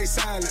 Ooh, they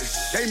silent.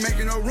 They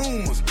making no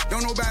rumors.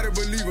 Don't nobody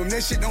believe them.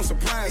 That shit don't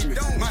surprise me.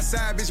 My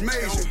side bitch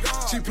major.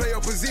 She play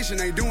her position.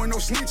 Ain't doing no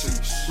snitching.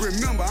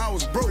 Remember, I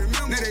was broke.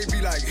 Now they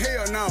be like,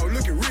 hell no,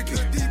 look at Ricky.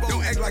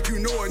 Don't act like you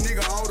know a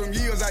nigga. All them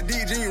years I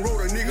did, you ain't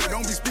wrote a nigga.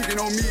 Don't be speaking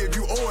on me. If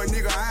you owe a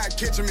nigga, I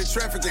catch him in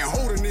traffic and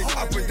hold a nigga.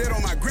 I put that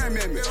on my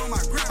grandmammy.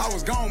 I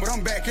was gone, but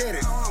I'm back at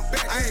it.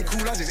 I ain't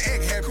cool, I just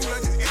act happy.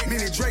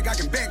 Mini Drake, I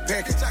can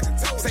backpack it.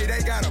 Say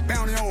they got a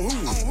bounty on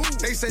who?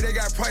 They They say they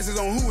got prices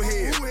on who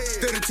head.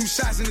 32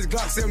 shots in this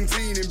Glock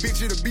 17, and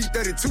bitch, it'll be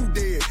 32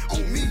 dead.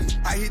 On me,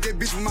 I hit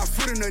that bitch with my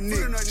foot in her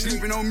neck.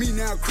 Sleeping on me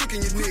now, crooking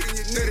your neck.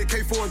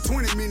 30K for a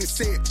 20-minute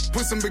set.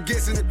 Put some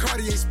baguettes in the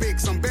Cartier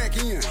specs. I'm back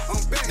in.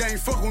 They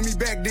ain't fuck with me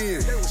back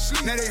then.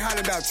 Now they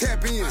hollering about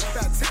tap in.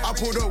 I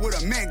pulled up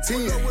with a Mac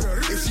 10.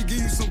 If she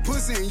give you some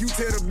pussy and you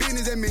tell the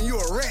business, that mean you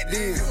a rat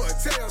then.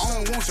 I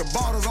don't want your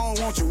bottles, I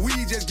don't want your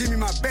weed, just give me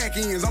my back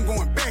ends. I'm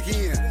going back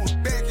in.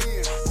 Back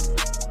in.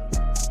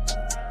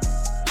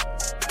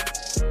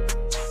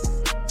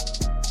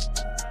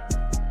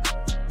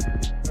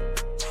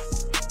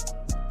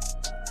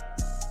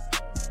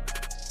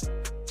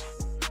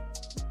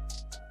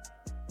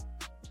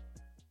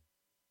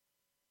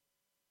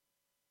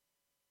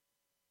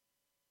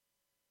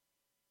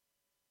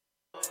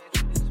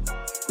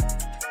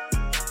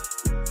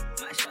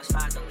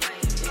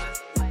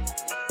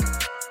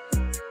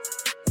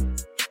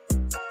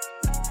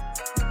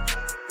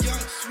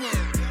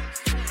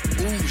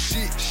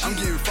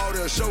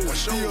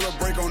 Still a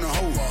break on the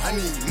hoe. I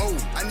need more.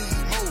 I need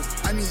more.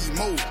 I need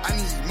more. I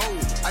need more.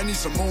 I need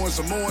some more and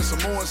some more and some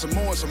more and some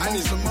more and some more. I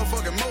need some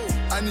motherfucking more.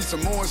 I need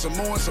some more and some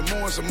more and some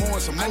more and some more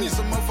and some more. I need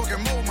some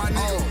motherfucking more, my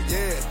nigga. Oh,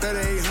 yeah,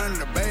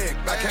 3,800 a bag.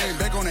 I came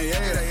back on their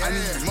ass. I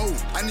need more.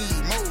 I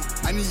need more.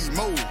 I need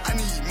more. I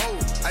need more.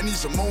 I need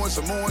some more and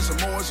some more and some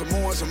more and some more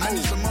and some more. I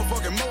need some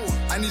motherfucking more.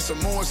 I need some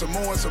more and some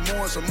more and some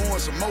more and some more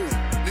and some more.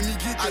 Let me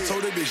get that. I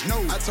told that bitch no.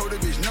 I told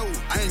that bitch no.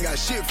 I ain't got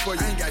shit for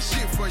you. I ain't got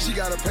shit for you. She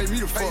gotta pay me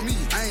to fuck me.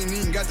 I ain't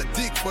even got the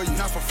dick for you.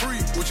 Not for free.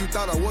 What you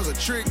thought I was a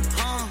trick?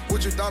 Huh?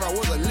 What you thought I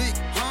was a lick?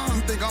 Huh?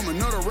 You think I'm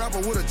another rapper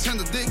with a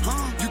tender dick?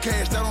 Huh? You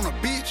cashed out on a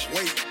bitch?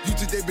 Wait. You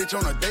took that bitch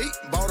on a date?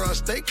 Bought her a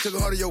steak? Took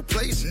her to your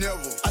place? Never.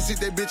 I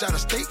sent that bitch out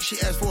of state. She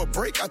asked for a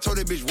break. I told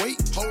that bitch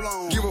wait. Hold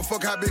on. Give a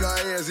fuck how big her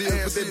ass is.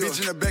 Put that bitch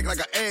in the back like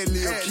an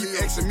ad-lib.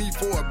 Keep asking me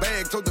for a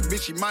bag. Told the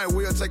bitch she might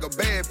well take a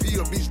bad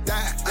pill. Bitch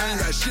die. I ain't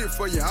got shit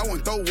for you. I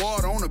wouldn't throw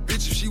water on a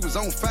bitch if she was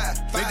on fire.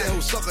 Make that hoe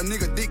suck a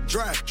nigga dick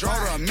dry. Brought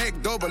her a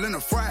Mac double in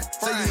a fry.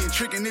 Say you ain't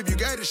tricking if you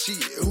got the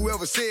shit.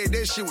 Whoever said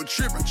that shit was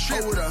tripping.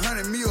 Oh, with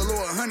 100 mil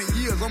or 100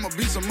 years, I'ma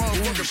be some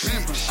motherfucking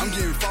pimpin'. I'm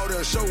getting fought at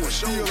a show.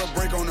 Still a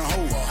break on the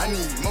hoe. I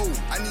need more.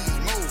 I need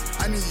more.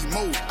 I need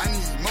more. I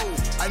need more.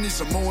 I need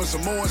some more and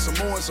some more and some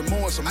more and some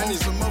more and some more. I need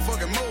some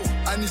motherfucking more.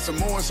 I need some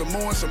more and some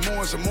more and some more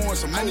and some more and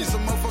some more. I need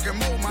some motherfucking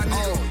more, my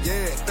nigga. Oh,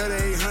 yeah,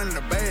 3,800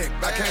 a bag.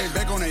 I came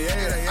back on their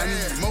ass. I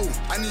need more.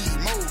 I need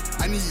more.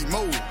 I need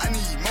more. I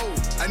need more.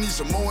 I need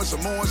some more and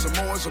some more and some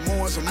more and some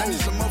more and some more. I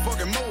need some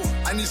motherfucking more.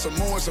 I need some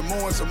more and some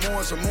more and some more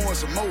and some more and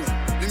some more.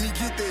 Let me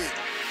get that.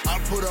 I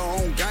put her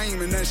on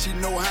game and then she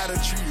know how to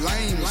treat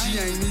lame. She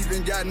ain't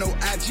even got no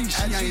IG.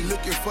 She ain't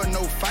looking for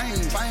no fame.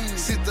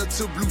 Sent her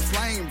to Blue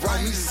Flame. Brought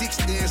me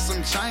 60 and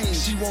some change.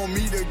 She want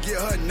me to get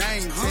her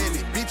name. Tell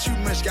it, bitch, you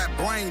must got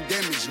brain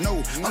damage. No,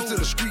 I'm still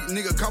a street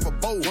nigga, cop a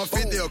bow.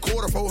 150 a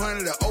quarter,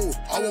 400 a O.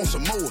 I want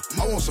some more.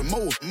 I want some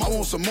more. I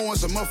want some more and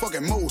some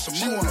motherfucking more.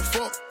 She wanna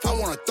fuck, I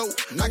wanna throw.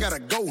 I gotta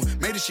go.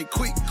 Made this shit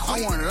quick. I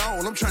want it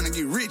all. I'm trying to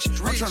get rich.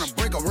 I'm trying to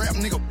break a rap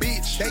nigga,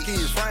 bitch. Bacon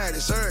Friday,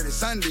 Saturday,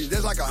 Sunday.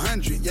 There's like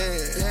 100. Yeah.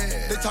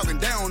 They talking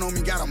down on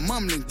me, got them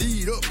mumbling,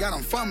 deed up, got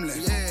them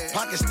fumbling.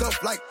 Pocket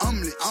stuff like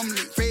omelet.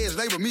 Feds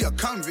label me a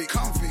convict.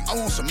 I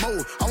want some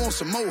more, I want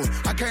some more.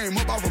 I came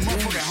up off a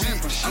motherfucking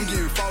hammer. I'm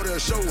getting fought at a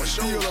show,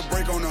 still a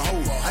break on the hoe.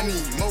 I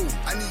need more,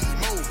 I need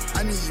more,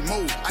 I need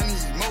more, I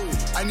need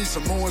more. I need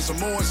some more and some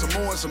more and some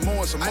more and some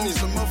more and some more. I need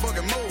some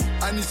motherfucking more.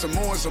 I need some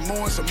more and some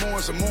more and some more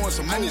and some more and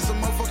some more. I need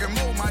some motherfucking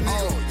more, my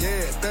nigga. Oh,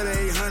 yeah,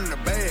 3,800 a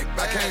bag.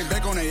 I came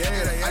back on their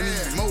ass. I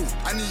need more,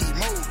 I need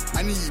more,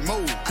 I need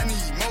more, I need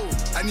more.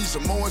 I need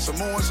some more and some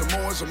more and some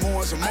more and some more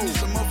and some more. I need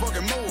some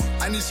motherfucking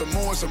more. I need some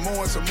more and some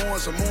more and some more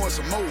and some more and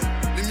some more.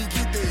 Let me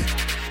get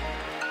that.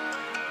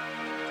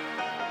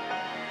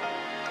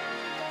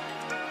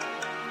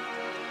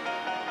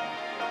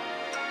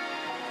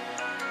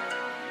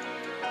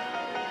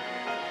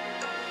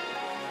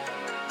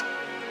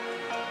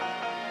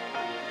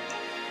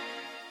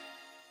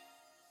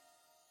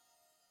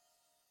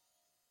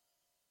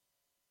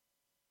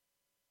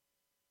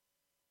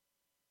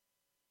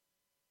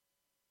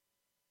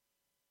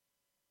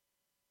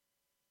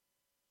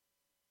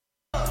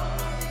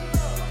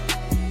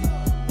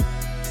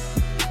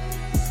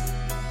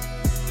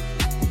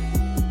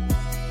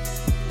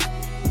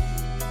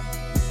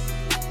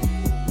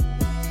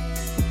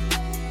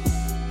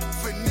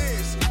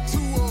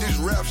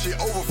 Shit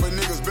over for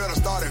niggas, better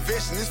start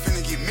investing. It's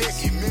finna get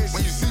messy.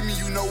 When you see me,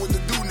 you know what to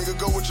do, nigga.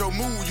 Go with your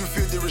mood, you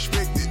feel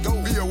disrespected. Go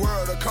be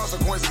aware of the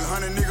consequences.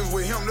 100 niggas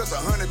with him, that's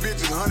 100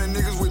 bitches. 100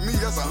 niggas with me,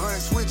 that's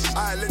 100 switches.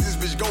 I let this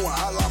bitch go and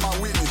Allah my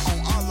witness. On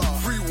Allah.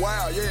 Free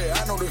wild, yeah,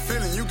 I know the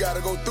feeling. You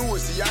gotta go through it,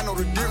 see, I know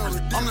the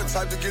difference. I'm the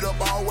type to get up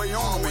all the way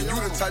on them, and you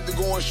the type to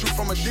go and shoot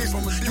from a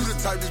distance. You the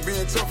type that's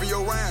being tough in your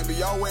rhyme, but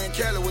y'all wearing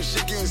Cali when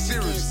shit getting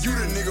serious. You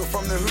the nigga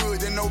from the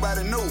hood that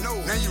nobody know.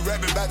 Now you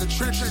rapping about the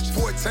trenches.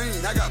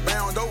 14, I got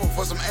bound over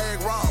for some ag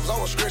robs. I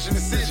was scratching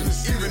the city.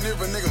 Even if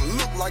a nigga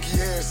look like he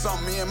had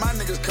something. Me and my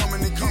niggas coming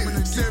to get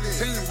it.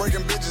 17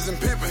 breaking bitches and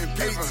pimping.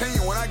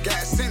 18 when I got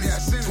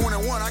sentenced.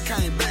 21 I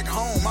came back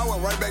home. I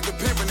went right back to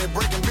pimping and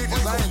breaking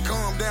bitches. I ain't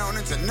come down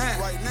into now.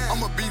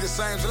 I'ma be the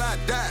same till I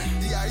die.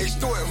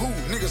 Extort who?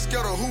 Nigga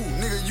scared of who?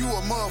 Nigga, you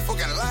a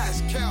motherfucking lie.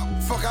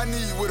 Fuck I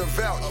need with a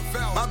vouch.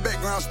 My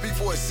background speak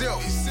for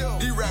itself.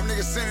 These rap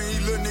niggas sending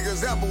these little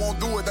niggas out, but won't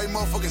do it they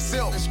motherfucking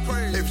self.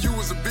 If you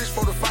was a bitch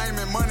for the fame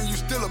and money, you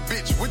still a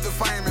bitch with the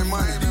fame and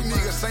money. These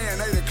niggas saying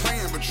they the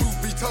clan, but truth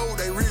be told,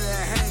 they really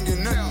ain't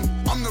hanging nothing.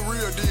 I'm the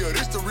real deal,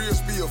 this the real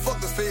spiel.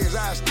 Fuck the feds,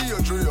 I still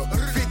drill.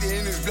 50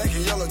 in this black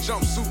and yellow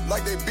jumpsuit,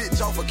 like that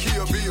bitch off a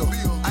Kill Bill.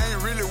 I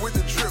ain't really with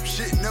the drip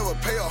shit, never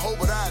pay a hoe,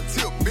 but I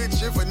tip,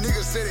 bitch. If a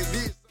nigga said it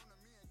did.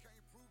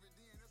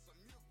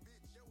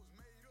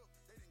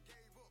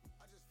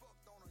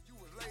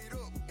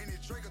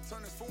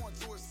 Turn his 4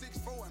 into a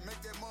 6-4 and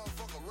make that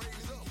motherfucker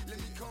raise up. Let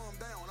me calm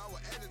down, I was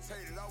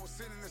agitated. I was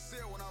sitting in the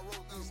cell when I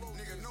wrote this.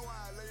 Nigga know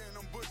I lay in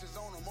them bushes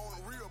on them. On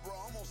the real, bro,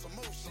 I'm on some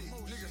more shit.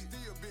 Niggas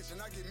still bitch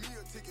and I get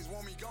meal tickets,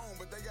 want me gone,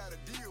 but they gotta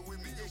deal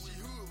with me. Yeah, she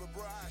hood, but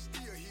bro, I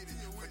still hit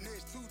it. But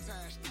next 2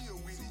 times, still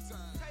with it.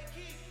 Take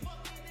it, fuck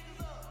these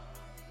niggas up.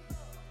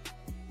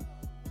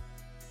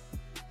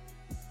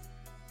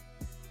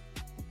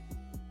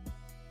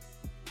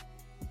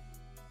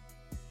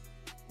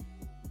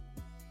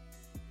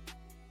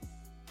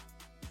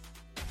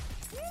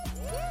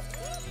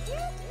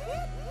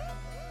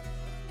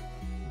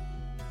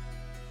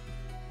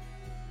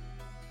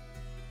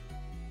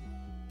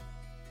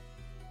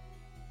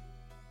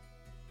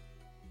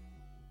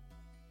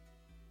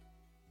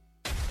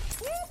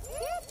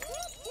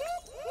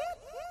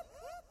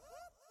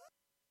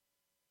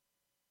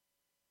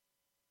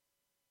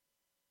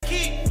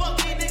 Keep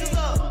fucking niggas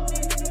up.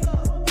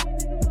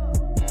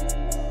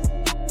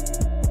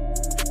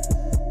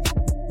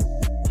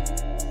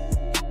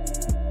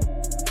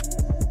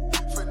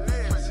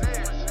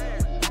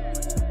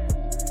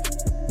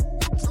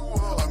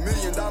 $1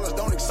 million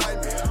don't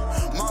excite me.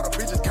 Model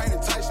bitches can't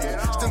entice me.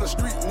 Still a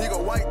street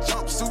nigga, white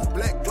jumpsuit,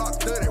 black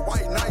Glock 30,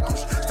 white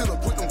Nikes. Still a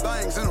put them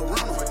things in a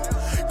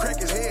runner. Crack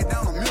his head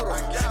down the middle.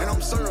 And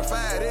I'm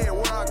certified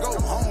everywhere I go.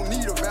 I don't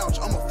need a vouch,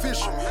 I'm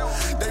official.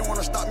 They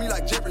wanna stop me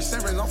like Jeffrey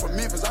Simmons. I'm from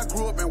Memphis, I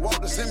grew up in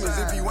Walter Simmons.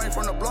 If you ain't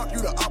from the block,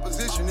 you the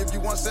opposition. If you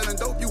want selling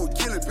dope, you were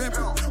killing,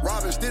 pimping,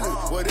 robbing, stealing.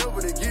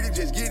 Whatever they get it,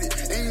 just get it.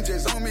 Ain't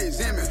just on me,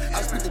 examine.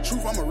 I speak the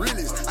truth, I'm a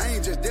realist. I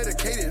ain't just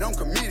dedicated, I'm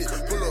committed.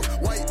 Pull up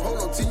white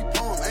polo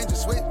T-palm, Angel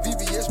Sweat,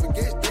 VVS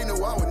baguette. They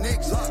know I was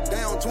next. Locked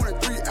down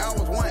 23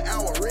 hours, 1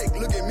 hour wreck.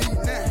 Look at me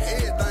now,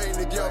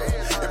 everything together.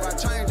 If I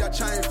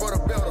change for the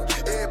better.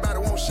 Everybody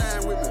won't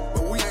shine with me,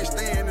 but we ain't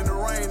staying in the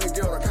rain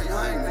together. Can't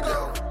hang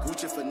together.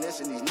 Gucci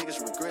finessing, these niggas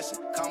regressing.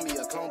 Call me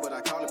a clone, but I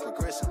call it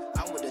progressing.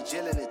 I'm with the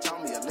jail and it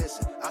taught me a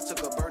lesson. I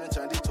took a burden,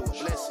 turned it to a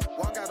blessing.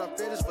 Walk out of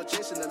fetish for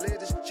chasing the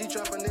ladies. She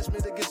try finesse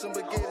me to get some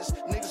baguettes.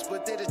 Niggas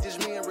pathetic, dish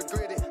me and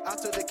regret it. I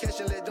took the cash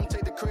and let them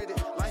take the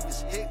credit. Life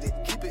is hectic,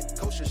 keep it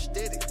kosher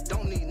steady.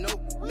 Don't need no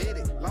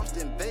medic. Lost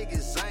in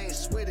Vegas, I ain't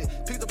sweaty.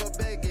 Picked up a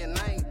bag and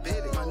I ain't bet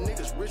it. My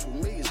niggas rich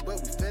with millions, but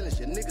we felons.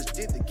 Your niggas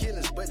did the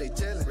killings, but they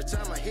tellin'. Every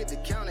time I hit the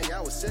county,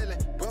 I was selling.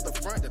 Brother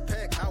front the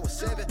pack, I was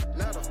 7.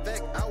 Matter of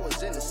fact, I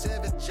was in the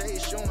 7. Jay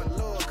showing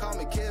love, call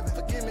me Kevin.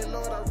 Forgive me,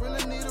 Lord, I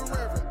really need a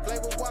reverend.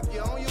 Flavor Wap,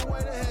 you on your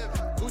way to heaven.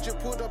 Gucci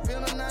pulled up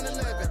in a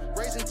 911.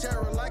 Raising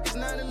terror like it's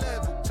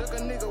 9/11. Took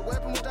a nigga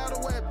weapon without a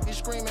weapon. He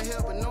screaming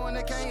help, but knowing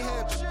they can't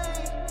help him.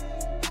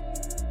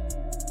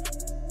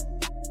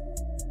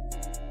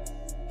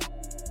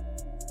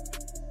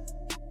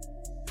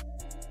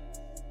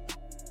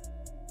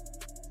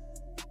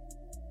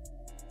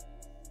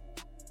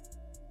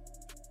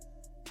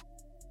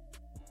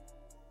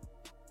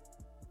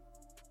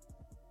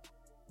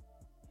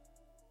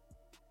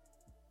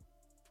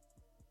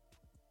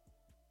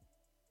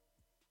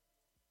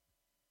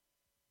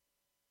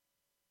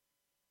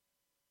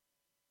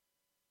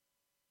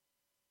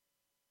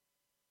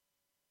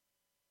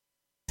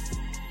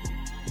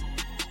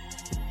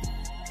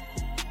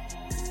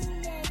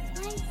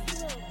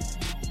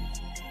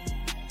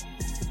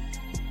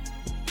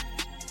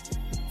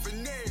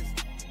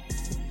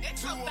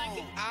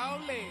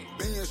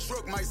 Being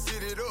struck, might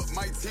sit it up,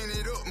 might tin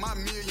it up, my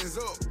millions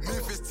up.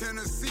 Memphis,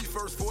 Tennessee,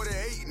 first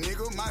 48,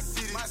 nigga, my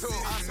city tough.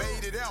 I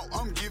made it out,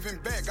 I'm giving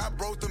back. I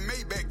brought the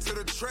Maybach to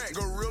the track.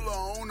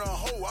 Gorilla on a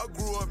hoe, I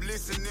grew up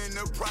listening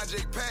to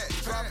Project Pat.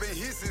 Dropping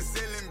hits and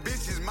selling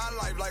bitches, my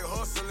life like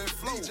hustle and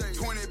flow.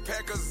 20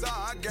 pack of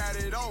Zah, I got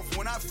it off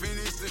when I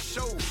finished the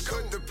show.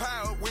 Cut the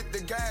pie up with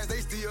the guys,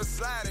 they still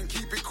slide and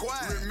keep it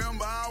quiet.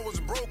 Remember I was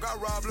broke, I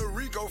robbed Lil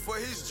Rico for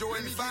his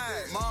Jordan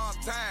 5. Mom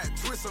tied,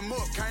 twist him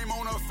up, came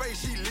on her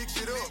face, she licked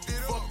it up.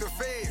 Fuck the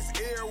feds,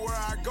 everywhere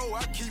I go,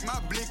 I keep my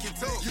blicky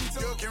tucked. You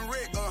duck and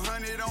wreck,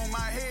 100 on my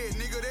head,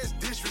 nigga, that's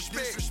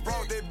disrespect.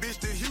 Brought that bitch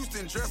to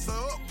Houston, dress her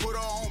up, put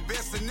her on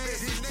Bessonet.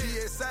 This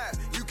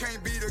GSI, you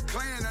can't be the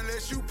clan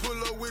unless you pull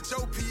up with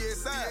your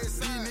PSI.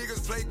 These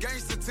niggas play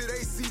gangster till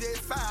they see that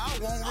fire, I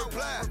won't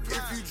reply.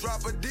 If you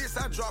drop a diss,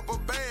 I drop a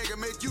bag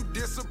and make you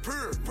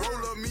disappear.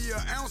 Roll up me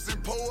an ounce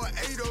and pour an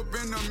 8 up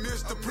in the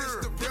Mr.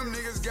 Pure. Them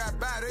niggas niggas got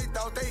by, they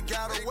thought they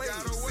got away.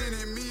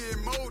 Sending me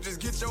emojis,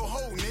 get your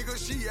hoe, nigga,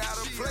 she out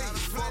of place.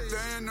 Fucked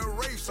her in the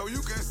race, so you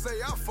can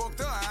say I fucked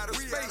her out of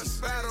space.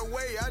 By the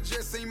way, I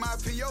just seen my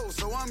PO,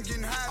 so I'm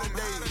getting high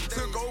today.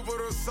 Took over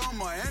the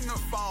summer and the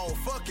fall,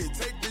 fuck it,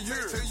 take the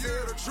year. To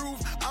tell the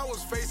truth, I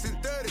was facing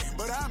 30,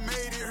 but I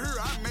made it here,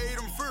 I made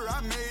them fear,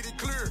 I made it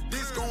clear.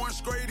 This going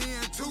straight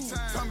in too.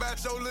 Talking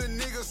about your little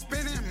nigga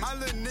spinning, my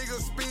little nigga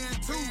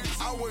spin too.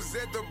 I was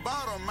at the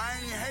bottom, I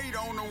ain't hate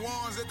on the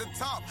ones at the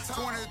top.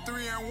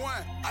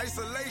 23-1,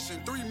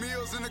 isolation, 3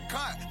 meals in the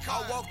cot.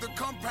 I walked the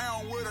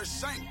compound with a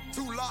shank,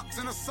 2 locks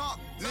and a sock.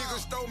 Niggas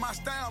stole my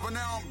style, but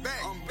now I'm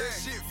back. That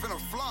shit finna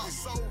flop.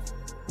 It's over.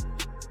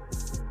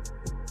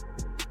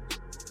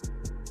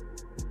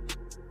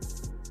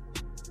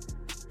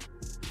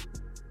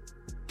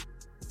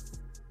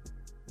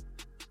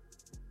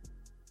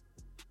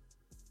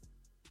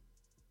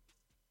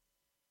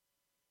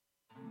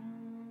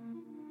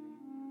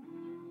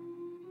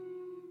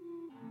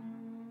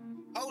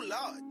 Oh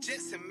Lord,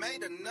 Jetson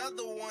made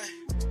another one.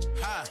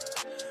 Hi,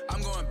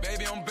 I'm going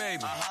baby on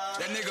baby.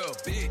 That nigga a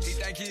bitch. He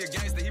think he a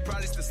gangster, he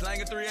probably still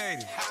slanging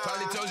 380.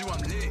 Probably told you I'm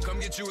lit, come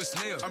get you a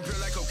sniff. I'm pure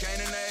like cocaine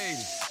in the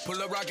 80s.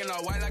 Pull up rockin'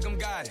 all white like I'm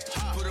got it.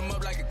 Put him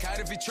up like a kite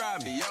if he try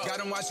me. Got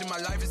him watching my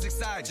life is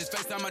exciting. Just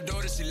FaceTime my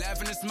daughter, she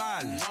laughing and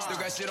smiling. Still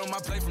got shit on my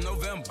plate from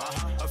November.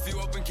 A few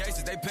open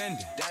cases, they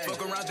pending.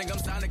 Fuck around, think I'm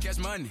signed to catch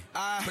money.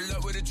 Pull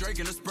up with a Drake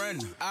and a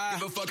Sprinter.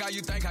 Give a fuck how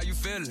you think, how you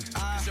feeling.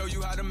 Show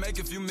you how to make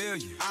a few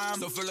million.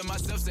 So feeling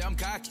myself, say I'm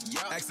cocky.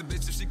 Ask a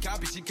bitch if she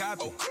copy, she copy.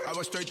 I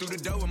walk straight through the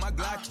door with my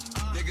Glocky.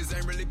 Niggas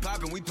ain't really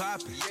poppin', we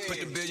poppin'. Put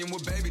the billion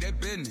with baby,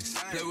 that business.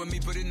 Play with me,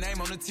 put his name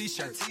on the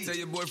t-shirt. Tell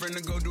your boyfriend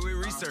to go do his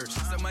research.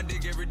 Suck my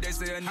dick every day,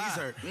 say her knees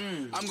hurt.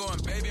 I'm going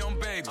baby on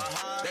baby.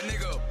 That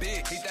nigga a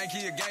bitch. He think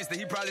he a gangster,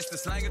 he probably still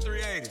slanging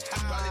 380.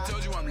 Probably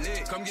told you I'm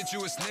lit, come get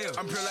you a sniff.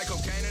 I'm pure like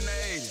cocaine in the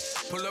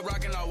 80s. Pull up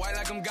rockin' all white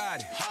like I'm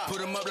got it.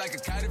 Put him up like a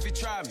kite if he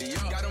try me.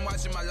 Got him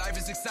watching my life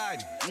is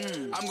exciting.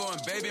 I'm going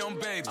baby on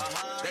baby.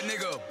 That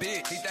nigga a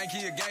bitch. He think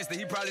he a gangster,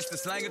 he probably still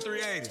slanging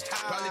 380.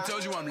 Probably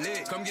told you I'm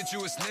lit, come get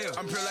you a sniff.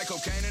 I'm pure like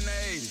cocaine in the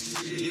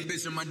 80s. Your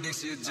bitch on my dick,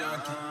 she a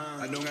junkie.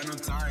 I don't got no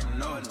time,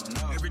 no.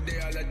 Every day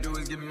all I do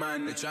is get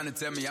money. They tryna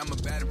tell me I'm a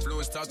bad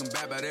influence, talking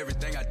bad about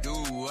everything I do.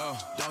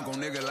 Dunk on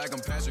nigga like I'm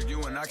Patrick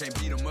Ewing, I can't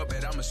beat him up,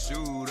 but I'm a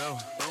shooter.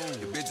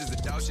 Your bitch is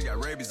a dog, she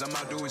got rabies. I'm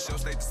out doing show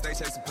state to state,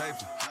 chasing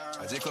paper.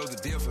 I just closed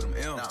the deal for them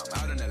M's.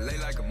 I'm out in LA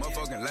like a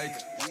motherfucking lake.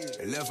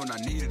 They left when I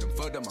needed them,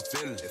 fucked up my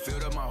feelings. They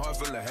filled up my heart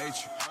full of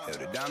hatred.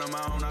 Held it down on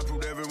my own, I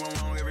proved everyone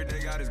wrong. Every day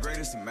God is great,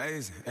 it's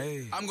amazing.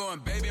 Ay. I'm going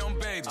baby on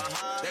baby.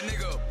 That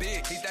nigga a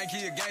bitch. He think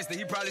he a gangster,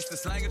 he probably still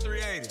slanging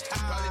 380.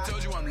 Probably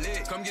told you I'm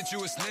lit, come get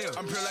you a sniff.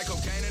 I'm pure like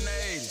cocaine in the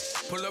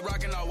 80s. Pull up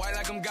rockin' all white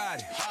like I'm got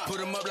it. Put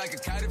him up like a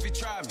kite if he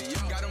try me.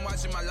 Got him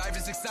watching my life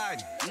is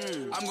exciting.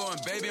 I'm going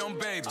baby on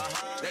baby.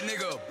 That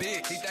nigga a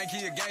bitch. He think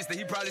he a gangster,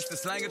 he probably still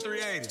slanging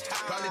 380.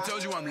 Probably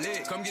told you I'm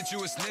lit, come get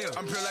you a sniff.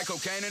 I'm pure like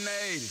cocaine in the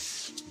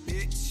 80s.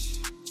 Bitch.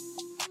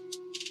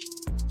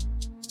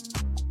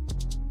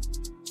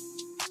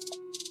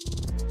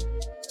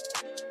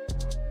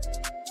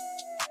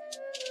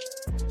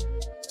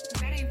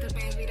 That ain't the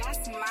baby,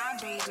 that's my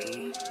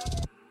baby.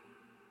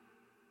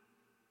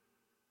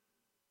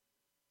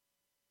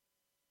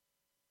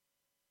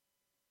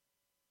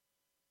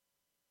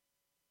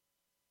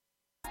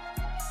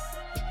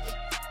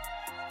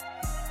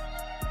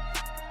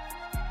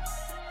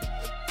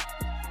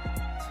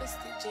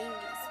 Twisted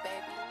genius,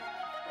 baby.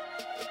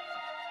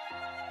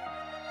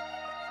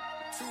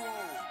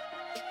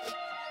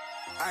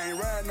 I ain't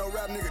riding no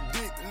rap nigga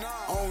dick.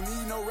 I don't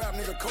need no rap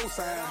nigga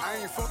cosign. I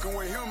ain't fucking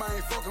with him, I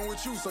ain't fucking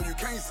with you, so you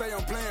can't say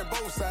I'm playing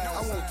both sides.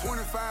 I want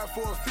 25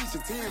 for a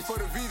feature, 10 for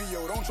the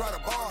video. Don't try to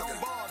bargain.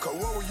 Cause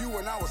what were you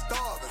when I was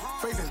starving?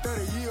 Facing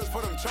 30 years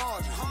for them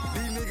charges.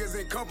 These niggas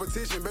in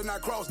competition, better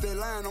not cross that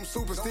line, I'm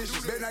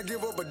superstitious. Better not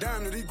give up a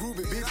dime to these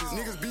groovy bitches.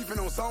 Niggas beefing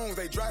on songs,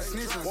 they dry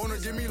snitching. Wanna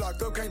get me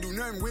locked up, can't do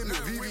nothing with me.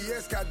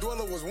 VVS Scott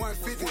Dweller was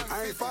 150.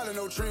 I ain't following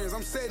no trends,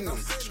 I'm setting them.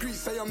 Streets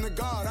say I'm the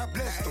God, I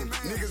blessed them.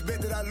 Niggas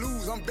bet that I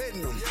lose, I'm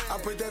betting them. I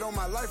put that on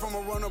my life, I'ma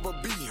run up a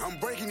B. I'm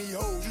breaking these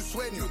hoes, you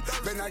sweating them.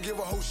 Better not give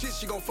a whole shit,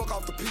 she gon' fuck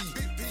off the P.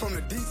 From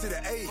the D to the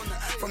A,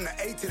 from the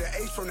A to the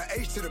H, from the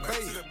H to the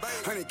Bay.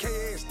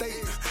 100K ass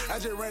state, I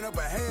just ran up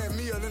a half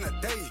meal in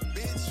a day.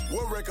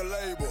 What record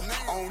label?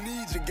 I don't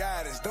need your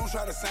guidance, don't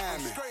try to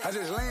sign me. I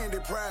just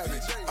landed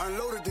private,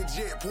 unloaded the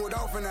jet, pulled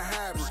off in the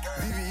hybrid.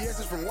 VVS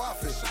is from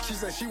Waffle. She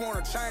said she want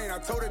a chain, I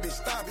told her bitch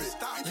stop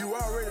it. You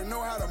already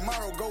know how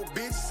tomorrow go,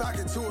 bitch. Sock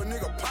it to a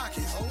nigga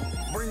pockets.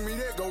 Bring me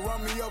that, go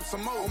run me up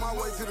some more. On my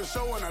way to the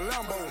show in a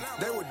Lambo.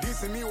 They were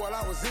dissing me while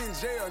I was in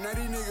jail. Now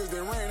these niggas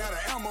they ran out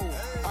of ammo.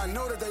 I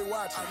know that they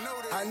watching,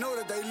 I know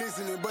that they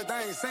listening, but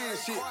they ain't saying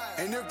shit.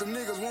 And if them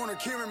niggas wanna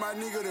kill me, my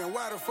nigga, then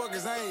why the fuck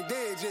is I ain't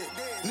dead yet?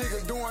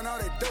 Niggas doing all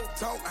that dope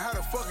talk, how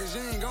the fuck is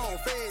you ain't gon'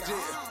 fed yet?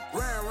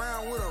 Ran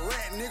around with a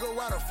rat nigga,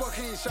 why the fuck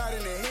he ain't shot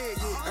in the head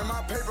yet? And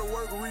my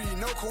paperwork read,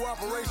 no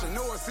cooperation,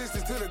 no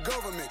assistance to the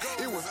government.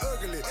 It was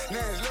ugly,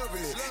 now it's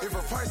lovely. If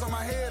a price on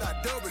my head, I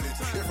double it.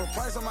 If a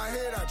price on my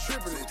head, I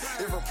triple it.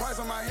 If a price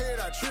on my head,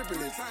 I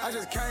triple it. I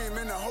just came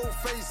in the whole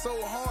face so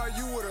hard,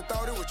 you would've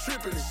thought it was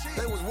tripping it.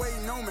 They was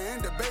waiting on me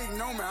and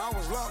debating on me. I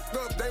was locked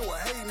up, they were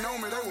hating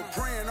on me. They were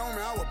praying on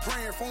me, I was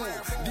praying for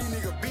them. These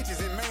nigga bitches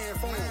in man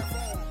form.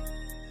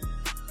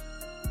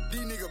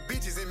 These nigga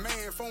bitches in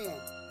man form.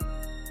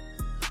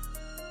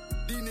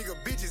 These nigga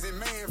bitches in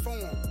man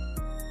form.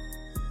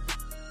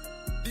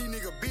 These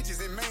nigga bitches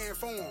in man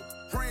form.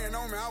 Praying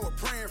on me, I was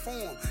praying for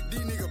them.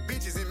 These nigga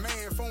bitches in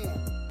man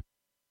form.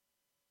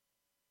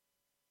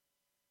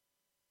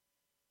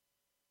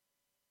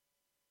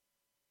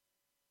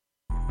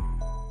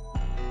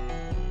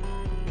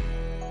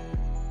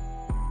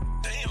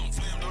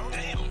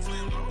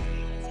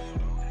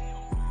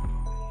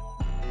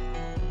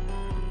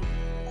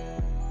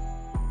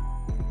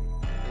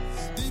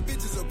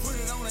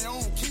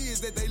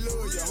 That they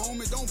love you,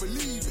 homie, don't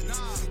believe it.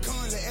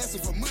 Constantly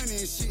asking for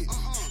money and shit,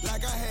 like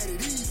I had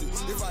it easy.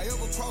 If I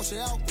ever cross you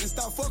out and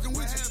stop fucking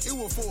with you, it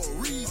was for a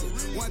reason.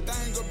 One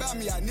thing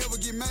about me, I never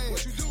get mad.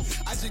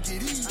 I just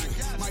get easy.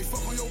 Might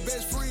fuck on your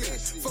best friend,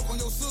 fuck on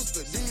your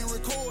sister, then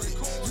record it.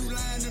 You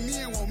lying to me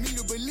and want me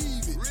to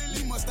believe it.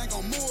 You must think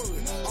I'm moral.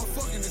 I'm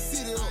fucking the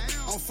city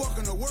up, I'm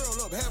fucking the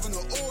world up, having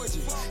an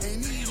orgy.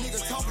 And these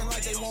niggas talking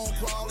like they want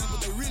problems,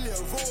 but they really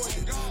avoid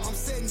it. I'm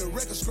setting the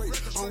record straight,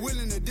 I'm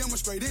willing to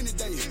demonstrate any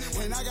day.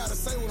 And I gotta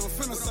say what I'm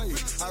finna say.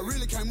 I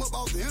really came up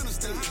off the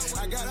interstate.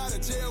 I got out of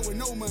jail with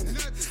no money.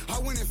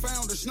 I went and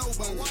found a snow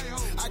bunny.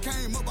 I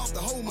came up off the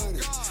whole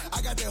money.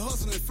 I got that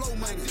hustle and flow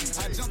money.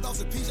 I jumped off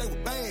the PJ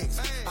with bags.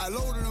 I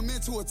loaded them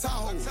into a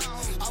Tahoe.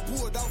 I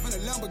pulled off in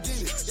a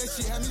Lamborghini. That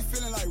shit had me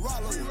feeling like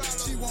Rollo.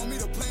 She want me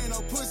to play in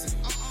her pussy.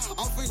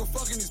 I'm finger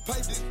fucking these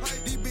papers.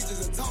 These bitches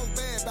that talk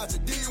bad about you,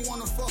 didn't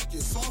wanna fuck you,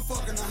 so I'm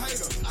fucking a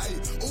hater. Ay,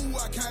 ooh,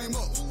 I came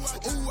up.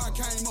 Ooh, I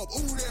came up.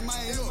 Ooh, that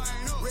man up.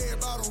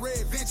 Red bottom,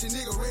 red venture,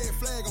 nigga, red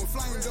flag, I'm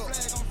flamed up.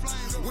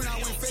 When I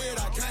went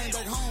fed, I came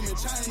back home and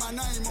changed my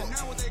name up.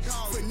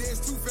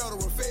 Finesse 2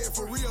 federal, fed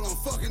for real, I'm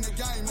fucking the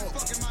game up.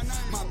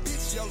 My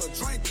bitch yellow,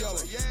 drink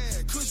yellow.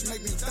 Kush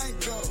make me think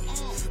better.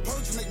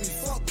 Perks make me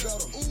fuck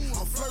better.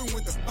 I'm flirting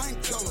with the bank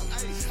teller.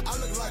 I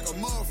look like a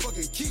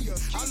motherfucking Kia.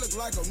 I look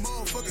like a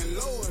motherfucking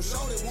Lord.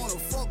 Shorty wanna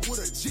fuck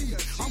with a G.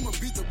 I'ma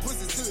beat the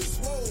pussy till it's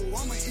swole.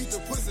 I'ma eat the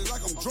pussy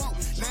like I'm drunk.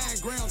 9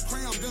 grams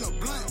crammed in a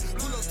blunt.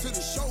 Pull up to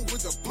the show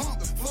with the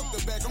pump. Fuck the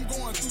back, I'm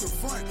going through the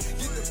front.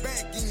 Get the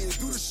back in,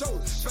 do the show.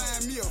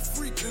 Find me a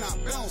freak, then I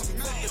bounce.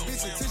 Fuck the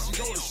bitch until she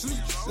go to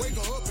sleep. Wake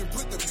her up and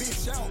put the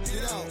bitch out.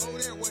 Get out. Go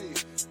that way.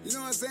 You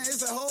know what I'm saying?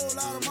 It's a whole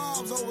lot of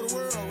moms over the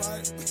world,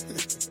 right?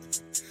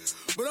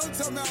 But I'm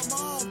talking about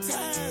mom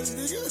ties,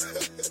 nigga.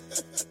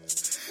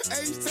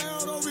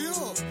 H-Town over here.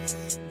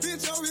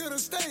 Bitch over here to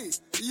stay.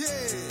 Yeah,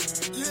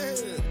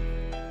 yeah.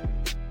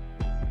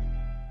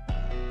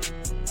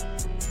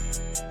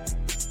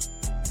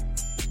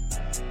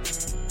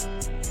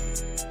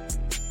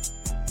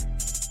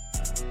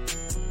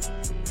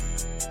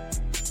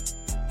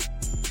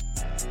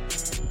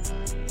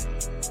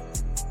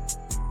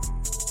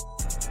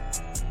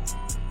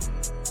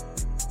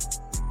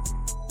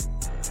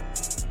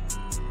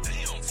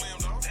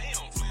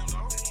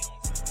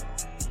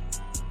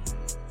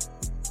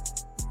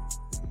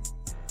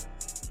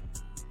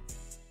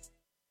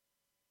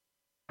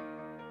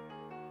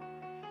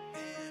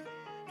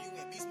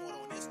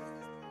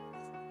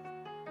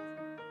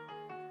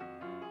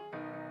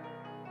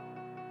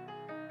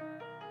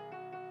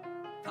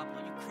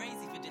 Papa, you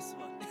crazy for this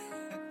one.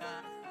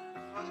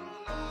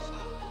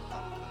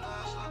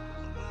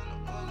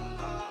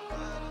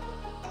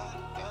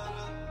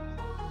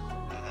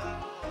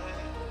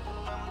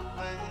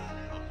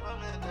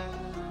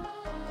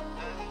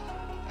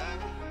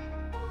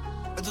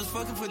 I just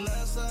fucking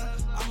finesse her.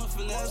 I'm a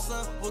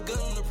finesser. We're good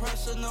under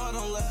pressure. No, I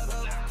don't let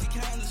up. He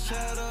kinda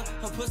shatter.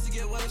 Her pussy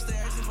get wet. Stay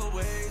asking for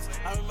ways.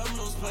 I remember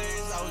those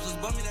plays. I was just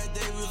bumming that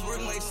day. We was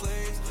working like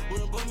slaves. We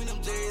were bumming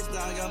them J's.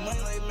 Now I got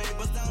money like May.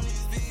 Bust down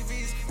these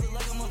VVs. Feel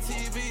like I'm on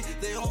TV.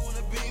 They don't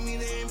wanna be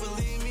me. They ain't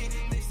believe me.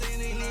 They say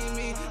they need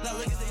me. Now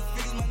look at they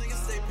figures. My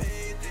niggas stay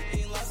paid.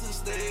 Eating lots of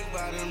steak.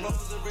 Riding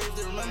ruffles and raves.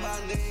 They remember my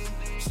name.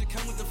 Shit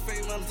come with the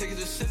fame. I'm taking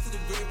this shit to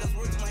the grave. That's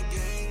worth my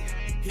game.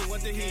 He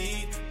want the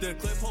heat, the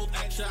clip hold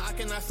extra. I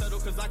cannot settle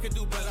cause I could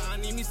do better. I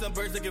need me some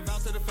birds that give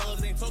out to the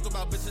fellas. Ain't talk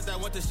about bitches that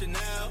want the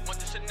Chanel.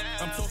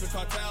 I'm talking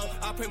cartel.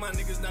 I pray my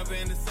niggas never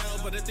in the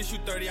cell. But if they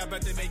shoot 30, I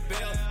bet they make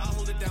bail. I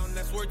hold it down,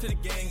 that's word to the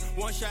gang.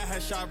 One shot,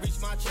 headshot,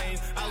 reach my chain.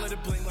 I let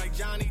it blink like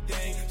Johnny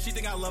Dang. She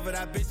think I love her,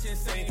 that bitch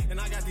insane.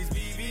 And I got these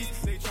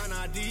BBs, they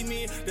tryna ID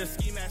me. The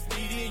ski mask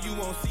needy and you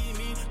won't see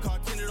me. Car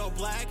tinted all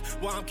black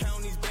while I'm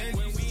counting these Benjis.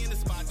 When we in the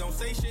spot, don't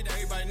say shit.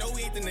 Everybody know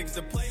we ain't the niggas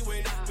to play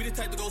with. We the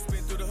type to go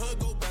spin through the hood,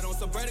 go bet on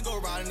some bread and go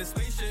ride in the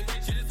spaceship.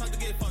 She just talk to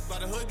get fucked by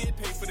the hood, get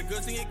paid for the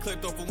goods and get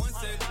clipped off for 1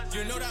 cent.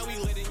 You know that we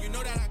lit it, you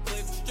know that I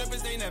clip.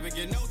 Strippers, they never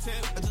get no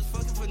tip. I just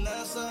fucking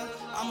finesse her,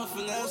 I'm a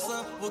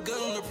finesser. We're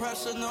good under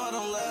pressure, no, I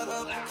don't let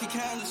up. He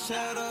kinda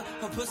cheddar,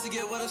 her pussy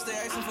get wetter, stay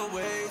asking for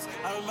waves.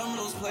 I remember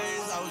those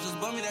plays, I was just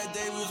bummy that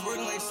day, we was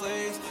working like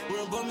slaves. We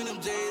were bumming them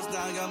J's,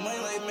 now I got money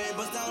like May.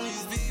 Bust down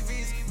these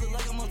VVs, look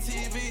like I'm on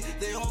TV.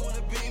 They all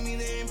wanna be me,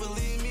 they ain't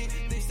believe me.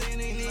 They say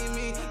they need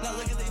me, now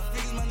look at they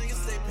fees, my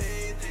niggas stay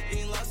paid.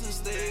 Eating lots of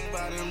steak,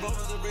 by them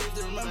roses and raves,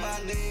 they remember my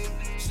name.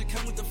 Should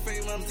come with the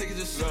fame, I'm taking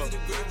this shit to the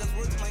grave, that's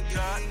worth my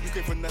game. You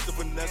can't finesse,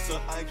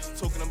 I ain't just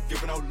talking, I'm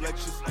giving out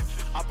lectures.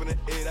 Up in the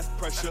air, that's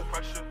pressure.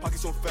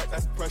 Pockets on fat,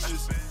 that's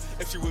precious.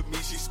 If she with me,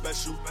 she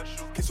special.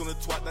 Kiss on the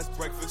twat, that's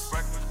breakfast.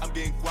 I'm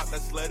getting guap,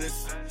 that's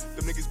lettuce.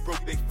 Them niggas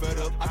broke, they fed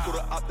up. I go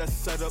to op, that's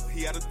set up.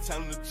 He out of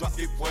town, the drop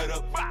get wet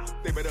up.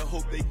 They better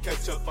hope they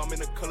catch up. I'm in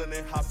the color,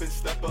 then hop and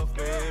step up.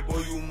 Man,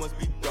 boy, you must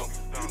be dumb.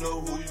 You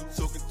know who you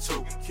talking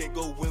to. Can't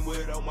go in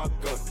without my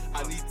gun.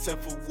 I need 10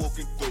 for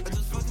walking through. I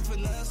just fucking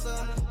finesse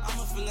her, I'm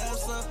a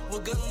finesser. We're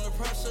good under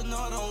pressure, no,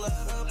 I don't let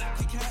up.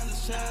 He kinda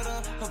cheddar,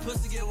 her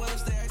pussy get wetter,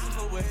 stay asking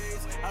for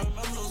waves. I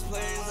remember those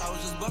plays, I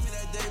was just bummy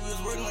that day, we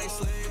was working like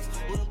slaves.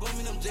 We were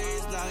bumming them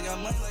J's, now I got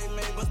money like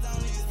May. Bust down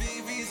these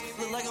VVs,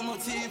 look like I'm on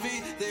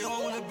TV. They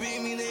all wanna be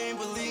me, they ain't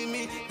believe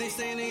me. They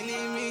say they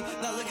need me,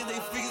 now look at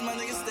they figures, my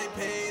niggas stay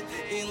paid.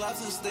 Eating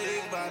lots of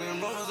steak, by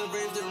them roses and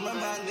raves, they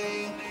remember my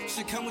name.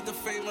 Should come with the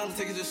fame, I'm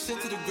taking this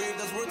shit to the grave,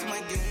 that's worth my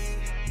game.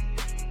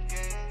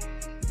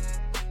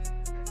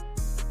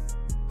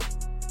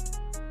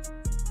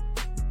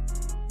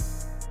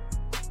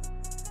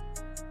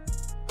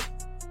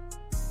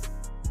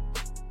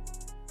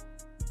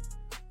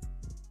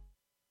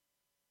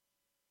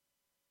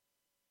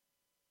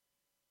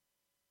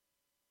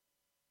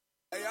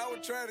 Hey, I was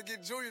trying to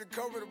get Junior to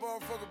come in the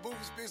motherfucking booth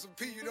and spit some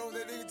pee. You know what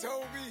that nigga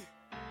told me?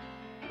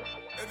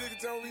 That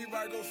nigga told me he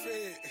might go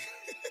fed.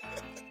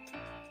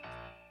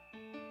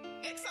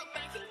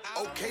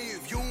 Okay,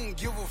 if you don't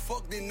give a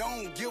fuck, then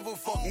I don't give a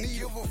fuck.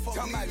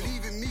 Talking about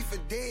leaving me for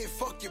dead,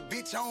 fuck your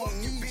bitch, I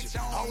don't need you.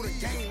 All the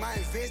game I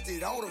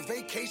invested, all the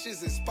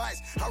vacations and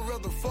spots. I'd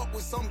rather fuck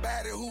with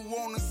somebody who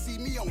wanna see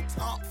me on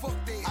top. Fuck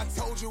that. I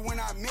told you when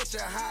I met you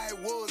how it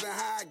was and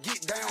how I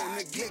get down.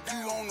 Neglect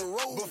you on the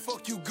road, but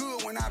fuck you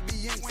good when I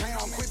be in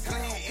town. Quit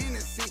playing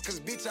innocent, cause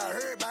bitch, I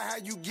heard about how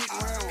you get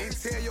around. And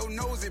tell your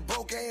nosy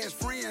broke ass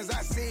friends,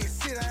 I said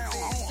sit down.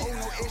 I don't owe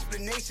no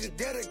explanations,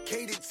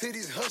 dedicated to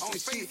this hustling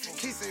shit.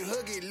 Kiss and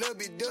hug it, love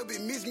it, dub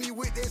it, miss me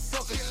with that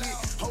sucker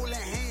shit. Holding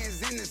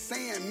hands in the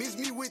sand, miss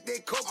me with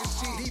that coca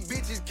shit. These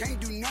bitches can't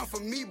do nothing for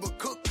me but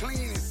cook,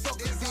 clean, and suck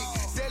a dick.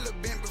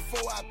 Celibate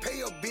before I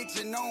pay a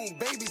bitch and don't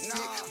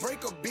babysit.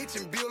 Break a bitch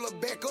and build her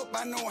back up,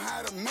 I know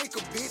how to make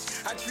a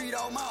bitch. I treat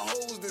all my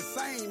hoes the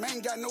same,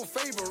 ain't got no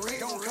favorite.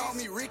 Don't call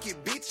me Ricky,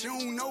 bitch, you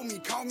don't know me,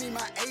 call me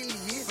my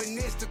alias.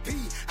 Finesse the P,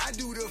 I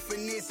do the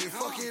finessing.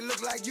 Fuck it,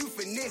 look like you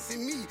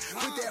finessing me.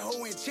 Put that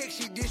hoe in check,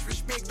 she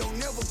disrespect, don't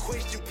never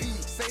question P.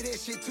 Say that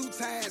shit 2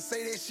 times,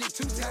 say that shit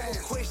 2 times. Never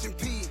question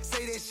P,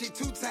 say that shit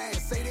 2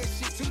 times, say that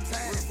shit 2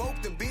 times.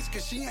 Revoke the bitch,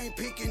 cause she ain't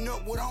picking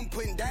up what I'm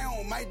putting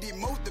down. Might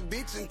demote the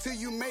bitch until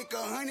you make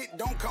 100,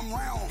 don't come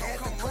round. Had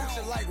to coach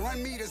her like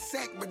run me the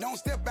sack, but don't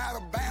step out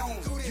of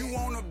bounds. You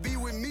wanna be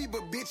with me,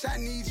 but bitch, I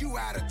need you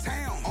out of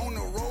town. On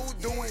the road,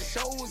 doing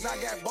shows, I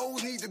got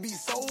bows, need to be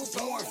sold.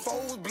 Blowing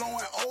foes,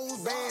 blowing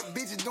O's, bad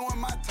bitches doing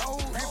my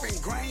toes.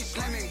 Ripping grain,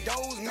 slamming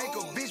doors, make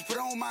a bitch put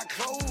on my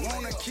clothes.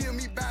 Wanna kill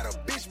me by the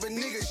bitch, but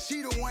nigga,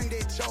 she the one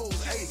that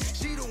chose. Hey,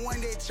 she the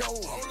one that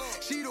chose.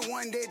 She the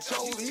one that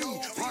chose me.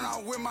 Run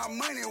out with my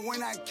money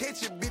when I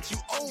catch it, bitch, you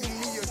owe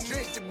me.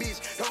 Address the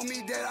bitch, told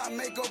me that I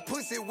make her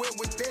pussy wet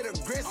with that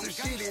aggressive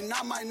shit. And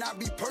I might not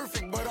be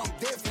perfect, but I'm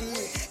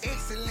definitely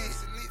excellent.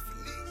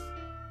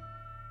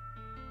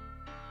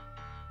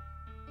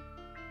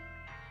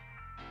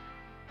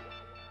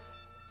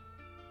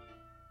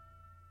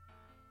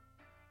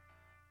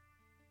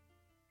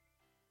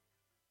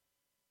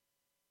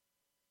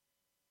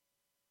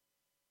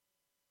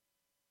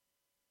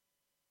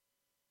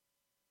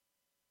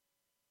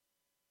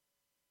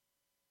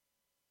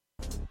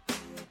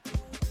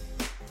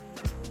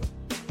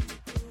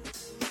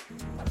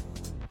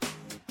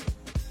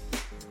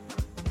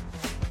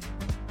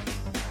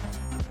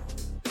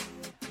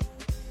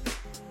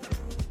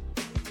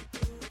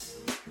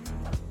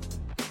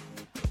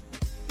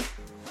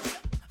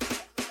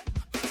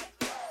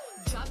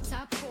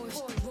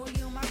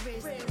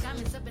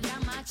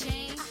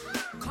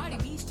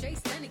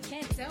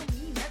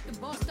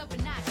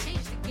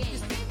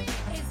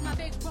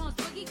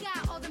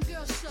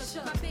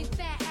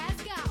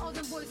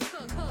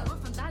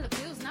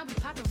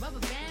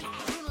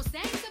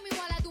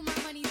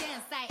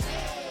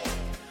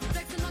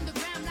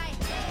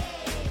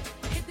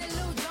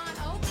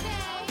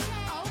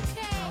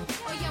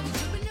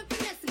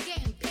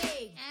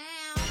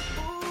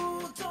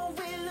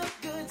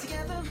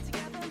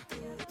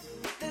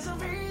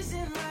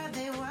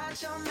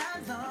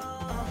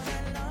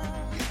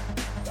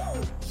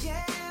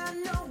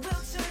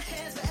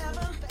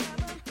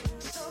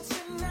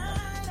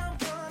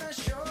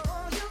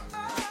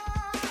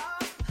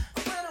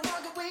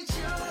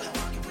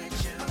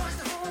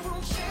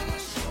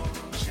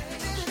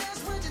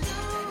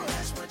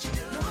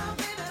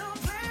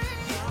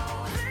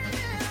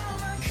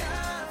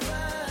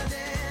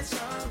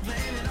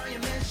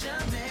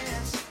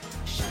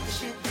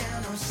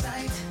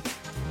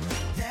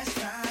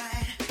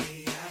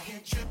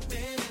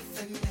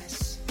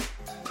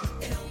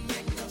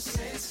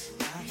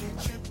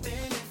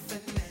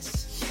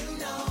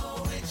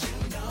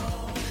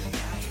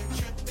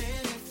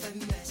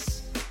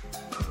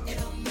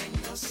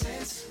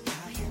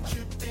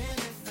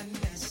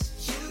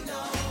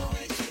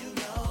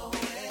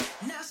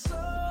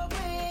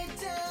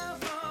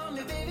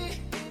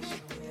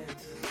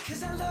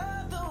 'Cause I love